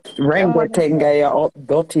Rose Rainbow Tenga up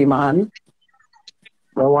dirty man.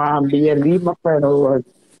 So leave my friend Rose.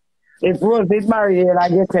 If Rose is married, I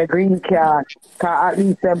get a green card. Cause at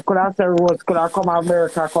least them could have said Rose could have come to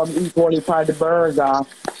America, come eat only for the burger.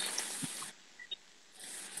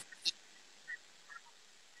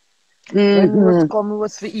 When Rose come,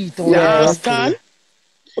 was for eat. You understand?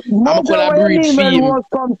 I'm a collaborate for him.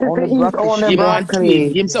 He want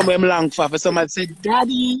twin. Him somewhere long for somebody said,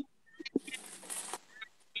 Daddy.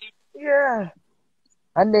 Yeah.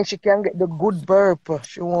 And then she can get the good burp.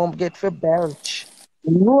 She won't get for belch.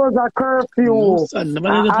 Rose a curfew. No, son,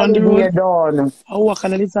 nobody on the road. Done. How what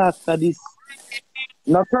can I listen after this?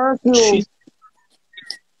 No curfew.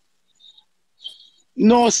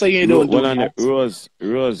 No, so you don't do that. Rose.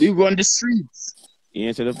 You go on the streets. You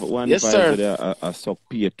ain't the one yes, sir. There a suck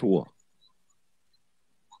pay tour.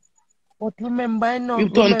 But remember, I know. You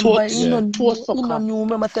done tour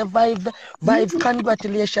remember, say vibes,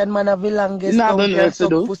 congratulations, man, have the longest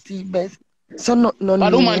pussy best. So no.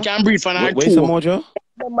 But woman can breathe for her Where's the Mojo?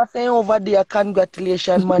 Remember saying over there,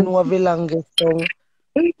 congratulations, man, who have the longest tongue.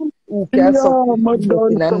 Who can suck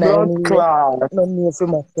in a 9 class. No need for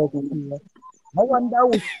my suck. I wonder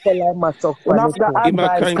which fella must suck for it. The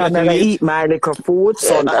advice can never eat my little food,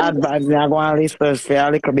 so the advice me I go and listen for a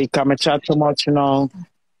little bit, come and chat too much, you know.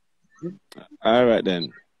 All right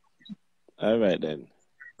then.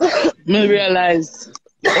 Me realize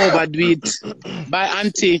overdo it by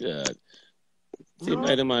auntie. Yeah. See,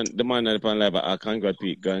 the man that upon live, I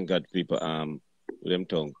congratulate people with them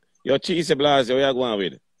tongue. Your cheesy blast, where you going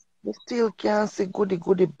with? You still can't see goody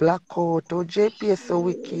blackout. Oh, JP is so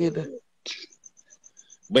wicked.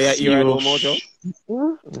 But you hear no Mojo?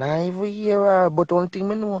 Nah, even hear but one thing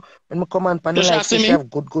I know, when I come on panel like she have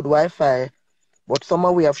good Wi-Fi. But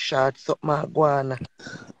somehow we have shot something go on.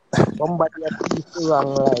 Somebody has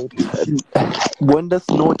wrong light. Buenas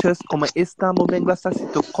noches, como esta momento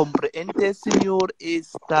necesito comprende, señor,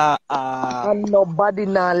 esta and nobody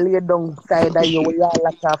now lay down side of you, you all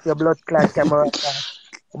like off your blood clot camera.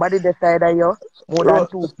 Nobody the side of you, more than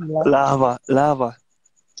 2 feet. Lava.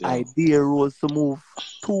 Yeah. I dare Rose to move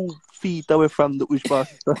 2 feet away from the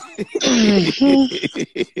wishmaster.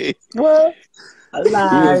 What?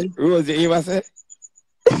 Rose, you ever say?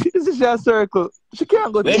 This is a circle. She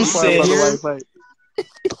can't go too far from the Wi-Fi.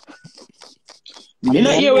 Me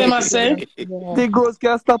not hear what I say. The girls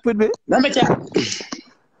can't stop with me. Let me tell.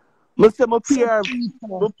 Must say my PR,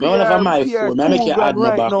 my PR phone. I make you add me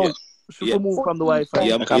right back. now. Should move from the Wi-Fi.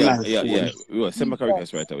 Yeah. We will send my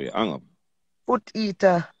request right away. Hang up. Foot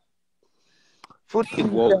eater.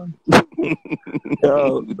 Whoa.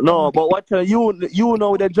 No, but what you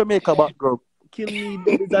know the Jamaica background. Kill me,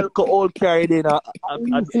 there is alcohol carried in.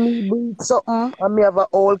 Me breathe something. I me have a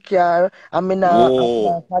old car. I mean,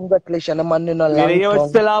 congratulations, I'm in a long you time.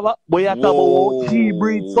 still have a boy at about she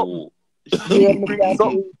breathe something. Yeah, me can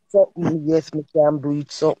breathe something. Yes, me can breathe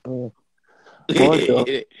something. Mojo.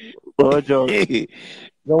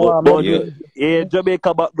 Yeah,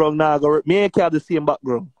 Jamaica background now. Me and have the same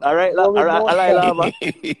background. Alright, alright, Lava.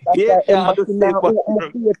 That's why embassy now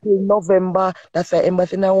open till November. That's why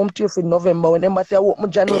embassy now open till November. When embassy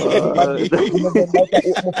open January for everybody, November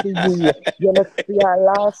open for you. You know, see our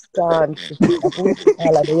last chance.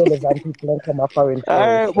 All of the relevant people and come up foreign.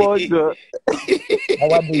 Alright, Mojo. I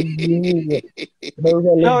want the you. The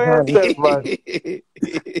relevant.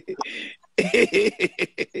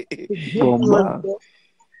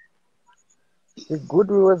 The good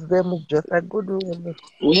was them, just a good one.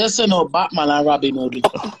 We also know Batman and Robin Hood.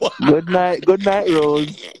 Good night,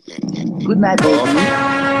 Rose. Good night, baby.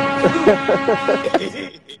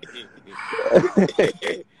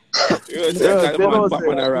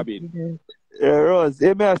 Rose,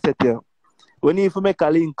 hey, may I say to you, we need to make a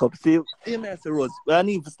link up. See, hey, may I say, Rose, we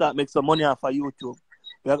need to start make some money off of YouTube.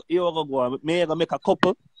 You're going to go, may I make a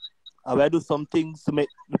couple, and we do some things to make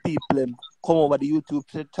the people come over the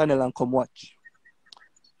YouTube channel and come watch.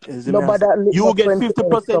 You get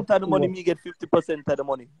 50% of the money, me get 50% of the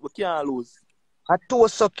money. We can't lose. I told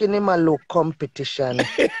sucking him a low competition.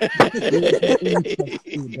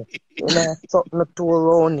 Something to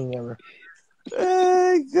around here.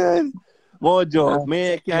 Hey, God. Mojo,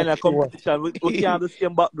 me kind of competition. We can't have the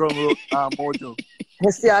same background, Mojo.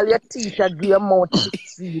 You see all your teeth are give them out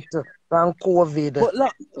 6 feet from COVID. But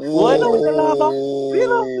look, why not with the lava?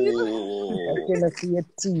 I cannot see your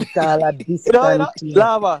teeth all at distance.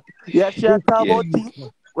 Lava, yeah, she talk about teeth.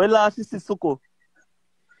 When last you see Suku.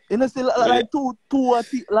 You know, see like two Suku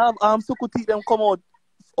teeth them come out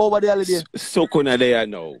over the holiday. Suku na there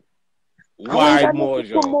now. Why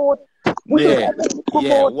Mojo? Yeah,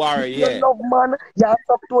 worry, yeah. You love man, you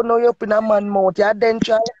talk to no you up in a man mouth, you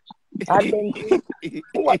denture. And then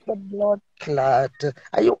what the blood clot?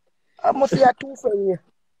 Are you? I must say a two for you.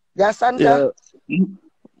 Yeah, Sandra.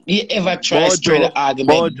 You ever try straight the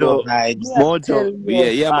argument? Mojo.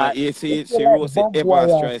 Yeah, man. You see, Rose ever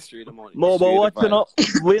try straight the money. No, but what you know,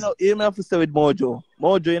 we know, you have to say with Mojo.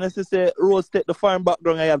 Mojo, you know, to say Rose take the foreign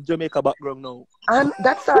background, I have Jamaica background now. And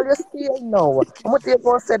that's all you see now. I'm not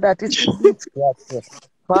even say that it's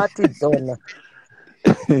party done.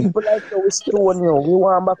 People like to stone you. We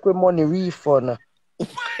want back with money refund.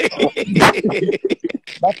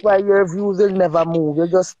 That's why your views will never move. You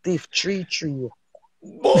just stiff 3-3.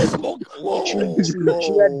 Yeah,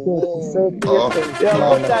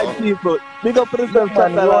 good night, people. Big up for yourself,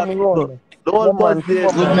 run. The whole bus there.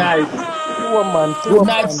 Good night. Good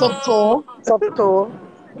night, Subto. Suck the eel toe.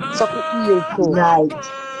 Good night.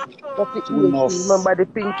 Suck the eel toe. Remember the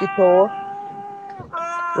pinky toe?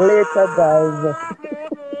 Later, guys.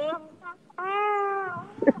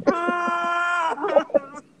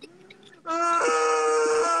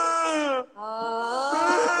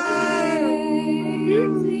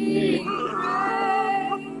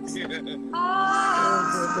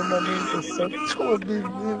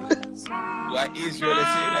 Like Israel,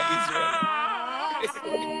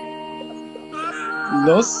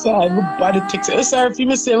 No, sir, everybody takes it. Sorry if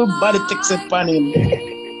you say everybody takes it upon him.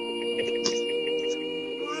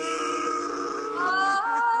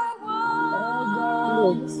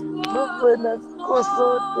 Look when I go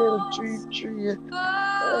so till 3-3.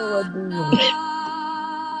 What do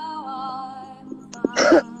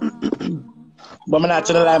you? But I'm not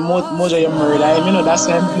telling like Mojo you murder. You know that's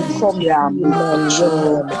why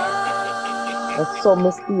That's so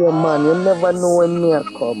mysterious, man. You never know when me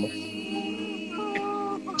come.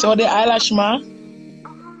 So the eyelash man.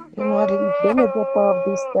 You know what? Let me drop off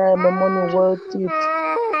this time. My money worth it.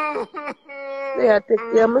 See, I take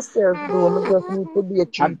care of myself, though. I just need to be a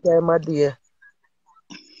 3 times a day.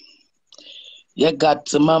 You got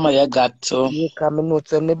to, mama. You got to. You come in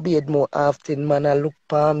notes on the bed more often, man. I look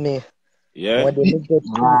for me. Yeah. When they get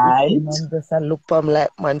right. Man, just I look for me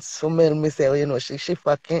like, man, smell me say, you know, she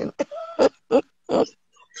fucking.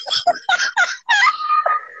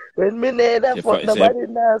 When me need that fuck, nobody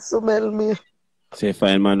now smell me. Say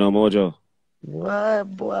fine man, no Mojo. Boy.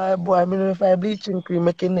 I mean, if I bleaching cream,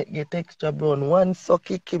 make it get extra brown. One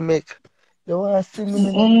sucky can make. You want to see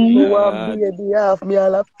me? You want baby half me,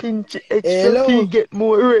 I'll pinch it extra Hello. get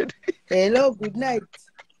more red. Hello, good night.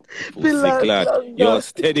 Pussy clot. You're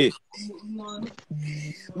steady.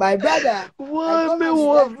 My brother, I come and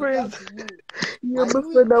like to talk to you. Yeah, my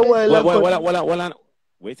friend, a while Hold on.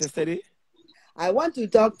 Wait a steady. I want to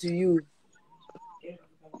talk to you.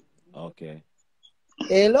 Okay.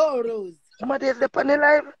 Hello, Rose. Somebody is up on the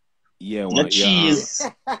live? Yeah, the cheese.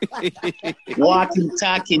 Walking,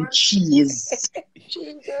 talking cheese.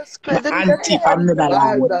 Jesus My Christ. auntie from the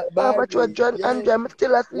I'm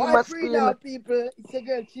still a see my Why free screen. now, people? It's a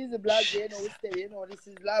girl, she's a black girl. You know, stay. You know, this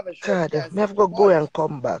is lava show. God, I have to go and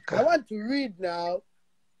come back. I want to read now.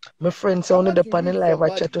 My friends sounded up on the live.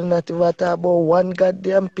 I chat not even talk about one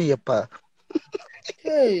goddamn paper.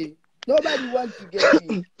 Hey, nobody wants to get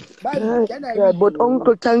me. Bobby, can I read God, but you?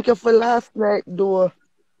 Uncle, thank you for last night, though.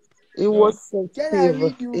 It was sensitive. Can I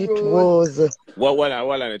read you, it Rose? was. What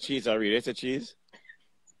on the cheese I read? It's a cheese?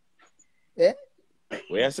 Eh?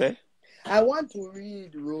 What you say? I want to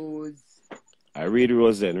read, Rose. I read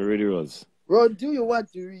Rose then. Read Rose. Rose, do you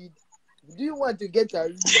want to read? Do you want to get a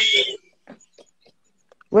read?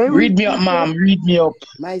 Read me up, ma'am. Read me up.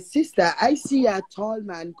 My sister, I see a tall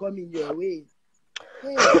man coming your way.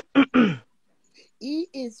 Hey. He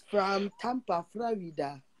is from Tampa,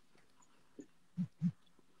 Florida.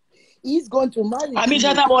 He's going to marry you.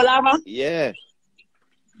 Yeah.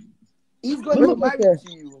 He's going to marry to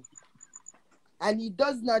you. And he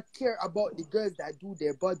does not care about the girls that do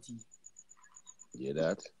their body. Yeah,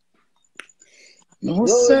 that. No,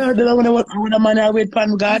 sir. When a man I wait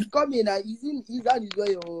pan God. He's coming and he's on his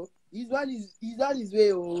way, oh. He's on his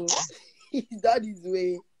way, oh. He's on his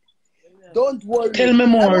way. Don't worry. Tell me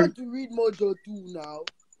more. I want to read Mojo too now.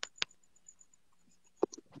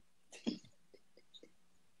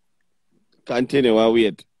 Continue, I'll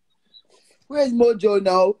wait. Where's Mojo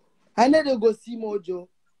now? I need to go see Mojo.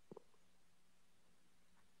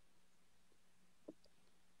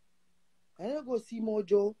 I need to go see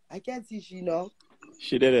Mojo. I can't see she now.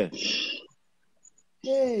 She did it.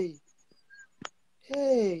 Hey,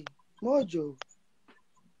 Mojo.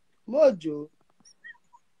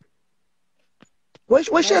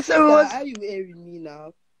 What she say, Rose? Are you hearing me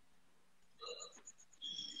now?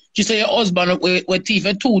 She say your husband with teeth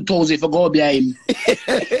for 2,000 if I go behind him.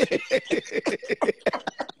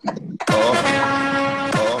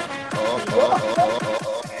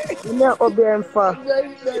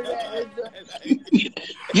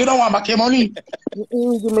 You don't want my money?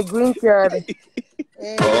 Give me green card.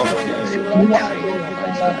 They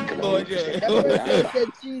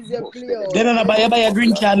don't buy a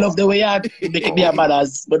green card, love the way you make it be a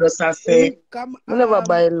badass. But that's not say. I never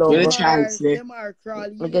buy love. With a chance, them are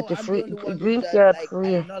crawling. I get the free green card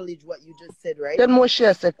free. Acknowledge what you just said, right? Then more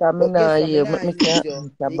share say, come in here. Me can't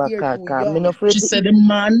answer. She said the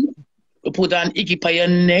man who put an icky by your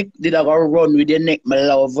neck did I go run with your neck, my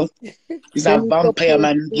love. It's a vampire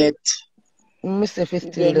man get. Mr.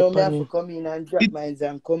 50 you know me have to come in and drop mines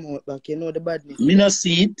and come out back. You know the badness. Me no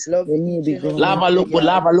see it. Love lava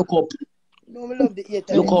look up. No, me love the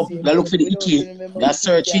look up. Look for the icky. That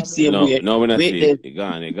search it same way. No, we're not see it. It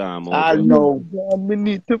gone. I know. Me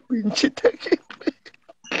need to pinch it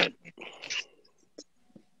again.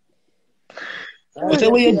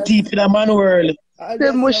 Whatever you deep in a man world.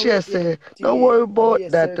 Tell me she say, don't worry about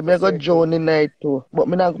that. I got Johnny night too. But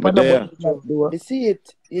me not going to see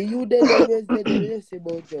it. You did always say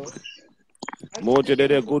Mojo. Mojo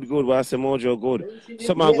did good. Why say Mojo good?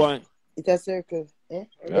 Someone going. It's a circle. Eh?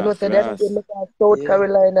 You know, so that's South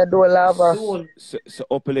Carolina do lava. So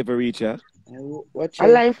upper level reach, yeah? A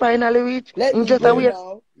line finally reach. Let me just go away.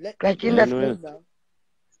 now. Like in that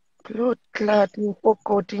blood clotting, fuck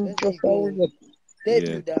out in just away. Take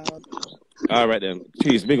me down. All right then.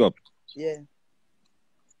 Cheese, big up. Yeah.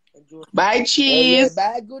 Bye, cheese. Oh,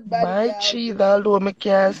 yeah. Bye, goodbye. Bye, cheese. Although I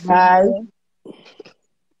can't see. Bye.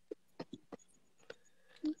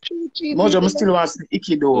 Mojo, I still want to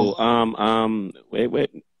icky though. Oh,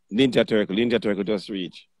 wait. Ninja Turtle just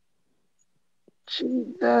reach.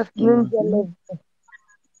 Jesus, Ninja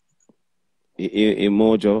in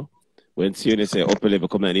Mojo, when Siyoni say upper level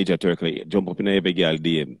come and Ninja Turtle, jump up in a big girl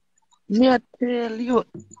DM. Me I tell you.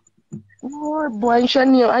 Oh boy, I'm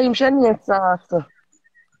Shania sauce.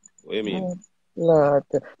 What do you mean?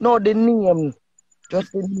 No, the name.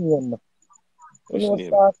 Just the name. What's you know, name?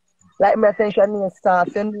 Sauce. Like my Shania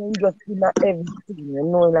sauce, you just in everything, you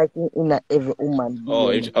know, like in every woman. Oh,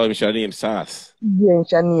 Shania sauce. Yeah,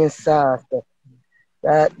 Shania sauce.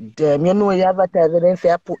 That damn, you know, you advertise and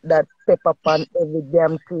say I put that pepper on every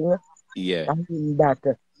damn thing. Yeah. I mean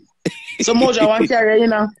that. So Mojo, I want to carry you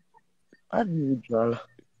know. As usual.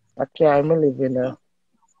 I carry me living there.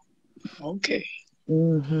 Okay.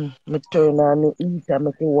 Me turn on the heater,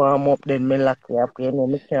 make it warm up, then me lock it up, you know,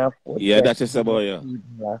 me can't afford Yeah, that's just about you.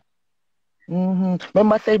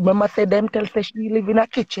 Remember say them tell say she live in a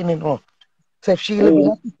kitchen, you know. So if she live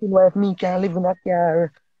in a kitchen, why if me can't live in a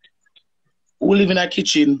car? Who live in a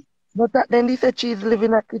kitchen? But that then they said she's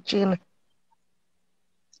living in a kitchen.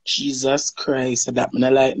 Jesus Christ, that me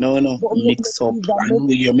like no mix up. I know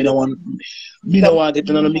you. Me no want get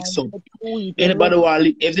no mix up. Anybody want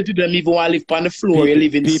live? If the people don't even want to live on the floor, you're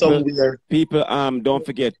living somewhere. People, don't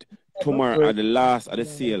forget tomorrow at the last of the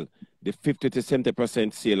sale, the 50 to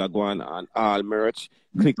 70% sale are going on all merch.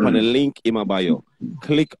 Click on the link in my bio.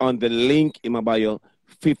 Click on the link in my bio.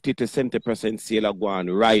 50 to 70% sale are going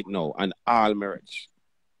right now on all merch.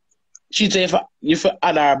 She say if you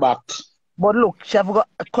add her back. But look, she have got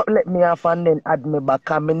let me off and then add me back.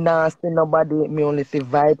 I mean, not see nobody. Me only see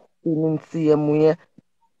vibe in same way.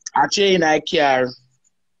 I chain I care.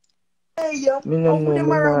 Hey, yo. Me no know me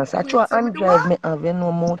not. I try and drive me have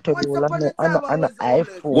no motor roll and an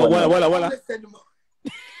iPhone. Wala.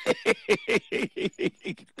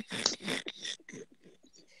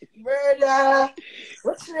 Brother,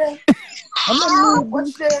 what's that?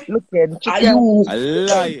 What's that? Look at are you a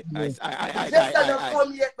lie? Just not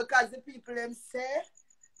come yet because the people them say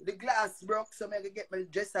the glass broke, so I can get my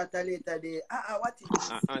dress at a later day. What is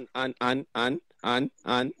this? And.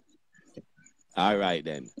 All right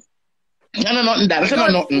then. No, nothing. That's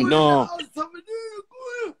not nothing. No.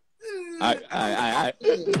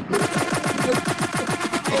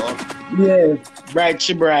 Yeah, bright.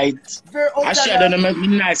 I should have done me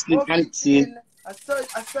nicely fancy. I saw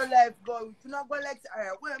life go. If you not go like,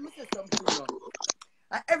 alright, well, let me say something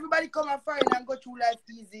now. Everybody come and find and go through life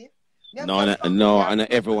easy. No, and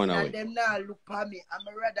everyone away. And them now look at me. I'm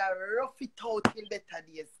rather rough it out till better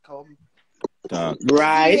days come.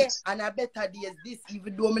 Right. Yeah, and a better days this,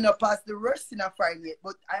 even though I'm not past the worst in a Friday yet,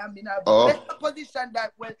 but I am in a better position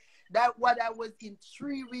that what I was in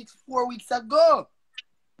 3 weeks, 4 weeks ago.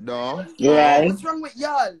 No. Yeah. What's wrong with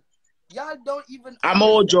y'all? Y'all don't even. I'm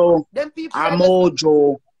Mojo. Them people. I'm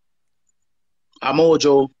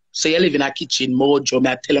Mojo. So you live in a kitchen, Mojo. Me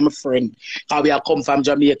I tell my friend how we are come from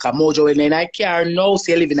Jamaica. Mojo, and then I care no.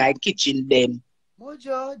 So you live in a kitchen then.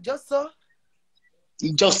 Mojo, just so.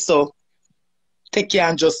 Just so. Take care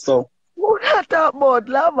and just so. What that talk about?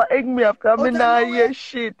 Lava egg me up. I mean, nah, hear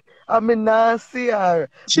shit. I mean, nah, see her.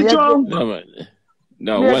 She drunk.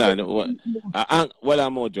 No, well, I'm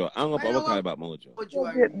Mojo. I'm going to talk about Mojo.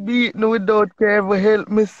 I get beaten without care ever help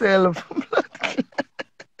myself.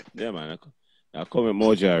 Yeah, man. I come in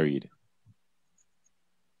Mojo, I read.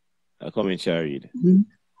 I come in Char read.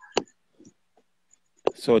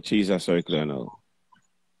 So cheese and circular now.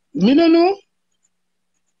 Me no know.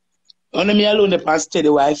 Only me alone the past the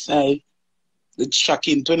Wi-Fi. It's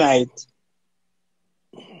shocking tonight.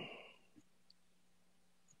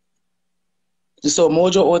 So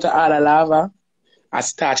Mojo out of all the lava. I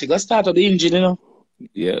start. You got start up the engine, you know?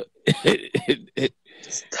 Yeah. You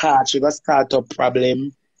got start up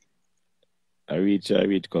problem. I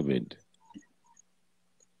read comment.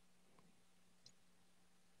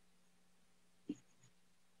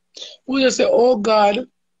 We just say, oh God,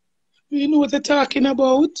 you know what they're talking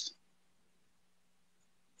about?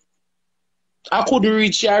 I couldn't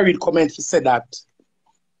reach you, I read comment to say that.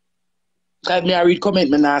 Because me I read comment,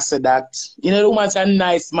 me not say that. You know the woman's a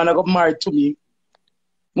nice man, I got married to me.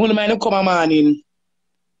 One man come a morning.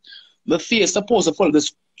 My face supposed to follow the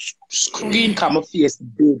screen cam, my face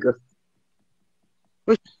big.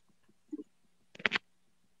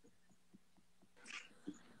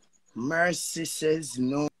 Mercy says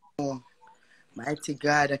no. Mighty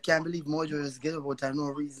God, I can't believe Mojo just get about no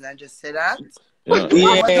reason and just say that. Yeah. What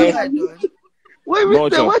have I done? Wait,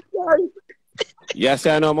 Mojo. What time? Yes,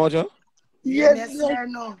 I know, Mojo. Yes, I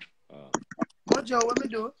know. Mojo, what me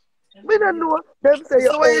do? Me don't know. Them say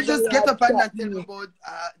so why you just get up and not tell me about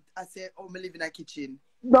I say, oh, me live in a kitchen.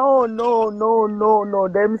 No.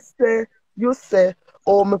 Them say you say,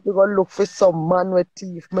 oh, me go look for some man with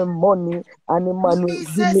thief me money and the man will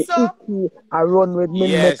give me icky I run with me.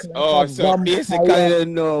 Yes, so basically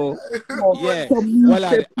no. Yeah.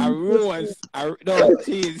 Well, a rose, no,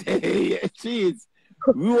 cheese.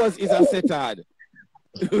 Rose is a setard.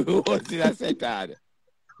 Rose is a setard.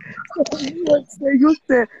 You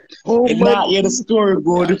say, oh If man. not, hear the story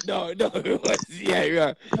good. No.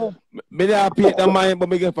 Yeah. Me not pay the mind, but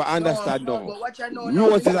me get for understand No, now. but what I know now,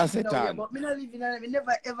 Rose is a Satan. but me not living in, me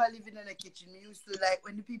never ever living in a kitchen. Me used to like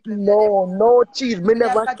when the people. No, cheese. Me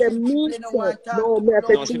never say me say. No, me have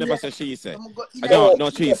No, she never said she said. No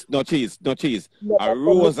cheese. A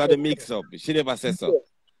Rose are the mix up. She never said so.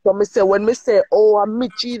 So me say when me say, oh, I'm me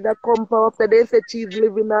cheese that come from after they say cheese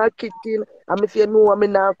live in our kitchen. And if you know I'm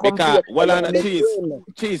in our company. Because well on a cheese.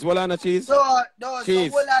 Well on a cheese. No,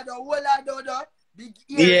 cheese. So hold on. Big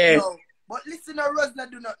ears Yeah. now. But listen, Rose not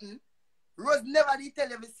do nothing. Rose never did tell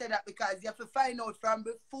you say that because you have to find out from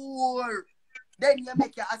before. Then you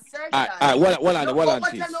make your assertion. Well on What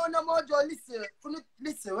cheese. I know no Mojo,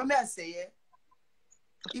 listen, what may I say, yeah?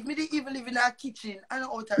 If me didn't even live in our kitchen, I know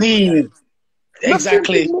how to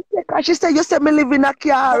Exactly. She said you said me live in a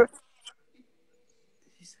car.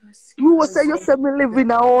 You say you said me live in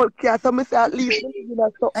a old car. So me say at least me live in a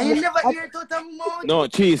something. And you never hear it out of Mojo? No,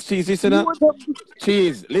 cheese, listen up.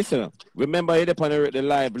 Cheese, listen. Remember you upon the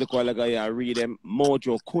live, look while ago I read them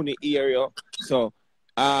Mojo Kuni area. So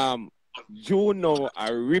you know I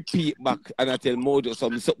repeat back and I tell Mojo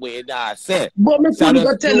something where I say. But me couldn't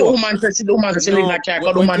go tell the woman to see the woman to live in a car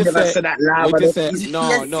because the woman never said that loud. What you say? No.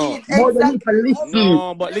 Mojo need to listen.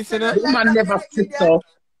 No, but listen up. The woman never sit up.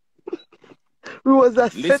 Rose a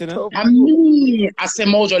listen up. I mean, I say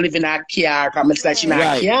Mojo live in a car because it's like she in a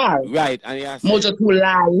car. Right, and yeah. Mojo too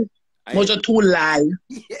lie. Mojo too lie.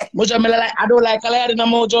 Mojo me like I don't like a liar in a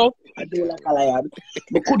Mojo. I don't like a liar.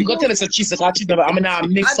 But could you go tell us a cheese because cheese never. I mean, I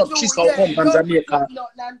mix up cheese come from Jamaica.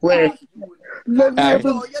 Where? Me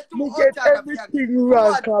get everything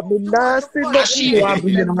wrong. I'm nasty. She want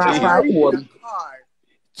bring them half her own.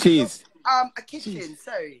 Cheese. A kitchen.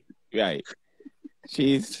 Sorry. Right.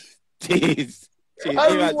 Cheese.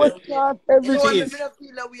 I want everything. Let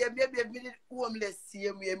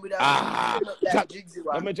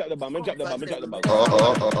me drop the bomb. All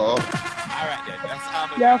right, then.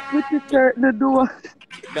 That's yeah, pretty curtain the door.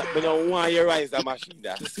 We don't want your eyes, that machine,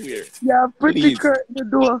 I swear. Yeah, pretty curtain the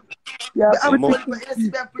door. Yeah,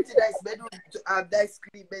 pretty nice bedroom to have nice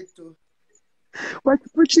clean bed too. What's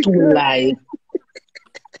pretty too lie.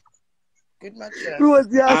 Good match. Rose,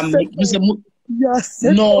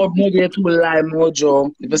 no, Mojo too lie,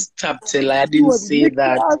 Mojo. If stop till I didn't say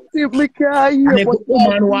that. And if the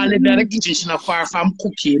woman want to live in the kitchen, she's not far from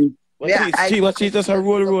cooking. What she just a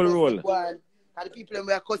roll. And the people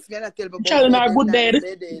who are cussing me and I tell them Child not good bed.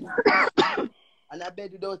 And I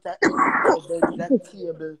bed without that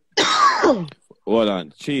table. Hold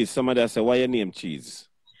on, Cheese. Somebody say, why your name Cheese?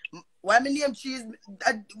 Why my name Cheese?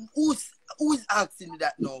 Who's asking me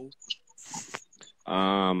that now?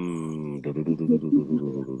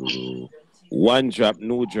 One Drop,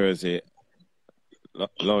 New Jersey,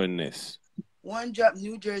 Notnice. One Drop,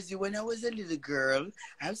 New Jersey. When I was a little girl,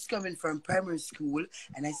 I was coming from primary school,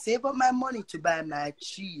 and I saved up my money to buy my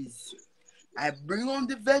cheese. I bring home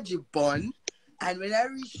the veggie bun, and when I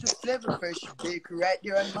reach the Flavor Fresh bakery right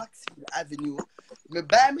there on Maxfield Avenue, I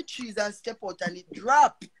buy my cheese and step out, and it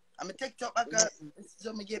drop. I'm gonna take it up like this is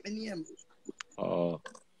how I get my name. Oh.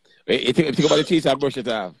 You think about the cheese and brush it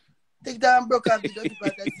off? Take that and broke off the dirty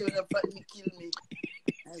part and say when me kill me.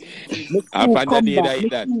 I find that day that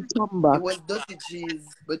eat that. It was dirty cheese,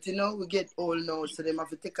 but you know we get old now, so they have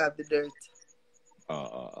to take out the dirt.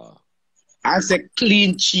 I said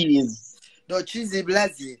clean cheese. No cheese is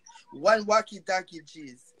blazy. One walkie-talkie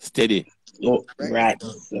cheese. Steady. Oh, right.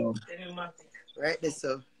 So. Right there,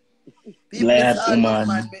 so. People man.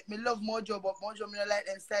 Me love Mojo, but Mojo me not like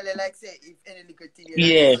them style. Like say if any little thing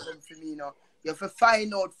you for me, you know, you have to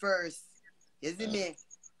find out first. You see me?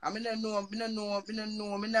 I mean, I know. Me not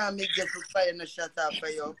make just for fire no shut up for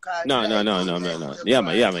you. No. Yeah.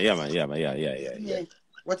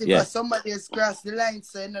 What if somebody has crossed the line,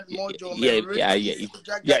 so not Mojo?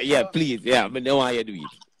 Yeah. Please, yeah. But no, why you do it?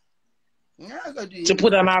 Yeah, I gotta do it. To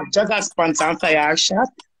put on a jazz pants and fire shot.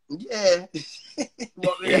 Yeah.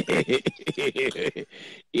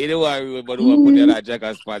 You know why we put on a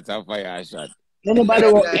jacket spots and fire shot. Anybody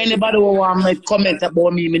who want to comment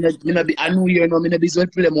about me, I know you know, me no business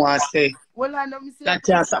with them want to say. Well, I know me say that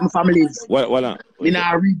you something families. Well, me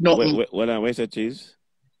not read nothing. Well, where's the cheese?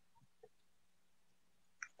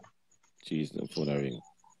 Cheese, no phone ring.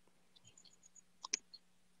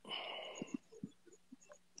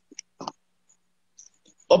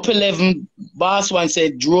 Up 11, boss one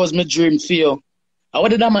said, draws my dream for you.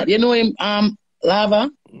 What did that man? You know him, Lava?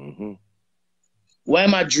 Mm-hmm. Why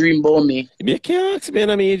my dream about me? You can't ask me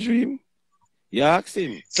my dream. You ask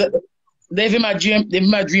him. So, they have my dream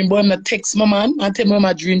about him, text my man and tell me what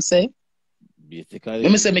my dream say. Basically.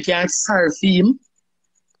 Let me say, I can't surf him.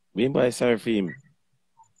 Mean by surf him?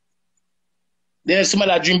 There's some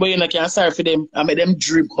other dream, but you can't surf for them. I make them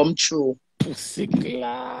dream come true. Pussy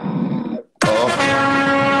clap.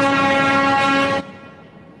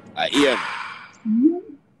 Ian.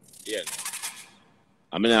 Ian.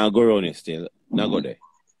 I mean, I'll go around it still. Not go there.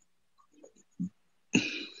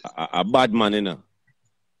 A bad man, you know.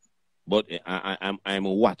 But I'm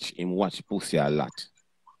watch him watch pussy a lot.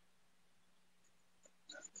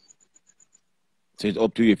 So it's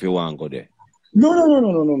up to you if you want to go there.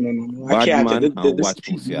 No. Bad I can't. man and watch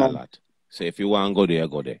pussy a lot. So if you want to go there,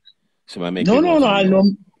 go there. So I make No.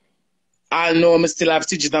 I know I still have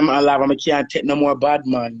teachers that I'm alive. I can't take no more bad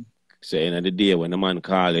man. So in the day when the man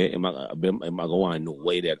call you, I'm going to know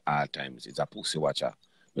why that all times it's a pussy watcher.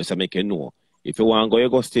 But I make you know. If you want to go, you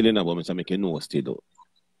go still in a but I make you know still.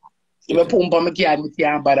 If you pump on my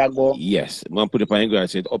can't bother go. Yes. I'm put it on your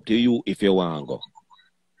it's up to you if you want to go.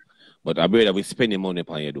 But I brother we spending money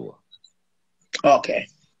upon your door. Okay.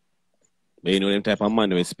 But you know them type of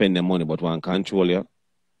man we spend the money but want control you.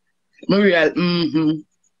 Real,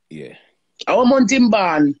 Yeah. Our mountain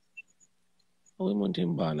ban. Our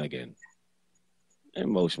mountain ban again. And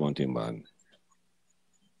most mountain ban.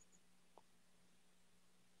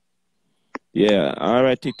 Yeah, all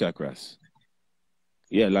right, TikTok, Rass.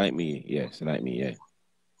 Yeah, like me. Yes, like me, yeah.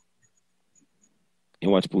 You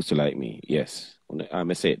watch pussy like me. Yes. I'm going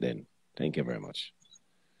to say it then. Thank you very much.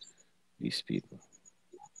 These people.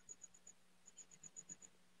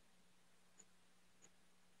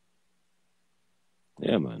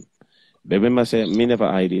 Yeah, man. Baby, I say, me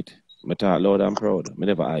never hide it. I talk loud and proud. Me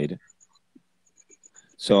never hide.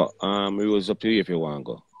 So, it was up to you if you want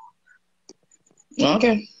to go.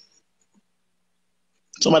 Okay.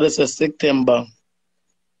 Somebody says September.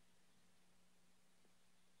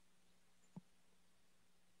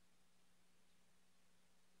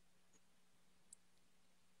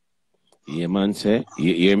 Yeah, man, say.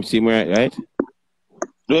 You hear him see me right?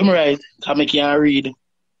 Do him right. Come can't read.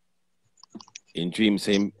 In dream,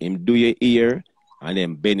 say him do your ear and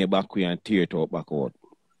then bend your back way and tear it out backward.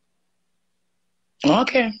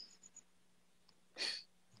 Okay.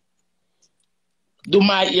 Do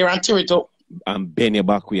my ear and tear it out. And bend your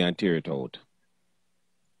back way and tear it out.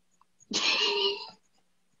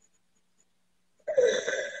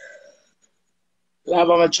 I'm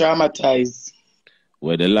traumatized.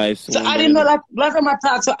 Where the lights. So I didn't know that last time I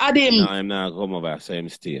talked to Adam. No, I'm not come over, so I'm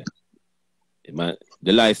stay. Man,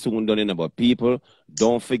 the lies soon done in about people.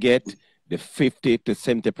 Don't forget the 50 to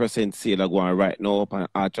 70% sale going right now up on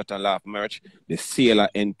Art Chat and Laugh merch. The sale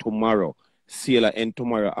end tomorrow. Sale end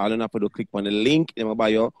tomorrow. All you have to do click on the link in my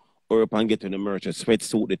bio or up and get to the merch, a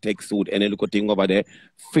sweatsuit, the tech suit, any little thing over there.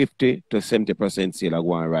 50 to 70% sale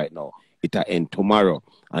going right now. It'll end tomorrow.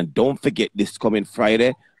 And don't forget this coming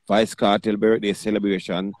Friday, Vice Cartel birthday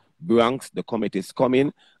celebration. Bronx, the committee is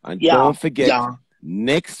coming. And don't forget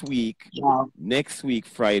next week,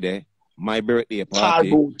 Friday, my birthday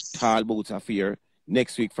party, Tall Boots Affair,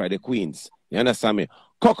 next week, Friday, Queens. You understand me?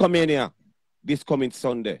 Cocomania, this coming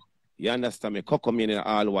Sunday. You understand me? Cocomania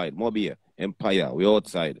all white, Mobile, Empire, we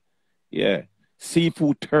outside. Yeah.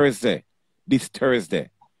 Seafood Thursday, this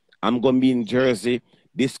Thursday. I'm going to be in Jersey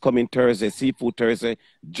this coming Thursday, Seafood Thursday,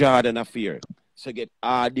 Jordan Affair. So get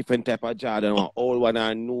all different type of Jordan, old one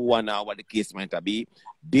and new one, or what the case might be.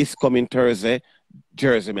 This coming Thursday,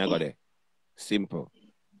 Jersey, me I go there. Simple.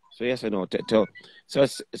 So yes or no? So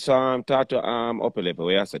talk to upper level.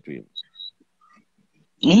 Where you say to him?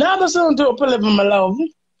 No, that's not to upper level, my love.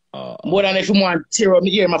 More than if you want to tear up my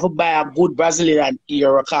ear, I have to buy a good Brazilian ear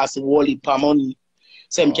or cost a whole heap of money.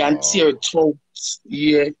 So I can tear it through.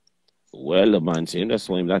 Yeah. Well, the man saying that's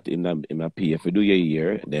why him that in a pay. If you do your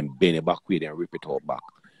ear, then bend it back with and rip it out back.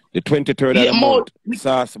 The 23rd of the month,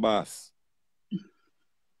 Sauce Bass.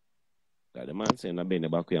 That the man saying I bend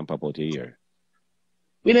it back with and pop out your ear.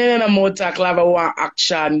 We don't know more talk like one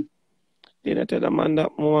action. Didn't tell the man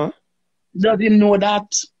that more. Doesn't know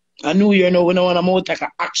that. I knew you know we don't want more talk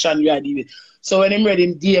action you are doing. So when I'm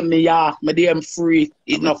ready, DM me, yeah, my DM free.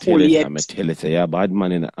 It's not full yet. I'm tell you, say, a bad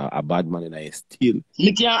man in a still.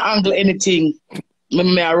 Me can't angle anything.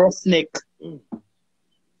 Me a roughneck.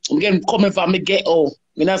 I'm getting coming from me ghetto.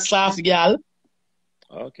 Me not soft girl.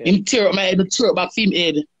 Okay. Him tear up my head, tear up back him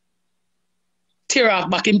head. Tear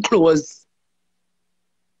off back him clothes.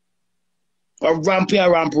 Or ramp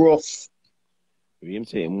rough. Him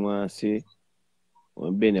say, him want to say,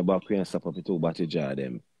 when Benny back here and stop up to batty jar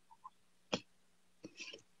them.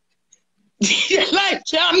 Like,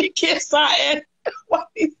 can't make kiss our head. What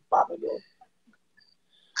is happening?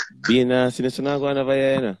 Being since not going over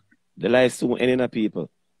here, you know. The lies soon ending up people.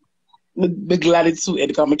 I'm glad it's suited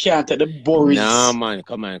because I can't take the Boris. Nah, man,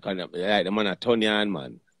 come on. Like the man a Tony on,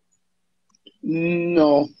 man.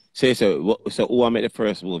 No. So who made the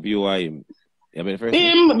first move? You or him? You made the first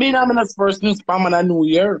move? I'm the first move. I'm on a New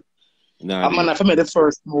Year. Nah, I'm gonna make the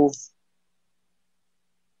first move.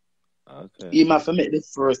 Okay. You have to make the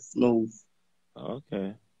first move.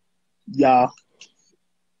 Okay. Yeah.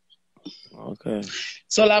 Okay.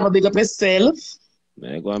 So I'll have a big up yourself.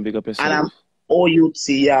 Yeah, go and big up yourself. And I'm OUT,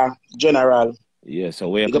 yeah, general. Yeah, so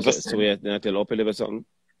we have to tell up a little something?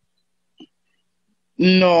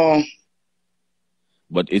 No.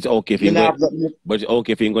 But it's okay if you go. But it's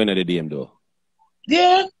okay if you go into the DM though.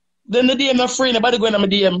 Yeah. Then the DM not free. Nobody going to my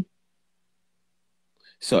DM.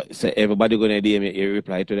 So everybody going to DM you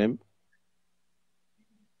reply to them?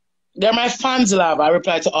 They're my fans, love. I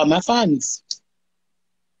reply to all my fans.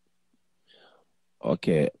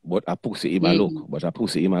 Okay, but a pussy in my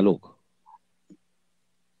look.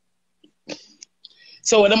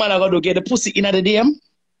 So what the man I gotta do? Get the pussy in the DM?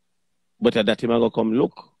 But that him I go come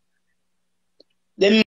look. Then